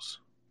tails,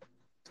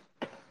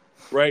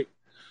 right?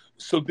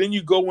 So then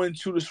you go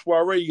into the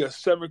soiree. You got a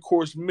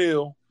 7-course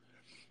meal,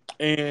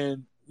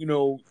 and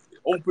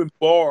open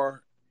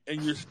bar,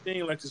 and you're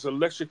seeing like this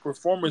electric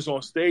performance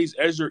on stage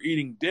as you're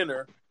eating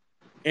dinner,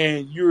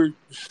 and you're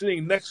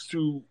sitting next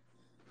to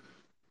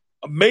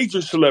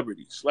major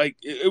celebrities. Like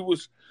it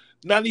was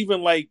not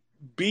even like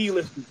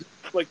B-list,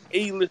 like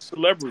A-list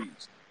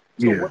celebrities.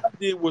 So what I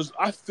did was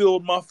I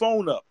filled my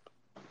phone up,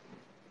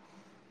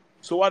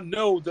 so I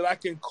know that I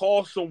can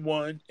call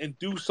someone and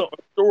do a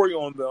story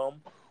on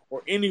them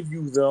or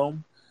interview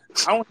them.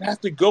 I don't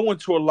have to go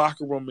into a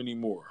locker room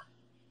anymore.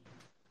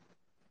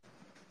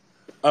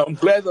 I'm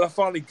glad that I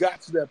finally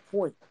got to that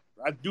point.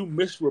 I do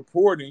miss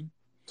reporting.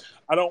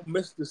 I don't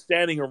miss the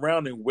standing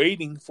around and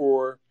waiting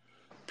for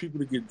people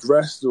to get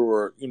dressed,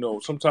 or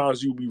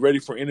sometimes you'll be ready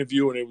for an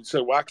interview and they would say,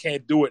 "Well, I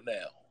can't do it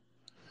now,"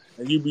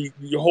 and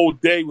your whole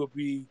day would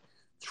be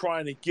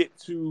trying to get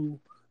to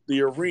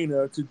the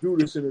arena to do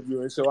this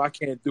interview, and so I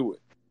can't do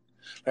it.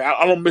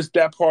 I don't miss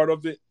that part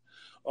of it,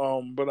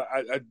 but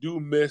I do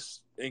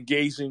miss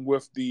engaging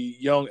with the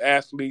young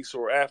athletes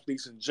or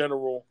athletes in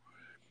general,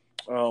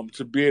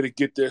 to be able to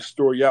get their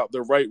story out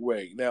the right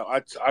way. Now,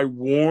 I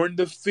warned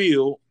the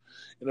field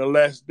in the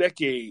last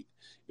decade,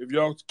 if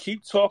y'all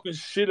keep talking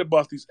shit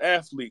about these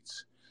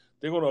athletes,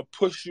 they're going to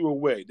push you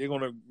away. They're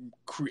going to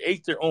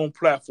create their own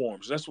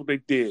platforms. That's what they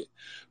did.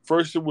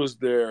 First, it was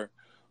their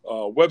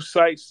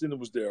websites, then it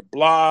was their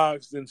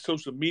blogs, then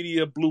social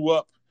media blew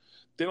up.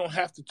 They don't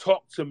have to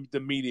talk to the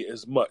media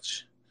as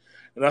much.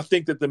 And I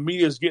think that the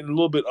media is getting a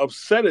little bit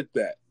upset at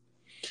that.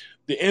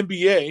 The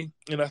NBA,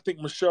 and I think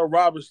Michelle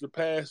Roberts, the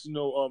past,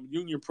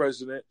 union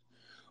president,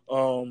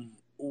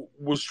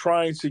 was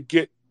trying to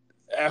get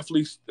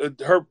athletes,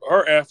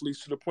 her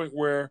athletes, to the point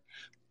where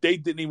they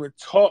didn't even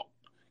talk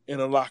in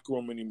a locker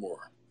room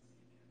anymore.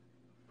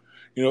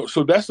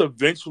 So that's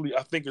eventually,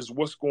 I think, is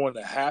what's going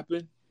to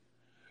happen.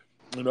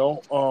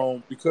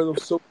 Because of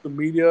social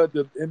media,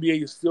 the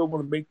NBA is still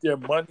going to make their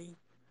money.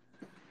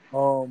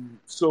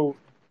 So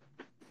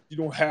you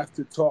don't have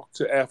to talk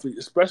to athletes,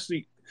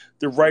 especially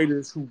the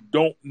writers who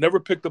never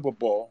picked up a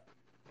ball,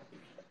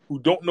 who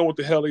don't know what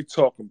the hell they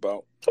talking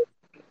about,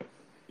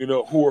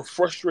 who are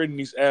frustrating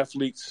these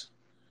athletes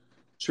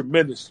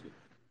tremendously.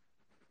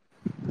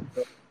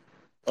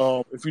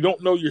 If you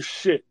don't know your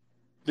shit,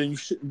 then you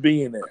shouldn't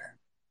be in there.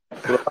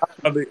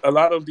 But a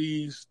lot of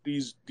these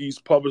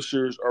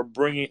publishers are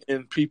bringing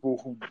in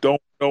people who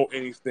don't know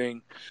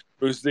anything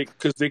because they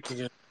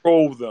can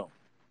control them.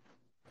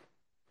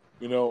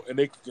 And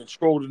they can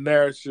control the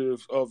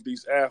narrative of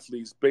these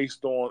athletes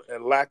based on a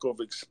lack of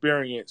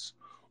experience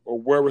or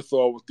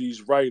wherewithal with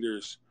these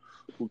writers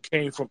who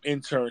came from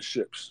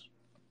internships.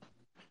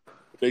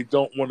 They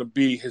don't want to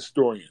be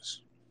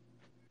historians.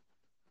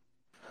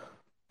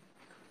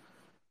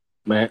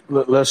 Man,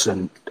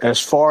 listen, as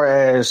far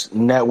as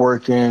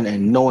networking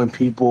and knowing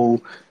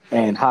people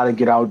and how to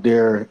get out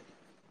there,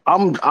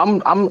 I'm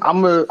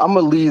gonna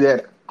leave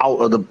that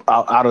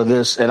out of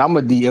this, and I'm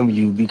gonna DM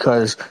you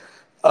because,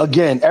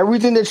 again,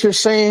 everything that you're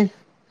saying,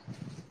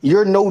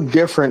 you're no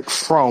different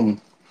from,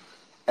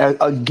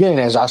 again,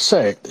 as I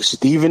said,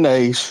 Stephen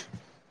A's,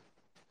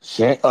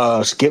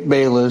 Skip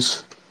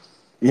Bayless.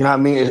 You know what I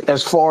mean?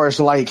 As far as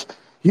like,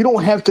 you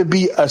don't have to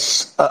be a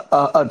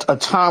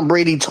Tom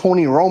Brady,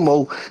 Tony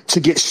Romo to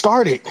get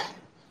started,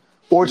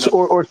 or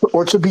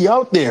to be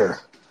out there.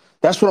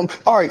 That's what I'm.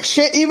 All right,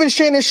 even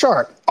Shannon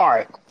Sharp. All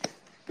right,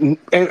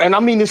 and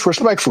I mean this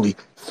respectfully.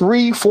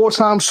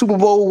 3-4-time Super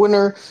Bowl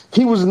winner.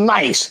 He was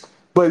nice,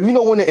 but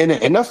when in the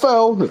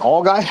NFL, they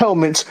all got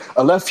helmets.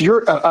 Unless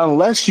you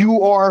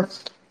are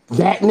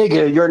that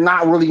nigga, you're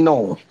not really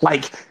known.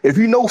 Like, if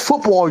you know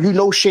football,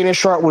 Shannon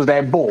Sharp was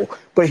that bull,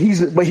 but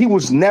he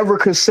was never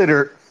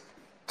considered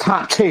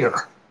top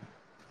tier.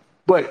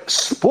 But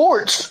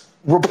sports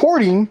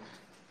reporting,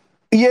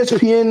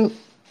 ESPN,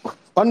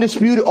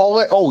 Undisputed, all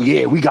that. Oh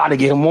yeah, we got to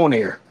get him on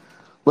there.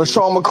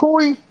 LaShawn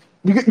McCoy,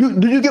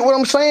 do you get what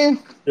I'm saying?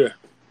 Yeah.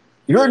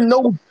 You're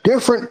no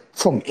different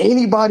from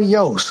anybody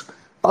else,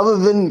 other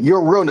than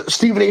you're real.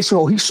 Stephen A. said,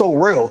 he's so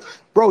real,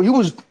 bro.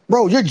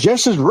 You're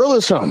just as real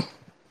as him,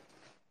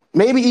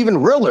 maybe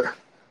even realer.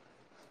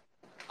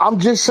 I'm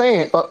just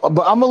saying, but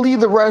I'm gonna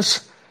leave the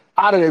rest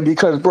out of it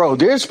because, bro,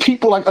 there's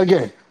people like,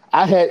 again,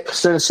 I had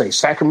Sensei,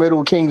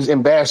 Sacramento Kings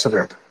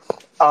ambassador.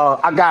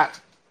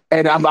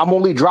 I'm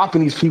only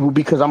dropping these people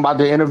because I'm about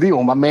to interview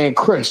him. My man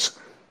Chris,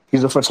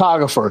 he's a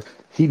photographer.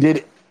 He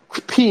did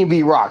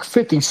P&B Rock,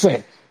 50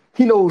 Cent.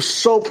 He knows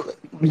Soap,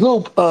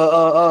 Lil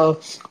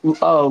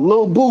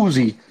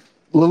Boozy,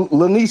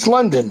 Lanice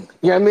London.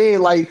 You know what I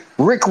mean? Like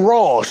Rick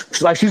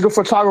Ross. Like she's a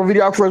photographer,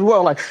 videographer as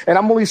well. Like, and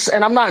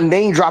I'm not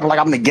name dropping like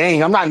I'm the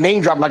gang. I'm not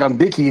name dropping like I'm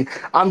Dickie.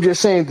 I'm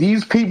just saying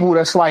these people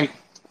that's like,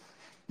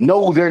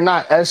 no, they're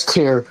not S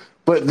tier,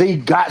 but they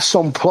got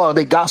some plug,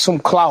 they got some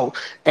clout,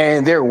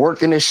 and they're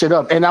working this shit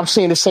up. And I'm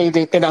saying the same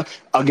thing. And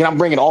I'm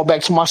bringing it all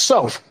back to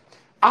myself.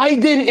 I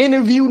didn't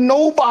interview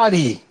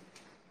nobody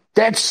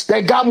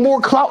that got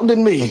more clout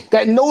than me,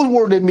 that knows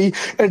more than me,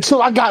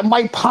 until I got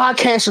my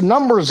podcast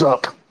numbers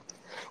up.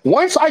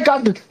 Once I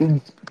got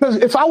because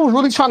if I was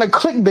really trying to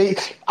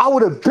clickbait, I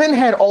would have been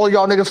had all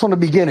y'all niggas from the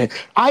beginning.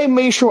 I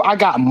made sure I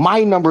got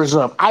my numbers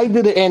up. I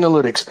did the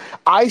analytics.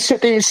 I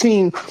sit there and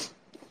seen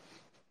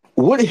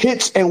what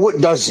hits and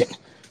what doesn't.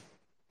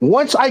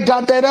 Once I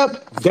got that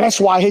up, that's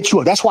why I hit you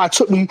up. That's why it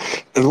took me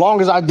as long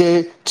as I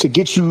did to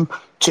get you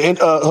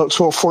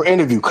for an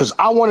interview, because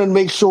I wanted to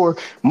make sure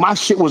my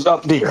shit was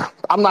up there.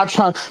 I'm not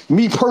trying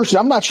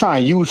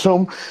to use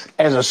him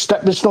as a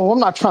stepping stone. I'm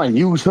not trying to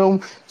use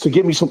him to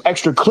get me some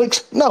extra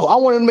clicks. No, I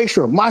wanted to make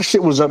sure my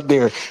shit was up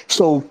there.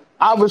 So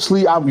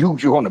obviously, you're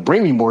going to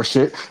bring me more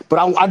shit, but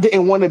I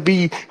didn't want to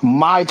be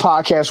my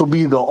podcast will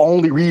be the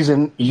only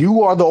reason.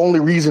 You are the only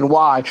reason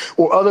why,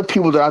 or other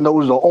people that I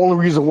know is the only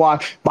reason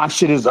why my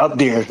shit is up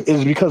there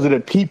is because of the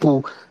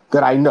people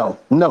that I know.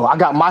 No, I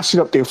got my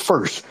shit up there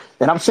first.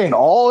 And I'm saying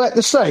all that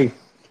to say,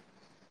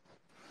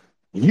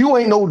 you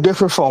ain't no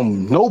different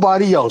from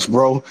nobody else,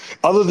 bro,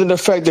 other than the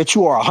fact that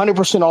you are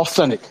 100%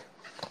 authentic.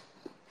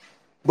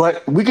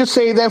 But we could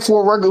say that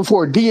for a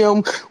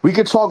DM. We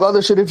could talk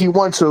other shit if you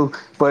want to.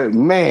 But,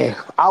 man,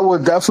 I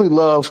would definitely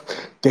love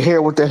to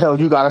hear what the hell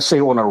you got to say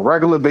on a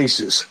regular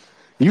basis.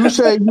 You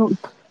said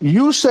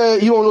you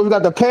said you don't know if you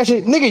got the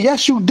passion. Nigga,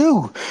 yes, you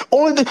do.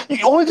 Only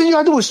thing you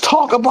got to do is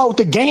talk about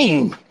the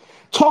game.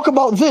 Talk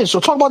about this or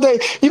talk about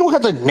that. You don't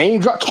have to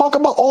name drop. Talk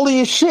about all of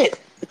your shit.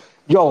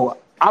 Yo,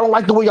 I don't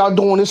like the way y'all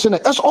doing this and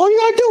that. That's all you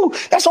gotta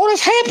do. That's all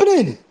that's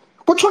happening.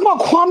 We're talking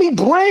about Kwame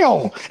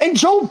Brown and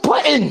Joe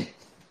Button.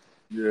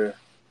 Yeah.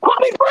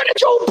 Kwame Brown and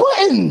Joe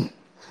Button.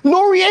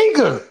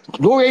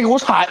 Noriega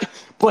was hot,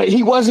 but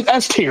he wasn't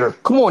S tier.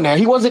 Come on now.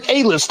 He wasn't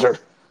A-lister.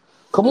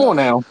 Come on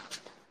now.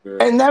 Yeah.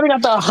 And now we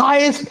got the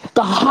hottest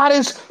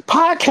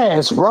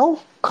podcast, bro.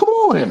 Come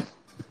on.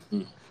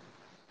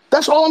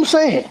 That's all I'm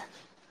saying.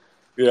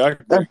 Yeah, I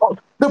agree.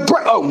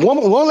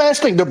 One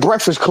last thing, the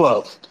Breakfast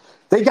Club.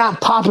 They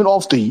got popping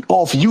off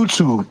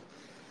YouTube.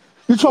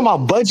 You talking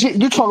about budget?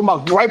 You talking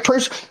about the right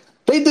person?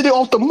 They did it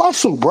off the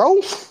muscle,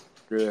 bro.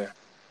 Yeah.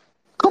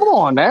 Come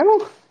on now.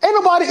 Ain't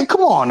nobody.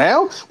 Come on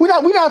now. We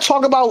not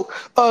talking about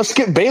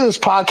Skip Bayless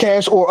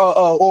podcast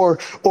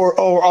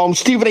or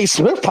Stephen A.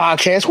 Smith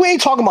podcast. We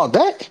ain't talking about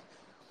that.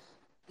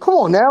 Come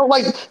on now,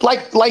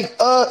 like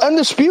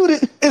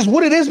Undisputed is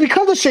what it is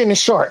because of Shannon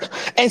Sharp,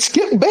 and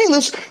Skip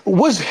Bayless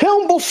was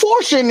him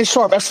before Shannon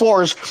Sharp as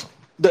far as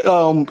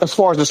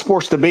the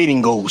sports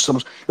debating goes.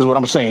 Is what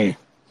I'm saying.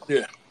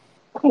 Yeah.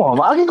 Come on,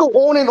 I can go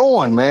on and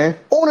on, man.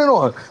 On and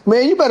on,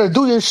 man. You better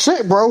do your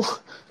shit, bro.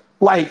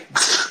 Like,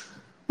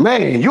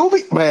 man, you'll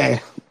be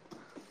man.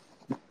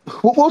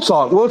 We'll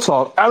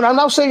talk. I'm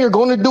not saying you're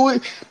going to do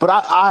it, but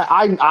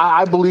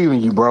I believe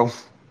in you, bro.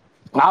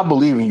 I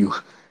believe in you.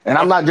 And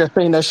I'm not just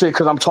saying that shit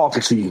because I'm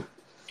talking to you.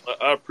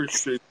 I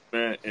appreciate it,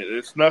 man. And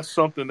it's not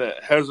something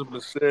that hasn't been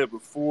said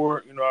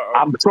before. You know,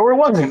 I'm sure it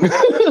wasn't.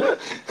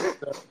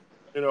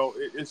 You know,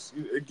 it's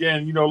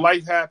again, you know,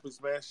 life happens,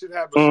 man. Shit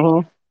happens.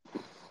 Mm-hmm.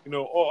 You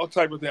know, all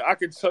type of thing. I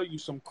can tell you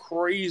some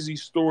crazy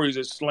stories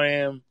at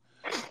Slam.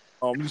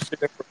 You say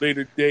that for a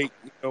later date.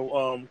 You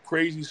know,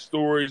 crazy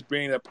stories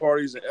being at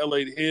parties in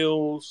LA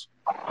Hills.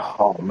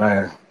 Oh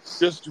man,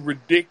 just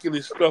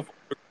ridiculous stuff over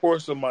the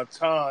course of my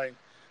time,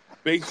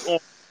 based on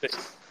the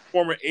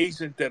former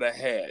agent that I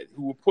had,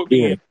 who would put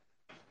me in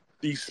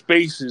these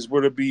spaces,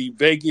 whether it be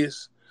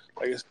Vegas,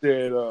 like I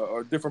said,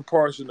 or different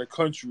parts in the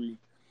country,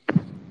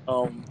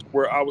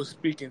 where I was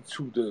speaking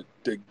to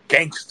the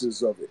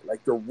gangsters of it,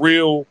 like the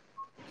real,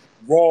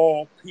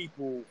 raw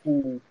people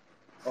who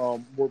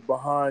were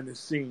behind the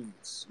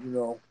scenes, you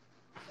know,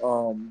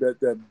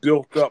 that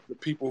built up the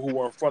people who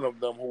were in front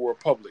of them, who were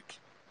public.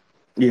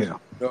 Yeah.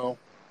 You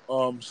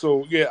know?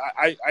 So, yeah,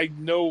 I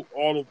know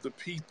all of the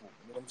people.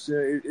 You know what I'm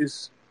saying?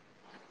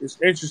 It's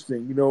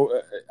interesting. You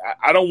know,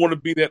 I don't want to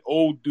be that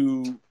old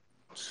dude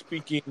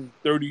speaking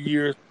 30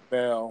 years from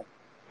now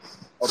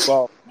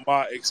about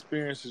my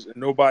experiences and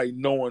nobody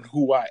knowing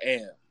who I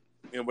am.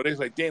 You know, but it's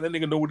like, damn, that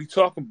nigga know what he's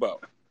talking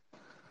about.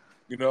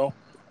 You know?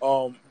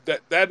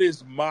 That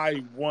is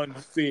my one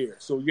fear.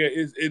 So, yeah,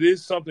 it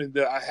is something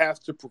that I have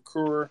to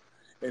procure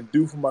and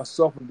do for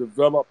myself and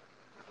develop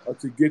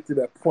to get to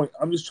that point.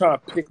 I'm just trying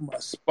to pick my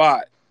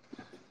spot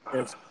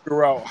and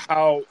figure out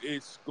how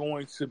it's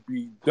going to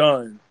be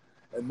done.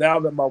 And now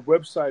that my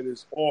website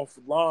is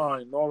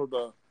offline, all of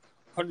the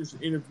hundreds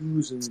of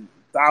interviews and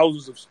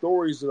thousands of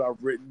stories that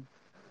I've written,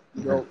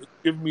 you know, it's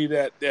given me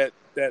that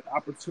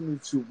opportunity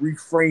to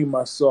reframe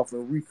myself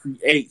and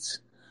recreate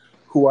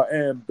who I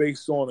am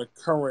based on a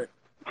current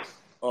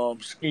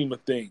scheme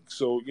of things.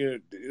 So,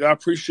 you know, I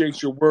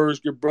appreciate your words,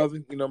 good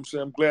brother. You know what I'm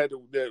saying? I'm glad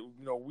that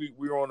you know,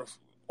 we're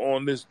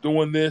on this,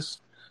 doing this.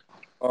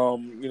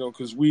 You know,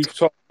 because we've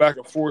talked back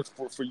and forth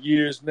for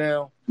years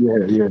now.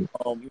 Yeah. You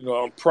know,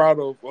 I'm proud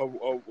of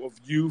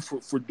you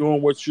for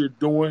doing what you're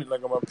doing.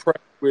 Like, I'm impressed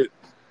with,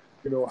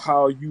 you know,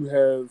 how you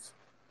have,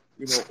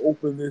 you know,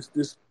 opened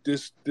this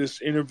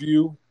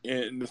interview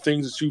and the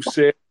things that you've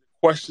said,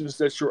 questions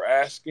that you're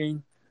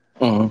asking.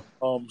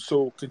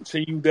 So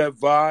continue that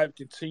vibe,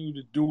 continue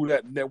to do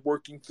that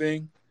networking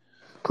thing.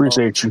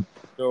 Appreciate you.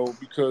 You know,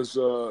 because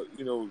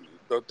you know,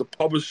 the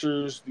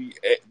publishers, the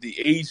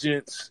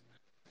agents,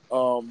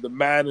 the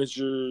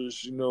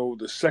managers, you know,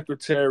 the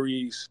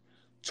secretaries,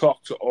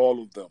 talk to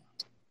all of them.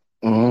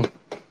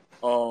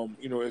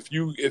 You know, if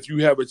you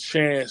have a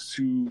chance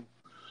to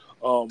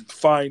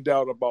find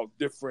out about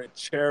different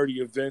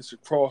charity events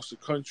across the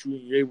country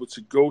and you're able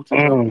to go to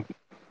them,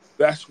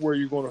 that's where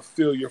you're going to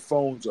fill your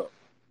phones up.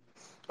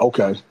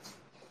 Okay.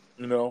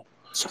 You know,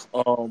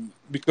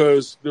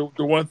 because the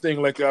one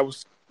thing, like I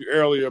was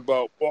earlier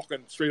about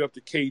walking straight up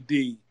to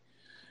KD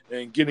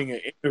and getting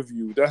an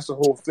interview, that's the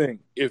whole thing.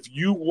 If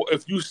you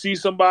see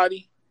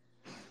somebody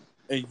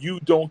and you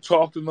don't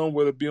talk to them,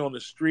 whether it be on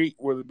the street,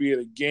 whether it be at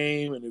a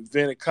game, an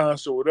event, a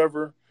concert,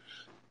 whatever,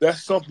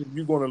 that's something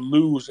you're going to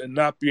lose and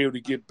not be able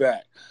to get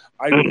back.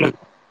 I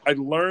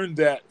learned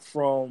that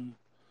from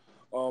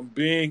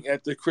being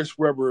at the Chris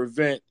Webber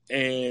event,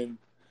 and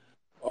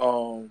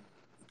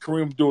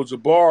Kareem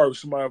Abdul-Jabbar,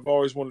 somebody I've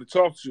always wanted to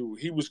talk to.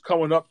 He was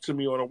coming up to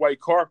me on a white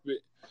carpet.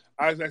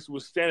 I actually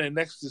was standing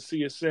next to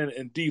CSN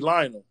and D.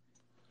 Lionel.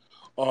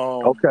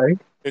 Okay.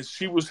 And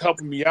she was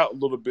helping me out a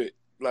little bit.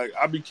 Like,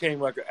 I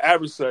became like an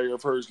adversary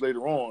of hers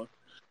later on.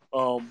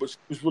 But she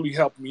was really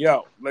helping me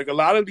out. Like, a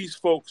lot of these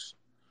folks,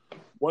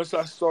 once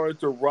I started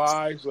to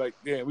rise, like,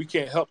 damn, we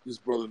can't help this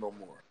brother no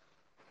more.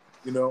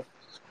 You know?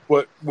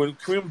 But when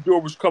Kareem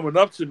Abdul was coming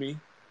up to me,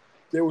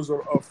 there was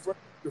a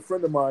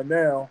friend of mine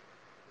now,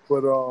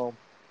 but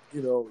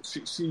you know,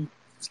 she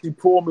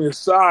pulled me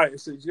aside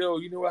and said, "Yo,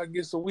 you know, I can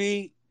get some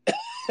weed."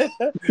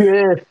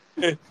 Yeah.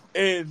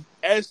 And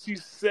as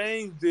she's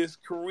saying this,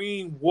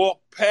 Kareem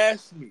walked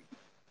past me,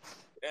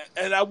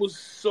 and I was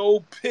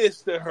so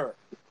pissed at her.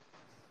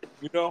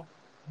 You know,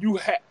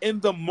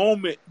 in the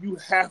moment, you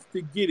have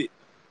to get it,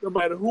 no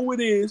matter who it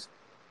is.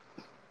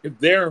 If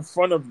they're in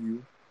front of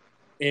you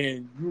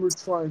and you're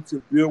trying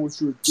to build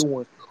what you're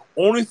doing,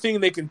 only thing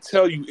they can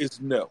tell you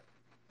is no.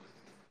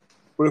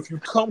 But if you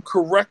come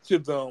correct to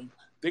them,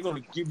 they're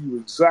going to give you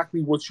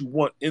exactly what you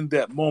want in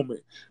that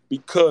moment,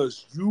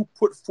 because you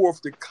put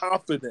forth the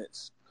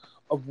confidence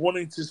of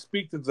wanting to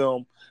speak to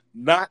them,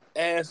 not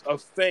as a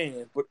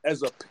fan, but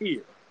as a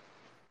peer.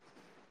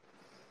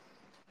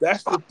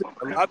 That's the thing.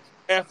 A lot of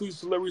athletes,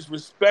 celebrities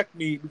respect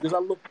me because I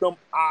look them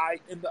eye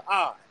in the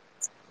eye.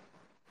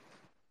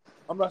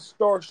 I'm not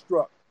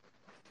starstruck.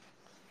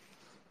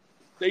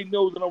 They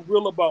know that I'm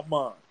real about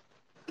mine.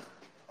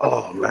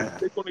 Oh, man.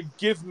 They're going to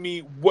give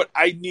me what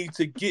I need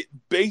to get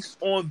based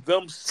on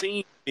them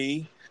seeing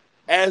me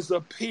as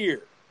a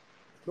peer.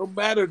 No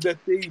matter that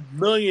they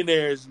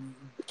millionaires,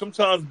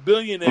 sometimes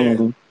billionaires.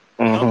 I'm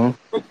a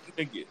broke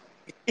nigga.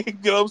 You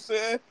know what I'm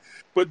saying?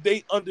 But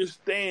they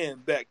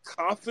understand that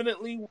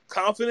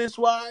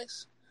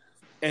confidence-wise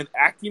and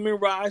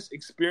acumen-wise,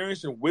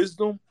 experience and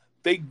wisdom,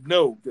 they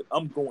know that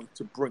I'm going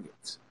to bring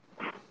it.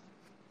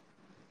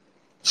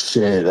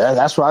 Shit,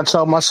 that's what I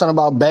tell my son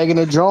about bagging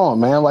the drum,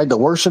 man. Like, the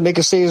worst thing they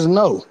can say is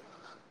no.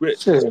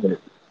 Rich. Shit.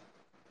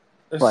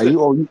 Like,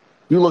 you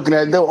looking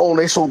at them, oh,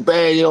 they so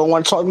bad, you don't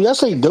want to talk to me.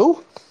 Yes, they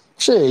do.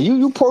 Shit,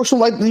 you approach them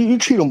like you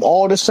treat them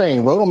all the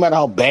same, bro. No matter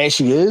how bad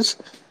she is.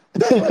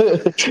 But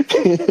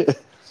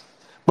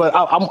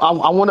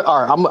I want to.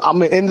 All right, I'm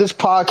gonna end this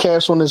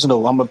podcast on this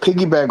note. I'm gonna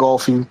piggyback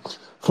off you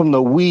from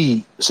the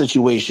weed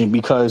situation,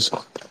 because,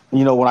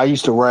 you know, when I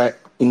used to rap,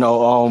 you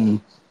know,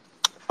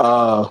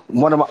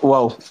 one of my,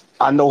 well,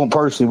 I know him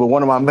personally, but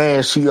one of my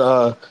mans, he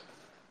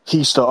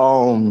used to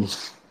I'm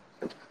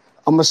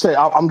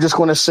just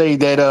gonna say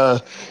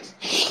that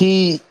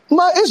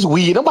it's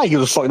weed. Nobody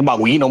gives a fuck about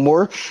weed no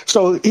more.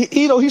 So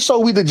he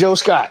sold weed to Joe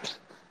Scott,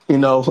 you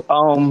know,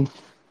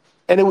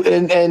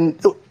 and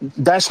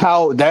that's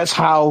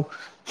how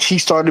she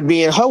started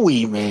being her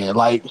weed man.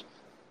 Like,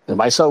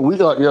 everybody said, weed,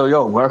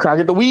 yo, where can I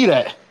get the weed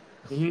at?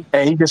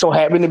 And he just so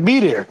happened to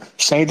be there.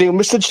 Same thing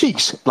with Mr.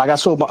 Cheeks. Like, I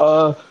saw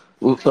my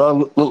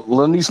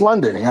Lenise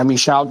London. I mean,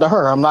 shout out to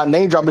her. I'm not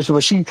name dropping,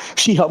 but she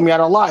helped me out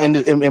a lot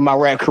in my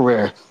rap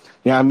career.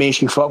 You know what I mean?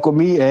 She fucked with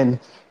me, and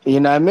you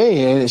know what I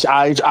mean? And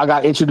I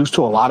got introduced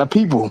to a lot of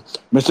people.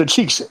 Mr.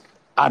 Cheeks,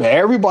 out of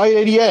everybody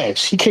that he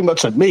asked, he came up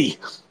to me.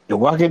 Yo,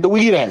 where I get the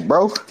weed at,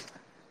 bro?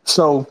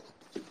 So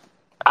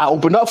I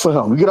opened up for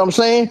him. You get what I'm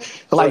saying?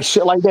 Like,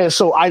 shit like that.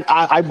 So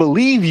I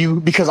believe you,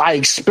 because I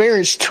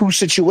experienced two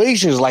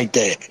situations like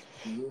that.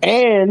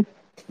 And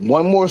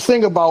one more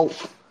thing about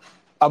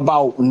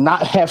about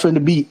not having to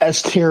be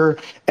S tier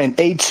and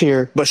A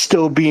tier, but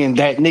still being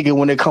that nigga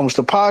when it comes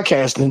to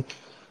podcasting.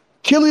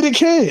 Killy the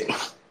Kid.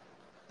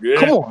 Yeah.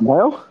 Come on,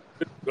 man.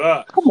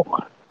 God. Come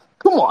on.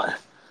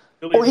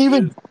 Killy Or is-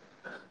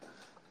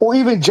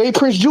 even Jay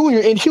Prince Jr.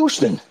 in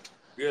Houston.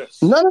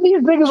 Yes. None of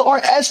these niggas are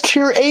S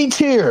tier, A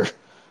tier,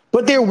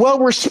 but they're well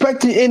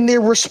respected in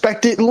their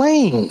respected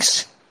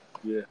lanes.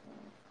 Yeah.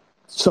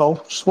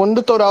 So just wanted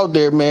to throw it out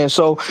there, man.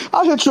 So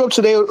I'll hit you up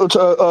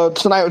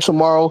tonight or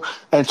tomorrow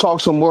and talk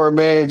some more,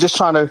 man. Just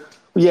trying to,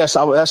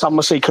 I'm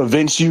gonna say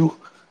convince you.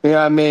 You know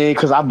what I mean?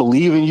 Because I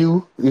believe in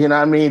you. You know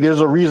what I mean?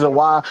 There's a reason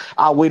why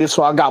I waited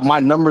so I got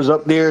my numbers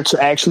up there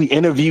to actually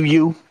interview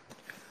you.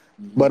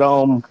 But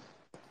other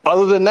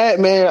than that,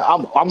 man,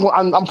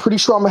 I'm pretty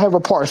sure I'm gonna have a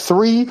part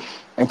 3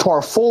 and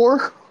part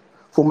 4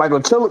 for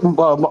Michael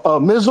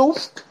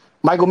Mizzo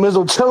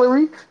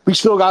Tillery. We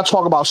still got to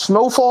talk about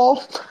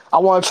Snowfall. I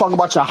want to talk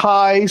about your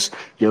highs,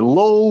 your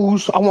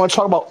lows. I want to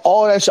talk about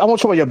all that shit. I want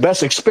to talk about your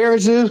best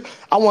experiences.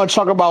 I want to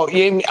talk about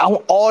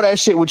all that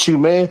shit with you,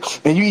 man.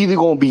 And you either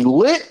going to be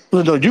lit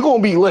or you're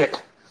going to be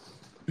lit.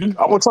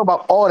 I want to talk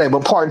about all that.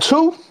 But part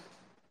two,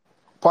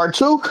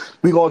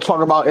 we're going to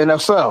talk about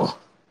NFL.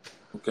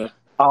 Okay.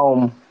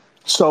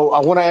 So I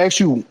want to ask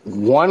you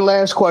one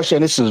last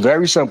question. This is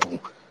very simple,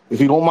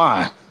 if you don't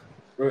mind.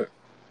 Right.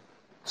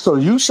 So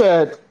you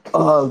said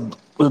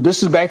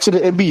this is back to the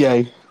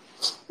NBA.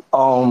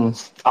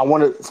 I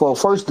want to. Well,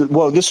 first,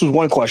 this was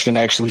one question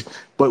actually,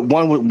 but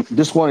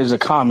this one is a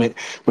comment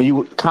when you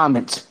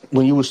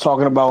was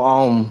talking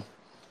about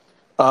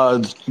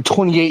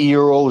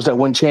 28-year-olds that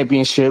win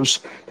championships,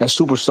 that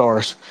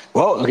superstars.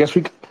 Well, I guess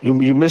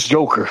you missed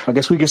Joker. I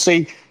guess we could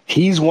say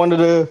he's one of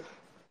the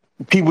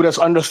people that's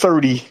under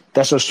 30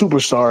 that's a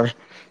superstar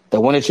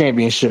that won a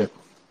championship.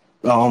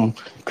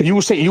 Because you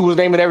was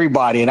naming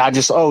everybody, and I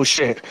just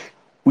shit,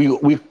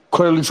 we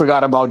clearly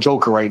forgot about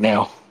Joker right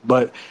now.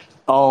 But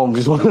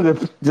just wanted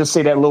to just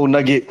say that little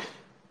nugget.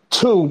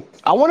 2,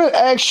 I want to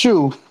ask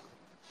you,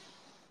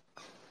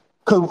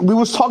 because we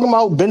was talking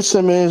about Ben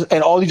Simmons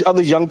and all these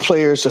other young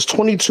players that's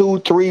 22,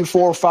 3,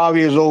 4, 5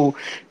 years old,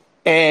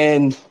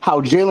 and how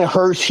Jalen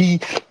Hurts he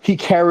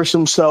carries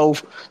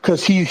himself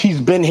because he's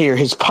been here,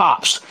 his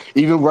pops,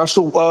 even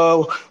Russell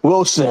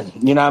Wilson,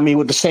 you know what I mean,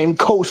 with the same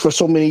coach for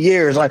so many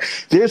years. Like,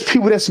 there's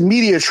people that's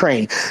media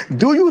trained.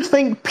 Do you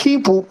think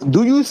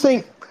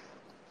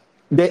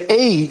their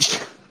age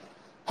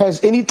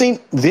has anything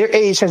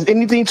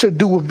to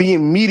do with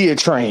being media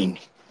trained?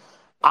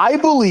 I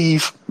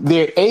believe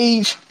their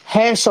age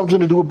has something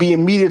to do with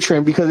being media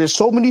trained because there's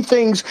so many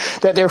things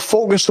that they're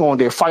focused on,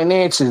 their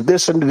finances,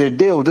 this and their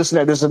deal, this and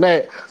that, this and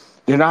that.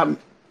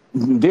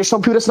 There's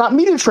some people that's not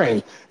media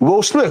trained.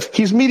 Will Smith,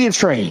 he's media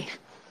trained.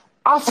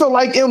 I feel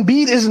like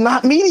Embiid is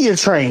not media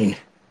trained.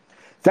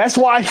 That's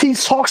why he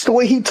talks the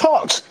way he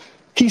talks.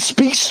 He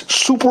speaks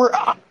super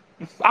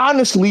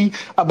honestly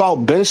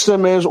about Ben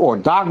Simmons or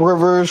Doc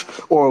Rivers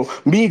or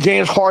me,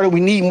 James Harden.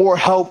 We need more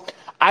help.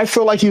 I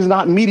feel like he's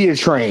not media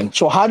trained.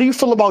 So how do you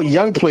feel about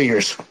young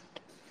players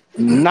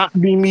not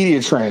being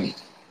media trained?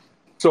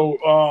 So,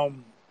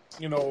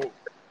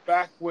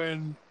 back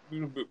when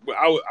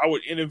I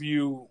would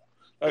interview,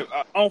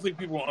 I don't think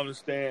people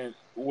understand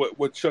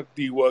what Chuck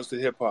D was to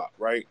hip hop,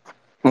 right?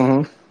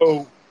 Mm-hmm.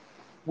 So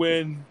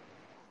when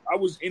I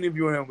was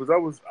interviewing him,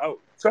 because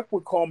Chuck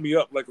would call me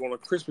up like on a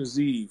Christmas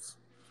Eve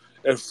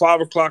at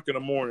 5:00 in the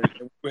morning,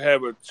 and we would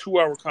have a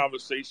 2-hour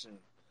conversation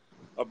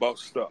about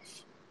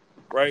stuff,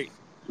 right?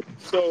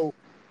 So,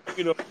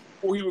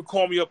 before he would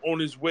call me up on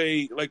his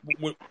way, like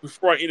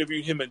before I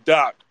interviewed him and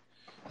Doc,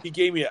 he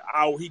gave me an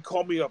hour. He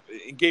called me up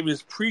and gave me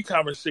this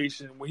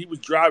pre-conversation when he was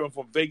driving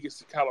from Vegas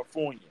to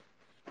California.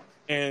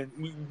 And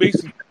we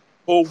basically the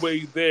whole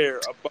way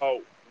there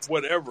about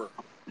whatever,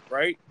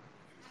 right?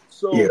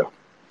 So Yeah.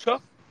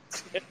 Chuck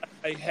and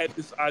I had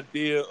this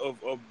idea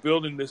of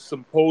building this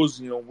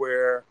symposium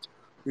where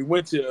we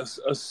went to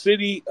a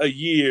city a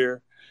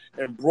year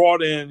and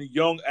brought in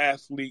young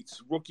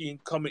athletes, rookie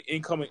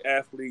incoming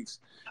athletes,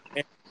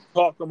 and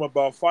taught them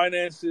about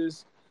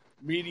finances,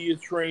 media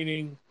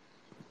training,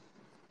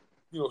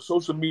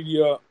 social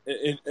media,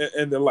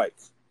 and the like.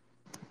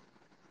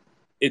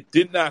 It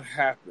did not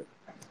happen.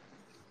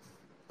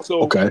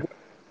 So Okay.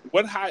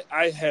 what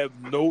I have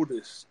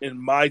noticed in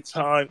my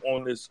time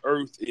on this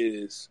earth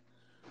is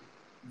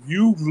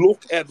you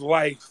look at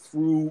life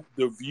through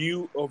the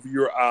view of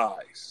your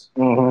eyes.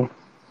 Mm-hmm.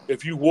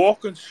 If you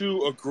walk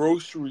into a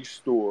grocery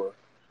store,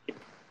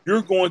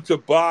 you're going to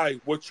buy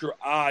what your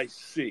eyes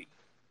see.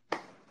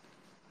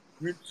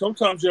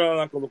 Sometimes you're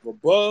not going to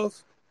look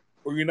above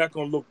or you're not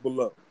going to look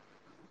below.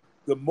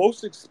 The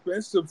most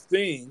expensive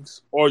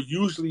things are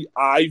usually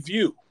eye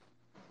view.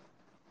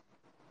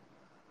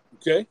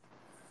 Okay?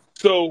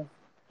 So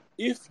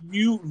if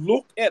you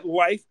look at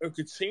life and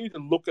continue to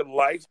look at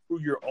life through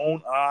your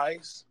own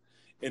eyes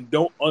and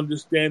don't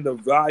understand the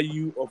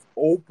value of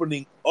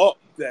opening up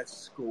that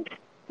scope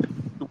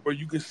to where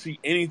you can see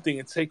anything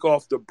and take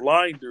off the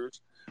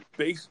blinders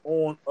based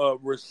on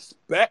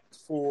respect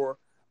for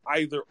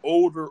either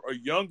older or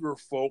younger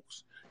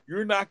folks,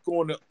 you're not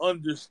going to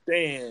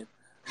understand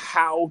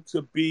how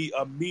to be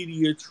a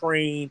media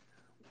trained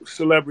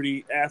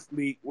celebrity,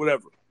 athlete,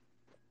 whatever,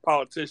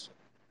 politician.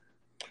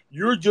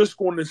 You're just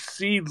going to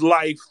see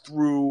life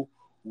through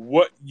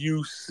what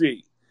you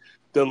see.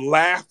 The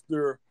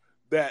laughter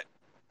that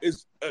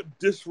is a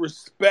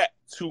disrespect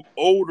to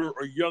older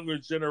or younger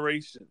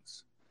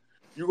generations.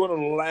 You're going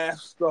to laugh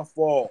stuff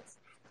off.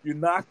 You're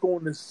not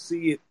going to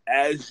see it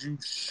as you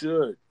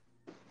should.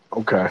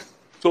 Okay.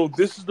 So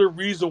this is the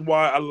reason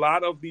why a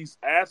lot of these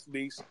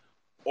athletes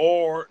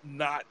are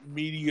not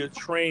media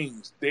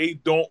trained. They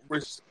don't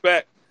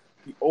respect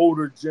the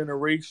older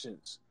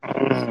generations.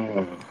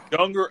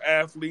 Younger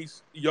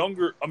athletes,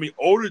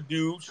 older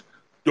dudes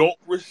don't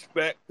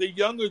respect the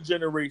younger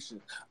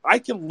generation. I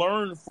can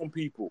learn from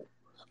people.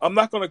 I'm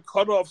not going to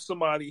cut off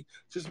somebody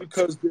just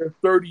because they're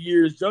 30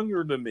 years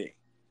younger than me,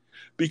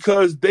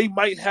 because they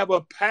might have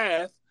a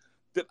path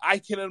that I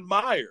can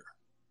admire.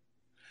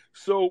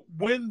 So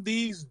when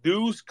these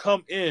dudes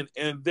come in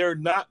and they're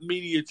not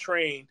media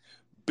trained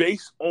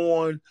based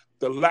on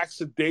the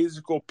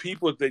lackadaisical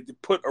people that they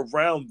put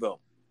around them,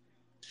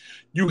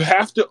 you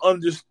have to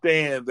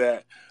understand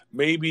that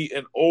maybe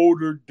an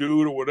older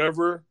dude or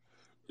whatever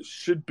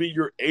should be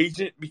your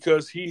agent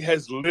because he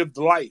has lived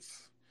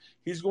life.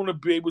 He's going to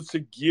be able to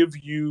give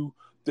you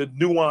the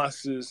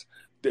nuances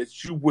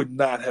that you would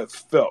not have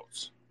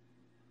felt.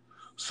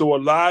 So a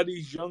lot of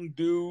these young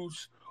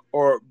dudes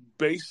are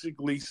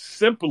basically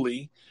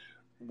simply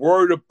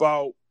worried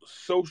about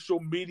social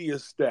media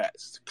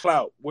stats,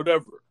 clout,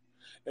 whatever.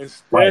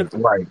 Instead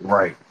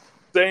Right.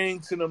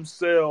 saying to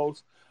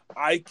themselves,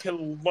 I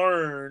can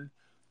learn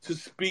to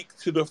speak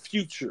to the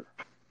future.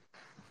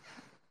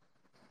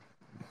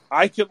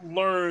 I can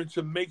learn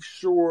to make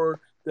sure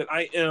that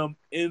I am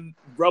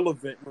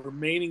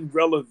remaining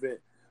relevant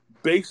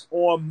based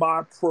on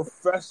my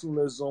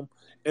professionalism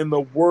and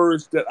the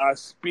words that I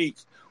speak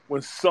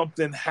when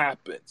something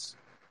happens.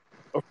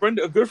 A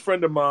good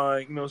friend of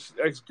mine,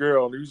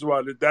 ex-girl, the reason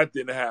why that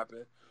didn't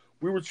happen,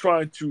 we were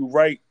trying to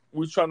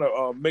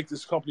make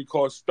this company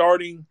called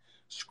Starting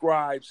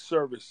Scribe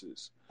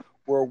Services,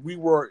 where we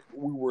were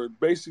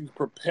basically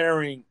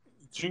preparing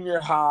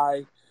junior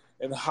high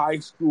and high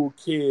school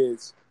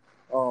kids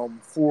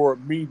for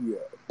media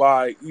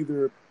by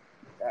either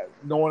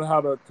knowing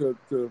how to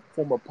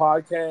form a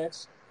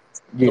podcast,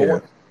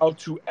 knowing how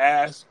to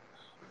ask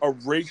a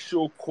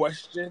racial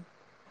question,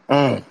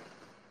 and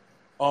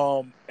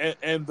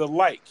the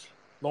like,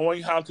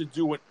 knowing how to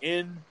do an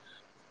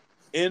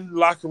in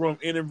locker room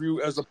interview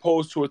as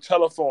opposed to a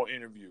telephone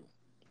interview,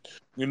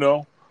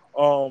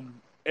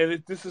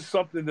 and this is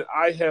something that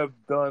I have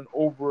done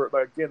over,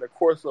 the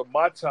course of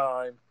my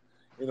time,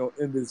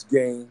 in this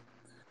game,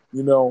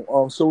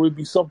 so it'd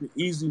be something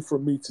easy for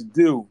me to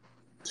do.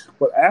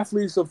 But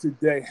athletes of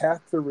today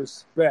have to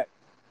respect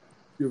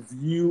the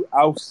view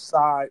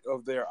outside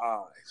of their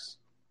eyes.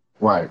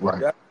 Right.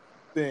 That's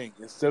the thing.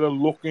 Instead of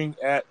looking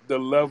at the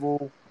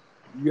level,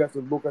 you have to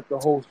look at the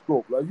whole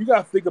scope. Like, you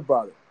got to think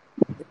about it.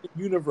 In the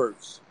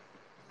universe,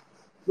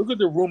 look at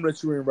the room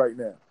that you're in right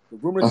now. The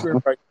room that you're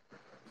in right now.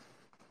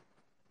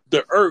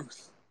 The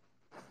Earth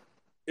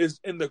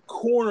is in the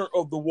corner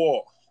of the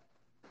wall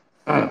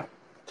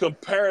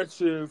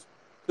comparative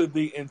to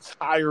the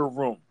entire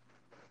room.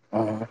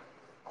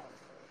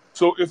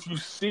 So if you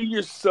see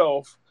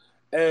yourself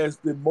as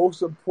the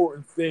most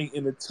important thing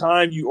in the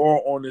time you are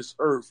on this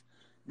earth,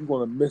 you're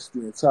going to miss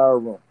the entire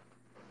room.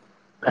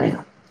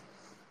 Damn.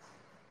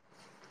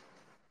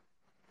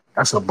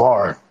 That's a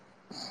bar.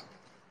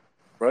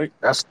 Right?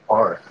 That's a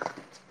bar.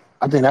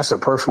 I think that's a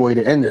perfect way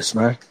to end this,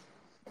 man.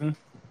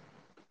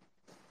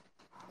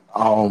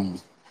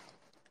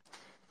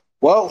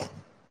 Well,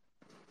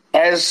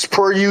 as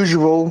per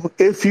usual,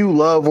 if you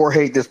love or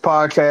hate this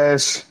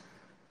podcast,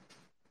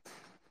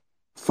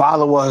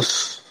 follow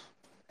us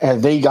at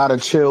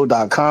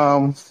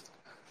theygottachill.com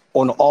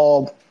on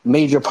all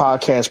major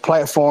podcast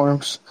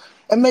platforms,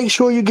 and make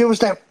sure you give us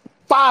that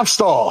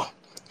 5-star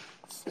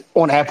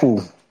on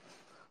Apple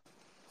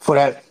for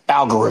that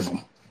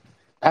algorithm.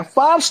 That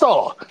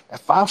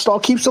 5-star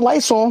keeps the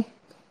lights on.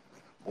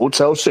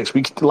 Motel 6,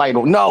 we keep the light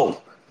on.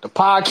 No, the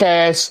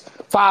podcast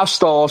 5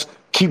 stars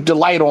keep the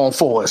light on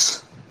for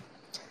us.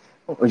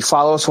 You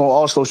follow us on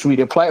all social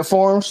media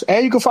platforms,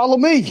 and you can follow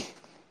me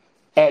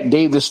at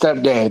Dave the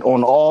Stepdad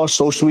on all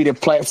social media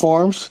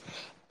platforms.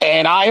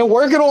 And I am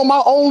working on my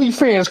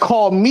OnlyFans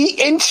called Meat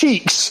and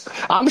Cheeks.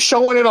 I'm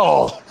showing it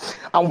all.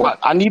 I'm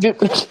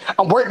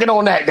working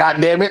on that,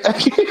 goddammit.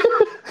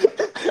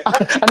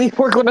 I need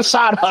to work on the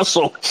side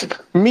hustle.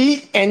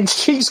 Meat and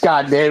Cheeks,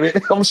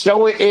 goddammit. I'm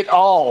showing it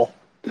all.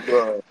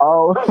 Trying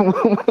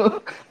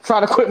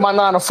to quit my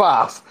 9 to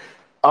 5.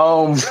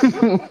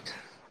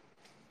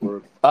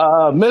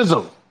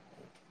 Mizzo.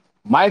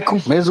 Michael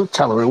Mizzo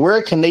Tillery,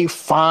 where can they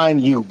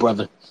find you,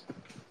 brother?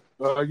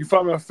 You can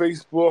find me on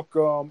Facebook.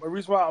 The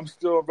reason why I'm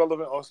still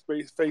relevant on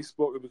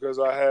Facebook is because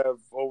I have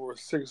over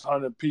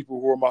 600 people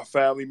who are my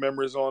family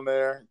members on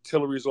there.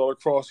 Tillery's all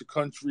across the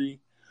country.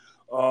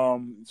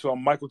 So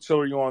I'm Michael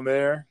Tillery on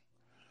there.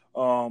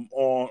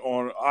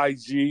 On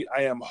IG,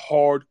 I am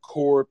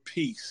Hardcore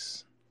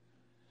Peace.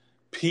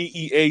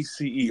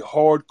 PEACE,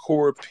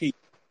 Hardcore Peace.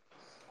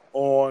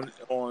 On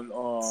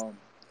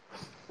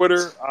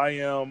Twitter, I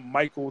am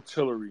Michael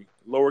Tillery,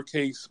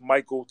 lowercase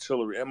Michael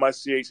Tillery,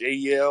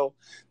 MICHAELTILLERY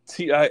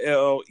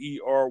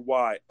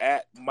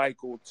at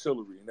Michael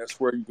Tillery, and that's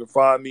where you can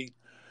find me.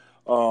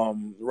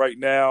 Right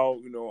now,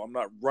 I'm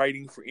not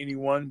writing for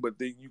anyone, but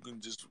then you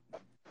can just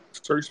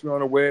search me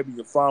on the web and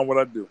you can find what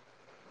I do.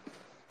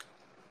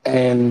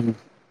 And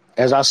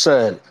as I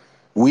said,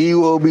 we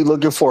will be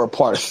looking for a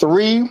part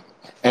 3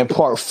 and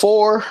part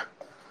 4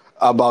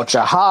 about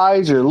your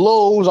highs, your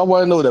lows. I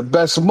want to know the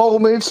best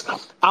moments.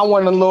 I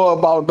want to know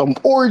about them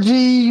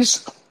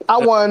orgies. I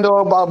want to know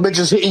about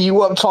bitches hitting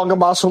you up talking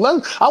about some.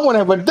 I want to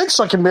have a dick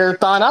sucking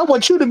marathon. I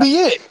want you to be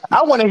it.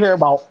 I want to hear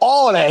about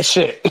all that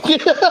shit.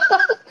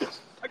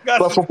 I got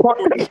but for part,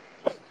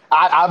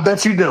 I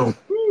bet you do.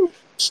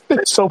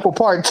 So for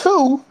part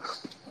 2,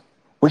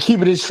 we're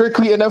keeping it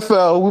strictly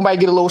NFL. We might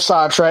get a little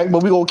sidetracked,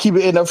 but we're going to keep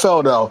it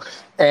NFL, though.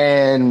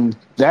 And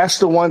that's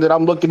the one that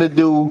I'm looking to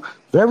do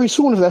very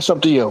soon, if that's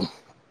up to you.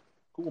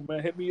 Cool,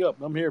 man. Hit me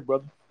up. I'm here,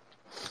 brother.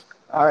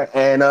 All right.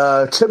 And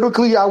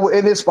typically, I would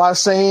end this by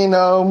saying,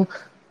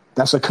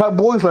 that's a cut,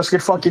 boys. Let's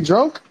get fucking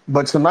drunk.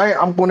 But tonight,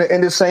 I'm going to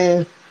end it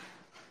saying,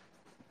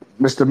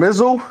 Mr.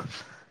 Mizzo,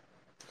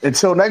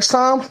 until next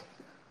time,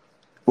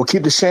 we'll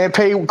keep the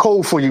champagne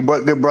cold for you,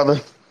 good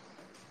brother.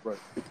 Right.